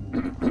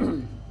 Give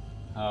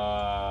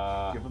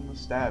him the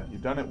stab.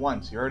 You've done it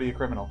once. You're already a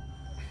criminal.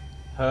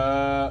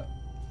 I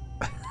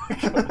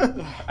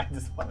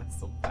just want it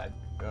so bad.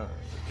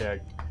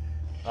 Okay.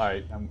 All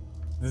right.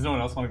 Does no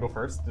one else want to go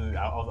first? Fine.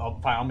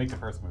 I'll make the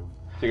first move.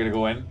 So you're gonna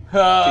go in.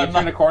 So you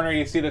turn the corner.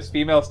 You see this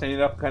female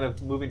standing up, kind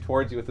of moving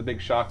towards you with a big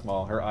shock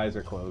maul. Her eyes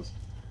are closed.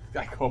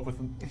 I go up with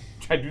them,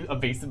 try to do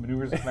evasive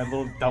maneuvers with my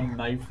little dumb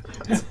knife.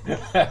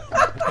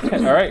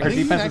 All right. Her I think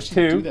you can defense is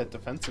actually do 2. that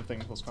defensive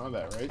thing in close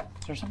combat, right?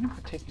 Is there something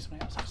for taking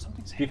somebody else?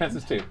 Something's Defense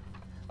is 2.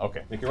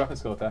 Okay. Make your weapon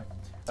skill attack.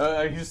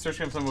 He's just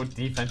searching up something with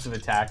defensive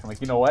attack. I'm like,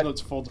 you know what? No,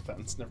 it's full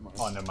defense. Never mind.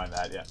 Oh, never mind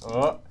that. Yeah.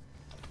 Oh.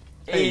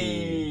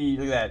 Hey,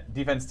 look at that.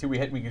 Defense 2. We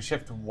hit. We can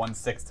shift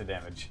 1/6 to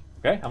damage.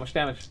 Okay. How much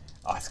damage?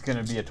 Oh, it's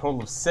gonna be a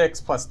total of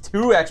 6 plus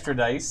 2 extra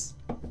dice.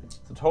 It's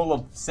a total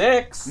of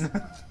 6.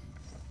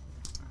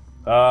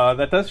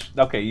 That does.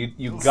 Okay.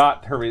 You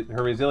got her.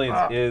 Her resilience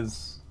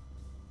is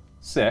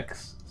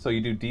 6. So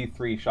you do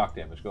D3 shock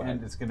damage. Go And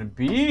ahead. it's gonna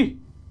be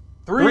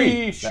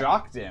 3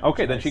 shock damage.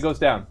 Okay, then Nice. she goes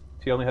down.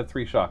 She only had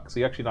 3 shock, so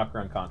you actually knock her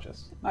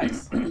unconscious.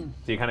 Nice. So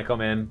you kind of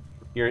come in.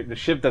 The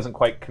shiv doesn't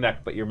quite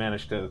connect, but you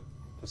manage to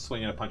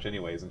swing in a punch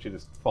anyways, and she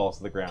just falls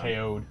to the ground.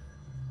 KO'd.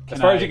 As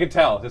far as you can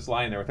tell, just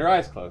lying there with her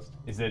eyes closed.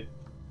 Is it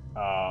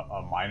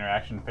a minor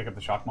action to pick up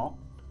the shock maul?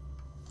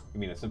 You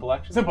mean a simple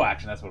action? Simple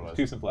action, that's what it was.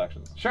 2 simple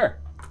actions. Sure.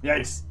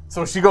 Yikes.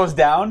 So she goes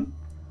down.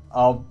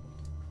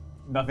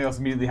 Nothing else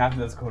immediately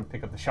happens. Let's go and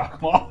pick up the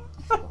shock maul.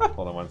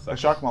 Hold on one The second.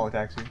 shock maul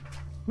attacks you.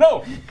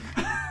 No!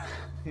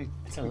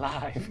 It's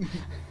alive.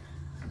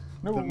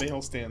 The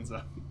male stands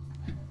up.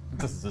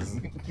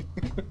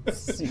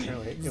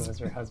 Secretly, it was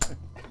her husband.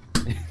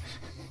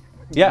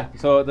 Yeah,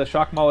 so the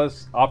shock maul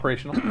is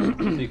operational,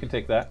 so you can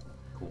take that.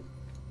 Cool.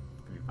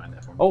 Can you find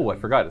that for me? Oh, I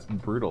forgot. It's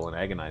brutal and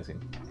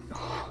agonizing.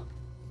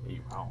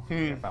 Hey, wow.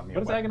 What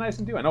does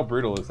agonizing do? I know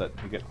brutal is that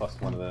you get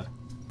 +1 of the...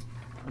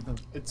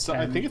 It's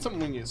I think it's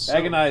something when you soak.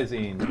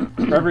 Agonizing.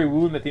 For every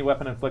wound that the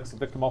weapon inflicts, the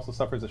victim also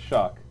suffers a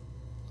shock.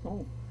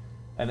 Oh.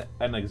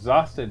 An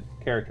exhausted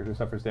character who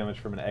suffers damage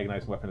from an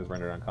agonizing weapon is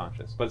rendered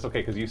unconscious. But it's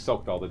okay, because you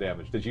soaked all the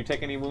damage. Did you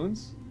take any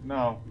wounds?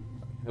 No.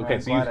 Okay,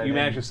 I'm so glad I you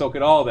managed to didn't. soak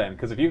it all then,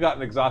 because if you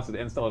gotten exhausted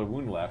and still had a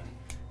wound left,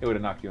 it would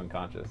have knocked you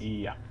unconscious.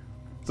 Yeah.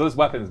 So this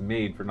weapon is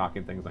made for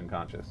knocking things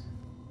unconscious.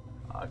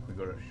 Can we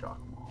go to shock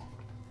maul?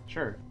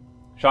 Sure.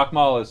 Shock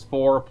maul is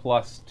 4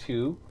 +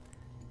 2,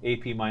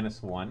 AP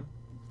 -1,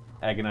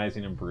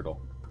 agonizing and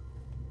brutal.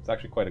 It's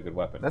actually quite a good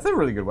weapon. That's a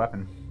really good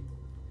weapon.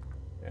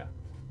 Yeah.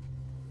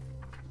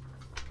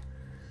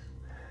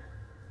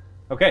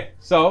 Okay,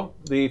 so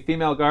the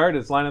female guard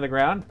is lying on the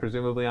ground,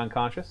 presumably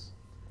unconscious,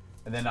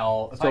 And then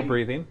I'll... still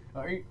breathing.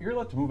 You're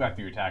allowed to move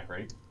after your attack,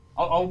 right?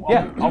 I'll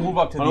move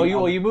up to Oh, the...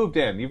 no, you moved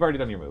in. You've already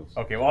done your moves.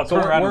 Okay, well, I'll So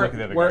turn around and look at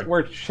the other guard.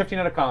 we're shifting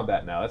out of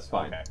combat now. That's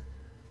fine. Okay.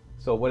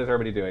 So what is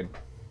everybody doing?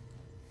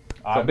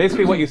 So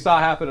basically what you saw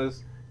happen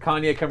is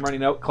Kanye come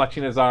running out,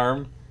 clutching his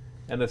arm,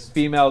 and this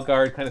female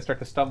guard kind of start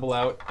to stumble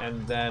out,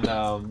 and then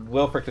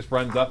Wilfric just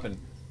runs up and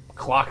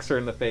clocks her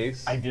in the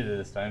face. I did it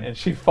this time. And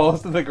she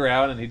falls to the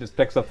ground, and he just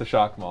picks up the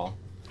shock maul,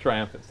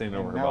 triumphant, standing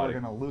over her Now body. we're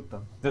gonna loot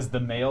them. Does the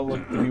male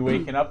look to be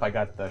waking up? I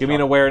got the... Give me an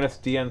shock- awareness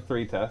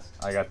DN3 test.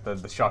 I got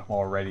the shock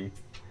maul ready.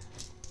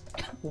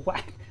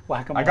 Whack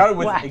 'em I got all. it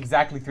with Whack.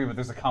 exactly 3, but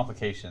there's a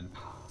complication.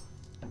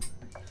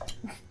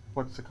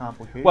 What's the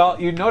complication? Well,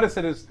 you notice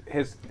that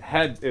his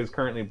head is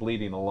currently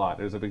bleeding a lot.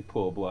 There's a big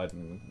pool of blood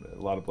and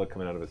a lot of blood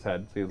coming out of his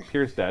head. So he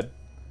appears dead.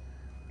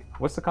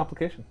 What's the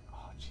complication? Oh,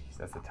 jeez,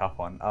 that's a tough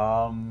one.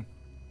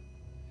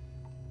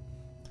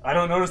 I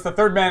don't notice the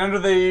third man under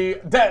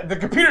the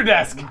computer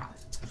desk.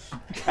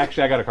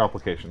 Actually, I got a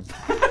complication.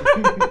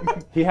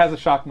 He has a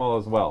shock maul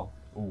as well.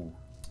 Ooh.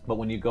 But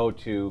when you go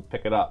to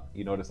pick it up,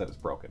 you notice that it's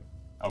broken.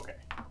 Okay.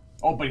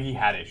 Oh, but he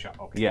had a shot.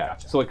 Okay, Yeah,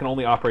 gotcha. so it can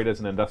only operate as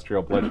an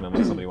industrial bludgeon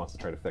unless somebody wants to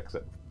try to fix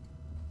it.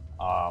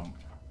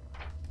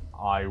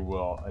 I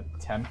will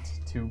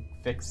attempt to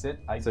fix it,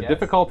 I It's a guess.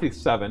 difficulty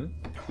 7,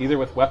 either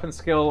with weapon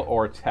skill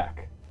or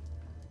tech.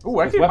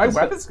 Ooh, actually, my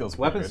skill- weapon skill's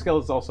pretty Weapon good. skill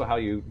is also how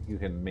you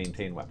can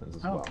maintain weapons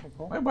as Oh, well. okay,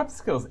 cool. My weapon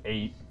skill's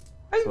 8.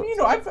 So-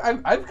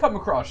 I've come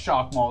across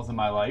shock mauls in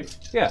my life.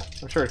 Yeah,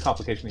 I'm sure a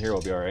complication here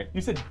will be alright. You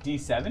said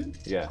D7?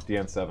 Yeah,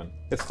 DN7.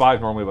 It's 5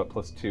 normally, but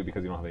 +2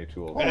 because you don't have any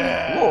tools.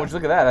 Whoa, just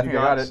look at that. I think I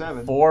got got it.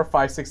 7. 4,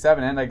 5, 6,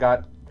 7, and I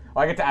got... Oh,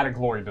 I get to add a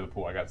glory to the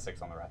pool. I got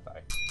 6 on the rat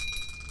die.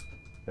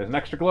 There's an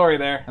extra glory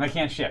there. And I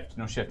can't shift.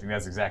 No shifting.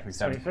 That's exactly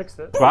So you 7. fixed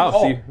it. Wow,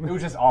 Oh, see. it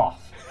was just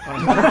off.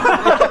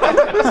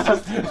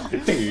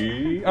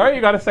 Alright,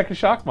 you got a second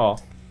shock maul.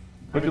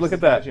 Would you look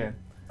at that?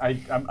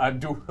 I'm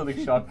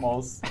dueling shock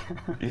mauls.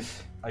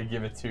 I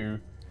give it to...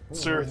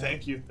 Sir,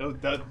 thank you.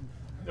 That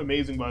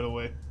amazing, by the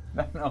way.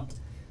 No.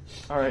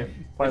 All right.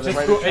 It's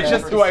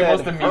just who I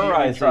most Her immediately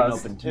eyes didn't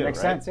trust. open too, Makes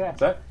right? sense, yeah. Is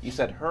that You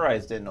said her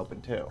eyes didn't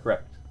open too.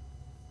 correct?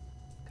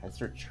 Can I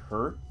search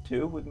her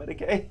too with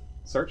Medicaid?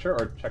 Search her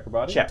or check her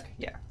body? Check.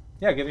 Yeah.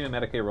 Yeah, give me a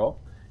Medicaid roll.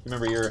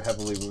 Remember, you're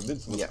heavily wounded,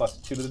 so it's Yeah.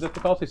 +2 to the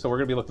difficulty, so we're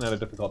going to be looking at a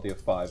difficulty of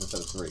 5 instead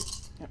of 3.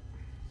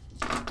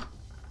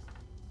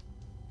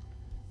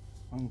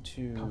 1,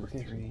 2,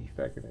 3,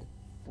 Factored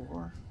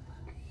 4.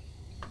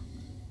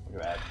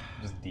 Look at that.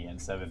 Just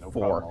DN7. No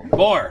 4. problem.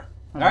 4!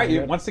 Alright,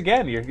 good. once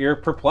again, you're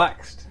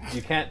perplexed.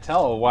 You can't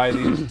tell why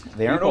these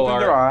They aren't people opening are...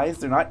 their eyes.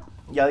 They're not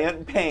yelling out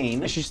in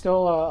pain. Is she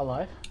still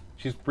alive?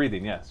 She's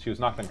breathing, yes. She was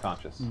knocked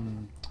unconscious.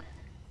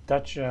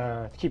 Dutch,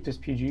 to keep this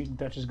PG,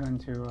 Dutch is going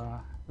to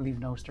leave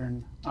no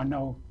stone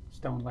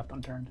left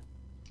unturned.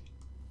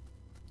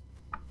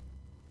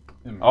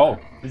 Oh,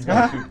 He's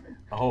got two.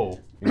 Oh.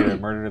 you're going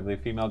to murder the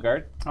female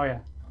guard? Oh yeah,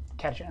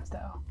 Catachan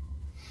style.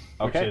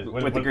 Okay.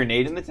 With the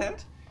grenade in the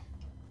tent?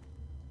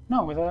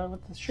 No, with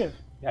the shiv.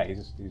 Yeah, he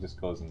just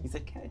goes He and...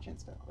 said Catachan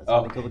style. That's Oh,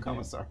 how they kill the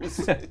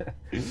commissars.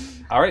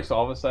 Alright, so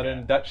all of a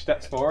sudden, Dutch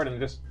steps forward and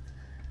just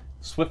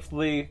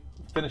swiftly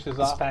finishes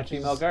off the Dispatches,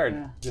 female guard.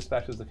 yeah.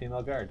 Dispatches the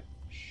female guard.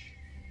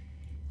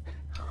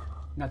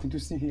 Nothing to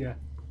see here.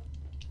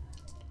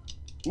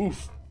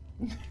 Oof.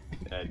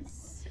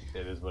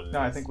 It is what it is. No,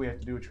 I think we have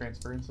to do a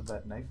transference of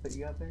that knife that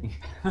you got there.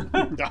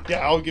 Yeah,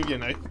 I'll give you a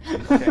knife.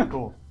 Okay,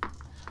 cool.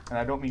 And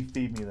I don't mean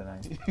feed me the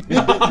knife.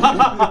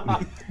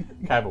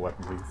 Can I have a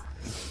weapon, please?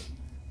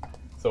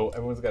 So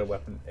everyone's got a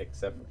weapon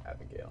except for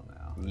Abigail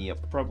now.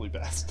 Yep. Probably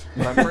best.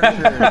 But I'm pretty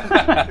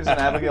sure isn't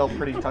Abigail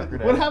pretty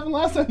tuckered out? What happened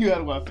last time you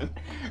had a weapon?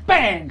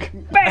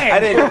 Bang! Bang! I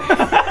didn't.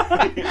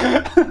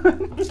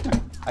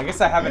 I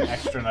guess I have an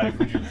extra knife.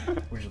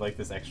 Would you like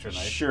this extra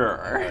knife?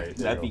 Sure. Alright,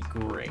 there That'd you be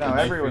go. great. Now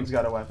everyone's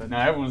got a weapon.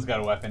 Now everyone's got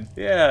a weapon.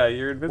 Yeah,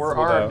 you're invincible. We're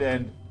armed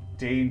and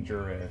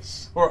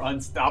dangerous. We're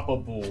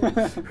unstoppable.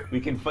 We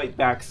can fight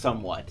back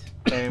somewhat.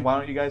 Hey, why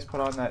don't you guys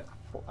put on that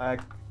black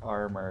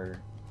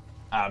armor?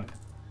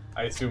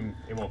 I assume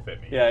it won't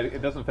fit me. Yeah,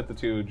 it doesn't fit the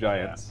two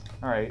giants.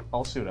 All right,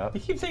 I'll suit up. You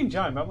keep saying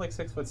giant, but I'm like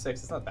 6'6".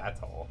 It's not that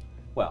tall.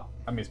 Well,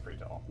 I mean, it's pretty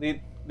tall.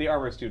 the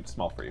armor is too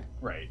small for you.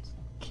 Right.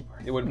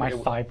 It wouldn't. My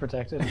thigh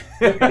protected.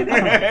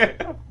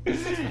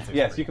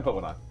 Yes, you can put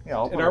one on. Yeah,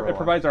 I'll It, put a roll it on.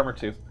 provides armor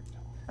 2.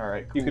 All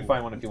right, You cool. could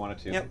find one if you wanted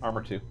to. Yep.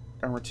 Armor 2.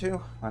 Armor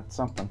 2. That's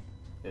something.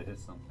 It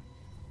is something.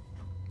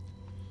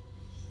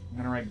 I'm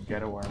gonna write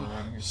ghetto armor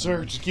on here.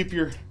 Sir, just keep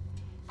your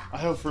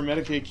eye out for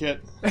Medicaid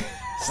kit.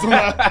 Still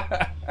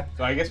not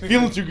So I guess we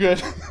feeling should, too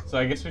good. So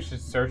I guess we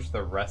should search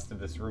the rest of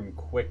this room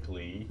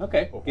quickly.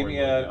 Okay, before give we me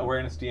leave an it.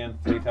 awareness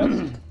DN 3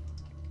 test.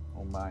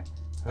 Oh my.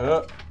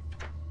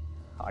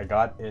 I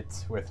got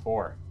it with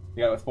 4.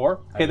 You got it with 4?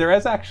 Okay, there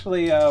is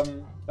actually a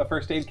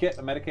first aid kit,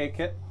 a Medicaid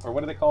kit, or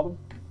what do they call them?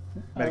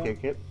 Medicaid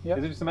kit. Yep.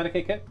 Is it just a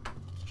Medicaid kit?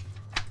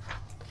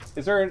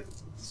 Is there a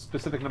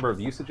specific number of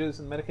usages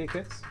in Medicaid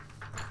kits?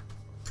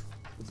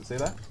 Does it say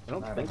that? I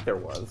don't think there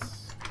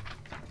was.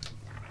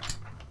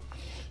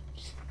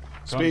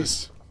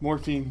 Space,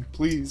 morphine,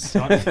 please.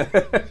 Don't have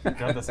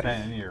to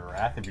spend any of your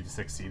wrath if you just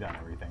succeed on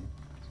everything.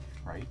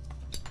 Right?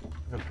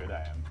 Look how good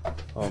I am.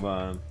 Hold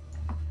on.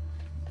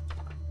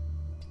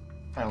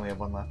 I only have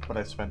one left, but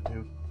I spent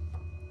 2.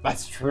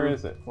 That's true. Where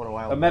is it? What a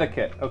while A ago.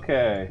 Medikit.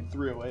 Okay.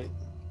 308.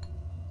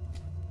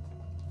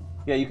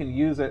 Yeah, you can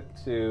use it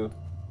to...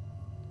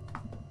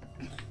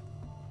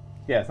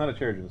 Yeah, it's not a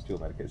Terrigen's tool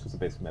Medikit, it's just a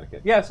basic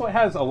Medikit. Yeah, so it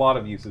has a lot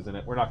of uses in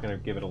it. We're not going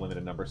to give it a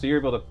limited number. So you're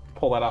able to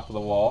pull that off of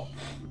the wall.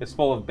 It's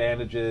full of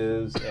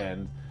bandages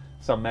and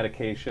some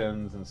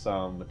medications and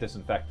some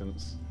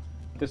disinfectants.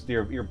 Just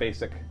your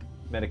basic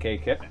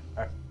Medicaid kit.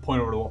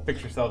 Point over the wall.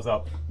 Fix yourselves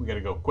up. We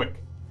gotta go quick.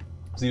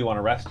 So you want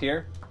to rest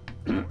here?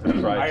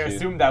 I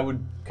assume that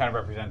would kind of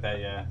represent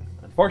that, yeah.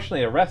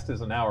 Unfortunately, a rest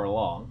is an hour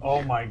long.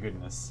 Oh my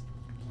goodness.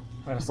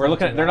 We're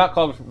looking at... They're not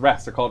called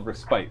rests, they're called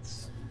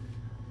respites.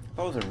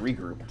 That was a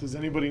regroup. Does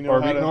anybody know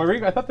Or how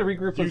to I thought the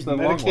regroup was use the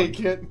long one. Medicaid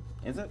kit?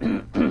 Is it? Oh,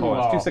 it's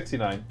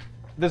 269. It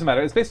doesn't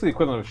matter. It's basically the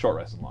equivalent of short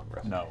rest and long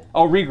rest. No.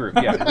 Oh,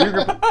 regroup. Yeah,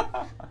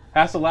 regroup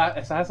has to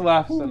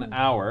last an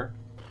hour.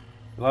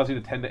 It allows you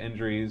to tend to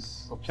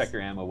injuries, check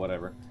your ammo,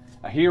 whatever.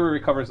 A hero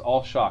recovers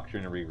all shock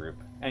during a regroup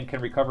and can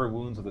recover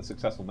wounds with a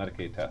successful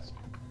Medicaid test.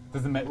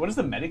 What does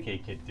the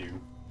Medicaid kit do?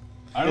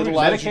 I It don't know.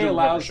 allows you Medicaid to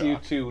allows recover you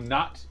shock. to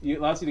not. It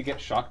allows you to get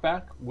shock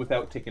back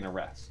without taking a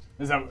rest.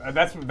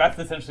 That's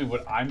essentially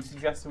what I'm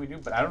suggesting we do,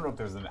 but I don't know if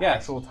there's an Yeah.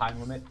 actual time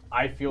limit.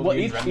 I feel Well,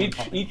 the each adrenaline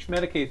pumping. each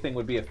Medicaid thing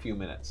would be a few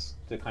minutes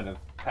to kind of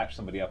patch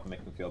somebody up and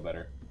make them feel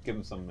better. Give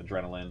them some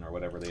adrenaline or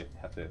whatever they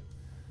have to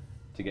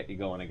get you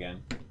going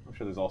again. I'm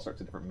sure there's all sorts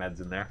of different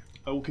meds in there.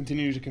 I will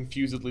continue to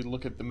confusedly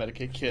look at the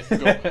Medicaid kit and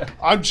go,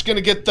 I'm just going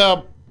to get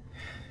the...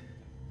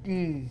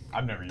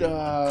 I've never used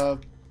one.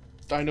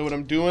 I know what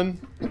I'm doing.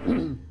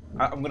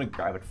 I'm gonna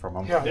grab it from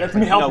him. Yeah, let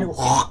me help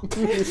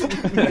you.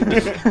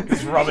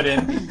 Just rub it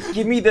in.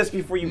 Give me this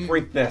before you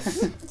break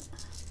this.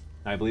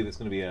 I believe it's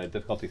going to be a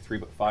difficulty 3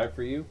 but 5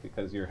 for you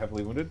because you're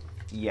heavily wounded.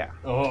 Yeah.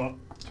 Oh,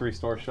 To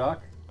restore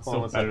shock. Hold on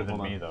still one second, better than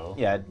hold on. me though.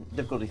 Yeah,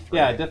 difficulty 3.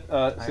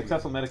 Yeah,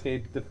 successful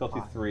Medicaid,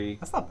 difficulty 3.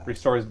 That's not bad.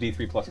 Restores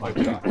D3 plus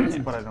 1 shock.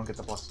 But I don't get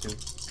the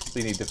 +2. So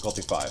you need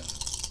difficulty 5.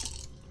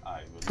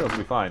 I will. So it'll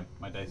be fine.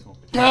 My dice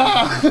won't be.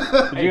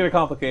 Did you get a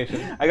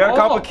complication? I got a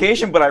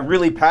complication, but I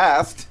really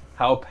passed.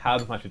 How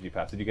much did you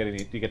pass? Did you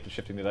get to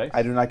shifting the dice?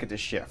 I do not get to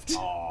shift,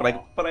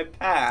 but I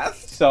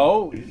passed.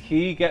 So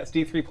he gets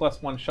D3 plus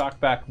 1 shock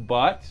back,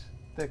 but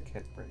The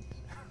kit breaks.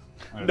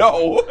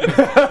 No.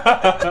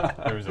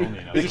 There was only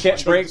enough. the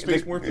kit breaks.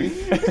 Space morphine.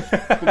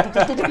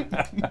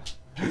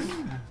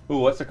 Ooh,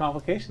 what's the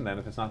complication then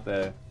if it's not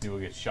the... You will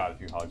get shot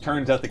if you hog.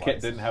 Turns out the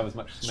kit didn't have as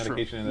much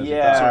medication in it as you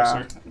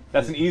Yeah. thought.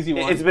 That's an easy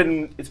one. It's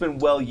been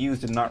well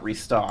used and not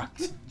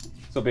restocked,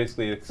 So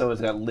basically, it's... so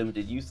it's got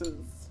limited uses.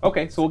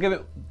 Okay, so we'll give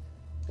it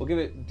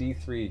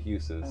D3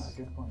 uses.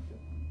 Good point.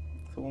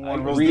 So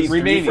one rolls D3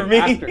 Remaining for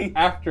me.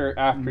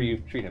 after you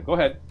treat him. Go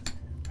ahead.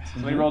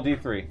 Somebody roll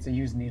D3. It's a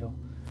used needle.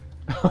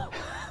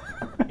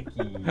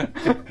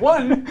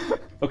 1.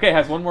 Okay,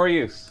 has one more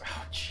use.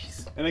 Oh,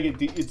 jeez. And I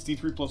get it's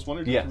D3 plus 1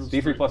 or Yes,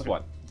 D3 plus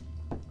 1.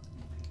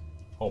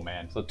 Oh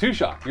man. So 2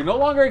 shock. You're no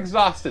longer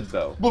exhausted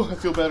though. Oh, I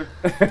feel better.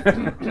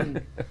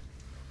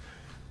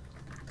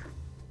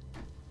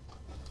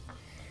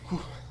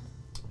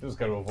 Just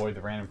got to avoid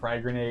the random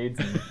frag grenades.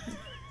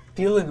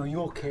 Dylan, are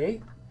you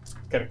okay?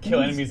 Got to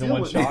kill enemies in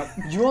one shot.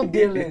 You're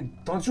Dylan.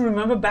 Don't you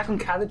remember back on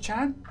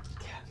Kalichan?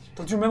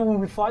 Don't you remember when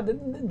we fought the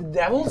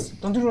devils?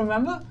 Don't you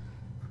remember?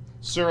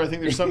 Sir, I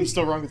think there's something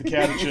still wrong with the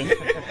catechin.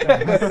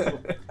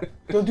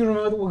 Don't you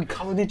remember when we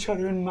covered each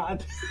other in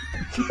mud?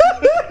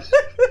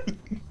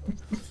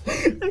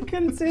 I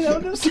couldn't say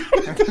that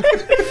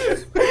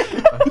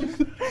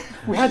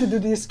We had to do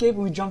the escape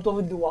and we jumped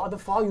over the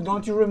waterfall.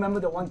 Don't you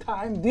remember the one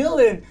time?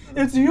 Dylan,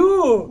 it's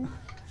you!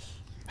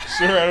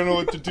 Sir, I don't know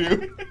what to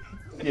do.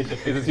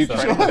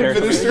 Shall I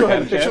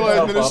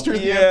administer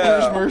the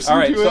Emperor's mercy All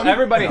right, to so him?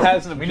 everybody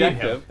has an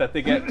objective that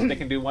they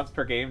can do once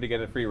per game to get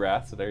a free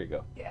wrath. So there you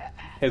go. Yeah.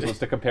 His was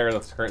to compare the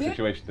current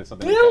situation to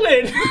something.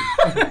 Dylan!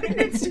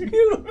 It's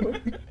you!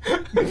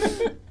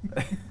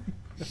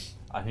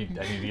 I need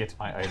to get to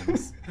my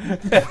items.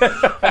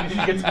 I need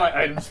to get to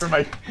my items for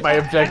my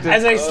objective.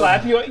 As I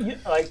slap you,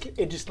 like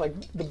it just like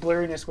the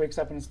blurriness wakes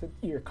up and it's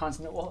you're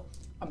constant. Well,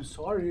 I'm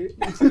sorry.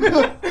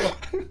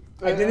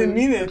 I didn't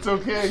mean it. It's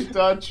okay,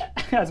 Dutch.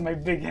 As my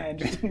big hand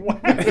just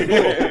whack.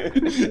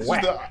 It's just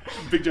a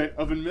big giant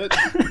oven mitt.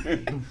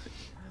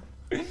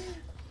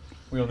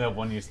 We only have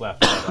one use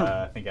left, but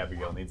I think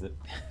Abigail needs it.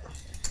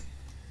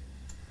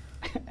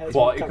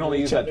 Well, you can only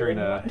use that during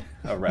a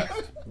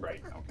rest.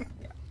 Right. Okay.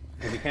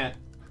 Because you can't.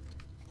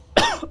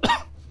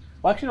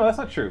 Well, actually, no, that's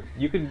not true.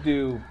 You can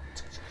do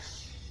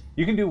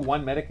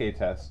one Medicaid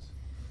test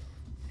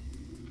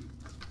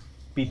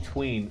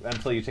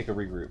until you take a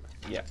regroup.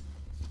 Yeah.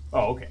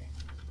 Oh, okay.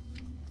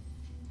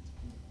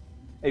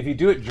 If you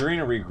do it during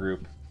a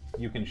regroup,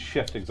 you can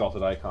shift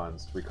exalted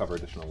icons to recover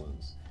additional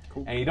wounds.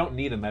 Cool. And you don't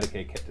need a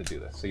Medicaid kit to do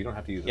this, so you don't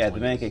have to use it. Yeah, the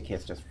Medicaid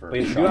kit's just for. But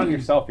if you do it on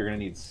yourself, you're gonna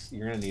need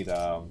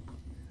a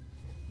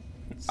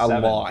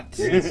 7. lot.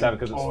 You're gonna need 7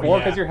 because it's 4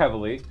 because you're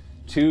heavily,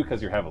 2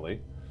 because you're heavily,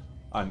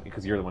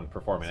 because you're the one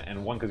performing it,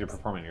 and 1 because you're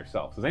performing it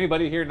yourself. Does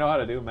anybody here know how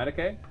to do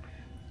Medicaid?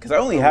 Because I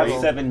only have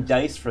 7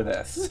 dice for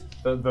this.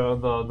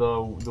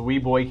 The wee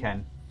boy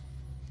can.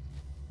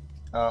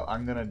 I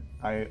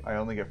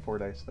only get 4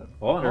 dice then.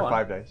 Hold Or on.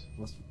 5 dice.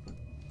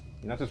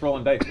 You're not just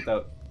rolling dice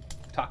without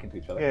talking to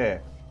each other. Yeah.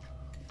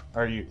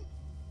 Are you?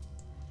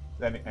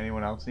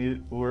 Anyone else need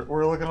it?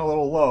 We're looking a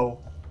little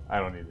low. I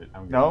don't need it.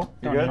 I'm good. No?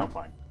 You good? I'm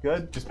fine.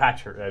 Good. Just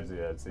patch her.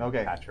 That's it.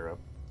 Okay. Patch her up.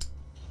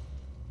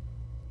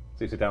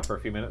 So you sit down for a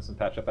few minutes and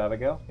patch up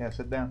Abigail? Yeah,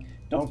 sit down.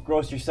 Don't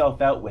gross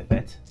yourself out with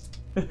it.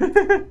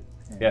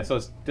 Yeah, so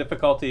it's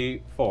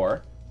difficulty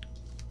 4.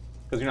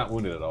 Because you're not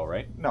wounded at all,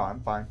 right? No,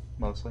 I'm fine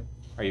mostly.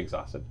 Are you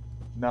exhausted?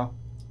 No,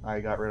 I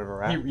got rid of a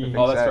rat.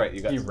 Oh, that's right.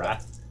 You got some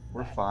rat.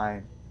 We're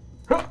fine.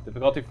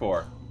 Difficulty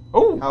 4.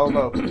 Oh! How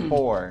about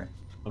 4?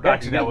 Okay,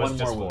 Actually, you that get was one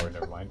just more 4. wound.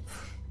 Never mind.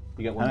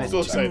 You get one more Still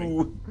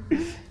wound.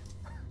 exciting.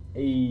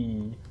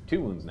 Hey.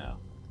 2 wounds now.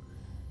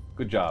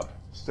 Good job.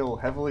 Still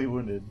heavily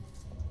wounded.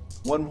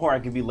 1 more, I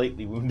could be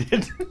lightly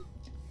wounded.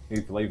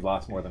 You've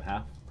lost more than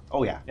half?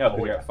 Oh yeah. Yeah,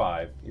 because you're at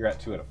 5. You're at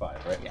 2 out of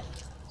 5, right? Yeah.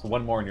 So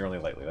 1 more and you're only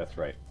lightly. That's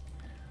right.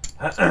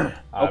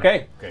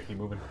 Okay. Okay, keep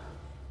moving.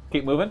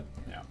 Keep moving.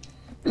 Yeah.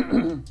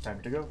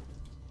 Time to go.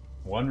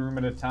 1 room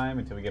at a time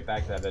until we get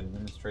back to that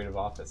administrative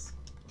office.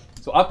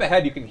 So up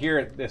ahead, you can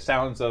hear the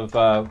sounds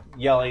of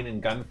yelling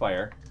and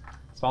gunfire.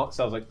 Sounds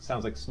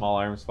like small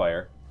arms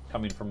fire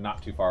coming from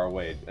not too far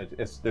away.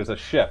 There's a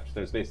shift.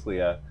 There's basically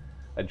a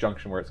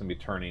junction where it's going to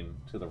be turning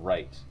to the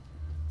right.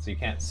 So you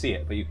can't see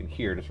it, but you can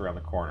hear just around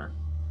the corner.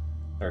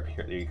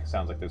 It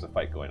sounds like there's a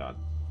fight going on.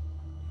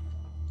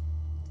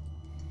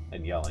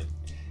 And yelling.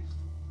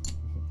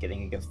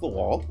 Getting against the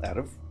wall, out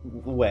of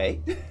the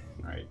way.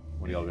 All right,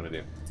 what are y'all going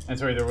to do? And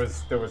sorry, it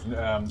was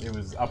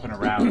up and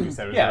around. You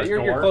said it was Yeah, a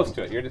you're door? close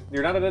to it.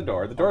 You're not at a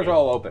door. The doors are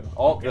all open.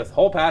 This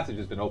whole passage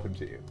has been open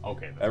to you.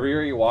 Okay.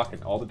 Everywhere you walk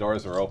in, all the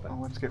doors are open. Oh,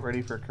 let's get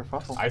ready for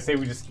kerfuffle. I say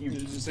we just You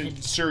just say,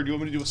 sir, do you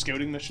want me to do a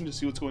scouting mission to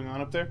see what's going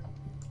on up there?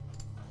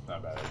 Not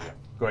a bad idea.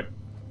 Go ahead.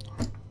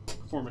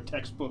 Form a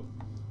textbook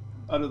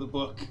out of the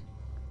book.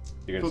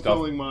 You're gonna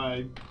Fulfilling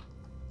my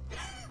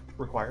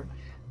Required.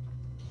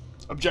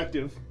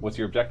 objective. What's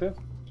your objective?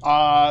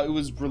 It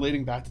was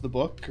relating back to the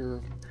book,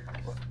 or...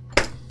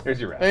 Here's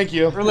your wrath. Thank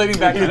you. Relating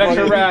back to An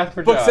extra wrath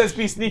for book Josh. says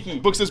be sneaky.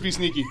 Book says be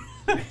sneaky.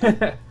 All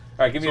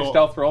right, give me a So-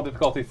 stealth roll,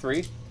 difficulty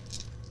 3.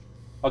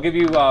 I'll give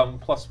you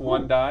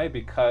 +1 die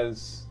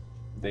because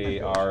they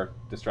are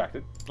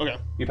distracted. Okay,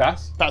 You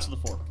pass? pass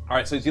with the 4. All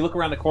right, so as you look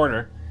around the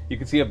corner, you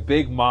can see a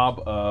big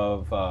mob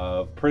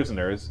of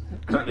prisoners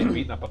currently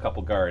beating up a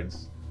couple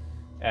guards.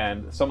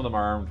 And some of them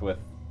are armed with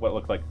what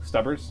look like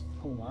stubbers.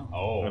 Oh wow.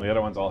 Oh. And the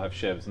other ones all have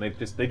shivs. And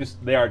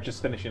they are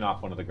just finishing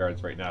off one of the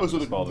guards right now. Oh, so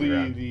Just fall to the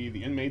ground.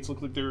 the inmates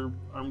look like they're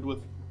armed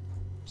with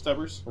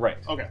stabbers? Right.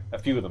 Okay. A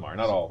few of them are,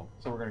 not all of them.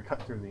 So we're gonna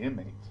cut through the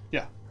inmates.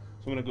 Yeah.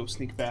 So I'm gonna go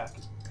sneak back.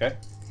 Okay?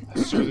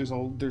 Sir, there's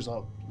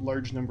a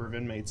large number of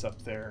inmates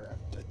up there.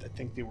 I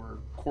think they were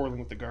quarreling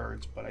with the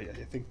guards, but I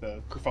think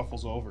the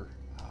kerfuffle's over.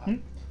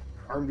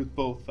 Armed with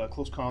both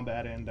close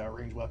combat and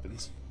range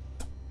weapons.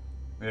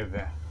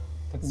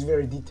 That's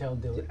very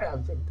detailed, Dylan.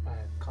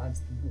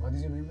 Constant. What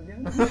is your name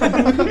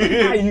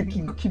again?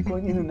 You keep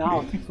going in and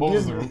out. What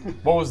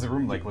was the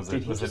room like? Was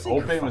it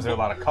open? Was there a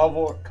lot of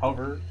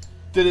cover?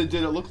 Did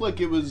it look like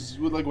it was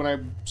like when I?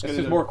 It's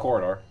just more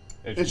corridor.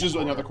 It's just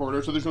another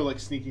corridor, so there's no like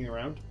sneaking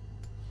around.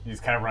 You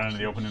just kind of run into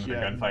the open into the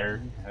Yeah.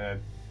 gunfire.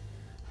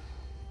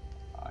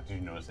 Did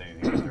you notice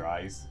anything with their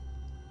eyes?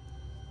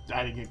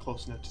 I didn't get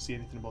close enough to see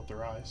anything about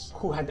their eyes.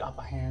 Who had the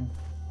upper hand?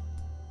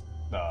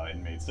 The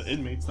inmates. The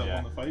inmates that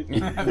Yeah. won the fight.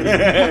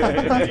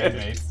 The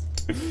inmates.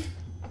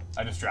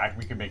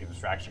 We could make a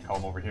distraction, call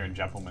them over here and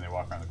jump them when they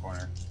walk around the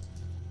corner.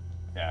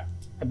 Yeah.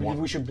 I believe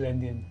we should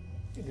blend in.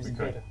 It is We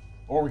could. better.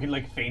 Or we could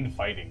like feign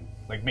fighting.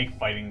 Like make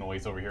fighting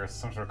noise over here,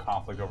 some sort of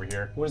conflict over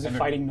here. What is the And then-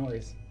 fighting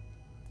noise?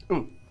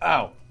 Ooh,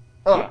 ow.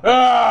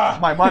 Ah,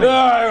 my money.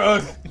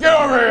 Get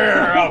over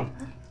here!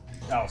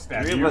 Oh,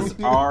 stab Three you. of us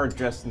are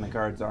dressed in the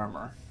guard's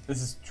armor.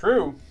 This is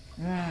true.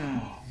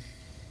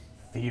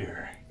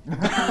 Theater.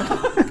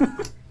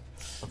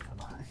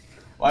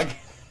 Like,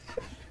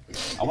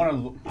 I want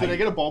to. Did I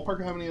get a ballpark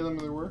of how many of them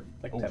there were?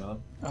 Like 10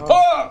 of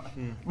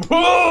them.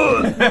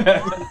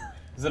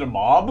 Is it a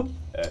mob?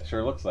 It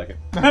sure looks like it.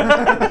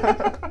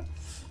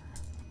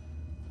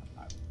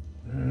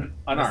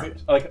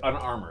 Unarmed. Like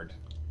unarmored.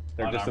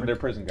 They're just in Unarmored? their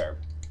prison garb.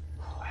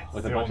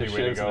 With a the bunch of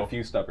only way to shivs and go. a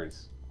few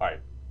stubbers. All right,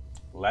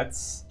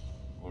 let's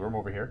lure them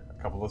over here.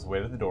 A couple of us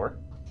wait at the door.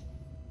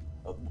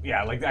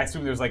 Yeah, like I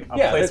assume there's like a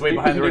place way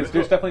behind the door.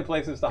 There's definitely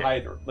places to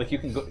hide. Like you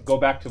can go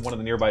back to one of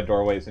the nearby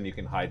doorways and you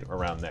can hide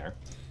around there.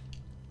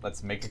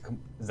 Let's make a.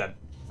 Does that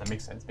make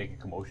sense? Make a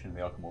commotion and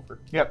they all come over.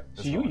 Yep.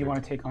 So you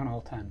want to take on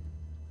all 10?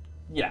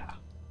 Yeah.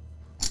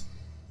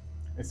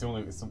 It's the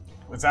only. It's not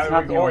either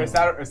we the go, or only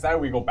it's that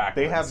we go backwards.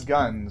 They have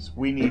guns.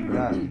 We need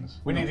guns.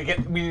 We need to get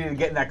in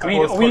that I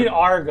mean, close. we need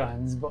our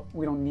guns, but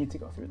we don't need to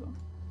go through them.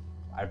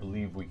 I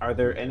believe we. Are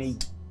there any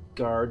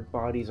guard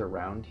bodies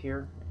around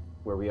here,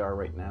 where we are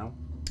right now?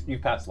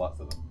 You've passed lots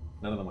of them.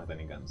 None of them with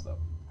any guns, though.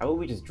 How about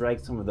we just drag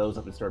some of those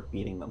up and start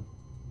beating them?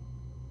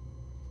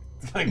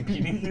 like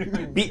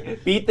beating?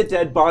 Beat the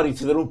dead bodies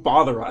so they don't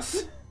bother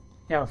us.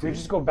 Yeah, if we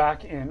just go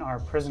back in our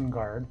prison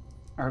garb,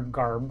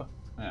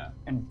 Yeah.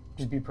 and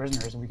just be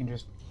prisoners, we can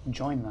just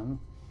join them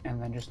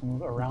and then just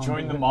move around.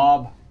 Join the them.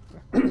 mob.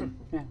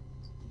 Yeah.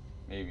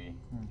 Maybe.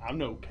 I'm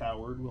no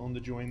coward willing to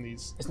join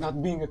these It's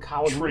not being a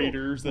coward.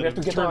 traitors we that have to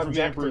have get turned our from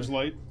the Emperor's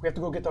objective. light. We have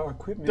to go get our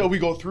equipment. No, we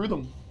go through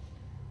them.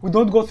 We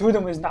don't go through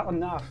them is not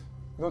enough.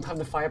 We don't have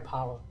the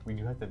firepower. We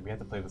have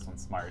to play this one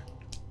smart.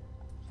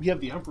 We have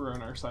the Emperor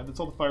on our side. That's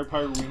all the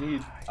firepower we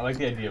need. I like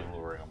the idea of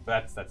luring them.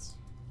 That's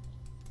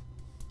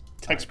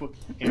Textbook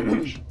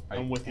ambush. right,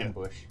 I'm with you.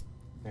 ambush.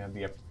 We have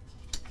the.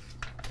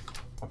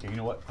 Okay, you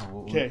know what?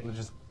 Okay. We'll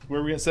just. Where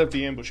are we gonna set up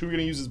the ambush? Who are we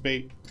gonna use as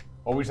bait?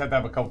 Or we just have to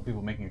have a couple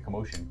people making a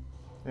commotion.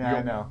 Yeah,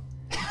 I know.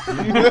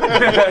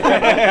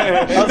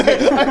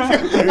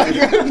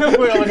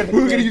 Who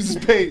are gonna use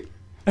as bait?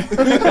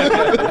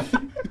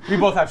 We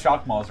both have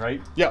shock malls,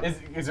 right? Yeah.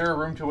 Is there a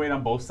room to wait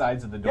on both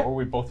sides of the door?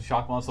 We both have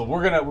shock malls, so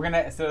we're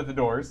gonna sit at the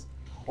doors,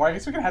 or I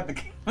guess we're gonna have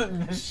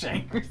the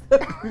shank.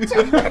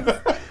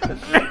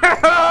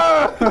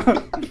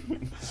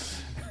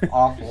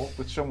 Awful.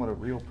 Let's show them what a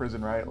real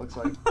prison riot looks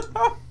like.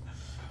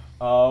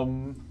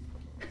 Okay,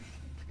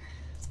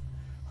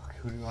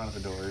 who do you want at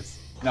the doors?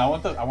 No,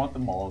 I want the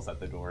malls at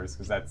the doors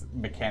because that's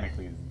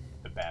mechanically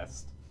the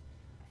best.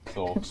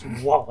 So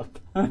Wallop.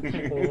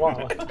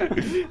 Wallop.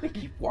 They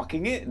keep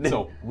walking in.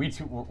 So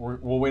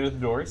we'll wait at the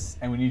doors,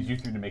 and we need you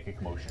two to make a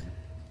commotion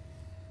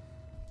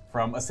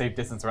from a safe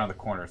distance around the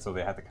corner, so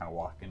they have to kind of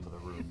walk into the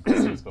room to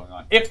see what's going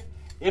on. If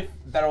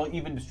that'll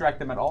even distract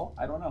them at all,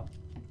 I don't know.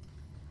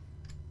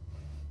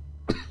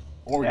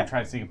 Or we can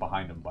try to sneak it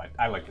behind them, but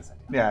I like this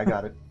idea. Yeah, I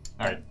got it.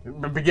 All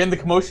right, begin the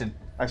commotion.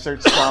 I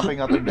start stomping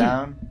up and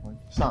down. Like,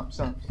 stomp,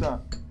 stomp,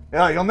 stomp.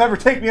 Yeah, you'll never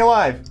take me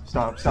alive.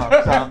 Stomp, stomp,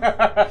 stomp.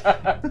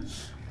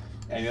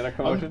 Any other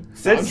commotion?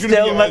 Sit I'm gonna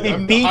still, be- let me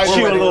I'm- beat I'm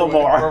you a ready, little we're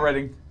more. We're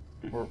ready.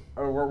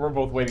 We're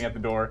both waiting at the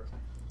door.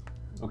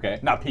 Okay.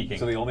 Not peeking.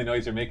 So the only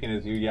noise you're making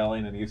is you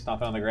yelling and you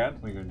stomping on the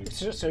ground? What are you gonna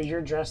do? So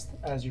you're dressed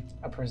as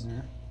a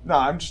prisoner. No,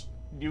 I'm just.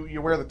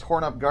 You wear the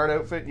torn up guard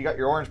outfit. You got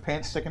your orange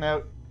pants sticking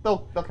out. They'll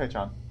catch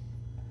on.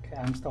 Okay,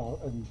 I'm still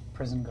in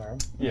prison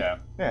garb. Yeah.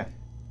 Yeah.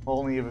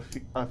 Only if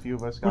a few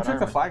of us Who got took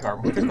the armor. flag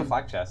armor? Who took the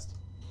flag chest?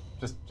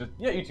 Just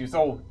yeah, you two.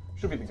 So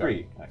should be the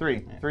guard.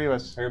 Three of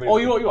us. Oh,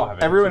 you all have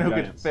it. Everyone Two who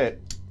could giants.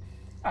 fit.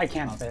 I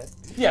can't fit.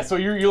 Yeah, so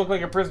you look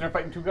like a prisoner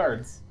fighting two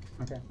guards.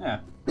 Okay. Yeah.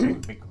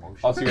 Big commotion.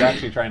 Also, you're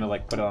actually trying to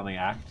like put it on the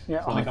act.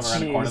 Yeah, So when they oh, come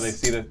around the corner, jeez. they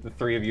see the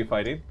three of you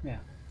fighting. Yeah.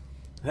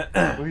 Get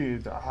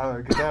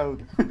out.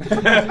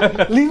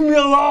 Leave me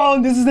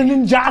alone! This is an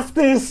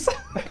injustice!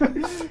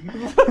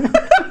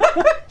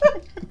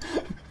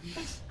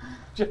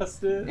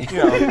 Justice. You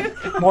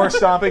know, more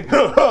stomping.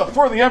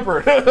 For the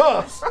Emperor.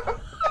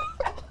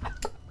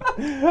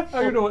 I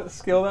don't know what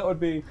skill that would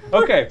be.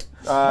 Okay.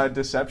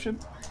 Deception?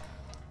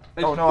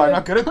 Oh no, I'm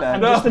not good at that.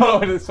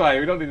 No, it's fine.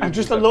 We don't need to I'm do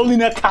just a that. lowly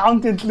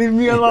accountant, leave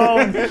me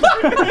alone!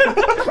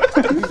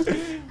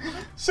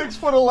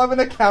 6'11"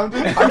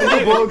 accountant under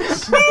the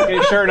books.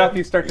 Okay, sure enough,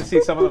 you start to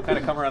see some of them kind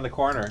of come around the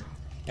corner.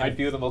 And a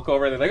few of them look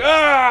over and they're like,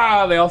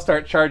 ah! They all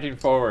start charging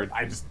forward.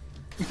 I just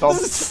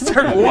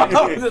Start walking.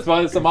 As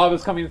the mob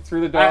is coming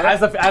through the door.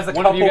 as a one of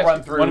couple you gets,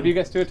 run through. One of you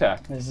gets to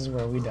attack. This is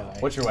where we die.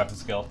 What's your weapon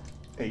skill?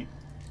 8.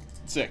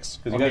 6.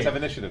 Because you guys have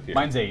initiative here.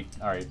 Mine's 8.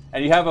 All right.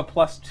 And you have a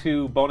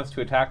 +2 bonus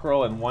to attack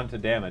roll and 1 to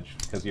damage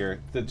because you're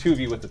the 2 of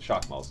you with the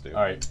shock mauls do.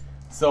 All right.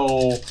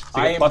 So, So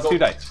I you am get +2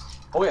 dice.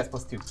 Oh yes,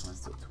 +2.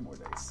 Let's do 2 more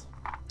dice.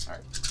 All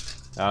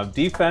right.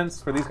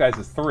 Defense for these guys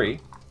is 3.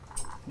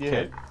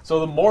 Okay. So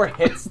the more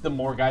hits, the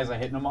more guys I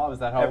hit in them all. Is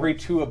that how? Every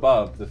 2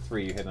 above the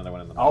 3, you hit another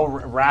one in the I'll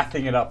mouth.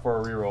 wrathing it up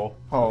for a reroll.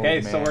 Oh, Okay,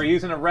 man. so we're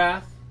using a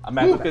wrath. I'm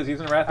at Luca's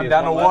using a wrath. He I'm has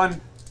down to left.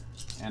 1.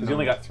 'Cause you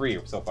only got 3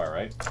 so far,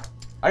 right?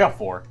 I got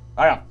 4.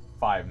 I got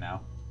 5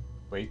 now.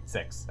 Wait,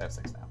 6. I have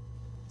 6 now.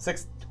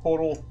 6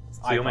 total.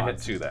 So you only hit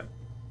 2 then.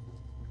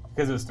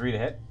 Because it was 3 to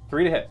hit.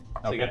 3 to hit.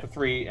 So you Okay. get the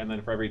 3, and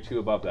then for every 2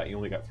 above that, you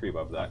only got 3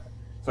 above that.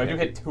 So I do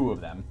hit 2 of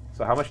them.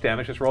 So how much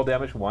damage? Just roll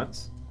damage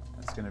once.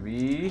 That's gonna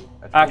be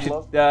a total Actually,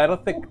 of- I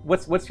don't think.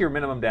 What's your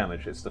minimum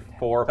damage? It's the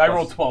 4. I plus-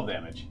 rolled 12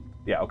 damage.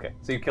 Yeah. Okay.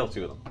 So you kill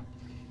 2 of them.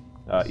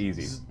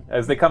 Easy.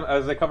 As they come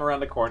around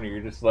the corner, you're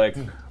just like,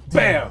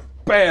 bam,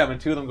 bam,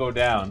 and 2 of them go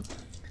down.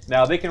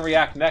 Now they can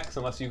react next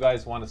unless you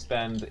guys want to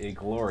spend a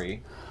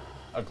glory.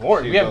 A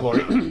glory. We have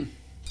glory.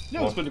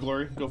 Yeah, let's spend a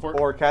glory. Go for it.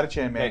 Or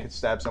Catachan Man Okay. could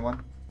stab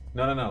someone,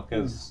 No,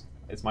 because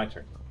it's my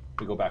turn.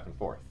 We go back and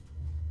forth.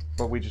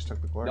 but we just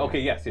took the glory. Okay.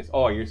 Yes.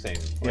 Oh, you're saying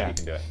Yeah. you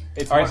can do it.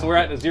 It's All right. one- So we're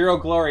at 0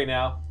 glory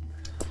now.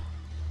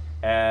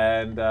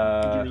 And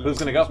who's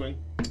gonna go? Swing.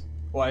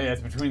 Well, yeah,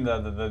 it's between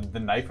the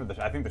knife or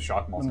the. I think the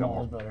shock maul's got more.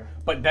 Maul's better.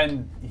 But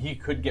then he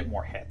could get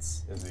more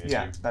hits. Is the issue.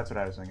 Yeah, that's what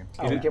I was thinking.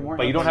 Oh, we get more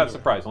But you don't hits? have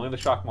surprise. Only the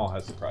shock maul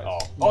has surprise.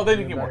 Oh, they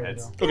didn't Yeah, get more better,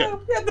 hits. though.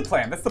 Okay. Yeah, the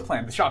plan. That's the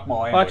plan. The shock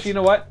maul. Well, actually, you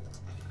know what?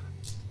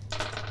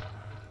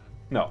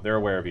 No, they're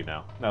aware of you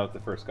now. Now that the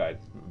first guy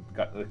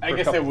got the I first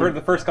guess couple, they would-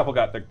 the first couple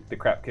got the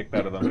crap kicked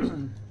out of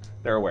them.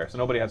 They're aware, so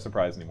nobody has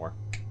surprise anymore.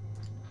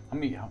 How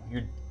many?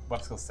 You're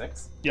what skill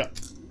 6? Yeah.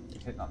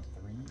 You're hitting on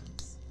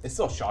 3s. It's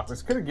still shock.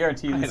 It's could have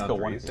guaranteed I you hit on skill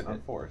 1 3s, to hit on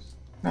hit.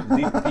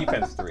 4s.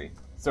 Defense 3.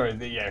 Sorry,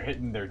 yeah, you're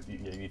hitting their.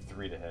 Yeah, you need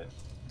 3 to hit.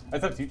 I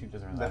thought you two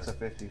just ran That's a that.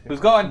 50. Who's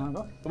going? Come on,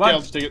 go. Come Yeah, on. I'll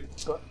just take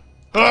it. Go.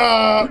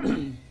 Ah!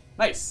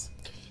 Nice.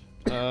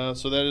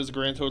 So that is a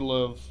grand total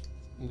of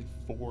only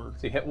 4.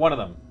 So you hit one of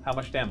them. How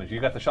much damage? You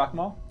got the shock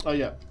maul? Oh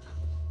yeah.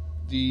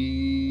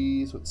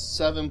 So it's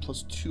 7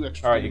 plus 2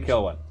 extra. All right, you damage.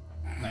 kill one.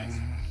 Nice.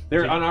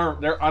 They're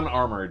unarmed. They're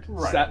unarmored.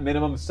 Right. Set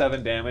minimum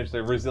 7 damage.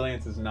 Their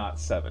resilience is not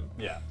 7.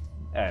 Yeah.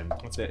 And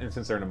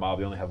since they're in a mob,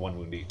 they only have 1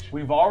 wound each.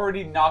 We've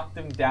already knocked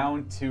them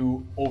down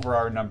to over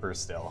our numbers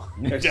still.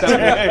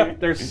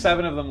 There's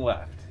 7 of them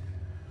left.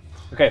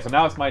 Okay, so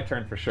now it's my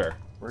turn for sure.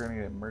 We're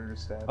gonna get murder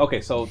stabbed.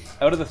 Okay, so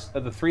out of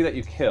the 3 that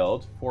you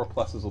killed, 4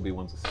 pluses will be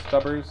ones with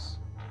stubbers.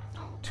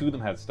 2 of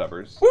them had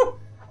stubbers. Woo!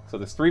 So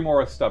there's 3 more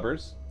with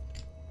stubbers.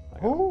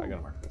 I Ooh.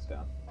 gotta mark this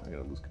down. I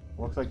gotta lose.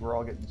 Looks like we're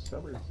all getting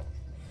stubbers.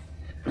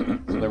 So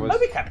there was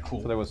That'd be kind of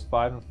cool. so there was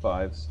 5 and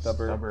 5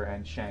 stubber, Stubber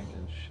and shank.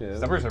 and shiv.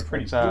 Stubbers are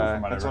pretty That's, cool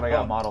from that's whatever. what I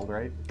got modeled,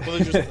 right? Well,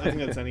 they're just, I think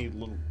that's any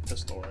little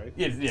pistol, right?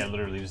 Yeah,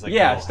 literally just like.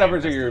 Yeah, little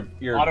stubbers hand are pistol.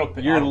 your Auto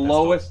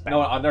lowest.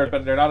 pistol. No,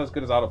 they're not as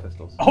good as auto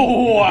pistols.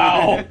 Oh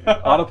wow!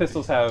 Auto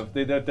pistols have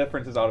the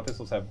difference is auto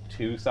pistols have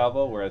 2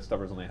 salvo, whereas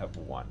stubbers only have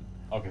 1.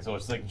 Okay, so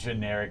it's like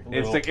generic. It's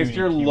little like it's puny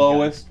your cube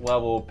lowest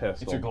level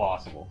pistol. It's your Glock.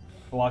 possible.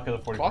 gun. Glock of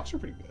the 40. Clocks are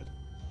pretty good.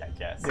 I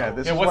guess. Yeah,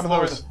 this is what's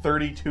one of those lower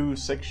 32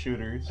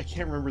 6-shooters. I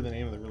can't remember the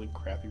name of the really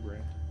crappy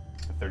brand.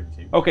 than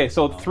 32. Okay,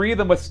 so 3 of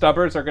them with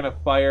stubbers are gonna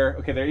fire.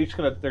 Okay, they're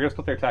gonna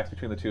split their attacks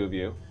between the 2 of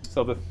you.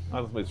 So let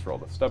me just roll.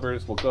 The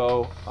stubbers will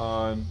go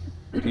on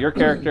to your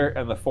character,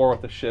 and the 4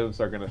 with the shivs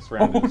are gonna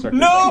surround and start.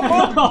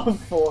 No!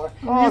 4.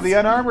 Oh, the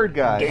unarmored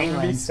guy.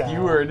 Gangland Be style.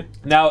 skewered.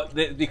 Now,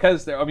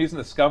 because I'm using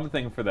the scum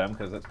thing for them,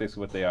 because that's basically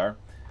what they are.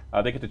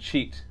 They get to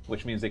cheat,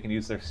 which means they can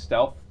use their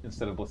stealth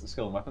instead of ballistic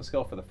skill and weapon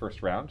skill for the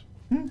first round.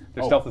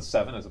 Their stealth is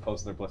 7 as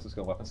opposed to their ballistic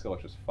skill and weapon skill,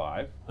 which is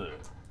 5. So I'm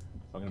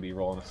going to be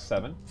rolling a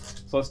 7.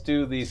 So let's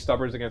do the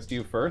stubbers against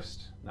you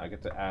first. Now I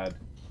get to add,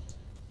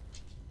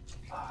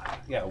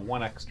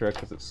 1 extra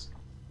because it's.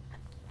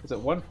 Is it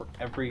 1 for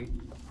every?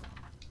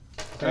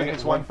 I think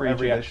it's one for each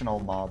every additional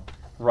mob.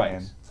 Right,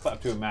 Man.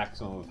 up to a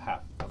maximum of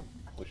half of them,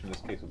 which in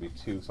this case would be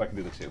 2. So I can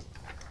do the 2.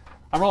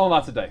 I'm rolling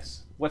lots of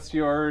dice. What's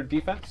your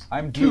defense?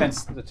 I'm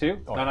defense. The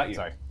 2? Oh, no, not you.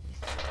 Sorry.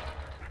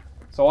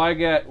 So I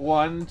get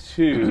 1,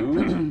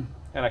 2,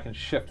 and I can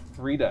shift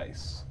 3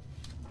 dice.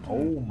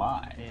 Oh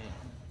my.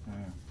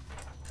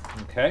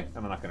 Okay, and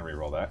I'm not going to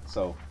re-roll that.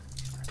 So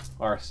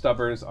our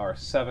stubbers are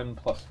 7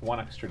 plus 1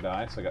 extra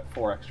die, so I got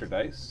 4 extra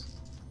dice.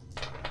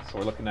 So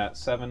we're looking at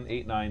 7,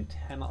 8, 9,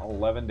 10,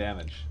 11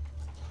 damage.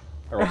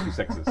 I rolled 2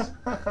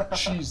 6s.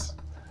 Jeez.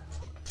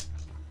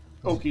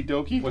 Okie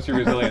dokie. What's your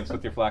resilience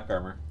with your flak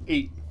armor?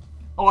 8.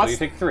 Oh, So that's, you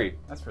take 3.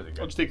 that's really I'll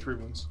good. just take 3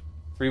 wounds.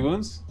 3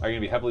 wounds? Are you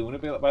going to be heavily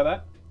wounded by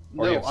that?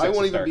 Or you No, have I 6 won't to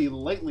even start? be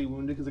lightly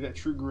wounded because I got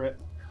true grit.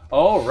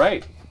 Oh,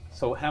 right.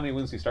 So how many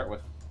wounds do you start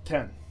with?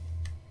 10.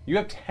 You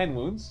have 10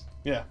 wounds?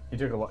 Yeah. You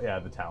took a lot. Yeah,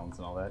 the talents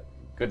and all that.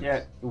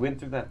 Goodness. Yeah, we went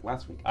through that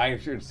last week. I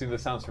sure see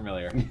this sounds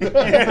familiar. So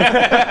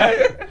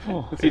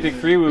you take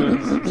 3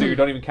 wounds, so you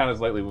don't even count as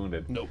lightly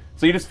wounded. Nope.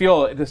 So you just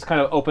feel it just kind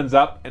of opens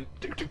up, and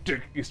tick, tick,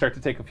 tick, you start to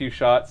take a few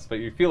shots, but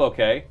you feel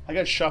okay. I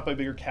got shot by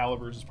bigger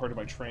calibers as part of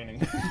my training.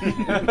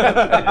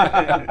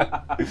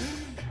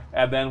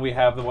 And then we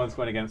have the ones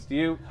going against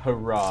you.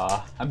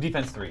 Hurrah! I'm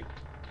defense 3.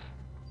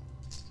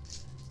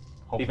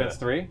 Hopefully Defense that-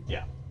 3.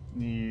 Yeah.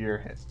 You're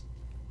hit.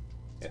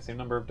 Yeah, same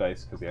number of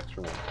dice because the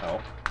extra won't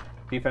help.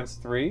 Defense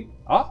 3.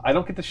 Ah, I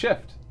don't get the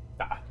shift.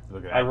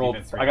 Look at that. I rolled.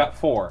 defense 3. I got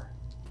 4.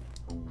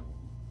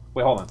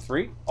 Wait, hold on.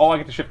 3? Oh, I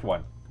get to shift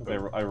 1.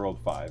 I rolled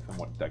 5,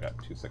 and I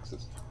got 2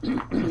 6s.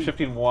 So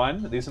shifting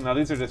 1. These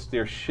are just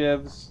your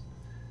shivs.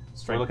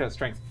 We're looking at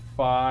strength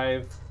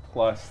 5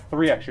 plus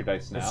 3 extra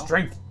dice now.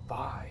 Strength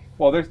 5.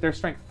 Well, there's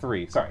strength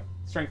 3. Sorry,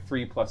 strength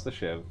 3 plus the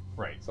shiv.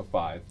 Right. So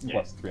 5 Yeah.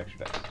 plus 3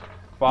 extra dice.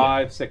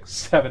 5, 6,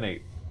 7,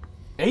 8.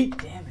 8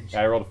 damage.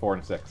 Yeah, I rolled a 4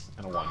 and a 6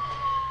 and a 1.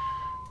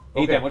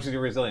 8 Okay. damage. Which is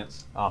your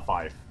resilience?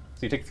 5.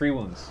 So you take 3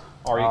 wounds,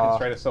 or you can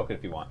try to soak it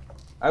if you want.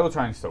 I will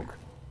try and soak.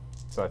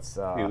 So it's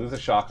You lose a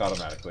shock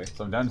automatically.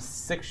 so I'm down to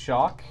 6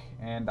 shock,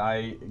 and I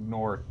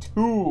ignore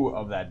 2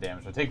 of that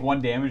damage. So I take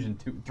 1 damage and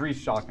 3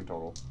 shock in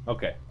total.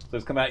 Okay, so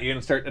it's come at you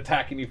and start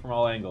attacking you from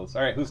all angles.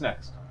 All right, who's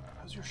next?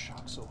 How's your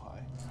shock so high?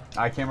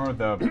 I can't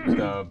remember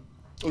the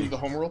Oh, the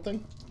home roll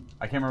thing?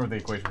 I can't remember what the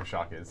equation for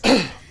shock is.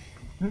 I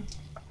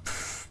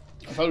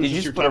thought it was Did you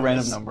your just put a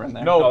random toughness. number in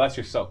there? No, that's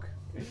your soak.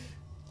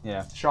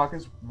 Yeah. Shock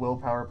is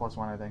willpower plus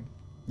 1, I think.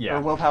 Yeah.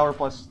 Or willpower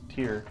plus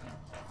tier.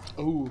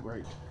 Oh,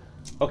 right.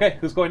 Okay,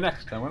 who's going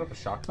next? I went up a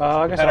shock.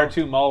 I We guess had our I'll,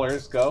 2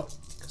 maulers go.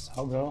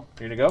 I'll go.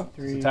 You're gonna go?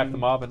 Three. Attack the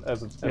mob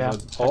as a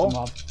Attack whole? the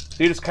mob.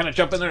 So you just kind of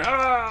jump in there.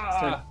 Ah!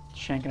 Start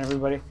shanking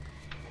everybody.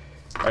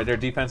 All right, their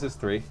defense is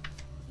 3.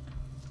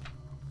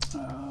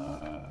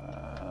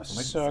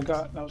 So I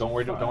got. That was Don't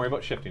worry five.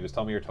 about shifting. Just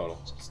tell me your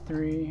total. It's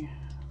 3,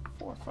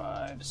 4,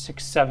 5,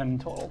 6, 7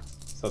 total.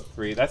 So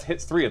 3. That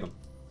hits 3 of them.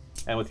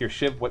 And with your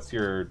shiv, what's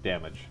your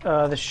damage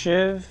The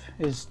shiv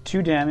is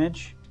 2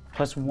 damage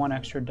plus 1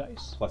 extra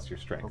dice. plus your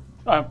strength?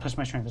 Plus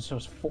my strength, so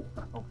it's 4.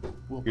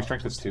 Your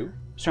strength is 2,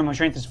 So my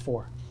strength is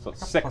 4. so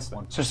it's 6.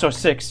 Then. So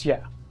 6,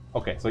 yeah.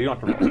 Okay, so you don't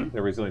have to roll.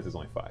 Their resilience is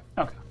only 5.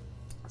 Okay.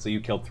 So you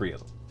killed 3 of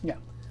them. Yeah.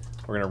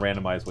 We're going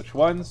to randomize which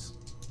ones.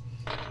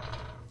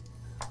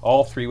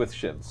 All 3 with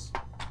shivs.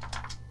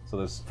 So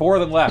there's 4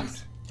 of them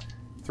left.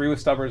 3 with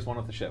stubbers, 1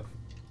 with the shiv.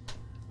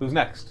 Who's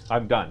next?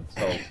 I'm done.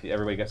 So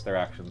everybody gets their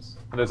actions.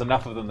 And there's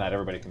enough of them that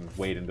everybody can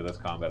wade into this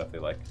combat if they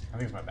like. I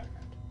think it's my background.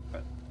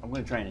 I'm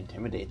going to try and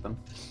intimidate them.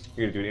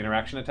 You're going to do an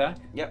interaction attack?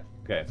 Yep.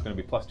 Okay, it's going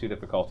to be +2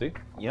 difficulty.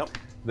 Yep.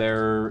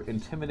 Their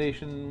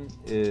intimidation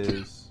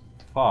is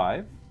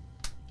 5.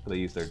 So they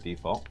use their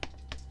default.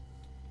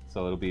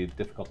 So it'll be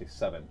difficulty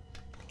 7.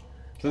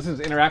 So this is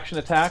interaction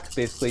attack.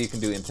 Basically, you can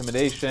do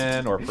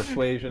intimidation or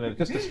persuasion. It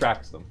just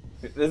distracts them.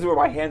 This is where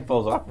my hand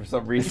falls off for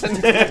some reason.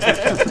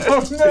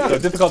 So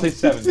difficulty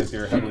 7 is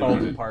your heavily Oh,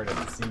 wounded. part of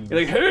the scene. You're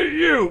like, hey,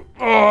 you!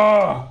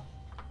 Oh!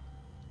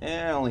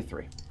 Only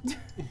 3. You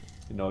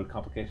know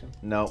complication?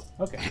 No.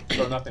 Okay,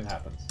 so nothing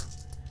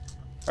happens.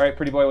 All right,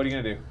 pretty boy, what are you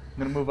going to do? I'm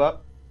gonna move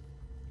up.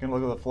 Gonna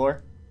look at the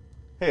floor.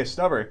 Hey, a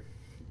stubber.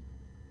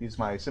 Use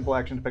my simple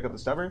action to pick up the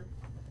stubber.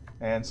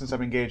 And since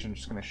I'm engaged, I'm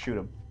just gonna shoot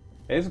him.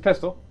 It is a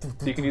pistol,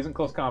 so you can use it in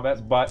close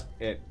combat, but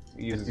it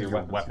uses your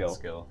weapon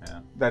skill. Yeah.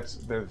 They're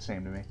the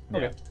same to me.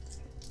 Okay.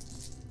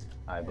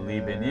 I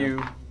believe in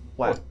you.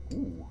 Flat.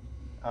 Ooh.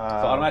 So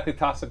automatically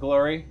toss the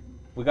glory.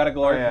 We got a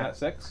glory Oh, yeah. from that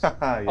 6.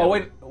 Yeah. Oh,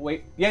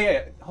 wait.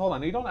 Yeah. Hold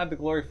on. You don't add the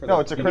glory for No,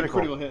 the... it's a You need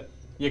critical. hit.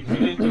 Yeah, 'cause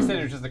you said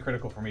it was just a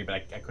critical for me, but I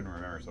couldn't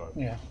remember, so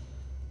Yeah.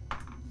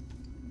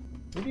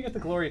 Maybe you get the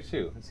glory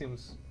too. It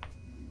seems...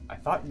 I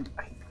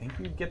think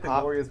you'd get the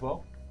Pop. glory as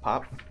well.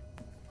 Pop.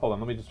 Hold on,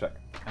 let me just check.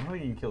 I don't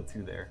think you can kill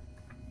 2 there.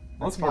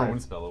 That's Unless more 5.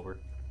 wound spell over.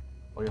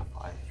 Oh, you have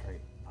 5, that's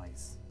right.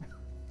 Nice.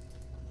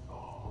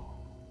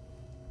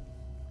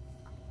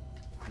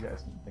 You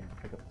guys didn't think to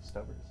pick up the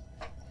stubbers.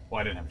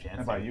 Well, I didn't have a chance.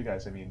 And by you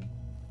guys, I mean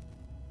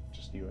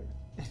just you.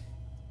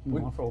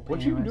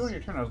 What you do on your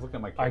turn? I was looking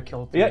at my I character.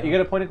 killed. Yeah, you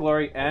get a point of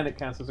glory, and it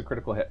counts as a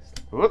critical hit.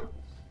 Whoop.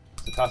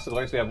 So toss the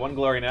glory. So we have 1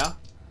 glory now.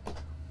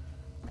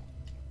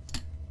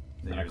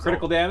 Then And your our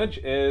critical damage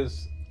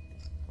is...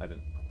 I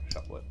didn't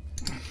shuffle it.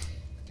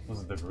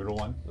 Was it the brutal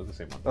one? It was the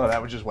same one. Oh,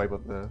 that would just wipe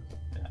up the.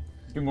 Yeah.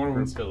 Do more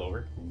wound spill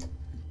over.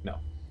 No.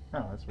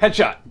 Oh, that's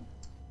Headshot!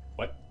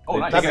 What? Oh, Oh,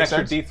 nice. nice. Take an That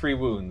extra makes D3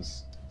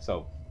 wounds.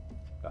 So,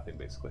 nothing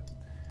basically.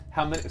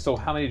 How many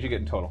did you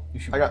get in total? You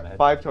shoot I me in the got head.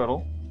 5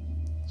 total,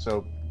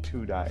 so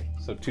 2 die.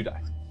 So 2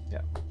 die.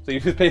 Yeah. So you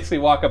just basically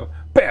walk up,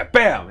 bam,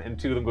 bam, and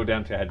 2 of them go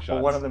down to headshots.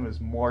 Well, one of them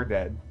is more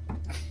dead.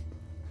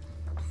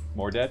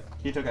 More dead.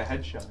 He took a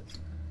headshot.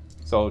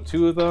 So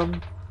 2 of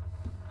them,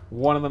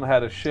 1 of them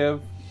had a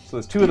shiv. So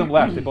there's 2 of them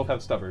left. They both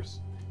have stubbers.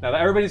 Now that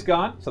everybody's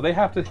gone, so they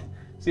have to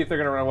see if they're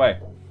going to run away.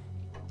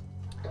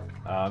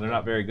 They're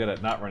not very good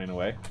at not running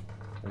away.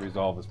 The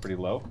resolve is pretty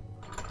low.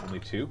 Only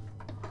 2.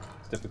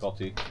 It's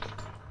difficulty.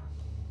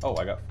 Oh,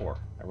 I got 4.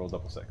 I rolled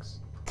double 6.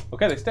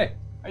 Okay, they stay.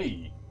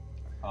 Hey.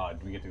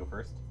 Do we get to go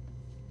first?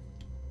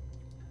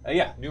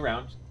 Yeah, new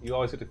round. You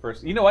always get to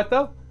first. You know what,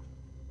 though?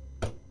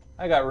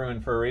 I got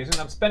ruined for a reason.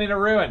 I'm spending a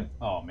ruin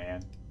Oh,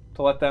 man.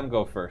 to let them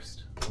go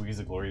first. Can we use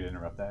the glory to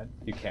interrupt that?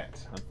 You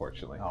can't,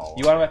 unfortunately. Oh,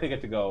 You automatically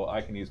get to go.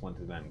 I can use one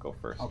to then go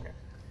first. Okay.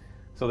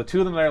 So the two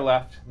of them that are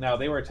left, now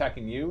they were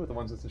attacking you, the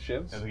ones with the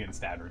shivs. They're getting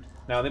staggered.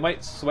 Now they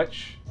might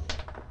switch.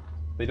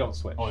 They don't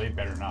switch. Oh, they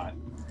better not.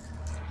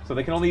 So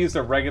they can only use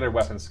their regular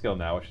weapon skill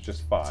now, which is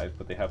just 5,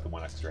 but they have the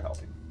 1 extra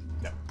helping.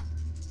 No.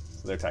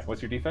 So they're attacking.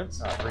 What's your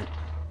defense? 3.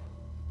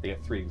 They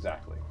get 3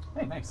 exactly.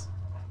 Hey, nice.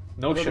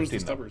 No What are shifting. the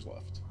though. stubbers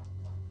left?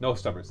 No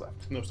stubbers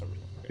left. No stubbers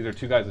left. These are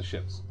 2 guys with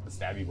shivs. The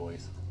stabby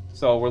boys.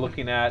 So we're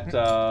looking at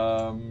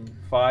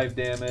 5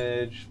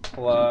 damage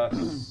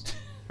plus.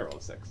 I rolled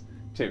a 6.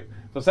 2.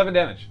 So 7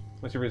 damage.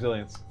 What's your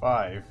resilience?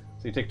 5.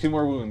 So you take 2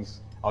 more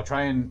wounds. I'll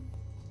try and.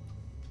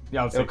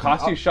 Yeah, It'll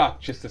cost you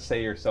shock just to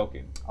say you're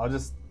soaking. I'll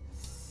just.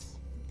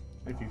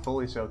 If you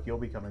fully soak, you'll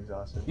become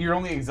exhausted. You're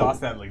only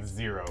exhausted at like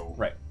 0.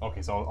 Right.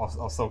 Okay, so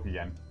I'll soak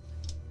again.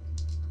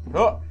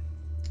 Oh!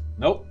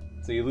 Nope.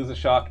 So you lose a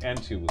shock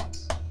and 2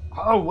 wounds.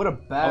 Oh, what a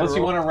bad Unless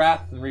you roll. want to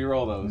wrath and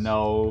re-roll those.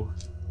 No.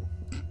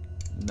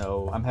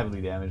 No, I'm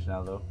heavily damaged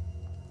now though.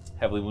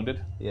 Heavily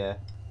wounded. Yeah.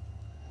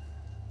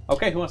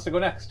 Okay, who wants to go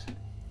next?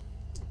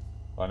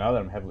 Well, now that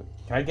I'm heavily,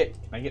 can I get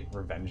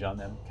revenge on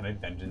them? Can I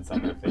vengeance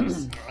on their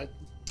face? Alright.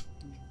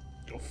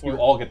 Go for You it.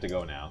 all get to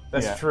go now.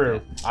 That's Yeah.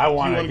 true. I You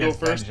want want to go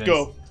first?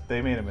 Go.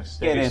 They made a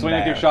mistake. Get You in swing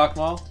with your there. shock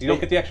maul. You don't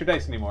get the extra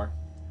dice anymore.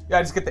 Yeah,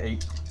 I just get the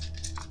 8.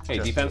 Hey,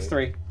 Just defense 8.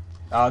 3.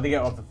 They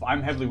get up to,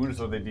 I'm heavily wounded,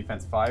 so they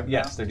defense 5.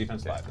 Yes, they're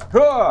defense 5. now.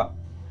 Huh!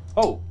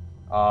 Oh,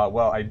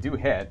 Well, I do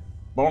hit,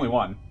 but only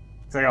 1.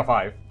 So I got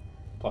 5.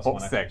 plus Oh,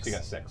 1 extra. 6. So you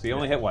got 6. So you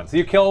only hit 1. So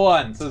you kill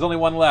 1. So there's only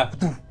 1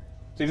 left. So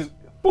you just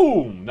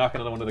boom, knock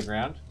another one to the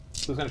ground.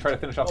 Who's going to try to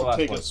finish off the I'll last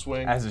take one? a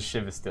swing. As the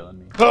shiv is still in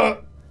me. Yeah,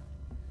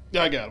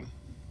 I got him.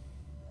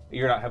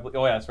 You're not heavily.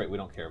 Oh yeah, that's right. We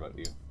don't care about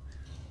you.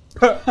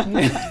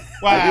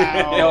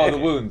 Wow. Oh, the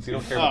wounds. You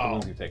don't care about the Oh.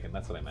 wounds you've taken.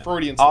 That's what I meant.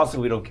 Freudian slip. Also,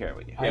 we don't care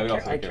about you. Yeah, we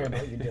also I don't care about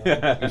about you, you.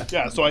 Dylan.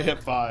 Yeah, so I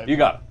hit 5. You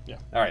got him. Yeah.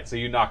 All right, so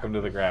you knock him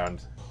to the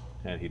ground,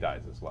 and he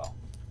dies as well.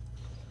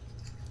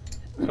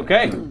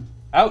 Okay.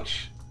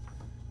 Ouch.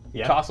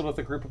 You tussled with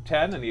a group of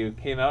 10, and you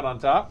came out on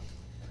top.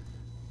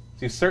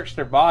 So you searched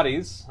their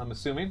bodies, I'm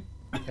assuming.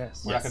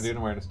 Yes. We're not going to do an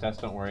awareness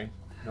test, don't worry.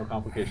 No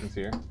complications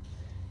here.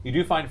 You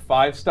do find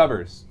 5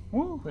 stubbers.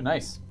 Woo,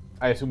 nice.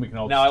 I assume we can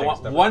all Now, just I take a want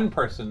step. one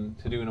person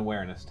to do an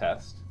awareness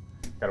test.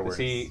 Got To awareness.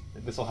 see,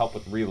 this will help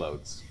with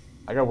reloads.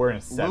 I got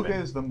awareness 7. Luca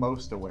is the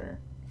most aware.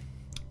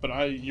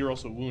 But you're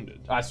also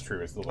wounded. That's true.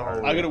 It's a little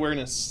harder. I got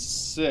awareness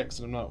 6,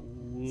 and I'm not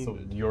So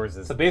wounded. yours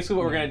is. So basically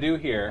what we're going to do I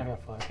here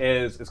got 5.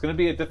 is it's going to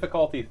be a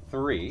difficulty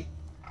 3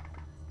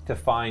 to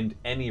find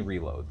any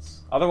reloads.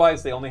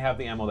 Otherwise, they only have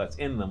the ammo that's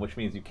in them, which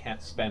means you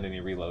can't spend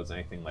any reloads.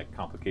 Anything like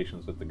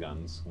complications with the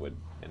guns would,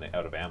 and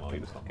out of ammo, you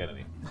just don't get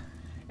any.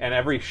 And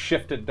every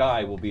shifted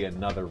die will be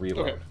another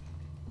reload. Okay.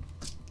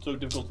 So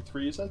difficulty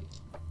 3, you said?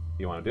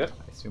 You want to do it?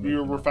 I assume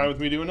You were fine with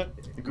me doing it?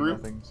 If Group?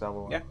 Nothing,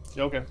 salvo one. Yeah.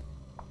 Yeah, okay.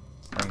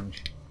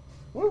 range.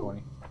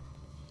 20.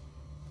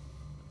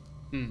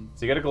 So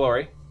you get a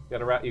glory. You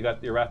got a rat. You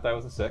got your wrath die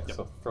was a 6. Yep.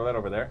 So throw that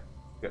over there.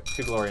 You got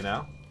 2 glory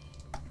now.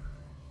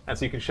 And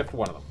so you can shift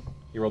one of them.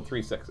 You rolled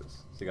 3 6s, so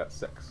you got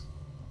 6.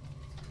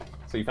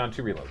 So you found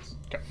 2 reloads.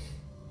 Okay.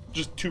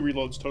 Just 2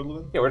 reloads total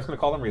then? Yeah, we're just gonna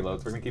call them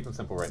reloads. We're gonna keep them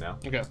simple right now.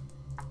 Okay.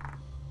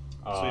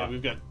 So yeah,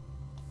 we've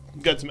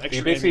got some extra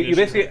You basically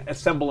ammunition.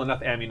 assemble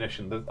enough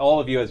ammunition. All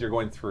of you, as you're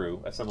going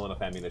through, assemble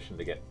enough ammunition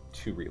to get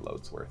 2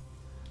 reloads worth,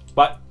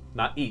 but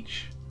not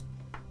each.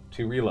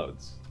 2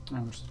 reloads.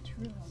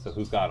 So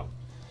who's got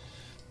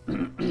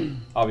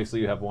them?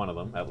 Obviously, you have one of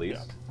them at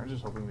least. I'm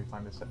just hoping we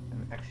find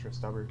an extra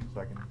stubber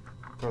so I can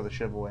throw the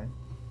shiv away.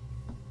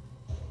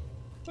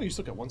 Oh, you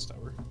still got 1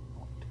 stubber.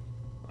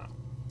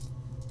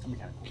 That'd be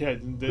kinda cool.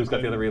 Okay. Who's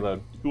got the other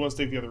reload? Who wants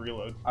to take the other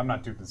reload? I'm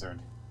not too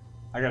concerned.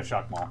 I got a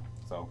shock maul,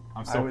 so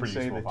I'm I still would pretty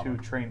say useful. the if 2 I'm-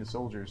 trained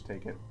soldiers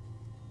take it.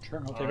 Sure,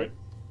 I'll take Alright. it.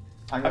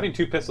 I'm Having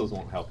 2 pistols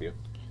won't help you.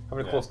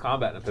 Having a close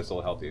combat and a pistol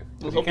will help you. 'Cause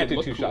It'll you help can't it do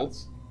look 2 cool.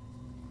 shots.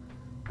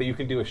 But you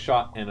can do a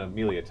shot and a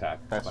melee attack.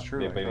 That's by- true,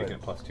 By I making could.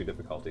 it +2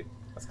 difficulty.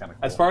 That's kind of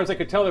cool. As far as I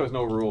could tell, there was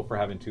no rule for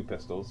having 2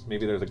 pistols.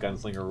 Maybe there's a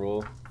gunslinger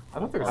rule. I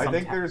don't think I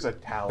think there's a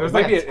talent. There's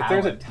Might like be a if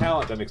there's a talent.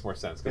 talent, that makes more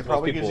sense. It Because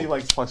probably most gives you people,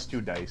 like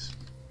 +2 dice.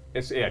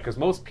 because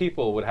most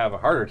people would have a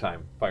harder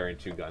time firing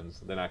 2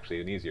 guns than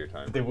actually an easier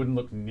time. They wouldn't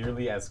look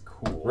nearly as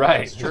cool.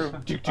 Right. That's true.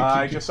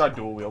 I just saw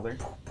dual wielder.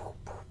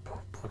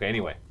 Okay.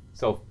 Anyway,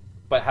 so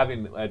but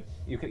having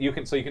you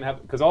can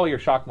have because all your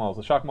shock mauls,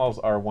 the shock mauls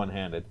are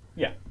one-handed.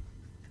 Yeah.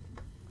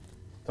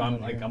 So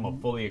I'm a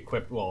fully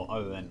equipped. Well,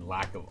 other than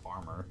lack of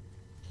armor,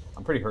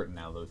 I'm pretty hurting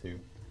now though too.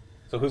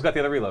 So who's got the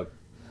other reload?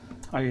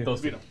 Those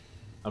Vito.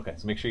 Okay,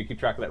 so make sure you keep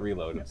track of that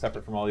reload,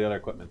 separate from all the other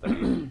equipment that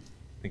you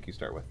think you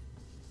start with.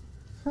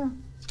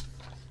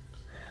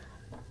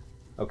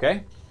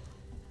 Okay,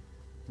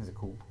 Is it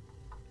cool?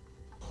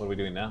 what are we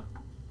doing now?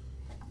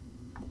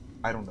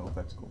 I don't know if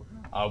that's cool.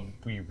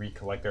 We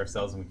recollect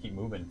ourselves and we keep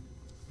moving.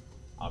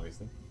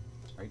 Obviously,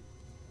 right?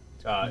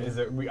 Is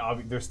there?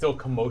 There's still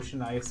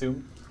commotion, I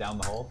assume, down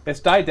the hall. It's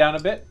died down a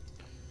bit.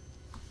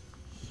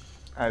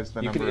 As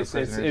the You number can, of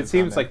prisoners it has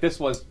seems gone like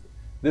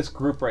this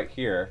group right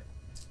here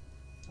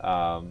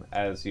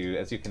as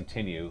you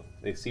continue,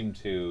 they seem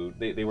to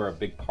they were a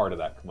big part of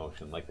that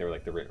commotion. Like they were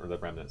like the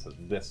remnants of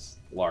this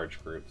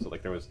large group. So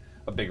like there was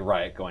a big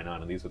riot going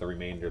on, and these were the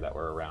remainder that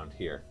were around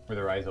here. Were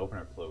their eyes open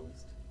or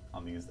closed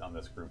on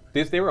this group?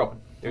 They were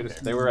open.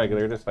 They were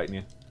regular. Just fighting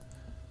you.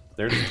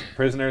 They're just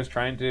prisoners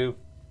trying to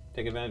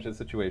take advantage of the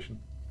situation,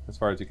 as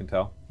far as you can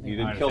tell. You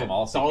didn't kill them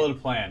all. So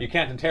Solid plan. You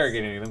can't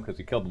interrogate any of them because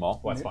you killed them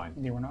all. Well, that's fine.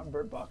 They were not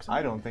bird boxing.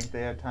 I don't think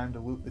they had time to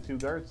loot the 2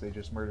 guards they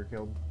just murder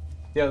killed.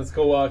 Yeah, let's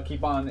go.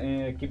 Keep on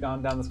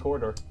down this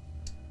corridor.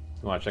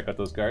 You want to check out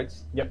those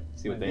guards? Yep.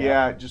 See what they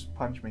Yeah, just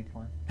punch me.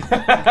 Come on.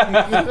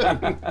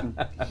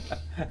 have.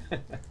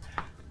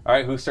 All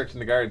right, who's searching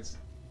the guards?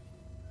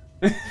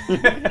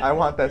 I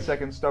want that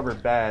second stubber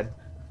bad.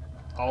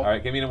 All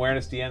right, give me an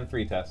awareness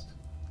DN3 test.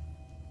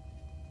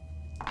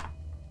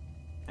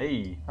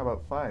 Hey. How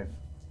about 5?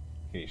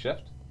 Can you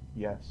shift?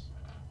 Yes.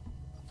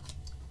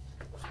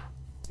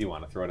 Do you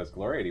want to throw it as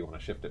glory, or do you want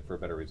to shift it for a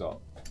better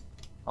result?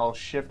 I'll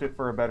shift it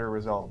for a better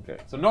result. Okay.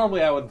 So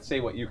normally I would say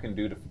what you can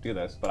do to do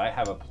this, but I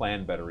have a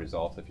planned better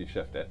result if you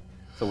shift it.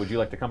 So would you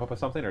like to come up with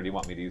something, or do you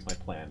want me to use my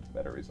planned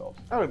better result?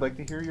 I would like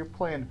to hear your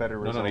planned better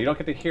result. No, you don't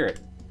get to hear it.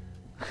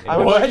 I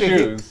would, like to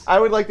choose. I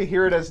would like to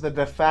hear it as the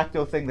de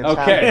facto thing that's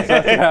Okay,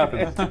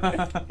 happening. so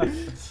that's what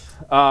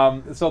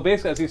happens. So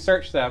basically, as you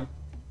search them,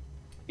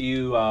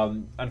 you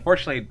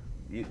unfortunately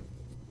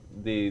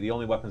the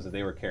only weapons that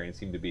they were carrying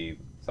seemed to be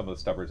some of the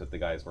stubbers that the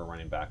guys were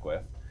running back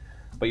with.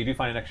 But you do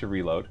find an extra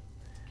reload.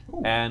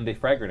 Ooh. And a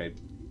frag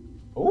grenade.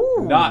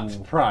 Ooh.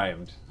 Not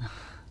primed.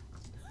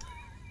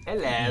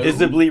 Hello.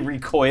 Visibly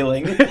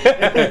recoiling.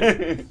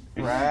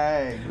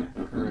 Frag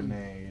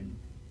grenade.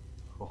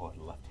 Oh,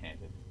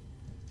 left-handed.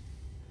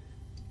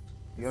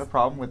 You got a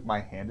problem with my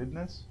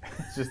handedness?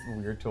 It's just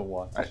weird to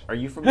watch. Are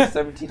you from the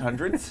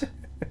 1700s?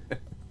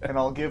 And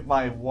I'll give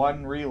my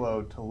 1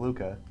 reload to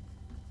Luca.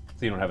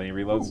 So you don't have any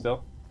reloads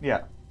still?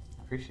 Yeah.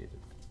 Appreciate it.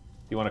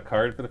 Do you want a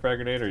card for the frag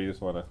grenade, or you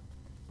just want to?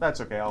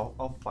 That's okay.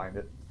 I'll find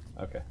it.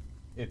 Okay.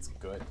 It's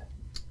good.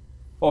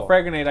 Well,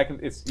 frag grenade, I can.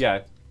 It's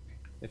yeah.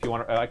 If you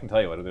want, I can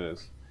tell you what it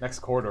is. Next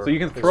corridor. So you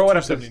can There's throw it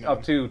up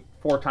 279. to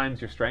 4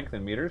 times your strength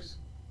in meters.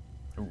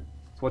 Ooh.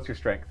 So what's your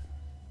strength?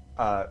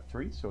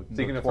 3, so it can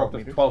So you go can throw 12 up to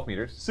meters. 12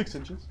 meters. 6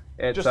 inches.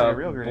 It's Just like a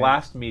real grenade.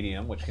 blast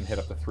medium, which can hit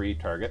up to 3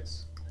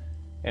 targets,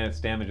 and its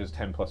damage is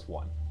 10 plus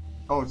 1.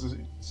 Oh, it's the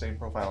same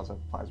profile as a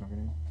plasma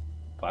grenade.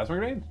 Plasma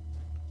grenade?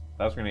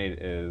 Plasma grenade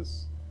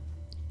is.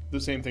 The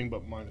same thing,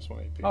 but -1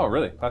 AP. Oh,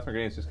 really? Plasma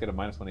grenades just get a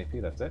 -1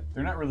 AP. That's it.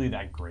 They're not really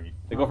that great.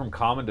 They go from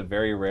common to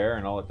very rare,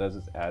 and all it does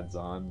is adds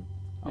on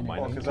a Well,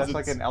 minus. because that's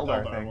like an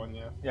Eldar thing. one,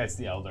 yeah. Yeah, it's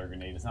the Eldar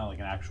grenade. It's not like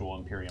an actual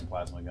Imperial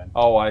plasma gun.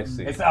 Oh, I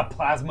see. It's a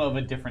plasma of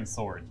a different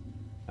sort.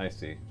 I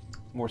see.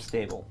 More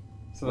stable.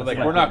 So That's like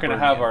like we're not the going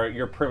to have Brig.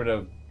 your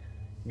primitive,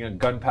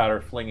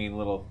 gunpowder flinging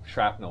little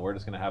shrapnel. We're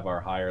just going to have our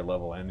higher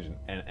level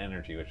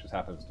energy, which just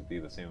happens to be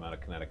the same amount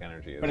of kinetic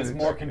energy. But as it's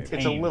the more grenade.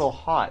 contained. It's a little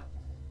hot.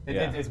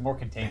 Yeah. It's more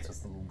contained, so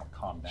it's a little more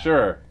calm down.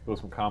 Sure,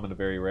 goes from common to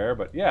very rare,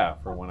 but yeah,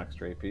 for 1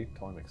 extra AP,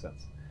 totally makes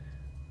sense.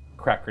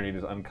 Crack grenade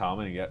is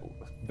uncommon, and yet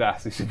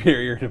vastly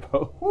superior to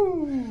both.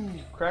 Woo!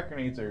 Crack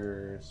grenades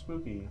are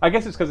spooky. I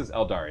guess it's because it's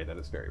Eldari that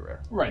it's very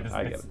rare. Right.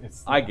 I get it.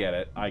 It's I get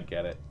it. I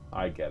get it.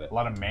 I get it. a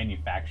lot of I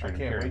manufactured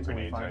can't Imperial wait till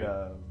we grenades, find right?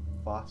 a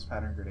boss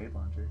pattern grenade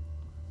launcher.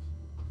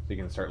 So you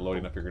can start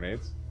loading up your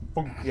grenades.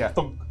 Thunk, Yeah.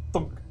 thunk,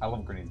 thunk. I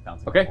love grenades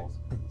bouncing Okay. off walls.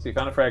 So you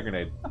found a frag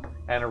grenade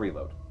and a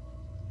reload.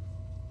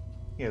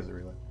 He has a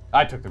reload.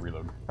 I took the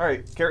reload. All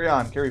right, carry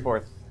on. Carry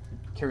forth.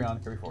 Carry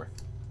on, carry forth.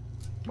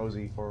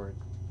 Mosey forward.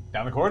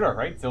 Down the corridor,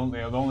 right? It's the only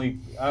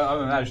other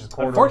than that, it's just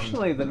corridors.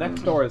 Unfortunately, the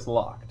next door is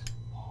locked.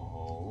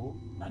 Oh,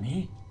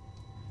 Nani?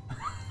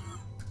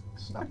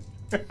 Snap.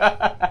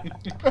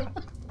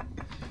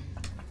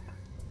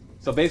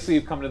 So basically,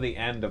 you've come to the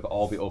end of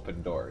all the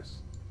open doors.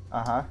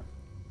 Uh-huh.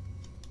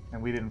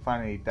 And we didn't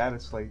find any data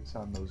slates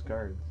on those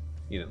guards.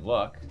 You didn't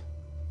look.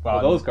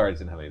 Well, those guards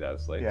didn't have any data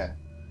slates. Yeah.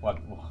 What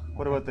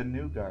What about the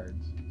new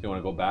guards? Do you want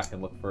to go back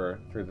and look for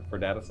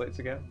data slates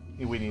again?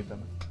 We need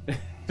them.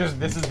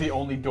 This is the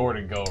only door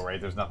to go, right?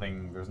 There's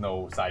nothing. There's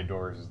no side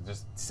doors.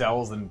 Just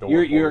cells and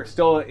doors. You're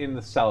still in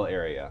the cell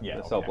area, Yeah,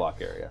 the cell okay.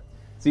 block area.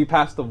 So you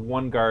passed the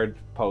one guard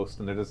post,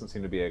 and there doesn't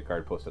seem to be a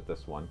guard post at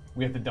this one.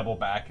 We have to double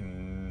back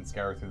and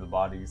scour through the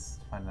bodies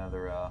to find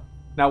another.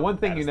 Now, one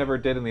thing Data you slate. never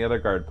did in the other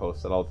guard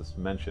posts that I'll just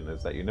mention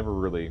is that you never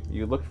really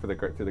you looked for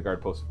through the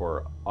guard post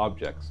for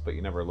objects, but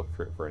you never looked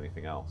for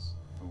anything else.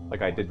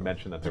 Like I did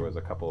mention that there was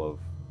a couple of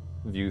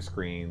view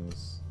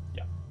screens,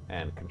 Yeah.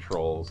 and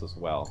controls as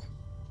well,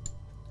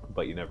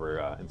 but you never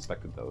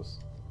inspected those.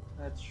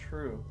 That's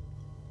true.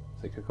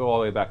 So you could go all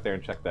the way back there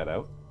and check that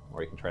out,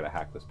 or you can try to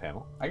hack this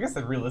panel. I guess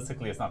that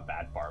realistically, it's not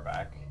that far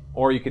back.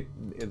 Or you could.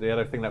 The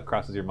other thing that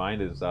crosses your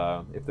mind is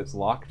if it's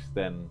locked,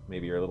 then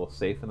maybe you're a little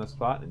safe in this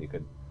spot, and you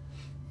could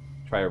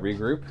try a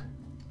regroup.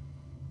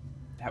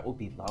 That would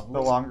be lovely.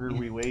 The longer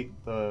we wait,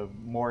 the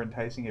more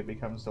enticing it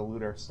becomes to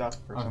loot our stuff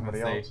for I was gonna somebody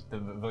say,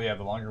 else.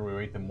 the longer we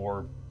wait, the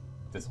more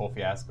this whole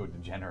fiasco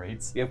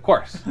degenerates. Yeah, of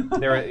course.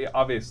 There,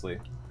 obviously.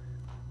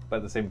 but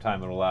at the same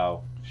time it'll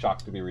allow shock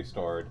to be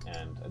restored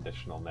and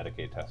additional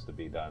Medicaid tests to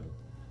be done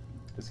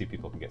to see if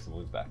people can get some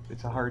wounds back.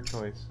 It's a hard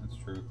choice. That's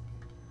true.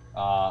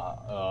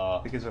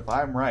 Because if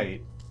I'm right,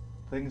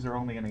 things are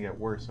only going to get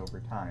worse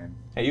over time.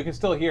 Hey, you can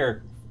still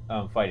hear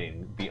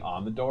fighting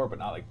beyond the door, but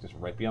not like just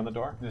right beyond the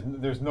door.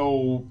 There's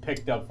no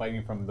picked up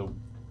fighting from the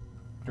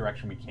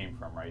direction we came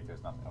from, right?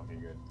 There's nothing. Okay,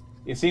 good.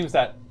 It seems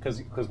that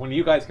because when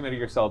you guys came out of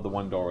your cell, the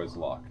one door was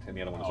locked and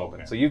the other one was open.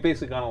 Okay. So you've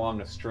basically gone along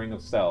a string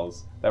of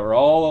cells that were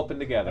all open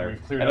together, And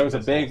we've cleared and up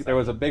this whole there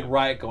was a big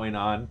riot going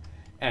on,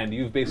 and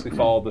you've basically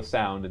followed the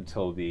sound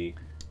until the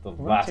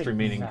last take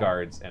remaining that.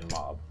 guards and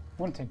mob. It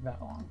wouldn't take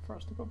that long for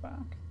us to go back.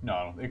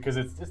 No, because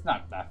it's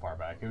not that far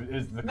back. It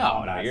is the No,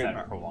 combat you're that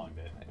not. prolonged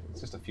it.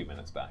 It's just a few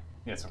minutes back.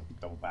 Yeah, so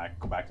double back,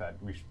 go back to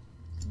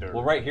that.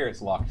 Well, right here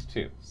it's locked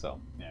too. So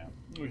Yeah.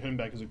 Are we heading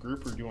back as a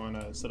group, or do you want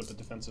to set up a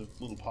defensive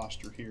little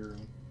posture here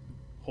and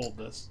hold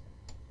this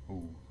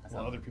Ooh, that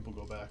while sounds, other people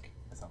go back?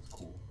 that sounds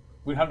cool.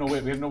 We have no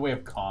way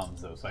of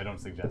comms though, so I don't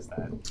suggest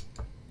that.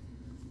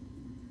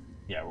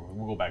 Yeah,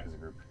 we'll go back as a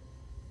group.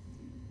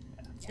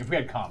 Yeah. If we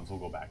had comms, we'll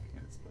go back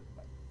and split.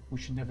 We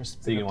should never you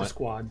split up the want-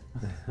 squad.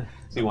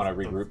 so you want to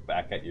regroup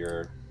back at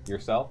your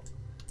cell?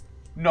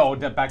 No,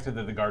 back to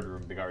the guard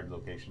room, the guard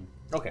location.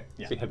 Okay.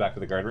 Yeah. So you head back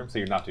to the guard room. So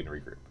you're not doing a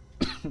regroup.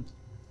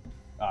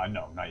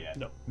 No, not yet.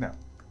 No. No.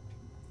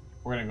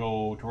 We're gonna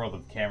go to where all the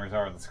cameras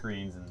are on the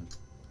screens and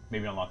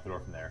maybe unlock the door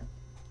from there.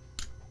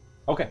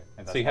 Okay. And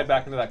So that's you head possible.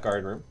 back into that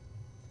guard room.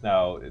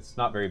 Now it's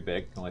not very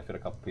big. Can only fit a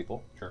couple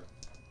people. Sure.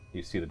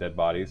 You see the dead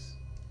bodies,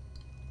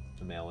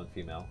 the male and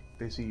female.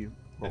 They see you.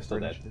 They're Roll still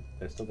for dead. initiative.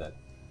 They're still dead.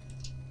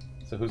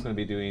 So who's going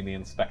to be doing the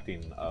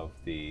inspecting of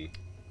the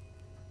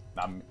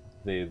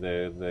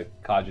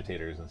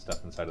cogitators and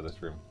stuff inside of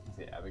this room? Is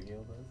it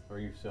Abigail does? Or are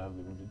you still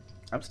heavily wounded?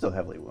 I'm still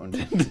heavily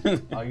wounded.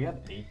 Oh, you have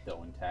 8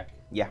 though in tech.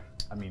 Yeah,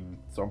 I mean,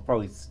 so I'm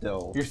probably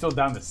still. you're still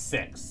down to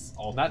 6.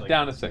 Not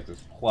down to 6.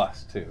 It's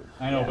 +2.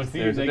 I know, Yeah, but it's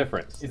there's a like,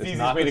 difference. It's It's the easiest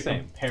not way the to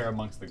same. compare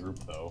amongst the group,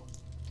 though.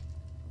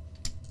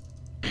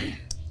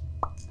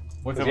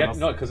 What's Because everyone else?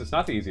 no, because it's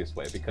not the easiest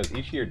way. Because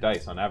each of your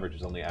dice, on average,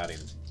 is only adding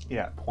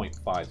Yeah.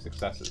 0.5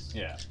 successes.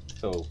 Yeah.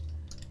 So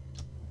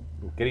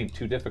getting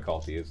 2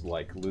 difficulty is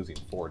like losing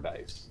 4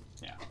 dice.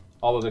 Yeah.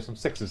 Although there's some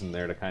 6s in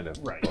there to kind of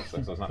Right. so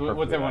it's not What's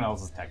perfectly everyone bad.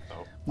 else's tech,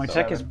 though? My So-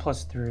 tech is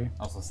 +3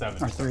 Also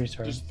 7. or 3,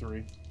 sorry. Just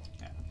 3.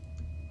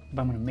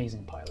 But I'm an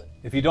amazing pilot.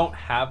 If you don't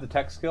have the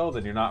tech skill,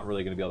 then you're not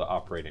really going to be able to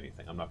operate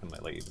anything. I'm not going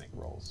to let you make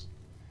rolls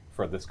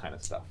for this kind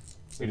of stuff.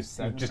 You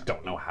just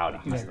don't know how to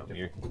use them.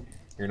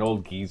 You're an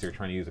old geezer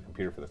trying to use a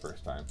computer for the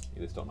first time.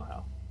 You just don't know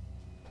how.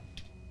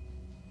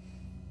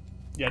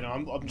 Yeah, no,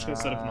 I'm just gonna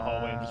set up in the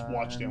hallway and just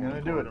watch down I'm the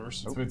gonna do it.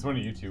 corridors. It's one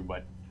of you two,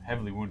 but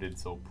heavily wounded,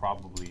 so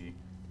probably.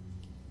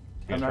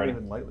 You're I'm gonna, not try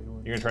even to, lightly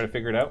wounded. you're gonna try to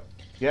figure it out?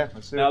 Yeah,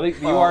 let's do Now,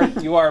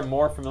 it. you are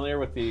more familiar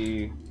with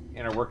the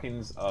inner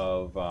workings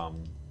of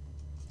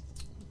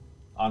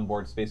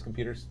onboard space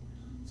computers,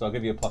 so I'll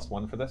give you a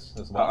 +1 for this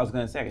as well. I was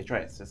gonna say I could try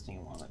assisting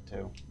him on it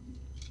too.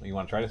 You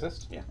want to try to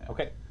assist? Yeah.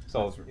 Okay.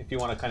 So if you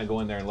want to kind of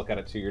go in there and look at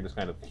it too, you're just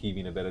kind of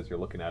heaving a bit as you're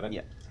looking at it.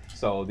 Yeah.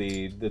 So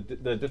the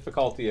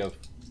difficulty of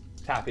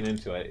tapping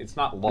into it, it's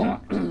not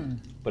locked,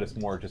 but it's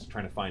more just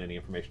trying to find any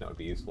information that would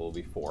be useful. Will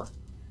be 4.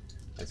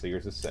 And so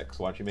yours is 6.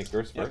 So why don't you make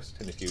yours first?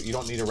 And if you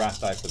don't need a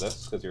wrath die for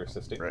this because you're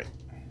assisting. Right.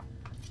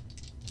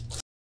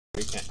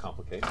 You can't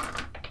complicate.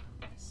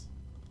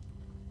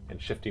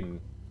 And shifting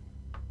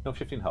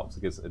helps.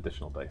 It gives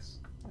additional dice.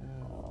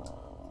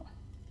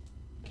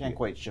 Can't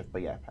quite shift,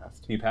 but yeah,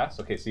 passed. You pass.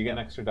 Okay, so you get an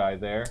extra die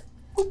there.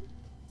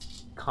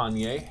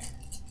 Kanye.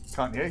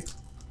 Kanye.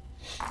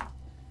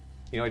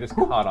 You know, I just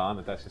caught on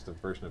that that's just a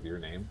version of your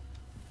name.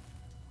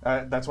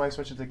 That's why I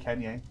switched it to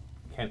Kanye.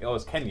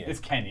 It's Kenya. It's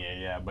Kenya,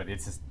 yeah, but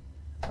it's just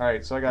All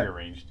right, so I got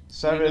rearranged.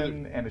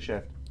 7 and a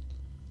shift.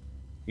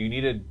 You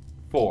needed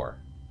 4.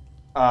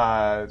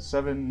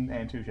 7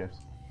 and 2 shifts.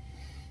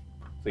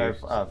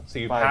 So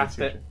you 5 and passed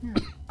 2 it.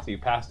 shifts. So you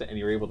passed it, and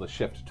you were able to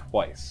shift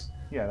twice.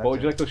 Yeah. That's What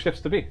would you it. like those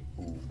shifts to be?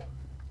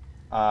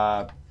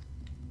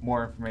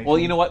 More information. Well,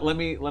 you know what? Let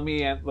me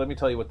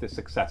tell you what the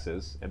success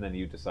is, and then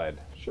you decide.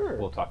 Sure.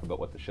 We'll talk about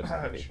what the shifts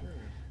are. Sure.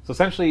 So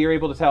essentially, you're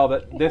able to tell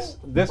that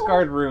this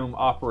guard room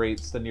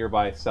operates the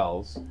nearby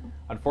cells.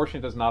 Unfortunately,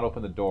 it does not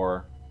open the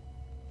door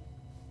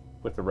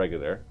with the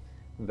regular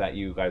that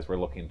you guys were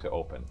looking to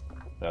open.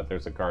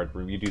 There's a guard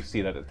room. You do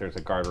see that there's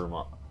a guard room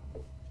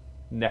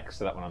next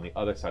to that one on the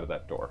other side of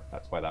that door.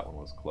 That's why that one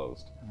was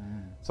closed.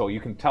 So you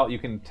can tell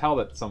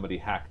that somebody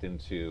hacked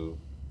into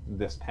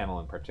this panel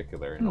in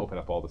particular and opened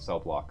up all the cell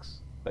blocks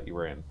that you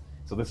were in.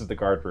 So this is the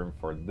guard room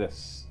for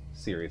this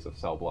series of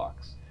cell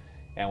blocks.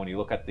 And when you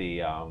look at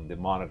the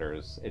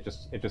monitors, it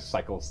just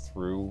cycles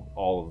through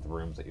all of the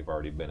rooms that you've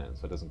already been in,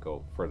 so it doesn't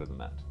go further than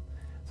that.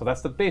 So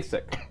that's the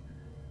basic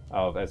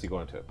of as you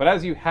go into it. But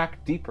as you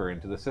hack deeper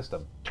into the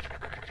system,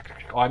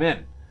 I'm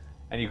in,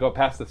 and you go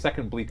past the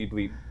second bleepy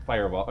bleep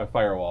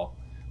firewall.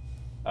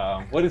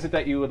 What is it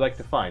that you would like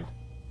to find?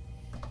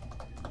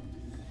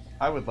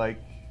 I would like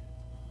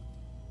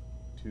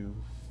to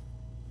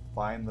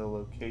find the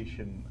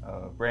location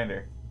of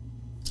Brander.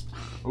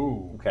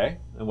 Ooh. Okay.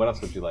 And what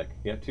else would you like?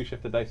 You have 2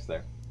 shifted dice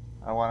there.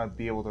 I want to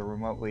be able to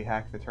remotely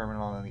hack the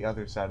terminal on the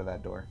other side of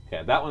that door.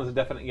 Okay, that one's a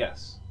definite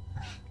yes.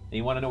 And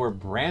you want to know where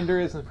Brander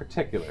is in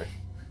particular.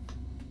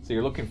 So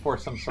you're looking for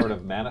some sort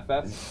of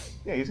manifest.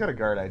 Yeah, he's got a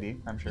guard ID,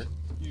 I'm sure.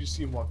 You just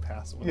see him walk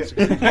past. He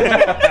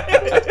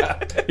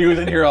was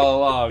in here all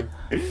along.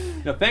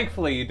 Now,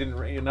 thankfully, you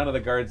didn't. None of the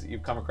guards that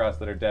you've come across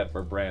that are dead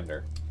were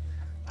Brander.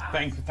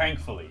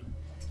 Thankfully.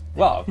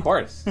 Well, of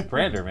course,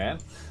 Brander, man.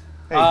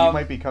 Hey, he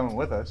might be coming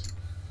with us.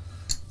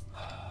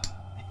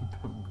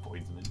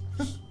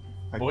 Voidsman.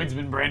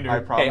 Voidsman Brander. I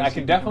promise. Okay, I you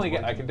can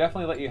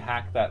definitely let you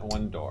hack that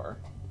one door.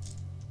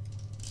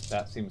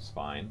 That seems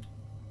fine.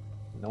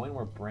 Knowing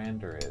where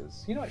Brander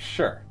is, you know what?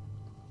 Sure.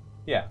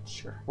 Yeah.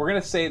 Sure. We're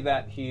gonna say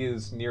that he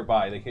is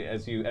nearby. Like,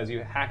 as you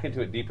hack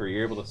into it deeper,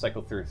 you're able to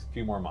cycle through a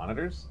few more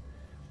monitors,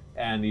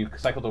 and you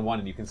cycle to one,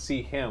 and you can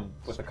see him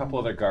with a couple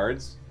other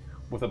guards,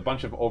 with a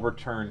bunch of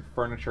overturned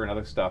furniture and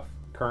other stuff,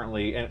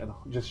 currently, and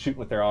just shooting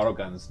with their auto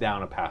guns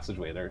down a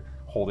passageway. They're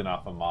holding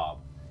off a mob,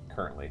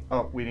 currently.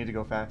 Oh, we need to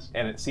go fast.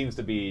 And it seems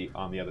to be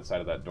on the other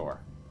side of that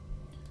door.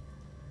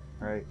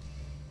 All right.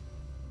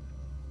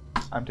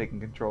 I'm taking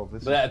control of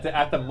this. But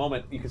at the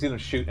moment, you can see them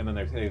shoot, and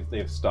then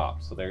they've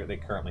stopped. So they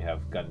currently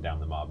have gunned down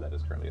the mob that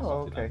is currently Oh,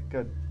 assaulting okay, them.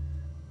 good. You're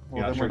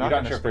Well, not then sure- we're not you're not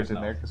going to sure if sprint there's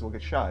in there no- because we'll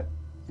get shot.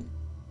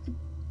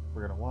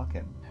 We're going to walk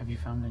in. Have you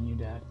found a new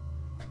dad?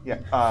 Yeah.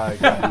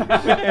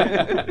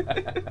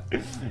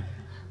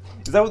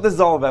 Is that what this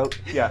is all about?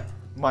 Yeah.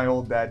 My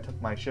old dad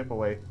took my ship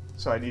away,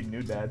 so I need a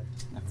new dad.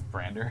 That's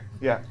Brander.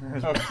 Yeah.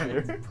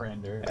 Okay.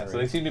 Brander. Yeah, so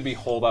they seem to be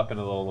holed up in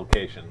a little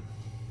location,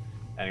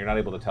 and you're not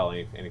able to tell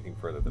anything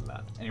further than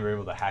that. And you were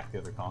able to hack the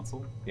other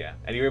console? Yeah,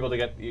 and you're able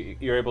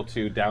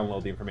to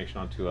download the information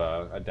onto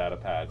a data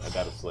pad, a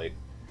data slate,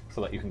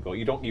 so that you can go.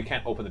 You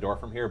can't open the door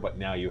from here, but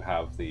now you've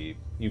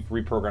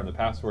reprogrammed the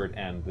password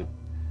and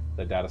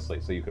the data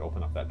slate, so you could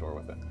open up that door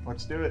with it.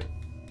 Let's do it.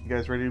 You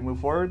guys ready to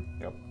move forward?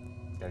 Yep.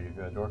 Gotta get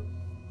through that door.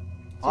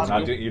 So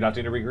you're not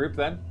doing a regroup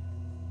then?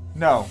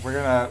 No, we're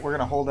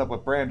gonna hold up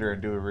with Brander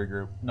and do a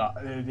regroup. No,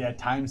 yeah,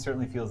 time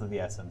certainly feels of the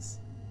essence.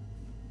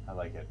 I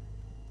like it.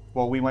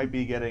 Well, we might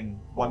be getting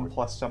 1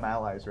 plus some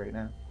allies right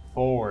now.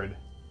 Forward.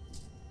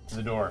 To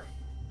the door.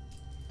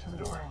 To the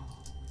door.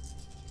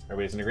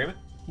 Everybody's in agreement?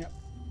 Yep.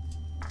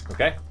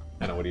 Okay.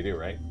 I know what do you do,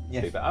 right?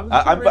 Yeah. Stay back. I'm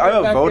I'm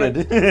outvoted.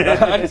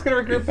 I'm just gonna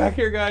regroup back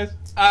here, guys.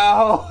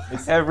 Ow!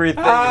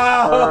 Everything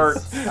Ow!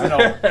 hurts. I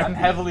know. I'm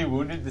heavily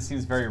wounded. This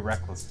seems very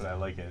reckless, but I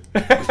like it.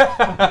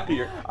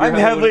 I'm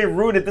heavily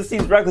wounded. This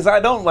seems reckless.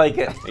 I don't like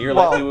it. You're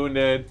Well, lightly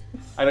wounded.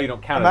 I know you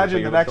don't count it. Imagine but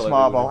the you're next still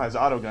mob lightly all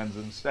wounded. has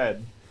autoguns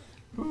instead.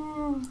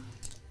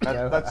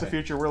 That's the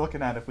future we're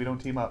looking at if we don't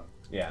team up.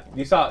 Yeah,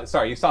 you saw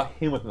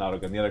him with an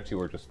autogun. The other two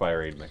were just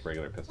firing like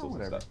regular pistols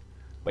and whatever. stuff.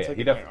 But yeah, like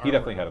he my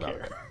definitely had armor, an I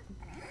don't autogun.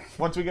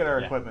 Once we get our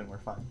Yeah. equipment, we're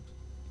fine.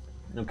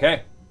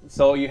 Okay,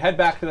 so you head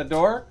back to the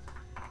door,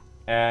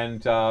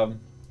 and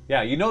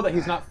yeah, you know that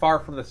he's not far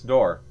from this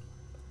door.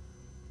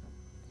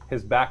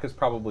 His back is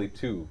probably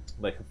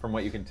like from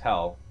what you can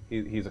tell,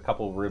 he's a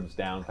couple rooms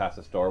down past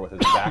this door with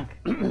his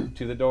back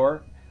to the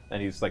door,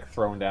 and he's like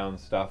throwing down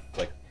stuff.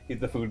 Like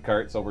the food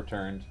cart's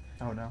overturned,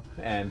 Oh no.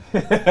 and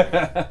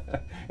Whatever,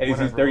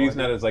 they're using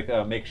we'll that as like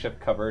a makeshift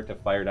cover to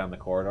fire down the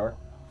corridor.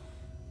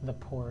 The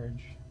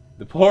porridge.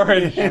 The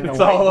porridge, And the it's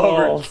all white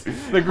over. balls.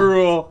 The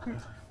gruel,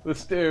 the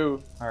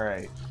stew. All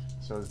right.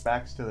 So his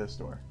back's to this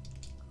door.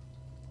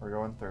 We're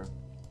going through.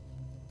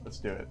 Let's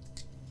do it.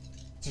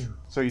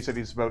 So you said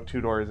he's about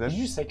 2 doors in? Did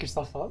you psych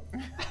yourself up?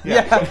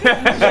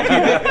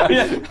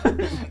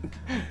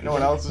 No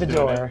one else is The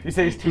doing door. it. You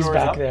say he's 2 He's doors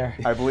back up? there.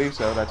 I believe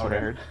so. That's what I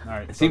heard. All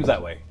right. It seems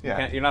that way.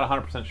 Yeah. You're not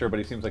 100% sure, but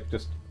it seems like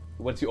just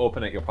once you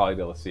open it, you'll probably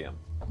be able to see him.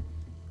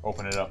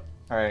 Open it up.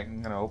 All right,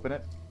 I'm gonna open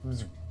it.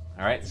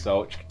 All right,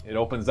 so it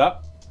opens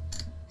up,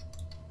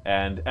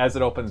 and as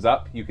it opens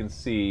up, you can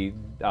see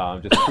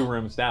just 2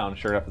 rooms down.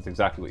 Sure enough, it's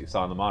exactly what you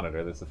saw on the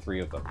monitor. There's the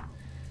 3 of them,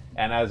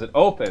 and as it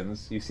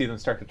opens, you see them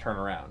start to turn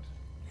around.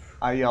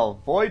 I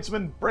yell,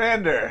 Voidsman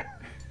Brander!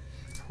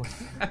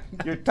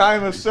 Your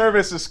time of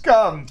service has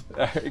come!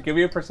 Give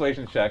me a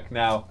persuasion check.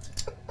 Now,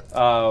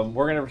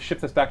 we're going to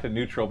shift this back to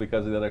neutral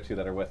because of the other 2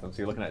 that are with them. So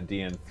you're looking at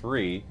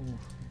DN3,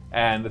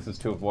 and this is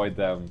to avoid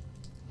them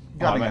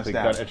Gunning us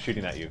down.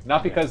 shooting at you.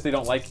 Not because they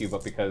don't like you,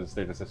 but because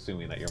they're just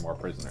assuming that you're more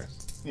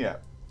prisoners. Yeah.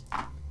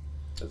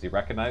 Does he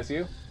recognize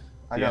you?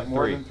 I got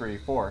more 3. than 3.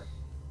 4.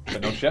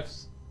 But no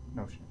shifts?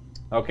 No shit.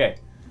 Okay.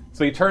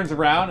 So he turns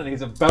around and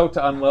he's about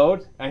to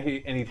unload, and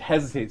he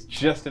hesitates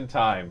just in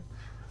time.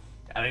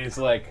 And he's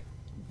like,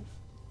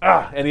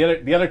 ah! And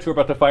the other 2 are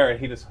about to fire, and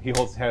he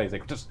holds his hand. He's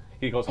like,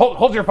 he goes,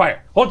 hold your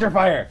fire, hold your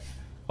fire,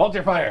 hold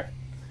your fire.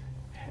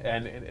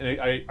 And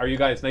are you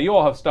guys now? You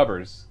all have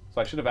stubbers,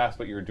 so I should have asked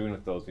what you were doing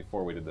with those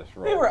before we did this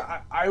roll. They were,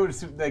 I would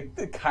assume, like,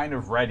 they're kind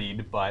of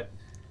readied, but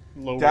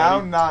Low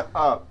Down, ready. not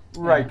up.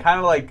 right, kind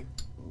of like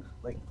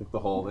like the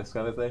whole this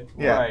kind of thing.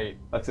 Yeah. right.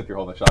 Except you're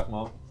holding a shock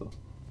mall. So.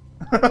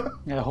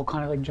 Yeah, the whole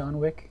kind of like John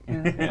Wick.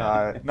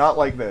 Not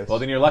like this. Well,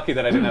 then you're lucky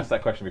that I didn't ask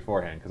that question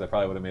beforehand, because I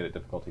probably would have made it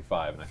difficulty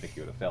 5, and I think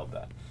you would have failed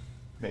that.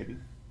 Maybe.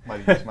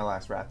 Might have used my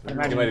last wrath.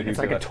 Imagine might have it's used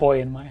like it a last-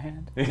 toy in my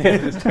hand.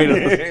 Just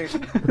totally-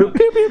 Pew,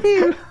 pew, pew,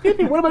 pew,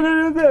 pew. What am I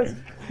going to do with this?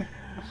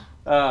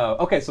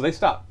 Okay, so they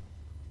stop.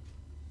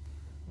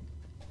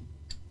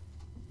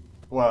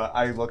 Well,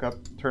 I look up,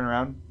 turn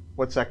around.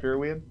 What sector are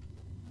we in?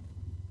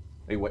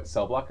 Wait, what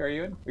cell block are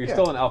you in? You're Yeah.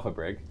 still in Alpha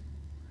Brig.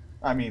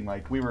 I mean,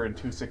 like, we were in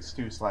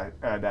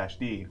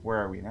 262/-D. Where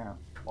are we now?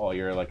 Oh,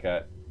 you're like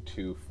at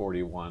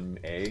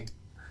 241A,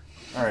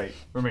 All right.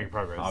 We're making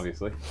progress.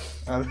 obviously.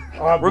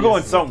 We're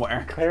going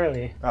somewhere.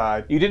 Clearly.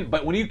 You didn't,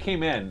 but when you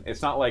came in,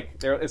 it's not like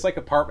it's like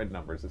apartment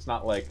numbers. It's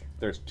not like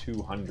there's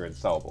 200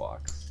 cell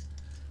blocks.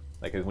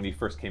 Like when you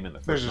first came in, the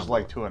first there's just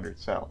number. like 200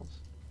 cells.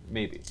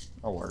 Maybe.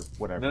 Or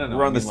whatever. No.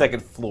 We're I on the mean, like-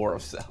 second floor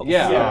of cells.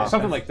 Yeah,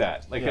 something like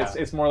that. Like Yeah.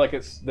 it's more like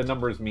the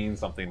numbers mean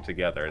something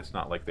together. It's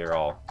not like they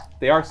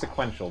are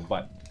sequential,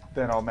 but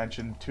Then I'll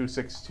mention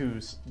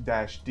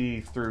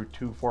 262-D through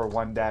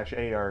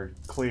 241-A are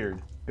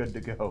cleared. Good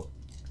to go.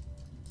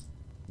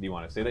 do you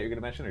want to say that you're going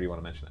to mention, or do you want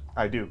to mention it?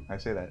 I do. I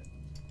say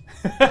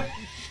that.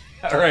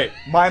 All right.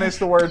 Minus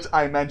the words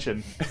I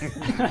mention.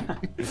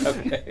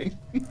 Okay.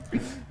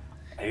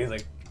 And he's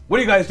like, "What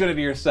are you guys doing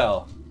to your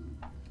cell?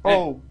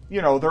 Oh,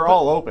 you know, they're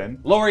all open.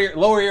 Lower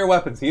your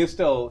weapons." He is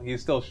still. You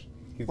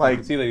Like-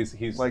 can see that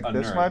he's Like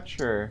this unnerved. much,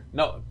 or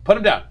No, put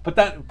them down.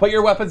 Put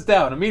your weapons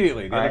down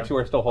immediately. The other Alright. two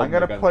are still I'm holding.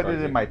 gonna their guns put towards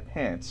it you. in my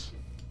pants.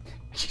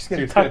 She's So going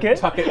you're to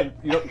just tuck gonna it. Tuck it. In,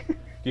 you don't, do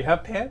you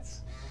have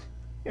pants?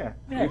 Yeah.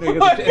 I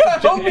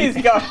hope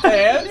he's got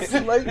pants.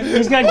 Like,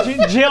 He's got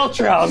jail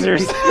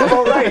trousers.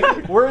 Oh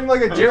right, we're in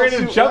like a You're jail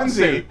in a suit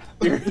jumpsuit.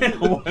 onesie. You're in a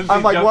onesie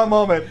I'm like, jump- one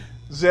moment,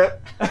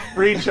 zip,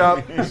 reach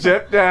up,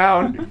 zip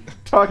down,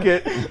 tuck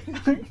it,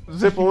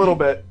 zip a little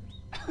bit.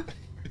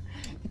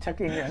 Tuck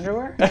it in your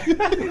underwear?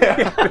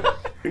 Yeah.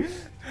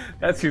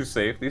 That seems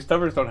safe. These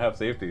covers don't have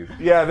safeties.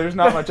 Yeah, there's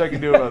not much I can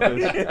do about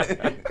this.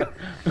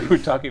 We're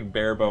talking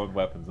bare bone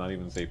weapons, not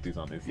even safeties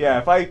on these. Yeah,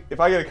 if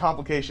I get a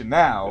complication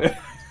now,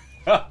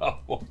 Oh,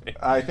 boy.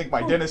 I think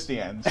my dynasty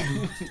ends.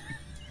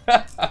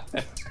 That's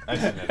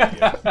an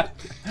idea.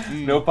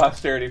 No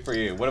posterity for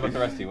you. What about the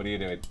rest of you? What are you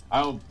doing?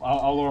 I'll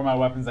lower my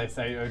weapons. I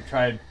say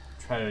try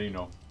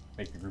to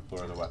make the group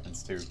lower the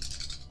weapons too.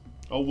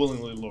 I'll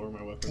willingly lower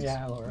my weapons.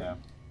 Yeah, Laura. Yeah.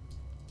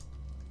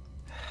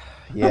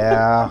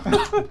 Yeah.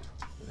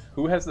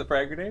 Who has the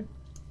frag grenade?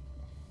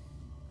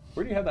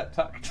 Where do you have that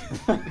tucked?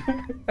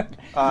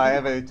 I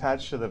have it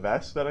attached to the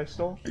vest that I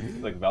stole.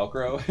 Like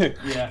Velcro?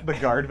 Yeah. The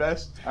guard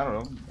vest. I don't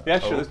know. Yeah,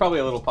 sure. There's probably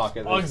a little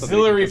pocket. There's something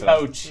Auxiliary you can put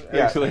on. pouch.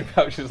 Yeah. Auxiliary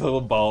pouch is a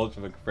little bulge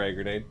of a frag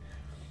grenade.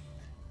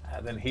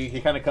 And then he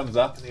kind of comes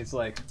up and he's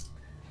like,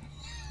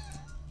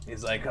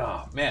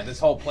 oh man, this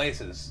whole place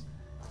has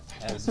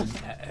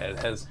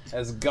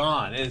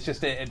gone. It's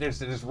just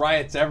there's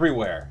riots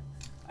everywhere.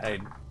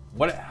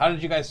 How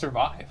did you guys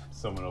survive?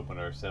 Someone opened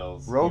our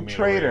cells. Rogue We made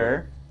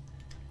Trader,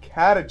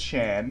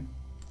 Katachan,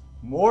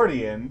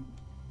 Mordian,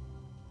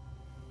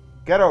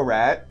 Ghetto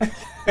Rat,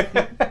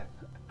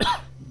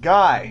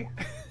 Guy.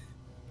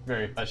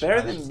 Very hush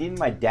Better hush. than needing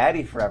my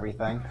daddy for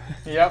everything.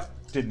 Yep.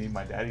 Didn't need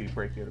my daddy to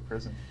break you out of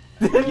prison.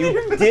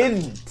 You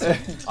didn't.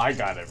 I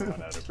got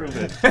everyone out of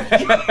prison.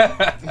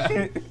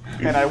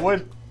 And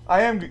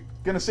I am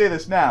gonna say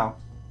this now,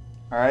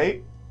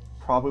 alright?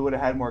 Probably would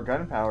have had more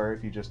gunpowder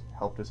if you just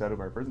helped us out of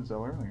our prison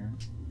cell earlier.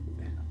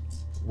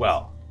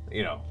 Well,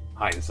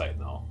 hindsight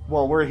though.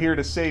 Well, we're here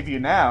to save you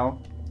now.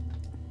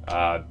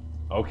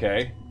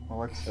 Okay. Well,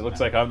 let's. It looks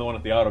like I'm the one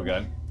with the auto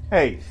gun.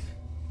 Hey.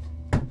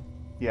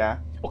 Yeah.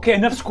 Okay,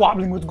 enough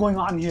squabbling. What's going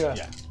on here?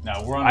 Yeah.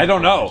 Now we're on. I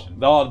don't know. mission.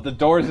 The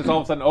doors just all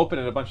of a sudden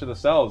opened in a bunch of the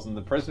cells, and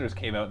the prisoners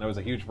came out, and there was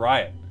a huge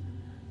riot.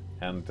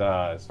 And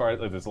as far as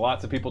there's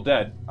lots of people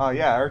dead. Oh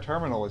yeah, our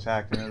terminal was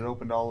hacked and it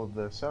opened all of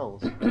the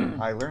cells.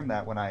 I learned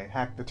that when I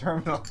hacked the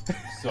terminal.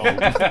 So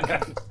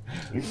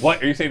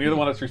What are you saying? You're the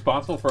one that's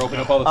responsible for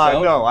opening up all the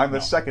cells? No, I'm the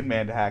second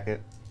man to hack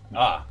it,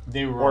 Ah,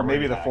 they were. or maybe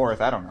already the hacked.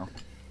 fourth. I don't know.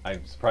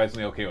 I'm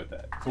surprisingly okay with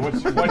that. So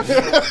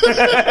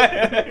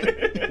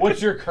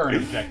what's your current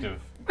objective,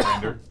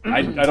 Commander?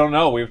 I don't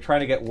know. We've tried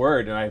to get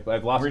word, and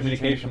I've lost Where'd you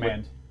change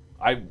communication.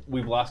 command?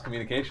 We've lost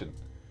communication.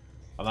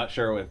 I'm not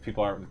sure if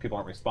people aren't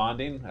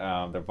responding.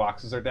 Their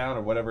boxes are down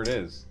or whatever it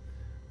is.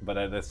 But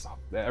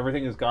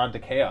everything has gone to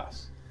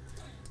chaos.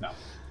 No.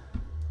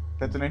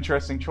 That's an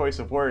interesting choice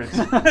of words.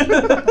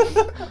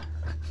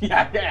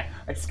 Yeah.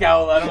 I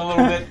scowl at him a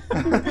little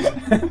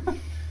bit.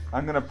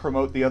 I'm gonna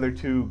promote the other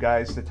two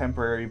guys to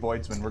temporary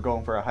voidsmen. We're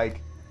going for a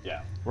hike.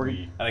 Yeah.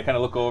 And I kind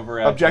of look over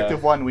at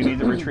Objective one: we need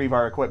to retrieve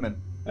our equipment.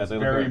 as I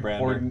look Very over at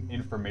Brander. important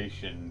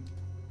information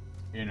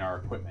in our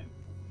equipment.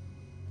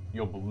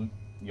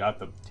 You have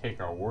to take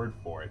our word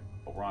for it,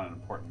 but we're on an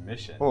important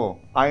mission. Oh,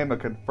 I am a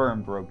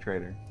confirmed rogue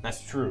trader.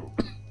 That's true.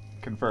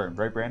 Confirmed,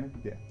 right, Brandon?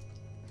 Yeah.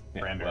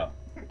 Yeah, Brander. well,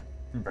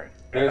 Brander.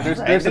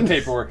 there's some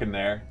paperwork in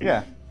there.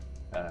 Yeah.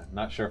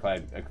 Not sure if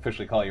I'd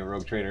officially call you a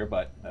rogue trader,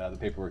 but the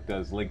paperwork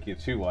does link you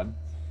to one.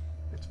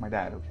 It's my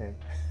dad, okay?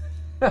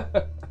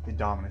 The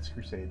Dominus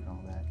Crusade and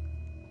all that.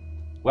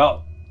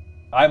 Well,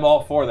 I'm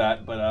all for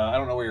that, but I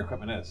don't know where your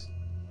equipment is.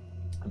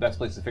 The best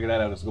place to figure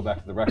that out is to go back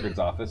to the records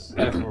office.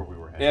 That's where we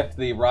were headed. If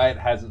the riot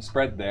hasn't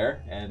spread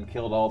there and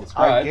killed all the I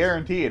scribes,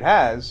 guarantee it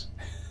has.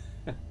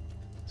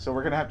 So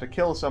we're gonna have to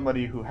kill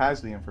somebody who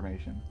has the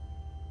information.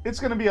 It's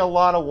gonna be a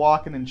lot of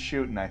walking and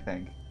shooting, I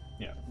think.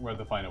 Yeah, we'll have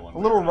to find out one. A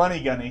little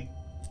runny gunny.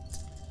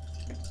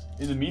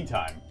 In the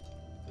meantime,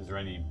 is there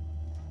any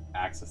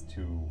access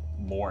to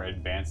more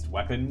advanced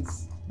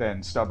weapons?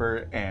 Then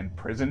stubber and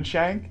prison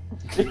shank.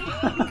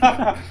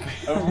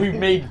 We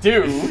may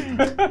do,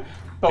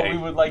 but we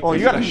would like. Oh, to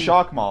you got a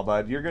shock mall,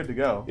 bud. You're good to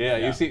go. yeah,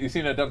 you seem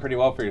to have done pretty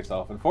well for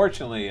yourself.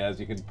 Unfortunately, as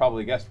you can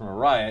probably guess from a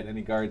riot,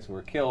 any guards who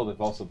were killed have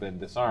also been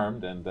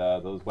disarmed, and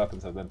those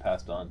weapons have been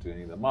passed on to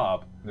any of the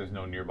mob. There's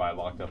no nearby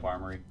locked-up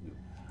armory.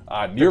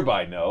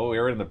 Nearby, no.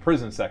 We're in the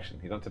prison section.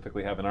 You don't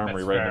typically have an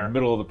armory That's right in fair. the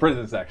middle of the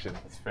prison section.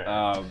 That's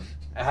fair.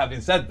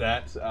 Having said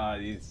that,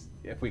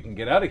 if we can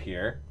get out of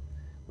here,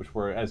 which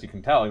we're, as you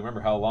can tell, you remember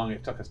how long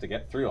it took us to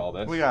get through all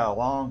this. We got a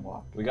long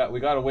walk. We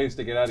got a ways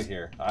to get out of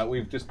here.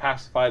 We've just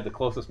pacified the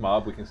closest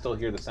mob. We can still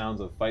hear the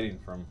sounds of fighting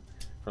from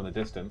the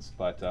distance,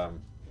 but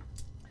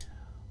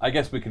I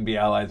guess we can be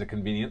allies at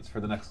convenience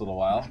for the next little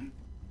while.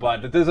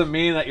 But it doesn't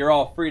mean that you're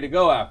all free to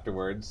go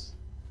afterwards.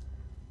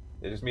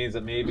 It just means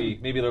that maybe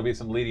there'll be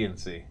some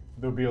leniency.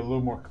 There'll be a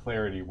little more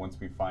clarity once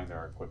we find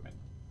our equipment.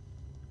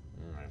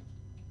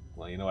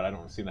 Well, you know what? I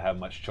don't seem to have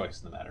much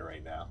choice in the matter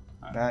right now.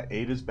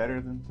 8 is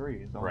better than 3.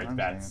 Is all Right, I'm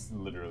that's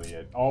saying. literally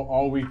it.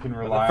 All we can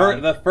rely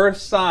on. The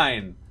first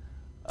sign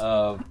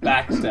of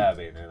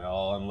backstabbing, and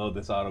I'll unload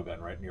this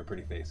autogun right in your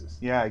pretty faces.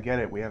 Yeah, I get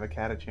it. We have a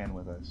Catachan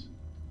with us.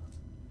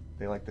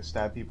 They like to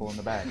stab people in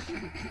the back,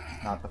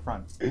 not the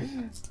front.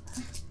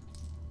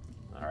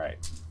 All right.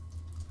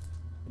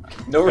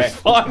 No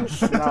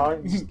response. No,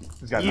 He's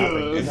got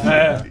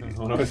nothing.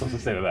 What am I supposed to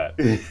say to that?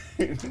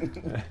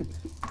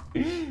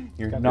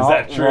 You're Is not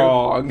that true?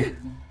 wrong.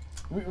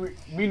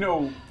 We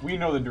know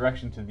the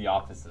direction to the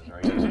offices,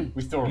 right?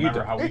 We still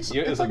remember how we. It's-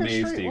 It was like a a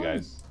maze straight to you line.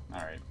 guys. All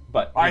right.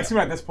 But I assume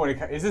at this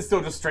point, is it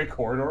still just straight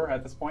corridor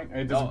at this point?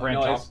 It doesn't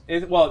branch off.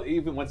 Well,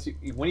 even when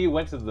you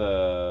went to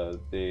the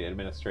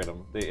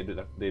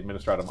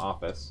administratum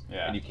office,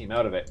 Yeah. and you came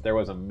out of it, there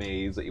was a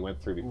maze that you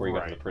went through before you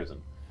got to the Right. prison.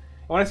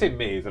 And when I say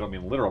maze, I don't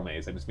mean literal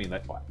maze. I just mean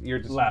that you're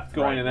just Left,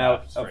 going right, in and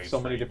out left, of straight,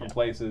 so many straight, different yeah.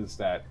 places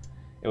that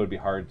it would be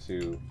hard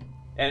to.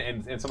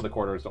 And some of the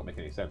corridors don't make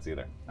any sense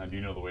either. Do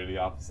you know the way to the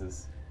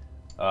offices?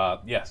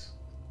 Yes,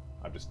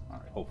 I'm just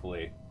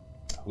hopefully,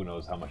 who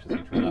knows how much is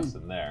between us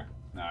and there.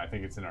 No, I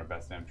think it's in our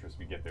best interest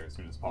we get there as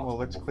soon as possible. Well,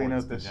 let's before clean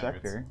out this this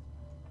degenerates. sector,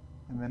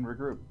 and then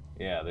regroup.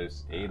 Yeah,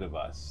 there's 8 of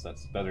us.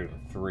 That's better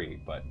than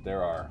 3, but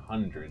there are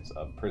hundreds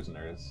of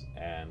prisoners,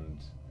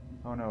 and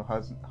Oh no,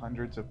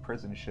 hundreds of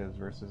prison shivs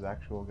versus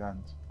actual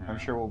guns. I'm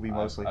sure we'll be I've-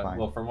 mostly fine.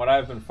 well, from what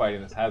I've been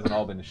fighting, this hasn't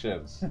all been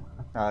shivs.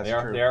 That's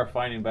true. They are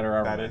finding better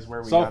armament. That is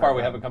where we so got far, our we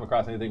gun. haven't come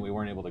across anything we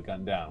weren't able to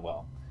gun down.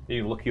 Well,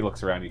 he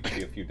looks around, you can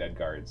see a few dead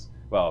guards.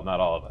 Well, not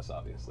all of us,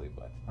 obviously,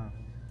 but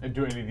And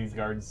do any of these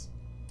guards,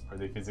 are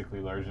they physically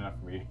large enough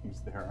for me to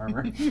use their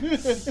armor?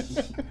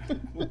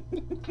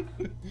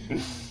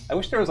 I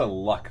wish there was a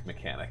luck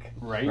mechanic.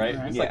 Right? Right?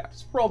 Right. It's Yeah. like,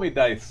 just roll me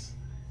dice,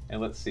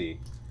 and let's see.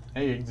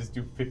 Hey, you can just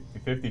do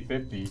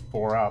 50,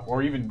 4 up,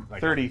 or even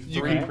like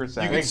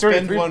 33%. You can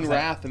spend one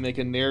wrath and make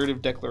a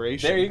narrative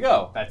declaration. There you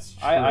go. That's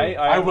true.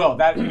 I will.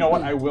 That you know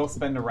what? I will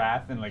spend a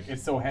wrath, and like it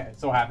so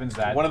happens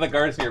that One of the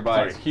guards nearby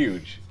Sorry. is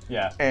huge.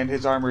 yeah. And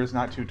his armor is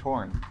not too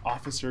torn.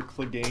 Officer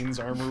Clegane's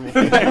armor. He's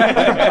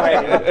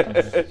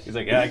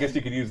like, yeah, I guess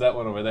you could use that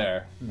one over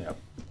there. Yep.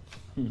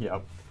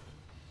 Yep.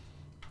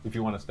 If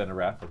you want to spend a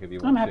wrath, I'll give you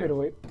one. I'm happy too. to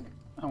wait.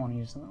 I want to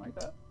use something like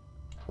that.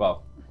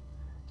 Well,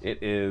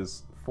 it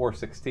is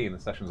 4:16. The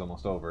session's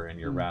almost over, and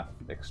your wrath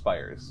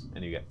expires,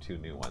 and you get 2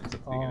 new ones at the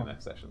beginning of the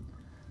next session.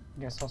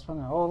 I guess I'll spend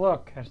it. Oh,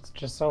 look. It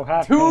just so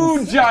happens.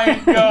 2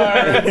 giant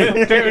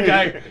guards. 2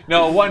 giant.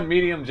 No, 1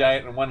 medium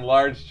giant and 1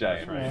 large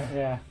giant.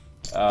 Yeah.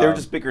 They were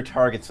just bigger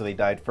targets, so they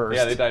died first.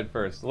 Yeah, they died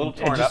first. A little It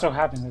torn just up. so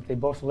happens that they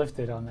both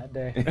lifted on that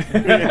day.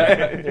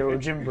 They were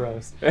gym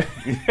bros.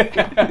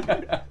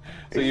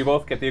 So you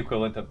both get the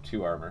equivalent of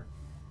 2 armor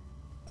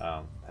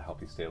to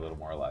help you stay a little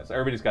more alive. So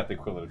everybody's got the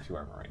equivalent of 2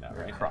 armor right now,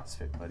 right?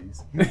 CrossFit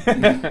buddies.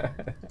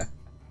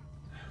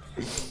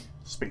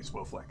 Space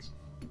Bowflex.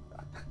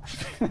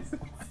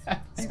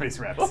 Space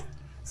reps.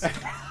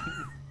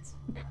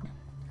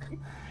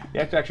 You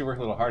have to actually work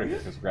a little harder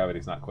because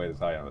gravity's not quite as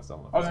high on this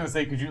element. I was gonna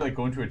say, could you like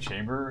go into a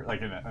chamber,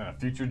 like in a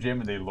future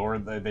gym, and they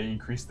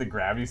increase the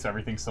gravity so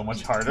everything's so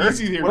much harder?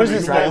 Easier What to is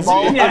use this, balls.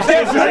 Ball?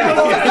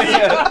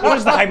 What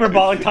is the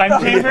hyperbolic time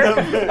chamber?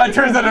 It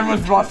turns out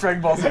everyone's lost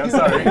Dragon Ball Z. I'm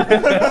sorry.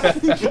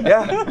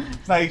 Yeah.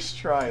 Nice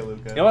try,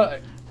 Luca. You know what?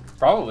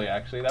 Probably,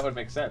 actually, that would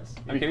make sense.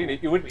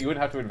 You wouldn't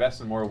have to invest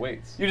in more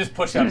weights. You just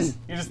push-ups.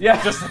 You just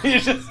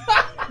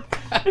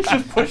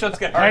push-ups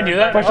get Can I harder. do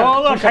that?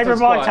 Oh, look,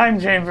 hyperbolic time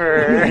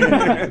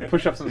chamber.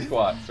 Push-ups and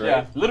squats, right?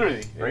 Yeah,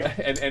 literally. Right.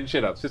 And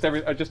shit-ups,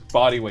 just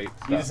body weight You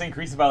stuff. just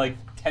increase it by like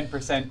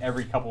 10%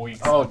 every couple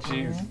weeks. Oh,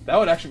 jeez, that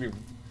would actually be,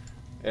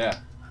 yeah.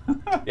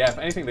 Yeah, if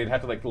anything, they'd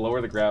have to like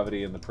lower the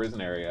gravity in the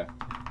prison area,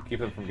 Keep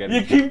them from getting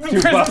You keep the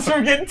too prisoners buff.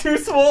 from getting too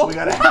swole. We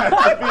gotta have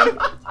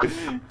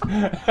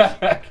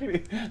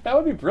That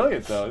would be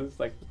brilliant, though. It's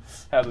like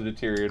have them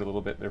deteriorate a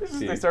little bit in their They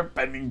fatigue. start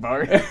bending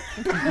bars.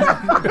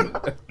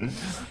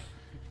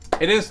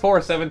 It is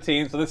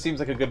 4:17, so this seems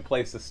like a good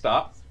place to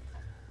stop.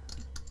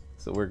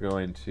 So we're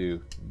going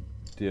to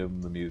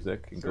dim the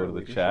music and go to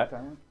the chat.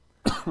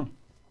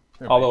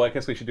 Although I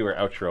guess we should do our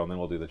outro and then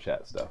we'll do the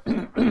chat stuff.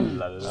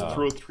 Just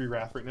throw 3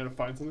 Wrath right now to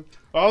find something.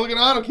 Oh, look at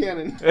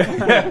autocannon!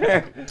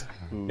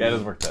 Yeah, it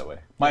doesn't work that way.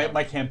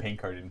 My campaign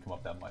card didn't come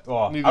up that much.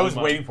 Oh, Neither I was did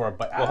mine. waiting for it,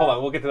 but Well, hold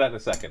on. We'll get to that in a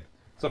second.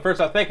 So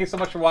first off, thank you so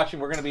much for watching.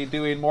 We're going to be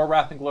doing more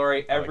Wrath and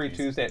Glory every these.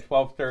 Tuesday at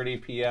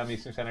 12:30 p.m.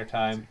 Eastern Standard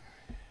Time.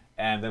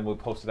 And then we'll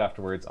post it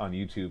afterwards on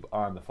YouTube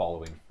on the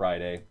following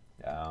Friday.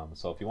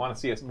 So if you want to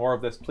see us more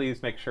of this,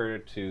 please make sure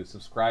to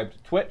subscribe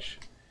to Twitch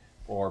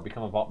or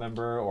become a Vault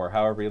member or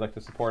however you'd like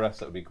to support us.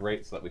 That would be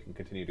great so that we can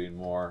continue doing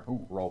more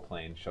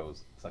role-playing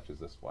shows such as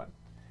this one.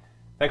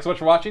 Thanks so much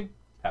for watching.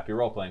 Happy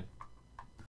role-playing.